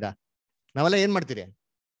ನೀವೇನ್ ಮಾಡ್ತೀರಾ? ನಾವೆಲ್ಲ ಏನ್ ಮಾಡ್ತೀರಿ?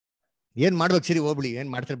 ಏನ್ ಮಾಡ್ಬೇಕು? ಸಿರಿ ಹೋಗ್ಬಿಡಿ, ಏನ್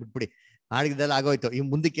ಮಾಡ್ತಾರೆ ಬಿಟ್ಬಿಡಿ, ಆಡಿದೆಲ್ಲ ಆಗೋಯ್ತು. ಈ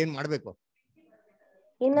ಮುಂದಕ್ಕೆ ಏನ್ ಮಾಡ್ಬೇಕು?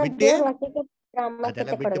 ಬಿಟ್ಟಿ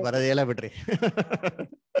ಅದೆಲ್ಲ ಬಿಟ್ಟು ಬರೋದೆಲ್ಲ ಬಿಟ್ರಿ.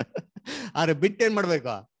 ಆದ್ರೆ ಬಿಟ್ಟು ಏನ್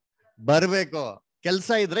ಮಾಡ್ಬೇಕು? ಬರ್ಬೇಕು. ಕೆಲ್ಸ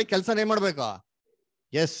ಇದ್ರೆ ಕೆಲ್ಸನ ಏನ್ ಮಾಡ್ಬೇಕು?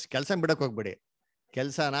 ಎಸ್, ಕೆಲ್ಸ ಬಿಡಕ್ ಹೋಗ್ಬಿಡಿ,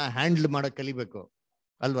 ಕೆಲ್ಸನ ಹ್ಯಾಂಡಲ್ ಮಾಡಕ್ ಕಲಿಬೇಕು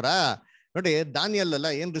ಅಲ್ವರಾ? ನೋಡಿ, ದಾನಿಯಲ್ ಎಲ್ಲ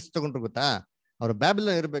ಏನ್ ರಿಸ್ಕ್ ತಗೊಂಡ್ರು ಗೊತ್ತಾ? ಅವ್ರು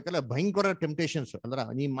ಬ್ಯಾಬಿಲೋನ್ ಇರ್ಬೇಕಲ್ಲ, ಭಯಂಕರ ಟೆಂಪ್ಟೇಷನ್ಸ್. ಅಂದ್ರ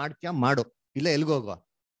ನೀ ಮಾಡ್ತೀಯ ಮಾಡು, ಇಲ್ಲ ಎಲ್ಗೋಗುವ,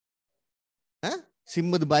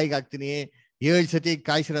 ಸಿಂಹದ ಬಾಯಿಗೆ ಹಾಕ್ತೀನಿ, 7 ಸತಿ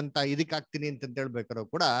ಕಾಯಿಸಿರಂತ ಇದಕ್ ಹಾಕ್ತೀನಿ ಅಂತ ಹೇಳ್ಬೇಕಾದ್ರು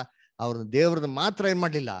ಕೂಡ ಅವ್ರ ದೇವ್ರದ್ದು ಮಾತ್ರ ಏನ್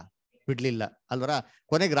ಮಾಡ್ಲಿಲ್ಲ, ಬಿಡ್ಲಿಲ್ಲ ಅಲ್ವರ.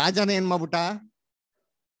 ಕೊನೆಗೆ ರಾಜನೇ ಏನ್ ಮಾಡ್ಬಿಟ್ಟ,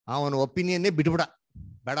 ಅವನ ಒಪಿನಿಯನ್ನೇ ಬಿಟ್ಬಿಡ,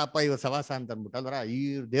 ಬೇಡಪ್ಪ ಇವ ಸವಾಸ ಅಂತ ಅನ್ಬಿಟ್ಟ ಅಲ್ವರ. ಈ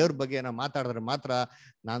ದೇವ್ರ ಬಗ್ಗೆ ಏನೋ ಮಾತಾಡಿದ್ರೆ ಮಾತ್ರ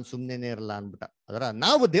ನಾನ್ ಸುಮ್ನೆನೇ ಇರಲ್ಲ ಅನ್ಬಿಟ್ಟ ಅದರ.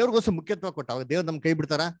 ನಾವು ದೇವ್ರಿಗೋಸ್ಕರ ಮುಖ್ಯತ್ವ ಕೊಟ್ಟ ಅವಾಗ ದೇವ್ರ ನಮ್ ಕೈ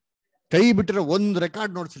ಬಿಡ್ತಾರ? ಕೈ ಬಿಟ್ಟಿರೋ ಒಂದ್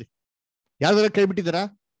ರೆಕಾರ್ಡ್ ನೋಡ್ಸ್ರಿ, ಯಾವ್ದಾರ ಕೈ ಬಿಟ್ಟಿದಾರ?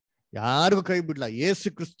 ಯಾರಿಗೂ ಕೈ ಬಿಡ್ಲ. ಏಸು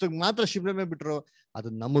ಕ್ರಿಸ್ತಗ್ ಮಾತ್ರ ಶಿಬಿರಮೇ ಬಿಟ್ರು, ಅದು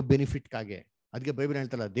ನಮ್ಮ ಬೆನಿಫಿಟ್ಗಾಗೆ. ಅದಕ್ಕೆ ಬೈಬಲ್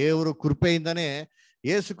ಹೇಳ್ತಲ್ಲ, ದೇವರು ಕೃಪೆಯಿಂದಾನೇ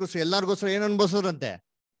ಏಸು ಕ್ರಿಸ್ತು ಎಲ್ಲಾರ್ಗೋಸ್ಕರ ಏನ್ ಅನ್ಭವಿಸೋರಂತೆ,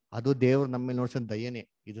 ಅದು ದೇವ್ರು ನಮ್ಮ ಮೇಲೆ ನೋಡ್ಸೋದ್ ದಯೇನೆ.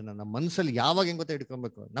 ಇದನ್ನ ನಮ್ಮ ಮನ್ಸಲ್ಲಿ ಯಾವಾಗ ಹೆಂಗ್ ಗೊತ್ತಾ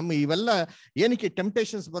ಇಟ್ಕೊಬೇಕು. ನಮ್ಮ ಇವೆಲ್ಲ ಏನಕ್ಕೆ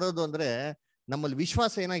ಟೆಂಪ್ಟೇಷನ್ಸ್ ಬರೋದು ಅಂದ್ರೆ, ನಮ್ಮಲ್ಲಿ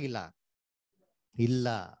ವಿಶ್ವಾಸ ಏನಾಗಿಲ್ಲ, ಇಲ್ಲ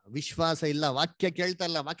ವಿಶ್ವಾಸ ಇಲ್ಲ. ವಾಕ್ಯ ಕೇಳ್ತಾ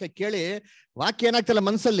ಇಲ್ಲ, ವಾಕ್ಯ ಕೇಳಿ ವಾಕ್ಯ ಏನಾಗ್ತಿಲ್ಲ,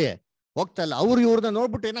 ಮನ್ಸಲ್ಲಿ ಹೋಗ್ತಾ ಇಲ್ಲ. ಅವ್ರು ಇವ್ರನ್ನ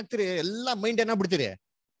ನೋಡ್ಬಿಟ್ಟು ಏನಾಗ್ತೀರಿ, ಎಲ್ಲ ಮೈಂಡ್ ಏನಾಗ್ಬಿಡ್ತೀರಿ,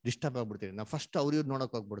 ಡಿಸ್ಟರ್ಬ್ ಆಗ್ಬಿಡ್ತೀರಿ. ನಾವು ಫಸ್ಟ್ ಅವ್ರ ಇವ್ರು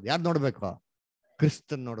ನೋಡಕ್ ಹೋಗ್ಬಿಡ್ದು. ಯಾರು ನೋಡ್ಬೇಕು?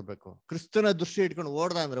 ಕ್ರಿಸ್ತನ್ ನೋಡ್ಬೇಕು. ಕ್ರಿಸ್ತನ ದೃಷ್ಟಿ ಇಟ್ಕೊಂಡು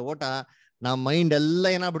ಓಡ್ದ ಅಂದ್ರೆ ಓಟ, ನಾವ್ ಮೈಂಡ್ ಎಲ್ಲ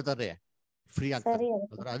ಏನಾಗ್ಬಿಡ್ತಾರೆ, ಫ್ರೀ ಆಗ್ತಾರೆ.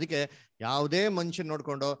 ಅದಕ್ಕೆ ಯಾವುದೇ ಮನುಷ್ಯನ್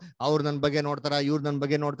ನೋಡ್ಕೊಂಡು ಅವ್ರು ನನ್ ಬಗ್ಗೆ ನೋಡ್ತಾರ, ಇವ್ರು ನನ್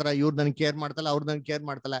ಬಗ್ಗೆ ನೋಡ್ತಾರ, ಇವ್ರು ನನ್ ಕೇರ್ ಮಾಡ್ತಲ್ಲ, ಅವ್ರು ನನ್ ಕೇರ್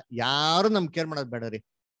ಮಾಡ್ತಲ್ಲ, ಯಾರು ನಮ್ ಕೇರ್ ಮಾಡೋದ್ ಬೇಡ ರೀ.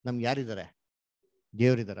 ನಮ್ಗೆ ಯಾರಿದ್ದಾರೆ?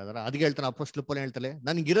 ದೇವ್ರಿದ್ದಾರೆ. ಅದರ ಅದಕ್ಕೆ ಹೇಳ್ತಾನೆ ಅಪೊಸ್ತಲ ಪೌಲ ಹೇಳ್ತಾನೆ,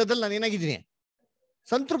 ನನ್ಗಿರೋದ್ರಲ್ಲಿ ನಾನು ಏನಾಗಿದ್ದೀನಿ,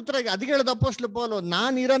 ಸಂತೃಪ್ತರಾಗಿ. ಅದಕ್ಕೆ ಹೇಳೋದು ಅಪೊಸ್ತಲ ಪೌಲ,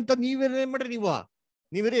 ನಾನ್ ಇರೋಂತ ನೀವೇನ್ ಮಾಡ್ರಿ,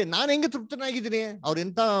 ನೀವಿರಿ, ನಾನ್ ಹೆಂಗೆ ತೃಪ್ತನಾಗಿದ್ದೀನಿ. ಅವ್ರ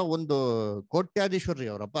ಎಂತ ಒಂದು ಕೋಟ್ಯಾಧೀಶ್ವರ್ರಿ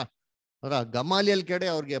ಅವರಪ್ಪ. ಅವರ ಗಮಾಲಿಯಲ್ ಕಡೆ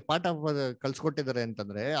ಅವ್ರಿಗೆ ಪಾಠ ಕಲ್ಸ್ಕೊಟ್ಟಿದ್ದಾರೆ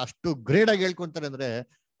ಅಂತಂದ್ರೆ, ಅಷ್ಟು ಗ್ರೇಡ್ ಆಗಿ ಹೇಳ್ಕೊಂತಾರೆ ಅಂದ್ರೆ,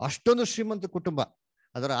 ಅಷ್ಟೊಂದು ಶ್ರೀಮಂತ ಕುಟುಂಬ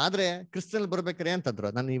ಅದರ. ಆದ್ರೆ ಕ್ರಿಸ್ತನಲ್ಲಿ ಬರ್ಬೇಕಾರೆ ಅಂತಂದ್ರು,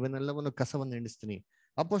 ನಾನು ಇವನ್ನೆಲ್ಲವನ್ನು ಕಸವನ್ನು ಎಣಿಸ್ತೀನಿ.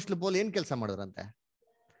 ಅಪೊಸ್ತಲ ಪೌಲ ಏನ್ ಕೆಲಸ ಮಾಡೋರಂತೆ?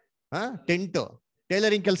 ಟೆಂಟು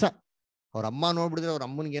ಟೈಲರಿಂಗ್ ಕೆಲಸ. ಅವ್ರ ಅಮ್ಮ ನೋಡ್ಬಿಡಿದ್ರೆ ಅವ್ರ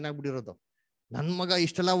ಅಮ್ಮನಿಗೆ ಏನಾಗ್ಬಿಟ್ಟಿರೋದು, ನನ್ ಮಗ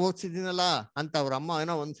ಇಷ್ಟೆಲ್ಲ ಓದಿಸಿದಿನಲ್ಲ ಅಂತ ಅವ್ರ ಅಮ್ಮ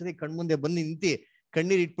ಏನೋ ಒಂದ್ಸರಿ ಕಣ್ಮುಂದೆ ಬಂದು ನಿಂತಿ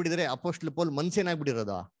ಕಣ್ಣೀರ್ ಇಟ್ಬಿಟ್ಟಿದ್ರೆ, ಅಪೊಸ್ತಲ ಪೌಲ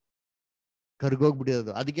ಮನ್ಸೇನಾಗ್ಬಿಟ್ಟಿರೋದು,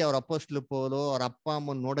 ಕರ್ಗೋಗ್ಬಿಟ್ಟಿರೋದು. ಅದಕ್ಕೆ ಅವ್ರ ಅಪೊಸ್ತಲ ಪೌಲ ಅವ್ರ ಅಪ್ಪ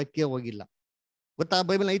ಅಮ್ಮನ್ ನೋಡಕ್ಕೆ ಹೋಗಿಲ್ಲ. ಗೊತ್ತಾ?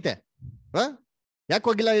 ಬೈಬಲ್ ಐತೆ. ಯಾಕೆ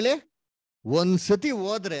ಹೋಗಿಲ್ಲ ಹೇಳಿ? ಒಂದ್ಸತಿ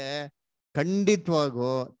ಹೋದ್ರೆ ಖಂಡಿತವಾಗೂ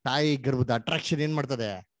ತಾಯಿ ಗರ್ಭದ ಅಟ್ರಾಕ್ಷನ್ ಏನ್ ಮಾಡ್ತದೆ,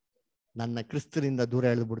 ನನ್ನ ಕ್ರಿಸ್ತನಿಂದ ದೂರ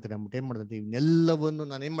ಎಳೆದು ಬಿಡ್ತೀನಿ ಅಂದ್ಬಿಟ್ಟು ಏನ್ ಮಾಡ್ತದೆ, ಇವನ್ನೆಲ್ಲವನ್ನು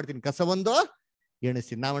ನಾನು ಏನ್ ಮಾಡ್ತೀನಿ, ಕಸವೊಂದು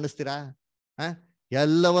ಎಣಿಸ್ತೀನಿ. ನಾವ್ ಎಣಿಸ್ತೀರಾ?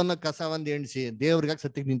 ಎಲ್ಲವನ್ನು ಕಸ ಒಂದು ಎಣಿಸಿ ದೇವ್ರಿಗಾಗಿ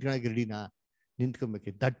ಸತ್ಯಕ್ಕೆ ನಿಂತ್ಕೊಳಕ್ ರೆಡಿನಾ?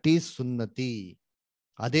 ನಿಂತ್ಕೊಬೇಕು. ದಟ್ ಈಸ್ ಸುನ್ನತಿ.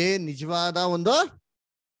 ಅದೇ ನಿಜವಾದ ಒಂದು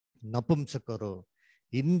ನಪುಂಸಕರು.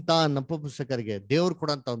 ಇಂಥ ನಪುಂಸಕರಿಗೆ ದೇವ್ರು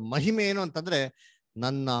ಕೊಡಂತ ಒಂದು ಮಹಿಮೆ ಏನು ಅಂತಂದ್ರೆ,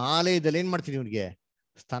 ನನ್ನ ಆಲಯದಲ್ಲಿ ಏನ್ ಮಾಡ್ತೀನಿ, ಇವ್ರಿಗೆ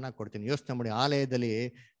ಸ್ಥಾನ ಕೊಡ್ತೀನಿ. ಯೋಚನೆ ಮಾಡಿ, ಆಲಯದಲ್ಲಿ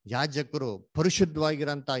ಯಾಜಕರು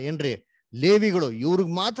ಪರಿಶುದ್ಧವಾಗಿರಂತ ಏನ್ರಿ ಲೇವಿಗಳು,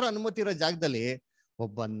 ಇವ್ರಿಗೆ ಮಾತ್ರ ಅನುಮತಿ ಇರೋ ಜಾಗದಲ್ಲಿ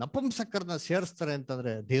ಒಬ್ಬ ನಪುಂಸಕರನ್ನ ಸೇರಿಸ್ತಾರೆ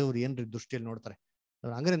ಅಂತಂದ್ರೆ ದೇವ್ರು ಏನ್ರಿ ದೃಷ್ಟಿಯಲ್ಲಿ ನೋಡ್ತಾರೆ.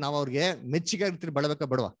 ಹಂಗಾರೆ ನಾವು ಅವ್ರಿಗೆ ಮೆಚ್ಚಿಗೆ ಇರ್ತೀರಿ, ಬೆಳಬೇಕಾ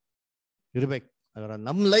ಬೇಡವಾ? ಇರ್ಬೇಕು. ಅದರ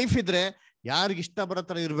ನಮ್ ಲೈಫ್ ಇದ್ರೆ ಯಾರಿಗ ಇಷ್ಟ ಬರೋ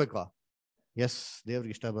ತರ ಇರ್ಬೇಕು. ಎಸ್,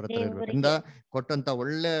 ದೇವ್ರಿಗೆ ಇಷ್ಟ ಬರೋ ತರ ಇರ್ಬೇಕು. ಇಂದ ಕೊಟ್ಟಂತ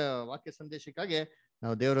ಒಳ್ಳೆ ವಾಕ್ಯ ಸಂದೇಶಕ್ಕಾಗಿ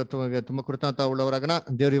ನಾವು ದೇವರ ತುಂಬಾ ಕೃತಜ್ಞತಾ ಉಳ್ಳವರಾಗನ.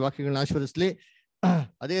 ದೇವ್ರ ಈ ವಾಕ್ಯಗಳನ್ನ ಆಶೀರ್ವದಿಸ್ಲಿ.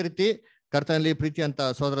 ಅದೇ ರೀತಿ ಕರ್ತನಲ್ಲಿ ಪ್ರೀತಿ ಅಂತ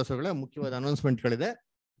ಸೋದರ ಸೋದರಿಗಳೇ, ಮುಖ್ಯವಾದ ಅನೌನ್ಸ್ಮೆಂಟ್ಗಳಿದೆ.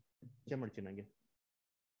 ಮಾಡ್ತೀನಿ ನಂಗೆ.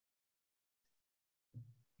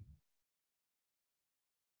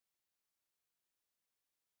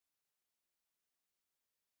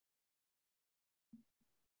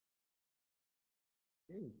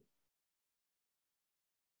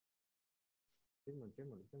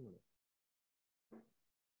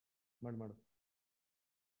 ಮಾಡು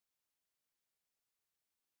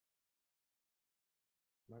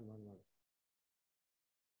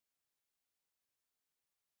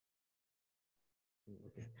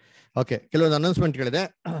ಓಕೆ. ಕೆಲವೊಂದು ಅನೌನ್ಸ್ಮೆಂಟ್ಗಳಿದೆ.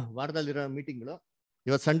 ವಾರದಲ್ಲಿರೋ ಮೀಟಿಂಗ್ಗಳು.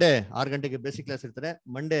 ಇವತ್ತು ಸಂಡೇ 6 ಗಂಟೆಗೆ ಬೇಸಿಕ್ ಕ್ಲಾಸ್ ಇರ್ತದೆ.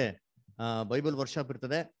 ಮಂಡೇ ಬೈಬಲ್ ವರ್ಕ್ಶಾಪ್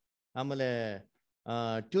ಇರ್ತದೆ. ಆಮೇಲೆ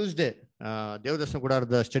ಟ್ಯೂಸ್ಡೇ ದೇವದರ್ಶನ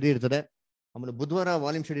ಗುಡಾರದ ಸ್ಟಡಿ ಇರ್ತದೆ. ಆಮೇಲೆ ಬುಧವಾರ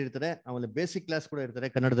ವಾಲ್ಯೂಮ್ ಸ್ಟಡಿ ಇರ್ತದೆ. ಆಮೇಲೆ ಬೇಸಿಕ್ ಕ್ಲಾಸ್ ಕೂಡ ಇರ್ತದೆ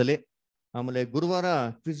ಕನ್ನಡದಲ್ಲಿ. ಆಮೇಲೆ ಗುರುವಾರ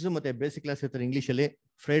ಕ್ವಿಜ್ ಮತ್ತೆ ಬೇಸಿಕ್ ಕ್ಲಾಸ್ ಇರ್ತಾರೆ ಇಂಗ್ಲಿಷಲ್ಲಿ.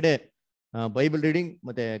 ಫ್ರೈಡೇ ಬೈಬಲ್ ರೀಡಿಂಗ್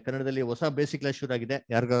ಮತ್ತೆ ಕನ್ನಡದಲ್ಲಿ ಹೊಸ ಬೇಸಿಕ್ ಕ್ಲಾಸ್ ಶುರು ಆಗಿದೆ.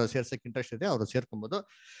 ಯಾರಿಗಾರು ಸೇರ್ಸಕ್ಕೆ ಇಂಟ್ರೆಸ್ಟ್ ಇದೆ ಅವರು ಸೇರ್ಕೊಬಹುದು.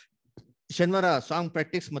 ಶನಿವಾರ ಸಾಂಗ್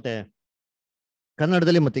ಪ್ರಾಕ್ಟೀಸ್ ಮತ್ತೆ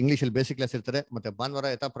ಕನ್ನಡದಲ್ಲಿ ಮತ್ತೆ ಇಂಗ್ಲಿಷಲ್ಲಿ ಬೇಸಿಕ್ ಕ್ಲಾಸ್ ಇರ್ತಾರೆ. ಮತ್ತೆ ಭಾನುವಾರ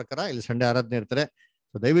ಯಥಾ ಪ್ರಕಾರ ಇಲ್ಲಿ ಸಂಡೇ ಆರಾಧನೆ ಇರ್ತಾರೆ.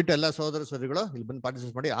 ಸೊ ದಯವಿಟ್ಟು ಎಲ್ಲ ಸಹೋದರ ಸಹೋದರಿಗಳು ಇಲ್ಲಿ ಬಂದು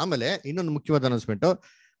ಪಾರ್ಟಿಸಿಪೇಟ್ ಮಾಡಿ. ಆಮೇಲೆ ಇನ್ನೊಂದು ಮುಖ್ಯವಾದ ಅನೌನ್ಸ್ಮೆಂಟ್,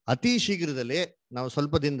 ಅತಿ ಶೀಘ್ರದಲ್ಲಿ ನಾವು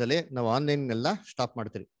ಸ್ವಲ್ಪ ದಿನದಲ್ಲಿ ನಾವು ಆನ್ಲೈನ್ ಎಲ್ಲ ಸ್ಟಾಪ್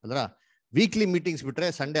ಮಾಡ್ತೀವಿ. ಅಲ್ರ ವೀಕ್ಲಿ ಮೀಟಿಂಗ್ಸ್ ಬಿಟ್ರೆ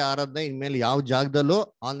ಸಂಡೇ ಆರಾಧನೆ ಇನ್ಮೇಲೆ ಯಾವ ಜಾಗದಲ್ಲೂ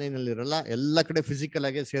ಆನ್ಲೈನ್ ಅಲ್ಲಿ ಇರಲ್ಲ, ಎಲ್ಲ ಕಡೆ ಫಿಸಿಕಲ್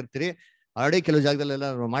ಆಗಿ ಸೇರ್ತೀರಿ. ಆಲ್ರೆಡಿ ಕೆಲವು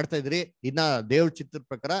ಜಾಗದಲ್ಲೆಲ್ಲ ಮಾಡ್ತಾ ಇದ್ರಿ. ಇನ್ನ ದೇವ್ರ ಚಿತ್ರದ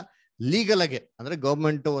ಪ್ರಕಾರ ಲೀಗಲ್ ಆಗಿ ಅಂದ್ರೆ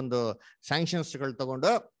ಗೌರ್ಮೆಂಟ್ ಒಂದು ಸ್ಯಾಂಕ್ಷನ್ಸ್ ಗಳು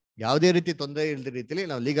ತಗೊಂಡು ಯಾವುದೇ ರೀತಿ ತೊಂದರೆ ಇಲ್ಲದ ರೀತಿಲಿ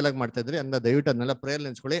ನಾವು ಲೀಗಲ್ ಆಗಿ ಮಾಡ್ತಾ ಇದ್ರಿ. ಅಂದ್ರೆ ದಯವಿಟ್ಟು ಅದನ್ನೆಲ್ಲ ಪ್ರೇಯರ್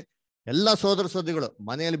ನೆನ್ಸ್ಕೊಳ್ಳಿ. ಎಲ್ಲಾ ಸೋದರ ಸೋದರಿಗಳು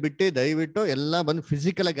ಮನೆಯಲ್ಲಿ ಬಿಟ್ಟು ದಯವಿಟ್ಟು ಎಲ್ಲ ಬಂದು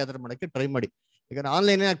ಫಿಸಿಕಲ್ ಆಗಿ ಗ್ಯಾದರ್ ಮಾಡಕ್ಕೆ ಟ್ರೈ ಮಾಡಿ. ಈಗ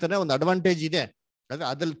ಆನ್ಲೈನ್ ಏನಾಗ್ತದೆ, ಒಂದು ಅಡ್ವಾಂಟೇಜ್ ಇದೆ, ಆದ್ರೆ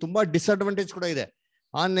ಅದ್ರಲ್ಲಿ ತುಂಬಾ ಡಿಸ್ಅಡ್ವಾಂಟೇಜ್ ಕೂಡ ಇದೆ.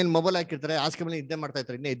 ಆನ್ಲೈನ್ ಮೊಬೈಲ್ ಹಾಕಿರ್ತಾರೆ, ಹಾಸಿಗೆ ಮೇಲೆ ಇದ್ದೇ ಮಾಡ್ತಾ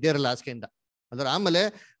ಇರ್ತಾರೆ, ಇನ್ನೇ ಇದ್ದೇ ಇರಲ್ಲ ಹಾಸಿಗೆಯಿಂದ. ಅದ್ರ ಆಮೇಲೆ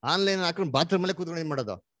ಆನ್ಲೈನ್ ಹಾಕೊಂಡು ಬಾತ್ರೂಮ್ ಮೇಲೆ ಕೂತ್ಕೊಂಡು ಏನ್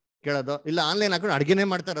ಮಾಡೋದು, ಕೇಳೋದು, ಇಲ್ಲ ಆನ್ಲೈನ್ ಹಾಕೊಂಡು ಅಡ್ಗೆನೇ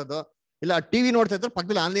ಮಾಡ್ತಾ ಇರೋದು, ಇಲ್ಲ ಟಿವಿ ನೋಡ್ತಾ ಇರ್ತಾರೆ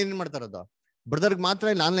ಪಕ್ಕದಲ್ಲಿ ಆನ್ಲೈನ್ ಮಾಡ್ತಾ ಇರೋದು. ಬ್ರದರ್ಗೆ ಮಾತ್ರ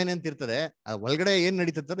ಇಲ್ಲಿ ಆನ್ಲೈನ್ ಅಂತ ಇರ್ತದೆ, ಒಳಗಡೆ ಏನ್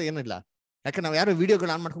ನಡೀತಿರ್ತಾರೋ ಏನಿಲ್ಲ. ಯಾಕಂದ್ರೆ ನಾವು ಯಾರು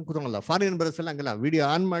ವಿಡಿಯೋಗಳು ಆನ್ ಮಾಡ್ಕೊಂಡು ಕೂತ್ಕೊಳ್ಳಲ್ಲ. ಫಾರಿನ್ ಬರೋಸಲ್ಲ ಹಂಗಲ್ಲ, ವಿಡಿಯೋ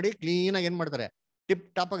ಆನ್ ಮಾಡಿ ಕ್ಲೀನ್ ಆಗಿ ಏನ್ ಮಾಡ್ತಾರೆ, ಟಿಪ್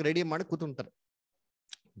ಟಾಪ್ ಆಗಿ ರೆಡಿ ಮಾಡಿ ಕೂತ್ಕೊಂತಾರೆ.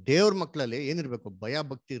 ದೇವ್ರ ಮಕ್ಕಳಲ್ಲಿ ಏನಿರ್ಬೇಕು, ಭಯ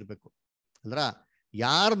ಭಕ್ತಿ ಇರ್ಬೇಕು. ಅಲ್ರ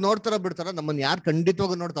ಯಾರು ನೋಡ್ತಾರೋ ಬಿಡ್ತಾರೋ, ನಮ್ಮನ್ನ ಯಾರು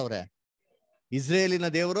ಖಂಡಿತವಾಗ ನೋಡ್ತಾವ್ರೆ, ಇಸ್ರೇಲಿನ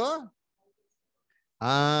ದೇವರು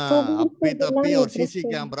ಅಪ್ಪಿ ತಪ್ಪಿ ಅವ್ರ CC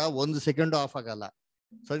ಕ್ಯಾಮ್ರಾ 1 ಸೆಕೆಂಡ್ ಆಫ್ ಆಗಲ್ಲ.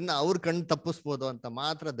 ಸೊ ಇನ್ನ ಅವ್ರ ಕಣ್ಣು ತಪ್ಪಿಸ್ಬೋದು ಅಂತ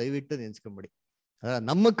ಮಾತ್ರ ದಯವಿಟ್ಟು ನೆನ್ಸ್ಕೊಂಬಿಡಿ.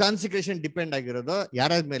 ನಮ್ಮ ಕಾನ್ಸಂಟ್ರೇಷನ್ ಡಿಪೆಂಡ್ ಆಗಿರೋದು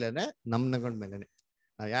ಯಾರ್ಯಾರ ಮೇಲೆನೆ, ನಮ್ನಗಳ ಮೇಲೆನೆ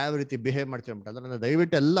ಯಾವ ರೀತಿ ಬಿಹೇವ್ ಮಾಡ್ತೀವಿ ಅಂತ. ಅಂದ್ರೆ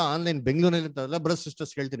ದಯವಿಟ್ಟು ಎಲ್ಲ ಆನ್ಲೈನ್ ಬೆಂಗಳೂರಲ್ಲಿ ಇರ್ತಾರಲ್ಲ ಬ್ರದರ್ಸ್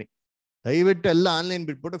ಸಿಸ್ಟರ್ಸ್ ಹೇಳ್ತೀನಿ, ದಯವಿಟ್ಟು ಎಲ್ಲ ಆನ್ಲೈನ್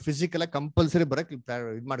ಬಿಟ್ಬಿಟ್ಟು ಫಿಸಿಕಲ್ ಆಗಿ ಕಂಪಲ್ಸರಿ ಬರಕ್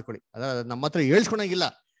ಇದ್ ಮಾಡ್ಕೊಳ್ಳಿ. ನಮ್ಮ ಹತ್ರ ಹೇಳ್ಸ್ಕೊಳಂಗಿಲ್ಲ,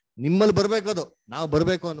 ನಿಮ್ಮಲ್ಲಿ ಬರ್ಬೇಕು, ಅದು ನಾವು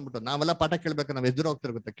ಬರ್ಬೇಕು ಅಂದ್ಬಿಟ್ಟು ನಾವೆಲ್ಲ ಪಾಠ ಕೇಳ್ಬೇಕು. ನಾವ್ ಎದುರು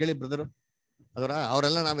ಹೋಗ್ತಿರ್ ಗೊತ್ತಾ, ಕೇಳಿ ಬ್ರದರ್ ಅದರ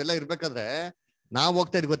ಅವರೆಲ್ಲ ನಾವೆಲ್ಲ ಇರ್ಬೇಕಾದ್ರೆ ನಾವ್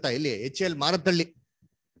ಹೋಗ್ತಾ ಇದ್ ಗೊತ್ತಾ, ಇಲ್ಲಿ HL ಮಾರತಳ್ಳಿ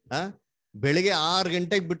ಬೆಳಿಗ್ಗೆ 6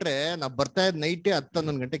 ಗಂಟೆಗೆ ಬಿಟ್ರೆ ನಾವ್ ಬರ್ತಾ ಇದ್ ನೈಟ್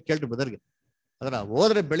 10-11 ಗಂಟೆಗೆ ಕೇಳ್ರಿ ಬ್ರದರ್ಗೆ. ಅದರ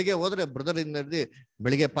ಹೋದ್ರೆ ಬೆಳಿಗ್ಗೆ ಹೋದ್ರೆ ಬ್ರದರ್ ಇಂದ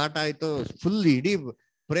ಬೆಳಿಗ್ಗೆ ಪಾಠ ಆಯ್ತು, ಫುಲ್ ಇಡೀ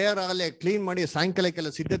ಪ್ರೇಯರ್ ಆಗಲೇ ಕ್ಲೀನ್ ಮಾಡಿ, ಸಾಯಂಕಾಲಕ್ಕೆಲ್ಲ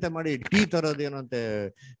ಸಿದ್ಧತೆ ಮಾಡಿ, ಟೀ ತರೋದೇನಂತೆ,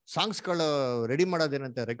 ಸಾಂಗ್ಸ್ಗಳು ರೆಡಿ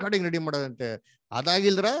ಮಾಡೋದೇನಂತೆ, ರೆಕಾರ್ಡಿಂಗ್ ರೆಡಿ ಮಾಡೋದಂತೆ.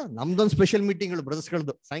 ಅದಾಗಿಲ್ದ್ರ ನಮ್ದೊಂದು ಸ್ಪೆಷಲ್ ಮೀಟಿಂಗ್ಗಳು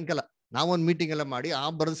ಬ್ರದರ್ಸ್ಗಳದ್ದು. ಸಾಯಂಕಾಲ ನಾವೊಂದು ಮೀಟಿಂಗ್ ಎಲ್ಲ ಮಾಡಿ, ಆ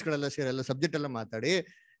ಬ್ರದರ್ಸ್ಗಳೆಲ್ಲ ಸೇರಿ ಎಲ್ಲ ಸಬ್ಜೆಕ್ಟ್ ಎಲ್ಲ ಮಾತಾಡಿ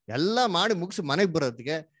ಎಲ್ಲ ಮಾಡಿ ಮುಗಿಸಿ ಮನೆಗೆ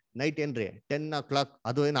ಬರೋದಕ್ಕೆ ನೈಟ್ ಏನ್ರಿ 10 o'clock.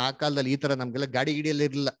 ಅದು ಏನು ಆ ಕಾಲದಲ್ಲಿ ಈ ತರ ನಮ್ಗೆಲ್ಲ ಗಾಡಿ ಗಿಡಿಯಲ್ಲಿ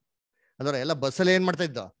ಇರ್ಲಿಲ್ಲ, ಅದರ ಎಲ್ಲ ಬಸ್ಸಲ್ಲಿ ಏನ್ ಮಾಡ್ತಾ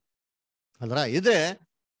ಇದ್ದೋ ಅಲ್ರ. ಇದ್ರೆ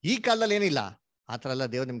ಈ ಕಾಲದಲ್ಲಿ ಏನಿಲ್ಲ ಆ ತರ ಎಲ್ಲ.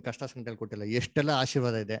 ದೇವ್ರು ನಿಮ್ಗೆ ಕಷ್ಟ ಸಂಕಟ ಕೊಟ್ಟಿಲ್ಲ, ಎಷ್ಟೆಲ್ಲ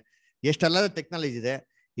ಆಶೀರ್ವಾದ ಇದೆ, ಎಷ್ಟೆಲ್ಲ ಟೆಕ್ನಾಲಜಿ ಇದೆ.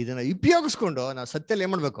 ಇದನ್ನ ಉಪಯೋಗಿಸ್ಕೊಂಡು ನಾವು ಸತ್ಯಲ್ಲಿ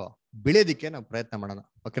ಏನ್ ಮಾಡ್ಬೇಕು, ಬೆಳೆಯೋದಿಕ್ಕೆ ನಾವು ಪ್ರಯತ್ನ ಮಾಡೋಣ.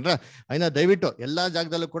 ಓಕೆನಾ? ಅದನ್ನ ದಯವಿಟ್ಟು ಎಲ್ಲಾ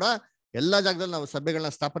ಜಾಗದಲ್ಲೂ ನಾವು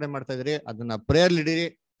ಸಭೆಗಳನ್ನ ಸ್ಥಾಪನೆ ಮಾಡ್ತಾ ಇದ್ರಿ, ಅದನ್ನ ಪ್ರೇಯರ್ ಇಡೀರಿ.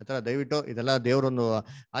 ಆತರ ದಯವಿಟ್ಟು ಇದೆಲ್ಲ ದೇವರೊಂದು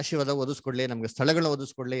ಆಶೀರ್ವಾದ ಒದಗಿಸ್ಕೊಡ್ಲಿ, ನಮ್ಗೆ ಸ್ಥಳಗಳನ್ನ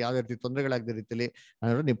ಒದಗಿಸ್ಕೊಡ್ಲಿ, ಯಾವ್ದೇ ರೀತಿ ತೊಂದರೆಗಳಾಗದ ರೀತಿಯಲ್ಲಿ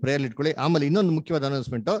ನೀವು ಪ್ರೇಯರ್ ಇಟ್ಕೊಳ್ಳಿ. ಆಮೇಲೆ ಇನ್ನೊಂದು ಮುಖ್ಯವಾದ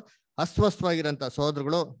ಅನೌನ್ಸ್ಮೆಂಟ್, ಅಸ್ವಸ್ಥವಾಗಿರಂತ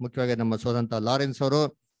ಸಹೋದರಗಳು, ಮುಖ್ಯವಾಗಿ ನಮ್ಮ ಸೋದಂತ ಲಾರೆನ್ಸ್ ಅವರು,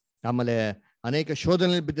 ಆಮೇಲೆ ಅನೇಕ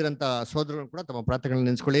ಶೋಧನೆಯಲ್ಲಿ ಬಿದ್ದಿರಂತ ಸಹೋದರಗಳು ಕೂಡ ತಮ್ಮ ಪ್ರಾರ್ಥನೆಗಳನ್ನ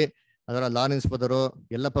ನೆನೆಸ್ಕೊಳ್ಳಿ. ಅದರ ಲಾರೆನ್ಸ್ ಬ್ರದರು,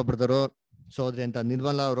 ಯಲ್ಲಪ್ಪ ಬ್ರದರು, ಸಹೋದರಿ ಅಂತ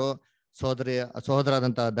ನಿರ್ಮಲಾ ಅವರು,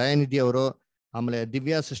 ಸಹೋದರಾದಂತ ದಯಾನಿಧಿ ಅವರು, ಆಮೇಲೆ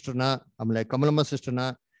ದಿವ್ಯಾ ಸಿಸ್ಟರ್ನ, ಆಮೇಲೆ ಕಮಲಮ್ಮ ಸಿಸ್ಟರ್ನ,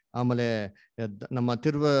 ಆಮೇಲೆ ನಮ್ಮ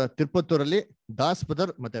ತಿರುಪತ್ತೂರಲ್ಲಿ ದಾಸ್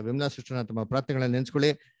ಬ್ರದರ್ ಮತ್ತೆ ವಿಮಲಾ ಸಿಸ್ಟರ್ನ ತಮ್ಮ ಪ್ರಾರ್ಥನೆಗಳನ್ನ ನೆನೆಸ್ಕೊಳ್ಳಿ.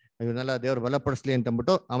 ಇವನ್ನೆಲ್ಲ ದೇವರು ಬಲಪಡಿಸ್ಲಿ ಅಂತ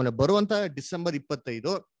ಅಂದ್ಬಿಟ್ಟು, ಆಮೇಲೆ ಬರುವಂತ ಡಿಸೆಂಬರ್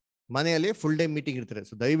 25 ಮನೆಯಲ್ಲಿ ಫುಲ್ ಡೇ ಮೀಟಿಂಗ್ ಇರ್ತಾರೆ.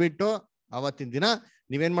 ಸೊ ದಯವಿಟ್ಟು ಆವತ್ತಿನ ದಿನ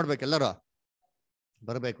ನೀವೇನ್ ಮಾಡ್ಬೇಕು, ಎಲ್ಲರೂ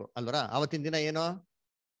ಬರ್ಬೇಕು ಅಲ್ವರ. ಆವತ್ತಿನ ದಿನ ಏನು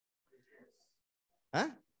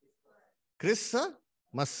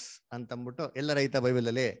ಕ್ರಿಸ್ಮಸ್ ಅಂತಂದ್ಬಿಟ್ಟು ಎಲ್ಲ ರೈತ ಬೈಬಲ್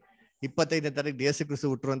ಅಲ್ಲಿ 25ನೇ ತಾರೀಕು ಯೇಸು ಕ್ರಿಸ್ತ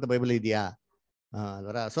ಹುಟ್ಟರು ಅಂತ ಬೈಬಲ್ ಇದೆಯಾ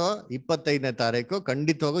ಅಲ್ವರ. ಸೊ 25ನೇ ತಾರೀಕು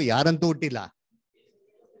ಖಂಡಿತವಾಗೂ ಯಾರಂತೂ ಹುಟ್ಟಿಲ್ಲ,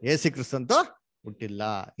 ಯೇಸು ಕ್ರಿಸ್ತ ಅಂತೂ ಹುಟ್ಟಿಲ್ಲ.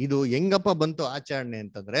 ಇದು ಹೆಂಗಪ್ಪ ಬಂತು ಆಚರಣೆ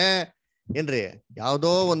ಅಂತಂದ್ರೆ ಏನ್ರಿ,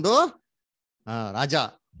 ಯಾವ್ದೋ ಒಂದು ರಾಜ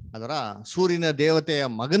ಅದರ ಸೂರ್ಯನ ದೇವತೆಯ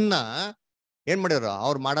ಮಗನ್ನ ಏನ್ ಮಾಡಿದ್ರು,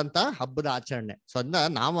 ಅವ್ರು ಮಾಡಂತ ಹಬ್ಬದ ಆಚರಣೆ. ಸೊ ಅದನ್ನ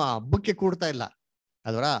ನಾವು ಆ ಹಬ್ಬಕ್ಕೆ ಕೂಡ್ತಾ ಇಲ್ಲ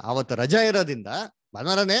ಅದರ, ಅವತ್ತು ರಜಾ ಇರೋದ್ರಿಂದ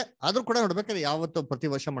ಬನಾರನೆ ಆದ್ರೂ ಕೂಡ ನೋಡ್ಬೇಕಾದ್ರೆ ಯಾವತ್ತು ಪ್ರತಿ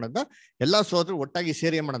ವರ್ಷ ಮಾಡೋದ ಎಲ್ಲಾ ಸೋದರು ಒಟ್ಟಾಗಿ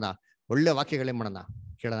ಸೇರಿ ಏನ್ ಮಾಡೋಣ, ಒಳ್ಳೆ ವಾಕ್ಯಗಳೇ ಮಾಡೋಣ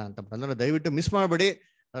ಕೇಳೋಣ ಅಂತ. ಅಂದ್ರೆ ದಯವಿಟ್ಟು ಮಿಸ್ ಮಾಡಬೇಡಿ.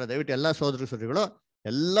 ದಯವಿಟ್ಟು ಎಲ್ಲಾ ಸೋದರಿಗಳು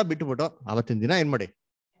ಎಲ್ಲ ಬಿಟ್ಟುಬಿಟ್ಟು ಅವತ್ತಿನ ದಿನ ಏನ್ ಮಾಡಿ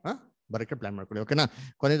ಬರಕ್ಕೆ ಪ್ಲಾನ್ ಮಾಡ್ಕೊಳ್ಳಿ. ಓಕೆನಾ?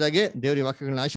 ಕೊನೆಯದಾಗಿ ದೇವ್ರ ವಾಕ್ಯಗಳನ್ನ